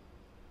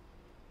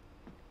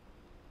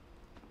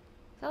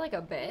 Is that like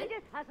a bed?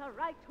 Edith has a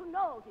right to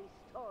know these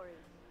stories.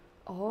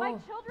 Oh. My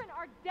children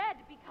are dead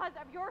because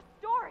of your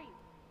stories.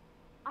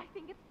 I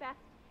think it's best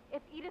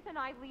if Edith and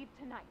I leave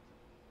tonight.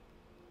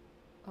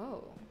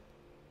 Oh.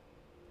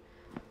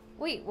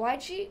 Wait,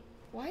 why'd she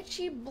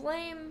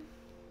blame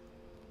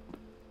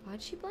her?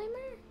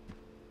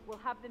 We'll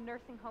have the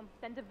nursing home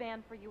send a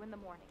van for you in the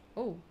morning.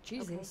 Oh,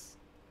 Jesus.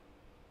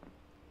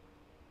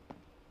 Okay.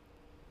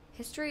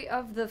 History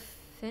of the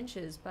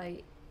Finches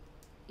by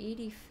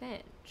Edith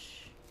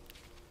Finch.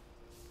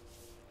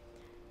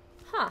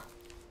 Huh.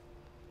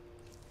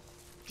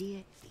 Dear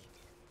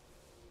Edith,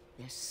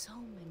 there's so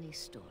many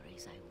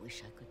stories I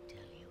wish I could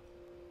tell you,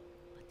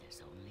 but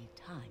there's only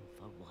time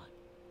for one.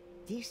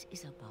 This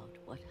is about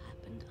what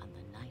happened on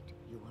the night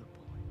you were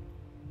born.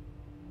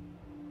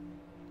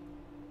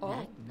 Oh.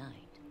 That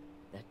night,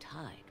 the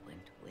tide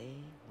went way,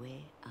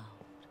 way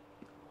out.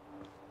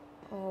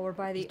 Oh, we're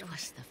by the... It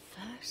was the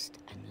first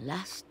and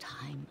last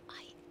time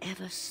I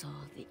ever saw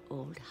the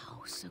old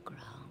house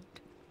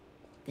aground.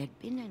 There'd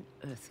been an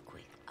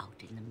earthquake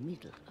out in the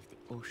middle of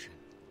the ocean.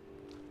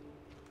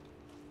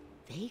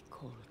 They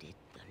called it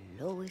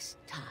the lowest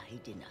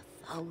tide in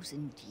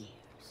 1,000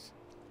 years.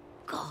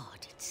 God,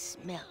 it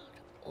smelled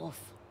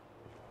awful.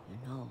 You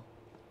know,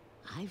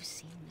 I've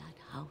seen that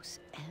house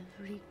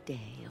every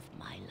day of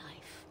my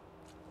life.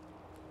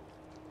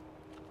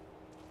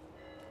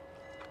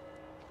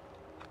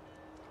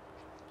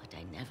 But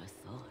I never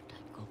thought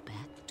I'd go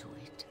back to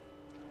it.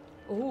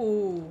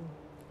 Ooh.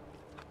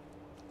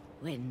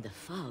 When the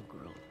fog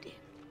rolled in,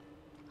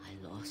 I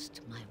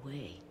lost my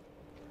way.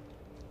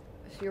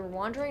 If you're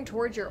wandering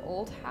towards your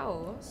old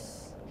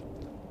house...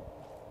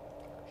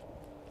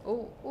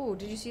 Oh,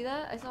 did you see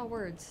that? I saw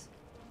words.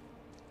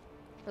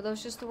 Were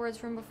those just the words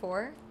from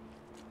before?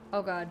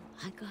 Oh god.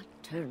 I got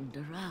turned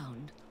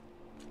around.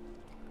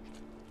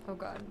 Oh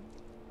god.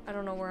 I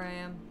don't know where I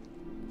am.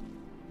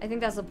 I think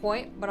that's the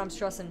point, but I'm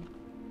stressing.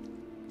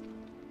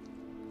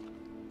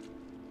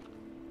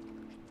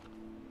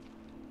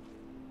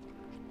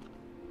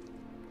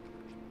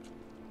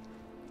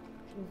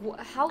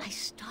 How? I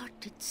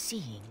started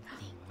seeing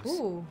things.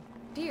 Ooh,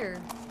 dear.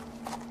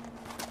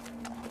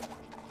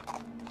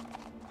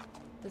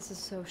 This is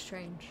so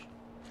strange.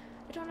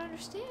 I don't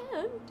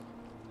understand.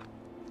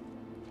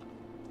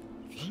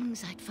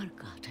 Things I'd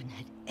forgotten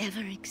had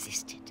ever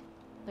existed.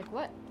 Like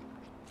what?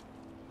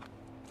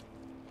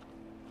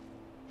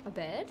 A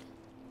bed?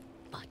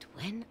 But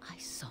when I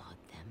saw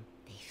them,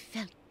 they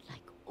felt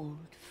like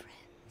old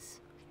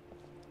friends.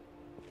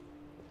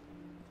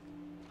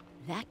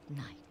 That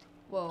night,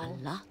 whoa, a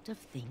lot of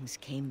things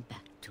came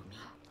back to me.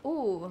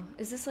 Ooh,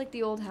 is this like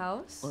the old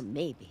house? Or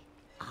maybe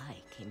I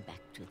came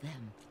back to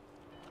them.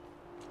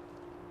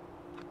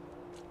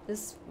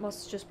 This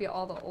must just be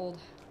all the old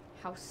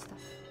house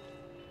stuff.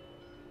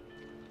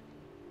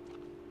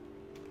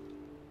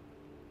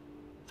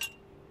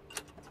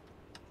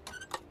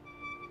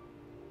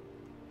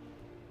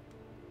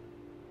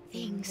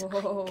 Things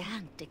whoa, I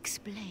can't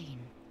explain,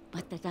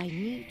 but that I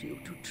need you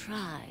to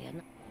try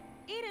and...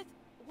 Edith,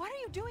 what are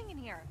you doing in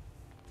here?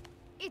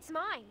 It's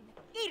mine.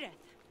 Edith!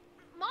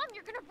 Mom,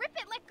 you're gonna rip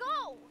it! Let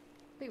go!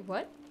 Wait,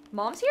 what?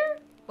 Mom's here?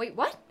 Wait,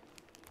 what?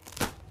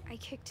 I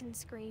kicked and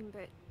screamed,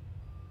 but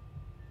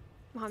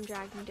Mom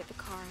dragged me to the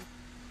car.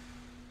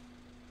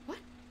 What?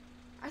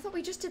 I thought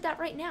we just did that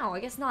right now. I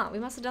guess not. We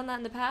must have done that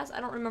in the past. I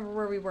don't remember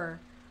where we were.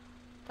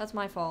 That's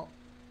my fault.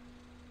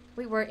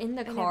 Wait, we're in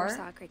the car? I never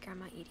saw Great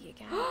Grandma Edie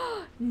again.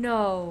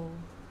 No.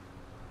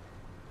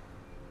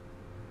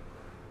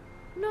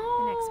 No.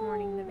 The next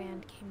morning, the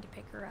band came to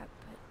pick her up,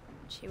 but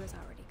she was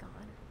already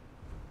gone.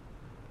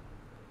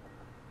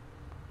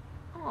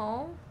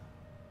 Oh.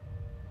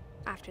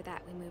 After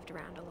that, we moved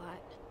around a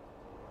lot.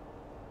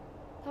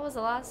 That was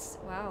the last...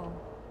 Wow.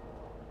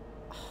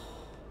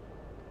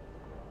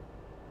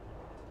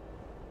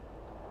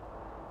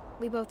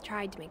 We both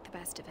tried to make the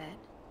best of it.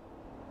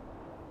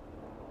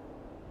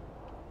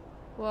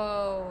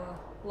 Whoa.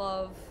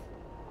 Love.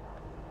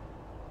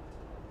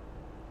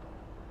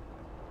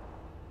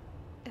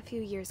 A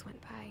few years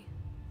went by.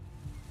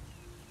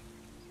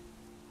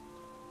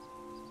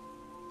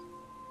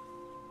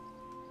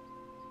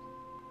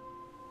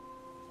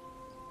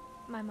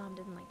 My mom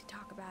didn't like to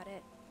talk about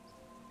it.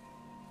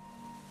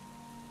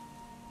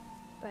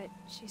 But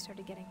she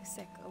started getting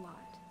sick a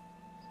lot.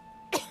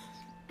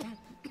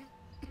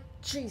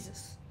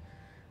 Jesus.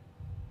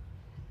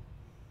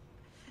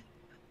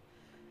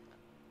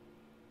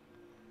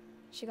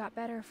 She got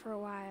better for a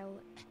while,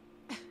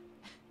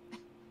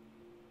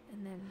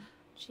 and then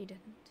she didn't.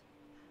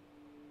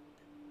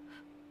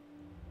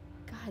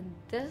 God,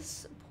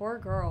 this poor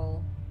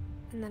girl.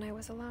 And then I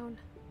was alone.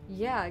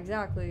 Yeah,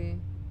 exactly.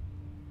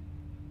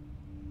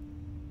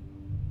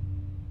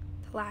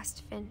 The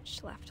last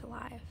Finch left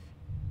alive.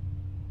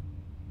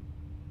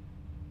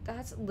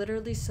 That's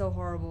literally so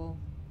horrible.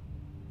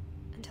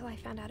 Until I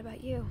found out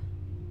about you.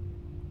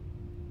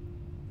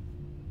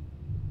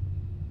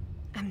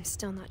 I'm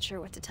still not sure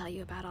what to tell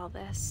you about all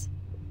this.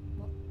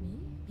 What,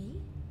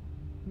 me?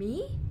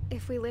 Me?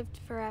 If we lived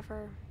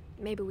forever,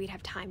 maybe we'd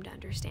have time to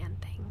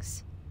understand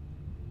things.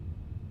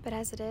 But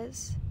as it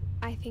is,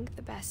 I think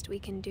the best we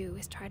can do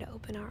is try to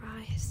open our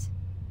eyes.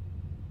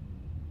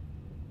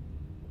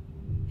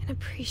 And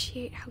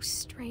appreciate how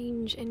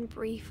strange and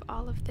brief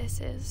all of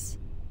this is.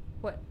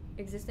 What?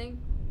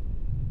 Existing?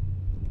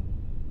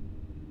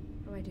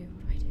 What do I do?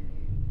 What do I do?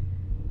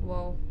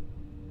 Whoa.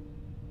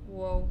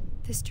 Whoa.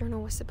 This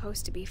journal was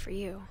supposed to be for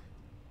you.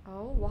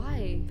 Oh,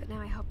 why? But now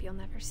I hope you'll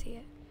never see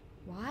it.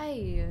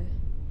 Why?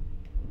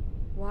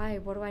 Why?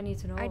 What do I need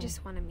to know? I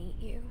just want to meet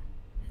you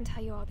and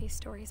tell you all these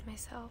stories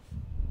myself.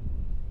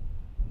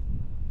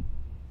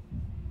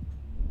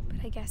 But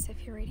I guess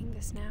if you're reading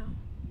this now...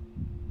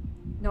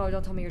 No,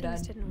 don't tell me you're dead.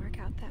 Things didn't work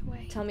out that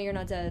way. Tell me you're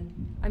not dead.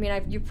 I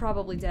mean, you're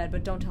probably dead,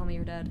 but don't tell me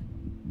you're dead.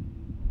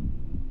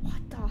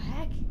 What the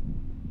heck?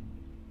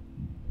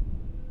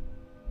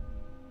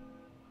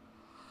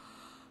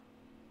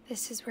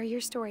 This is where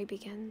your story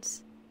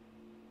begins.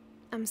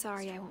 I'm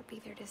sorry I won't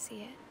be there to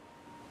see it.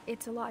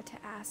 It's a lot to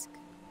ask,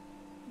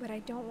 but I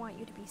don't want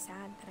you to be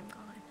sad that I'm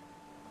gone.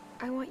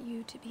 I want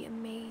you to be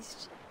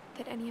amazed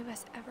that any of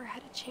us ever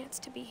had a chance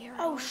to be here.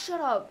 Oh, shut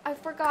up. I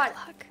forgot.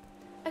 Good luck.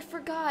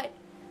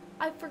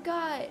 I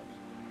forgot.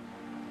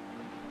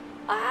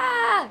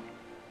 Ah!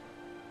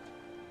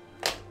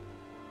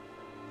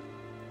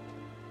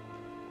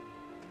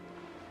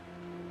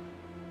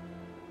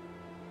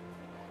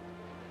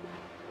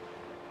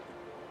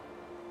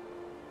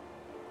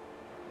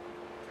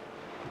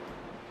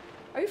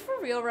 Are you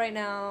for real right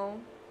now?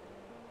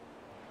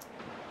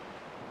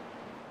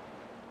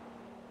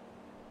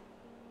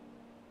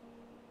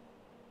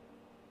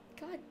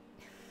 God.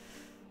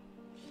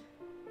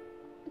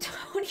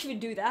 Don't even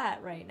do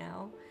that right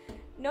now.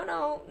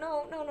 No.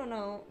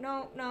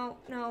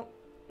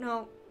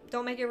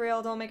 Don't make it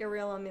real. Don't make it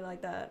real on me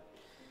like that.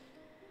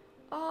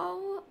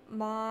 Oh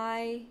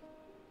my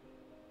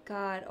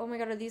God. Oh my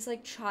God. Are these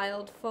like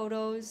child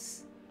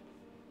photos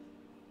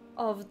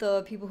of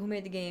the people who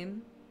made the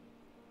game?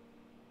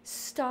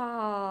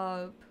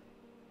 Stop.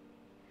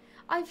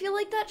 I feel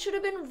like that should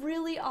have been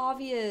really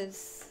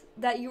obvious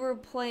that you were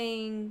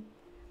playing,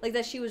 like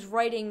that she was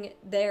writing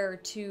there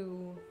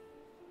to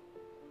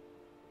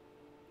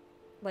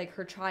like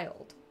her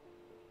child.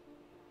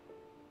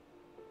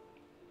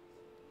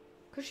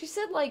 Cause she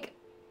said like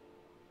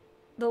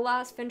the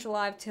last Finch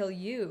alive till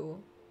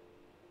you.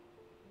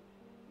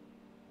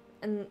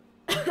 And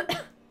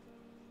I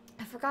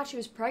forgot she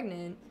was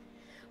pregnant.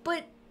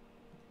 But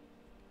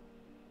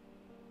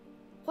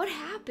what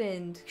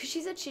happened? Cause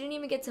she said she didn't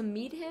even get to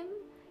meet him.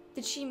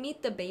 Did she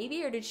meet the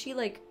baby or did she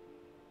like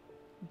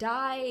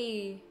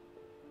die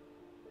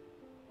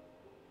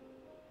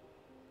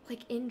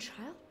like in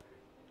childbirth?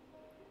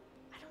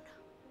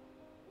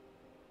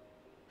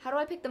 How do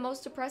I pick the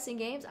most depressing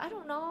games? I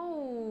don't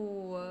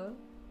know.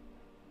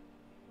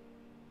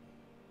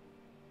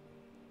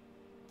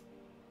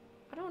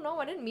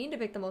 I didn't mean to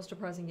pick the most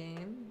depressing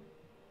game.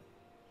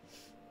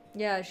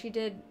 Yeah, she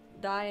did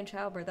die in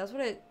childbirth. That's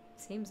what it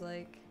seems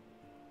like.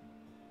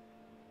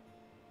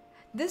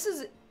 This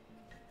is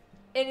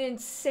an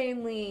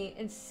insanely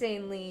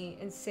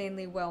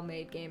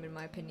well-made game in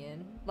my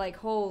opinion. Like,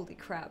 holy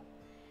crap.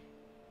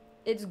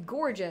 It's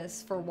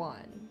gorgeous for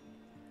one.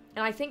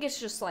 And I think it's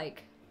just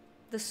like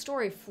the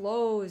story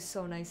flows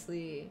so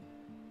nicely.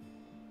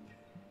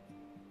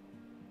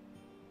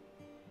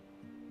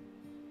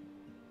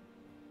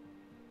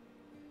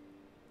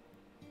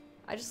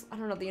 I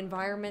don't know, the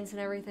environments and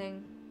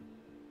everything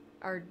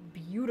are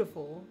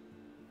beautiful.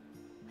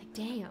 Like,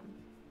 damn.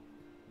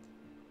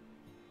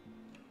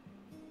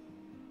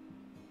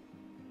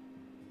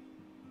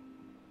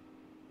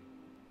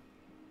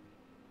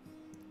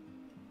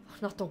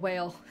 Not the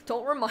whale.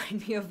 Don't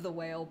remind me of the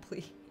whale,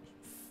 please.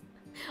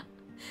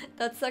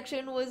 That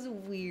section was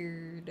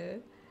weird.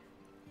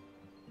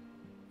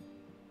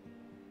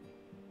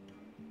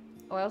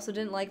 Oh, I also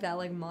didn't like that,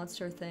 like,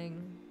 monster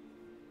thing.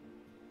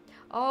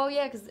 Oh,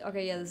 yeah, because...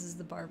 Okay, yeah, this is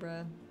the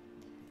Barbara.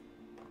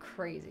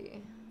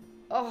 Crazy.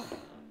 Oh.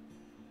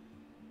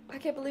 I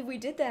can't believe we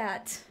did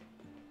that.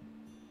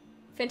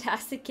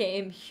 Fantastic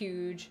game.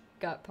 Huge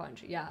gut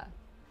punch. Yeah.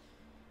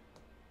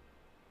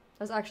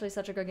 That was actually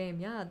such a good game.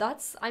 Yeah,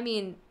 that's... I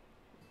mean...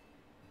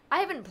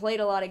 I haven't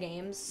played a lot of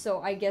games, so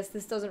I guess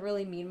this doesn't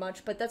really mean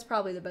much, but that's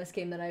probably the best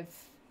game that I've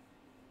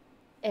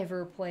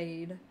ever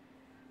played.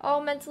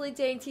 Oh, Mentally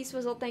Dainty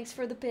Swizzle, thanks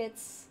for the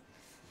bits.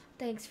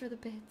 Thanks for the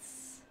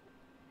bits.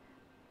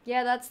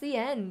 Yeah, that's the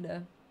end.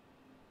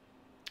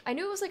 I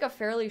knew it was like a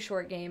fairly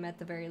short game at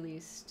the very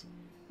least.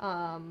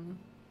 I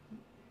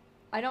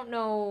don't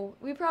know.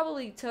 We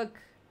probably took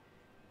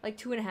like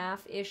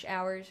 2.5-ish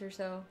hours or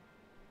so.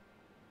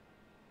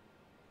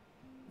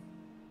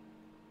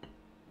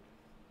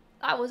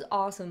 That was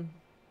awesome.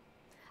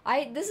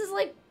 This is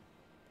like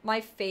my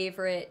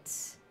favorite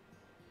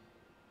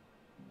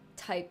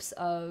types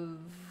of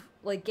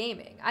like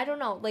gaming. I don't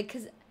know, like,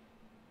 cause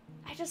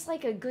I just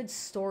like a good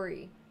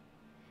story.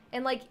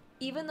 And like,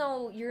 even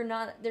though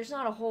there's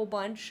not a whole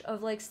bunch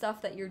of like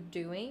stuff that you're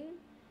doing,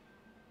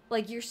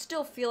 like you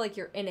still feel like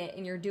you're in it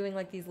and you're doing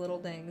like these little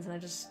things, and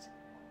it was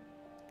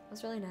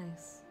really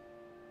nice.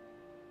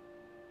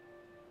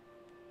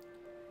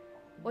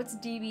 What's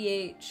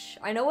DBH?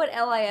 I know what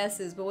LIS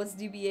is, but what's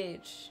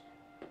DBH?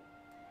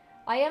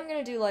 I am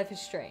gonna do Life is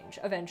Strange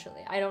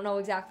eventually. I don't know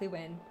exactly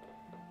when.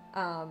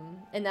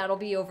 And that'll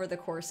be over the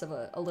course of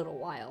a little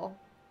while.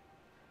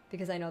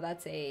 Because I know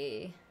that's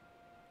a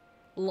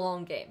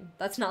long game.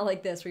 That's not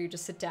like this where you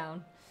just sit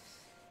down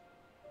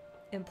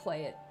and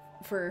play it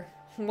for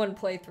one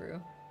playthrough.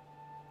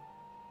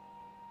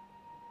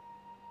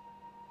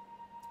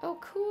 Oh,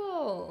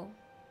 cool.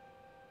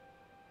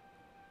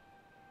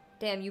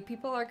 Damn, you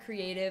people are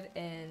creative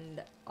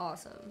and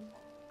awesome.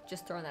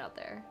 Just throwing that out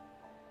there.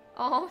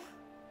 Oh.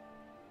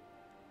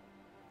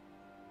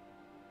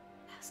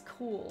 That's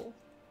cool.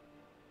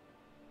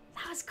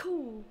 That was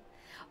cool.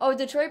 Oh,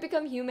 Detroit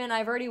Become Human.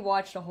 I've already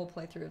watched a whole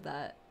playthrough of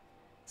that.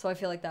 So I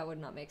feel like that would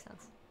not make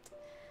sense.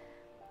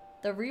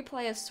 The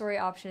replay a story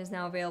option is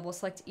now available.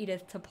 Select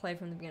Edith to play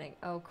from the beginning.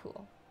 Oh,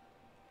 cool.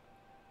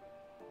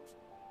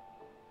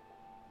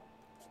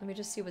 Let me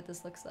just see what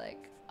this looks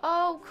like.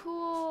 Oh,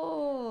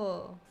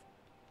 cool.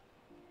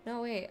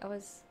 No, wait.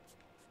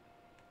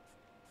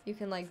 You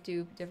can, like,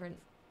 do different...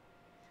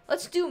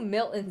 Let's do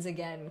Milton's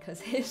again,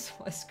 because his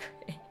was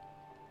great.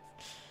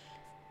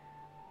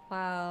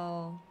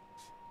 Wow.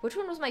 Which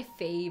one was my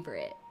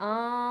favorite?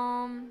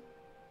 I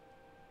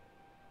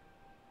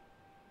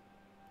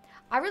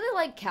really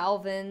like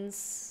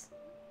Calvin's.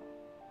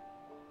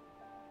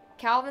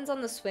 Calvin's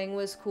on the Swing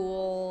was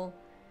cool.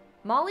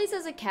 Molly's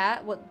as a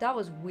cat, that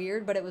was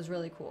weird, but it was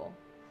really cool.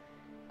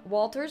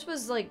 Walter's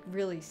was like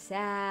really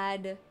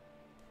sad.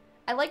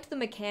 I liked the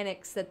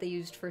mechanics that they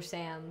used for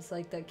Sam's,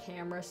 like the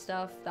camera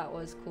stuff, that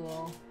was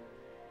cool.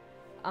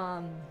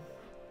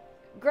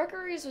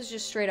 Gregory's was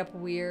just straight up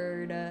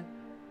weird.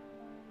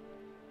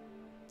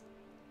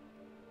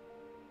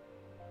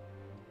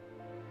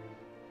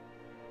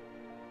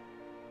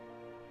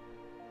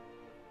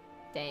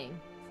 Dang.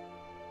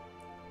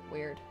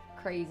 Weird.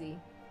 Crazy.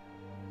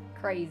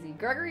 Crazy.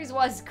 Gregory's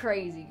was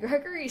crazy.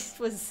 Gregory's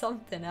was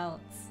something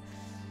else.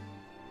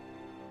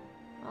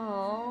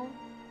 Oh,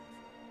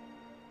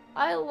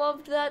 I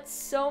loved that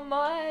so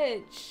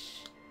much.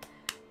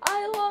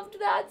 I loved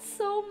that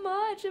so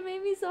much. It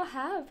made me so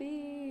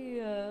happy.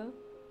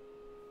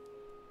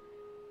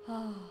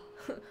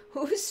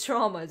 Whose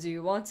trauma do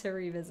you want to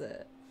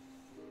revisit?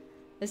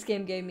 This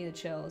game gave me the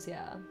chills,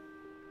 yeah.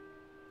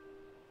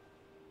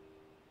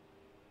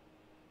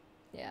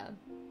 Yeah.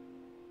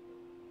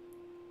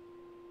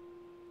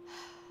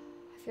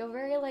 I feel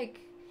very, like,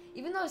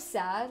 even though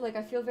sad, like,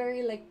 I feel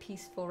very, like,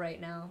 peaceful right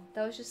now.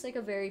 That was just, like,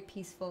 a very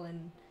peaceful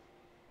and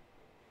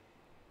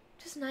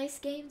just nice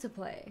game to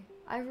play.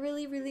 I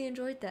really, really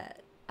enjoyed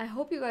that. I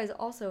hope you guys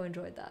also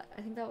enjoyed that.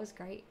 I think that was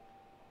great.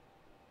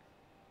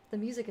 The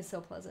music is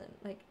so pleasant.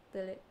 Like,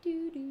 the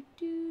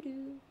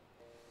do-do-do-do.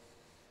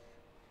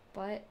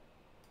 But,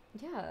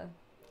 yeah.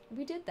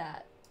 We did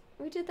that.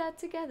 We did that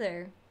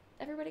together.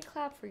 Everybody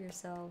clap for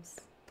yourselves.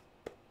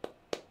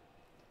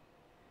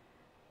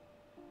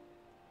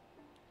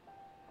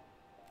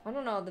 I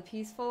don't know, the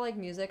peaceful, like,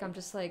 music, I'm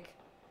just like,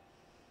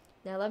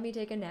 now let me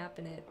take a nap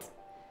in it.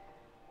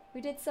 We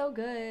did so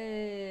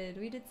good.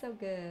 We did so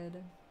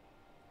good.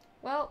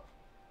 Well,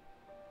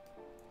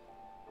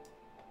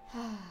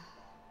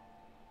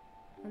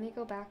 let me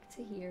go back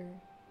to here.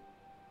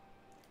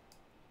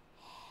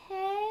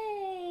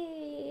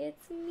 Hey,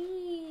 it's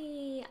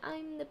me.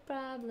 I'm the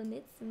problem.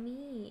 It's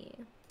me.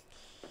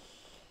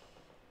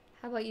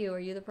 How about you? Are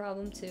you the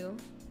problem too?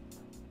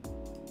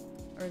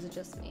 Or is it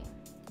just me?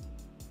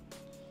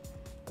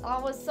 Oh,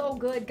 it was so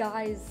good,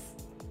 guys.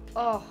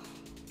 Oh,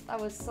 that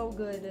was so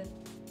good.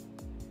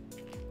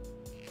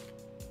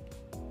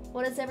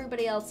 What does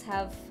everybody else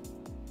have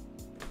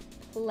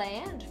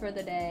planned for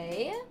the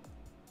day?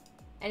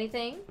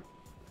 Anything?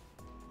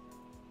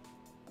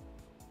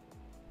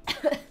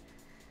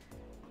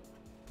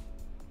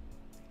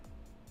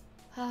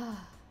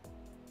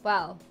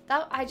 Wow,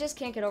 I just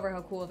can't get over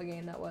how cool of a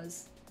game that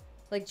was.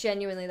 Like,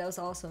 genuinely, that was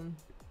awesome.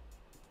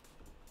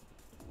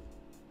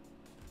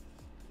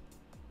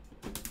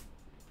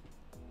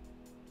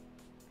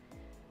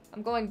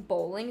 I'm going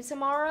bowling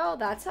tomorrow.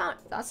 That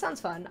sounds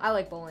fun. I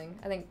like bowling.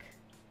 I think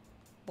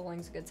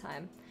bowling's a good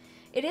time.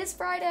 It is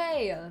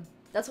Friday.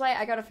 That's why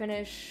I gotta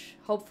finish,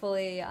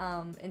 hopefully,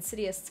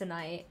 Insidious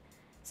tonight.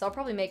 So I'll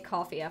probably make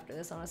coffee after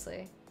this,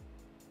 honestly.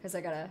 Because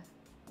I gotta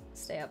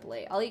stay up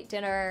late. I'll eat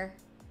dinner,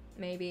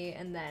 maybe,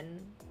 and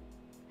then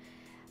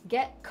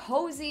get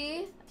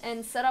cozy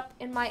and set up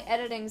in my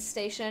editing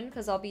station,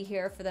 because I'll be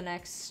here for the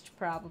next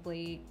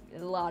probably a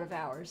lot of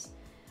hours.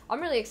 I'm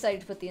really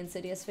excited to put the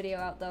Insidious video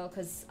out, though,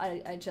 because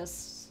I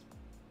just...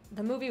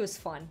 the movie was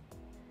fun.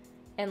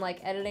 And, like,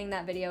 editing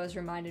that video has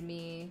reminded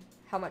me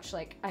how much,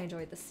 like, I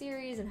enjoyed the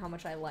series and how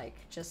much I like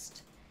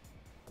just,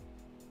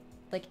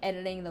 like,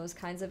 editing those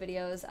kinds of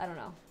videos. I don't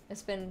know.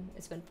 It's been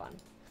fun.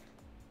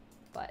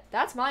 But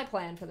that's my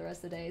plan for the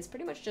rest of the day, is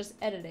pretty much just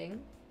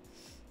editing.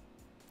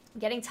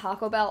 Getting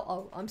Taco Bell.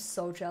 Oh, I'm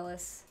so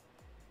jealous.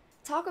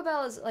 Taco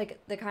Bell is, like,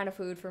 the kind of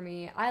food for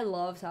me. I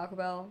love Taco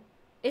Bell.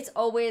 It's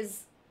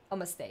always a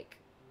mistake.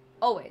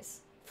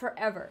 Always.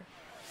 Forever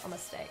a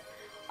mistake.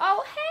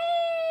 Oh,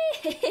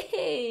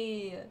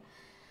 hey!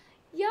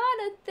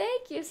 Yana,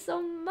 thank you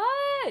so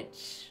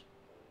much.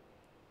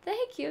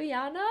 Thank you,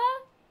 Yana.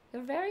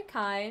 You're very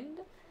kind.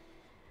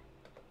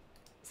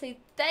 Say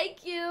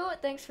thank you.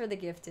 Thanks for the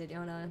gifted,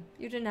 Yana.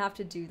 You didn't have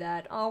to do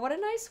that. Oh, what a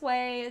nice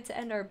way to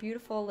end our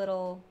beautiful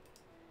little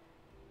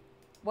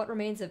What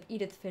Remains of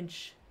Edith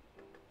Finch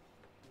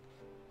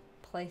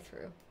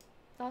playthrough.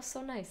 That was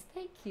so nice.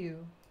 Thank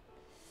you.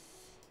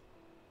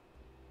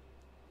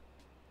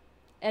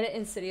 Edit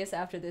Insidious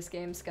after this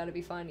game's gotta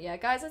be fun. Yeah,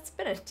 guys, it's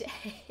been a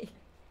day.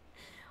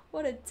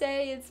 What a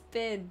day it's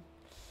been.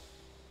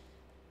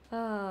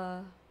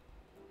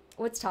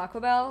 What's Taco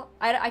Bell?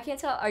 I can't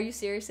tell. Are you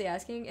seriously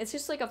asking? It's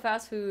just like a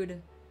fast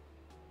food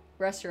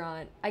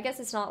restaurant. I guess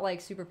it's not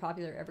like super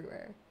popular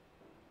everywhere.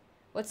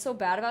 What's so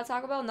bad about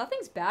Taco Bell?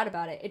 Nothing's bad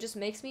about it. It just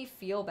makes me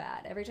feel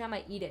bad every time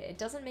I eat it. It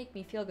doesn't make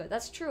me feel good.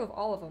 That's true of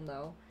all of them,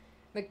 though.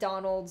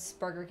 McDonald's,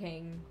 Burger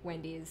King,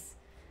 Wendy's.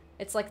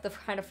 It's like the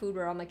kind of food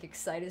where I'm like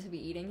excited to be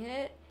eating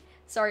it.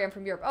 Sorry, I'm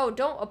from Europe. Oh,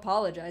 don't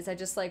apologize. I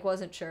just like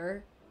wasn't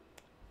sure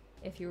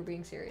if you were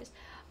being serious.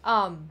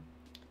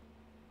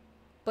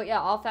 But yeah,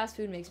 all fast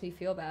food makes me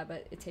feel bad,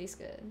 but it tastes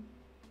good.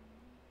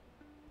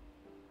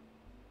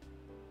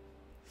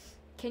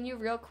 Can you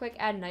real quick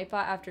add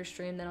Nightbot after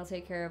stream? Then I'll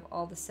take care of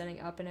all the setting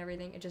up and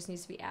everything. It just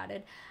needs to be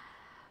added.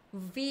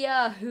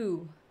 Via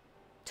who?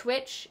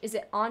 Twitch? Is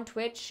it on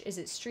Twitch? Is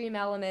it Stream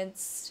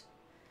Elements?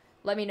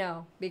 Let me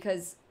know,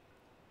 because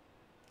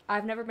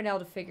I've never been able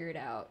to figure it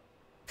out.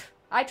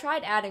 I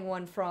tried adding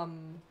one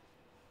from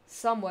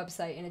some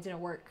website and it didn't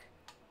work.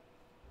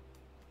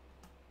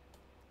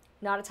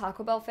 Not a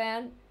Taco Bell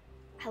fan?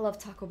 I love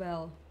Taco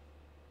Bell.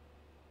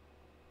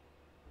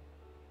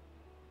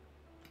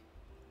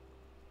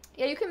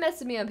 Yeah, you can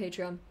message me on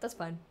Patreon. That's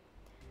fine.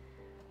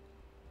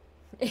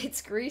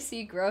 It's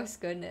greasy, gross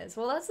goodness.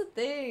 Well, that's the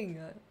thing.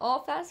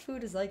 All fast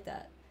food is like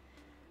that.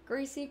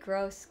 Greasy,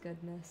 gross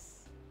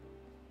goodness.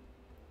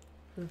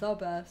 The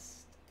best.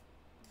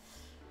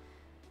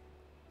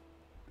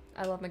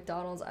 I love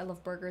McDonald's. I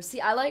love burgers.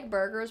 See, I like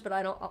burgers, but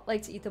I don't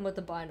like to eat them with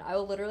the bun. I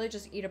will literally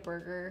just eat a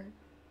burger,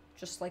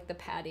 just like the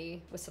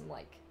patty with some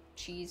like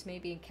cheese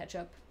maybe and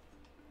ketchup.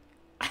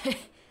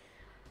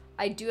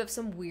 I do have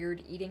some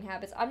weird eating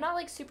habits. I'm not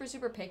like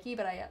super picky,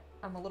 but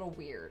I'm a little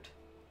weird.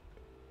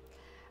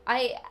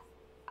 I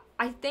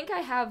think I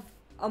have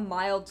a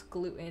mild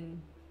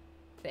gluten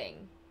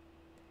thing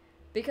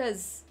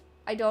because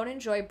I don't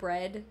enjoy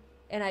bread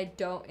and I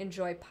don't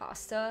enjoy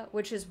pasta,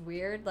 which is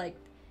weird. Like,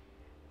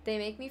 they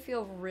make me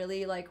feel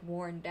really like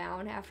worn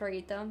down after I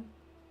eat them.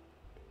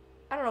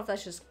 I don't know if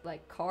that's just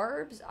like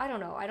carbs. I don't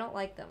know. I don't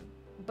like them.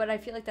 But I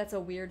feel like that's a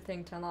weird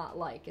thing to not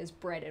like, is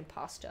bread and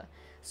pasta.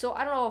 So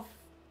I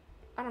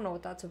don't know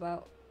what that's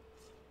about.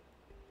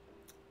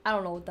 I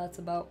don't know what that's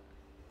about.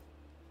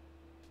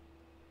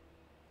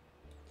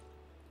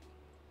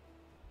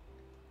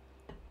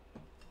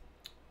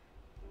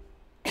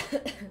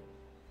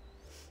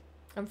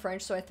 I'm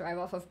French, so I thrive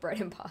off of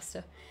bread and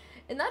pasta.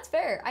 And that's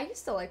fair. I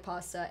used to like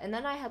pasta, and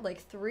then I had like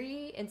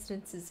 3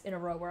 instances in a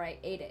row where I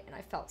ate it and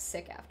I felt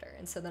sick after.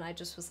 And so then I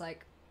just was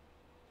like,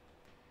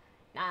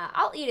 nah,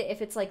 I'll eat it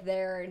if it's like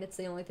there and it's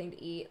the only thing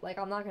to eat. Like,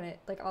 I'm not gonna,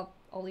 like,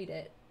 I'll eat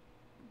it.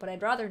 But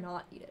I'd rather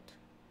not eat it.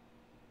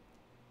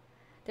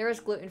 There is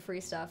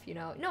gluten-free stuff, you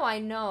know. No, I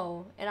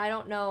know. And I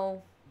don't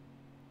know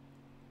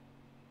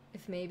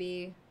if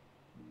maybe,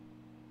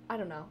 I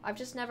don't know. I've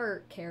just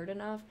never cared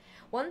enough.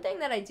 One thing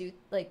that I do,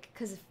 like,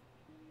 because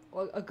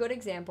a good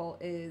example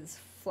is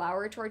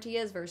flour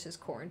tortillas versus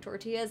corn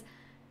tortillas.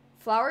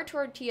 Flour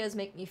tortillas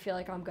make me feel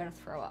like I'm gonna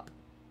throw up.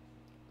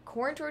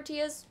 Corn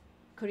tortillas,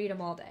 could eat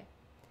them all day.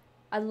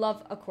 I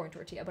love a corn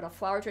tortilla, but a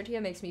flour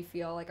tortilla makes me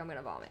feel like I'm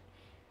gonna vomit.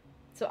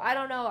 So I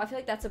don't know. I feel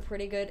like that's a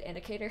pretty good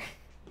indicator.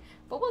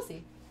 But we'll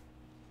see.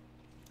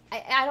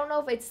 I don't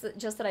know if it's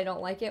just that I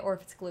don't like it or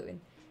if it's gluten.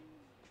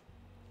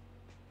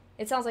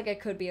 It sounds like it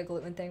could be a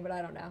gluten thing, but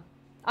I don't know.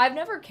 I've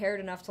never cared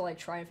enough to like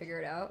try and figure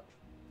it out.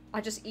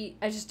 I just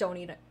don't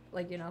eat it.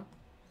 Like, you know.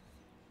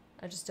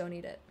 I just don't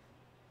eat it.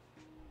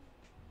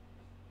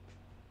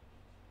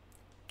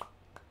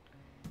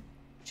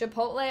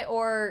 Chipotle,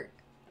 or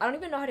I don't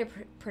even know how to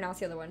pronounce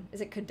the other one.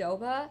 Is it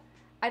Qdoba?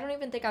 I don't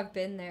even think I've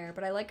been there,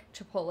 but I like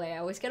Chipotle. I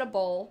always get a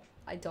bowl.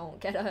 I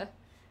don't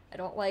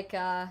like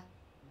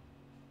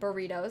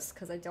burritos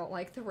because I don't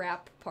like the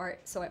wrap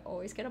part, so I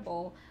always get a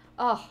bowl.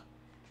 Oh,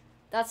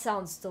 that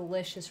sounds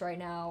delicious right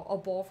now. A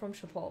bowl from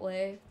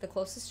Chipotle. The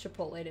closest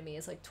Chipotle to me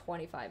is like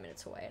 25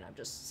 minutes away, and I'm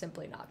just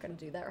simply not going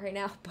to do that right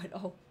now, but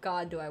oh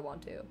god, do I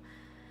want to.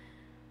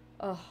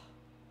 Oh.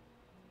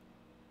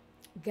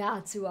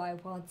 God, do I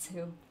want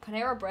to.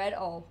 Panera Bread,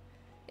 oh.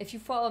 If you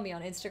follow me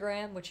on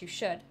Instagram, which you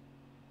should,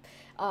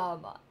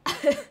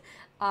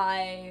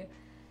 I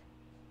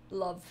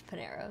love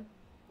Panera.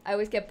 I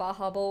always get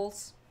Baja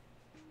Bowls.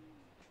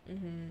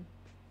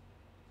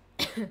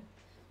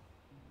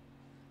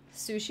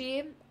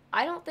 Sushi?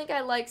 I don't think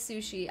I like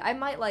sushi. I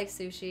might like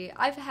sushi.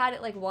 I've had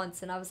it like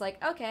once and I was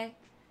like, okay.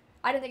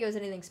 I didn't think it was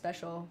anything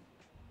special,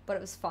 but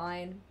it was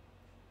fine.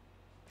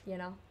 You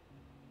know?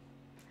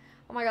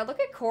 Oh my god, look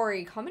at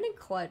Corey coming in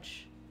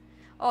clutch.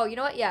 Oh, you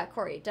know what? Yeah,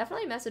 Corey,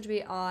 definitely message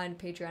me on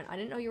Patreon. I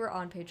didn't know you were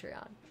on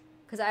Patreon.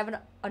 Because I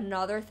have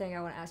another thing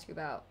I want to ask you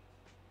about.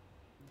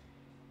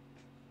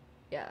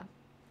 Yeah.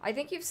 I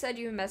think you've said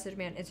you messaged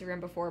me on Instagram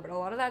before, but a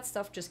lot of that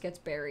stuff just gets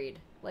buried.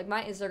 Like,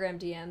 my Instagram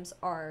DMs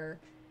are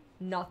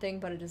nothing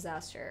but a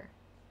disaster.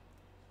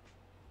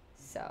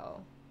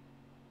 So.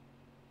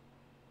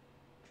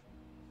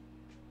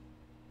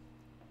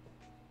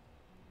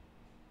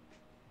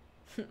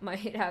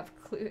 Might have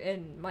clue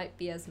and might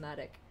be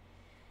asthmatic.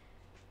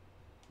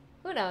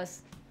 Who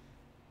knows?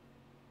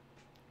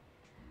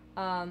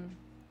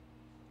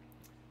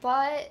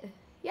 But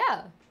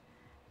yeah,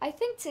 I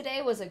think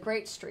today was a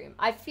great stream.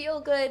 I feel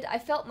good. I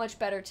felt much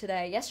better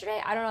today. Yesterday,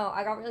 I don't know,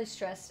 I got really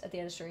stressed at the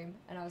end of stream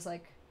and I was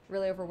like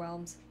really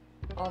overwhelmed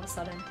all of a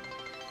sudden.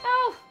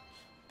 Oh,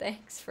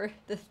 thanks for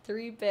the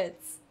 3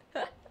 bits.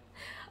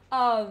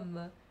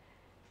 But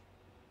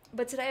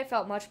today I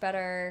felt much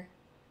better.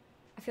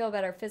 I feel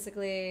better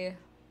physically,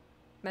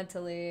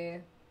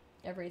 mentally,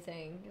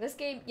 everything. This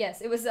game,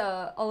 yes, it was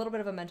a little bit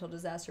of a mental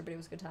disaster, but it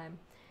was a good time.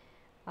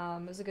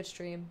 It was a good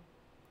stream.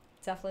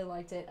 Definitely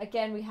liked it.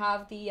 Again, we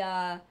have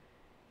the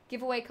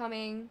giveaway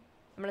coming.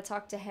 I'm going to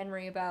talk to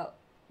Henry about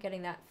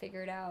getting that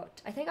figured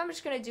out. I think I'm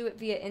just going to do it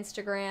via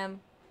Instagram.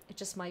 It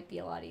just might be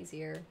a lot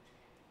easier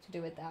to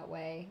do it that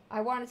way.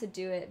 I wanted to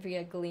do it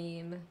via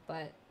Gleam,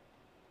 but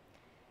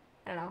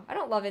I don't know. I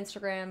don't love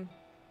Instagram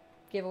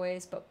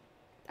giveaways, but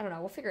I don't know.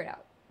 We'll figure it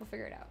out. We'll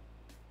figure it out.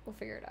 We'll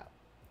figure it out.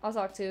 I'll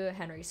talk to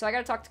Henry. So I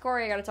gotta talk to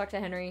Corey. I gotta talk to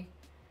Henry.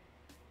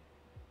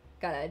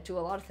 Gotta do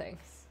a lot of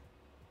things.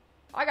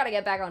 I gotta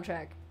get back on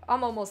track.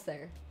 I'm almost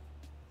there.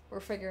 We're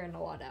figuring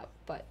a lot out.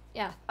 But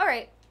yeah.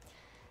 Alright.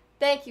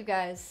 Thank you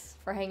guys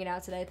for hanging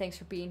out today. Thanks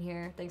for being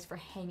here. Thanks for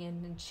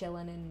hanging and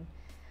chilling and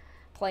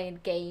playing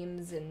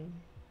games and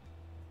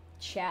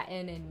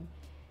chatting and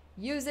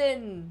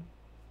using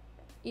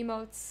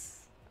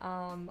emotes.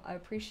 I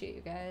appreciate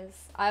you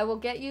guys. I will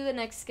get you the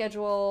next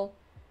schedule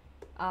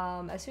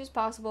as soon as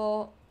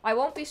possible. I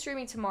won't be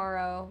streaming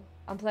tomorrow.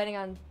 I'm planning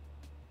on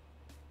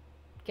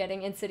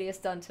getting Insidious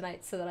done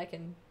tonight so that I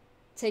can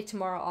take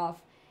tomorrow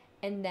off.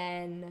 And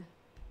then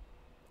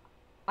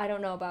I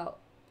don't know about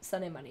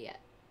Sunday, Monday yet,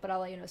 but I'll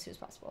let you know as soon as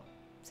possible.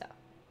 So,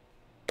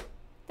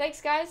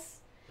 thanks guys,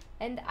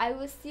 and I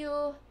will see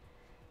you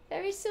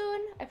very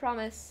soon. I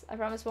promise. I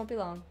promise it won't be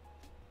long.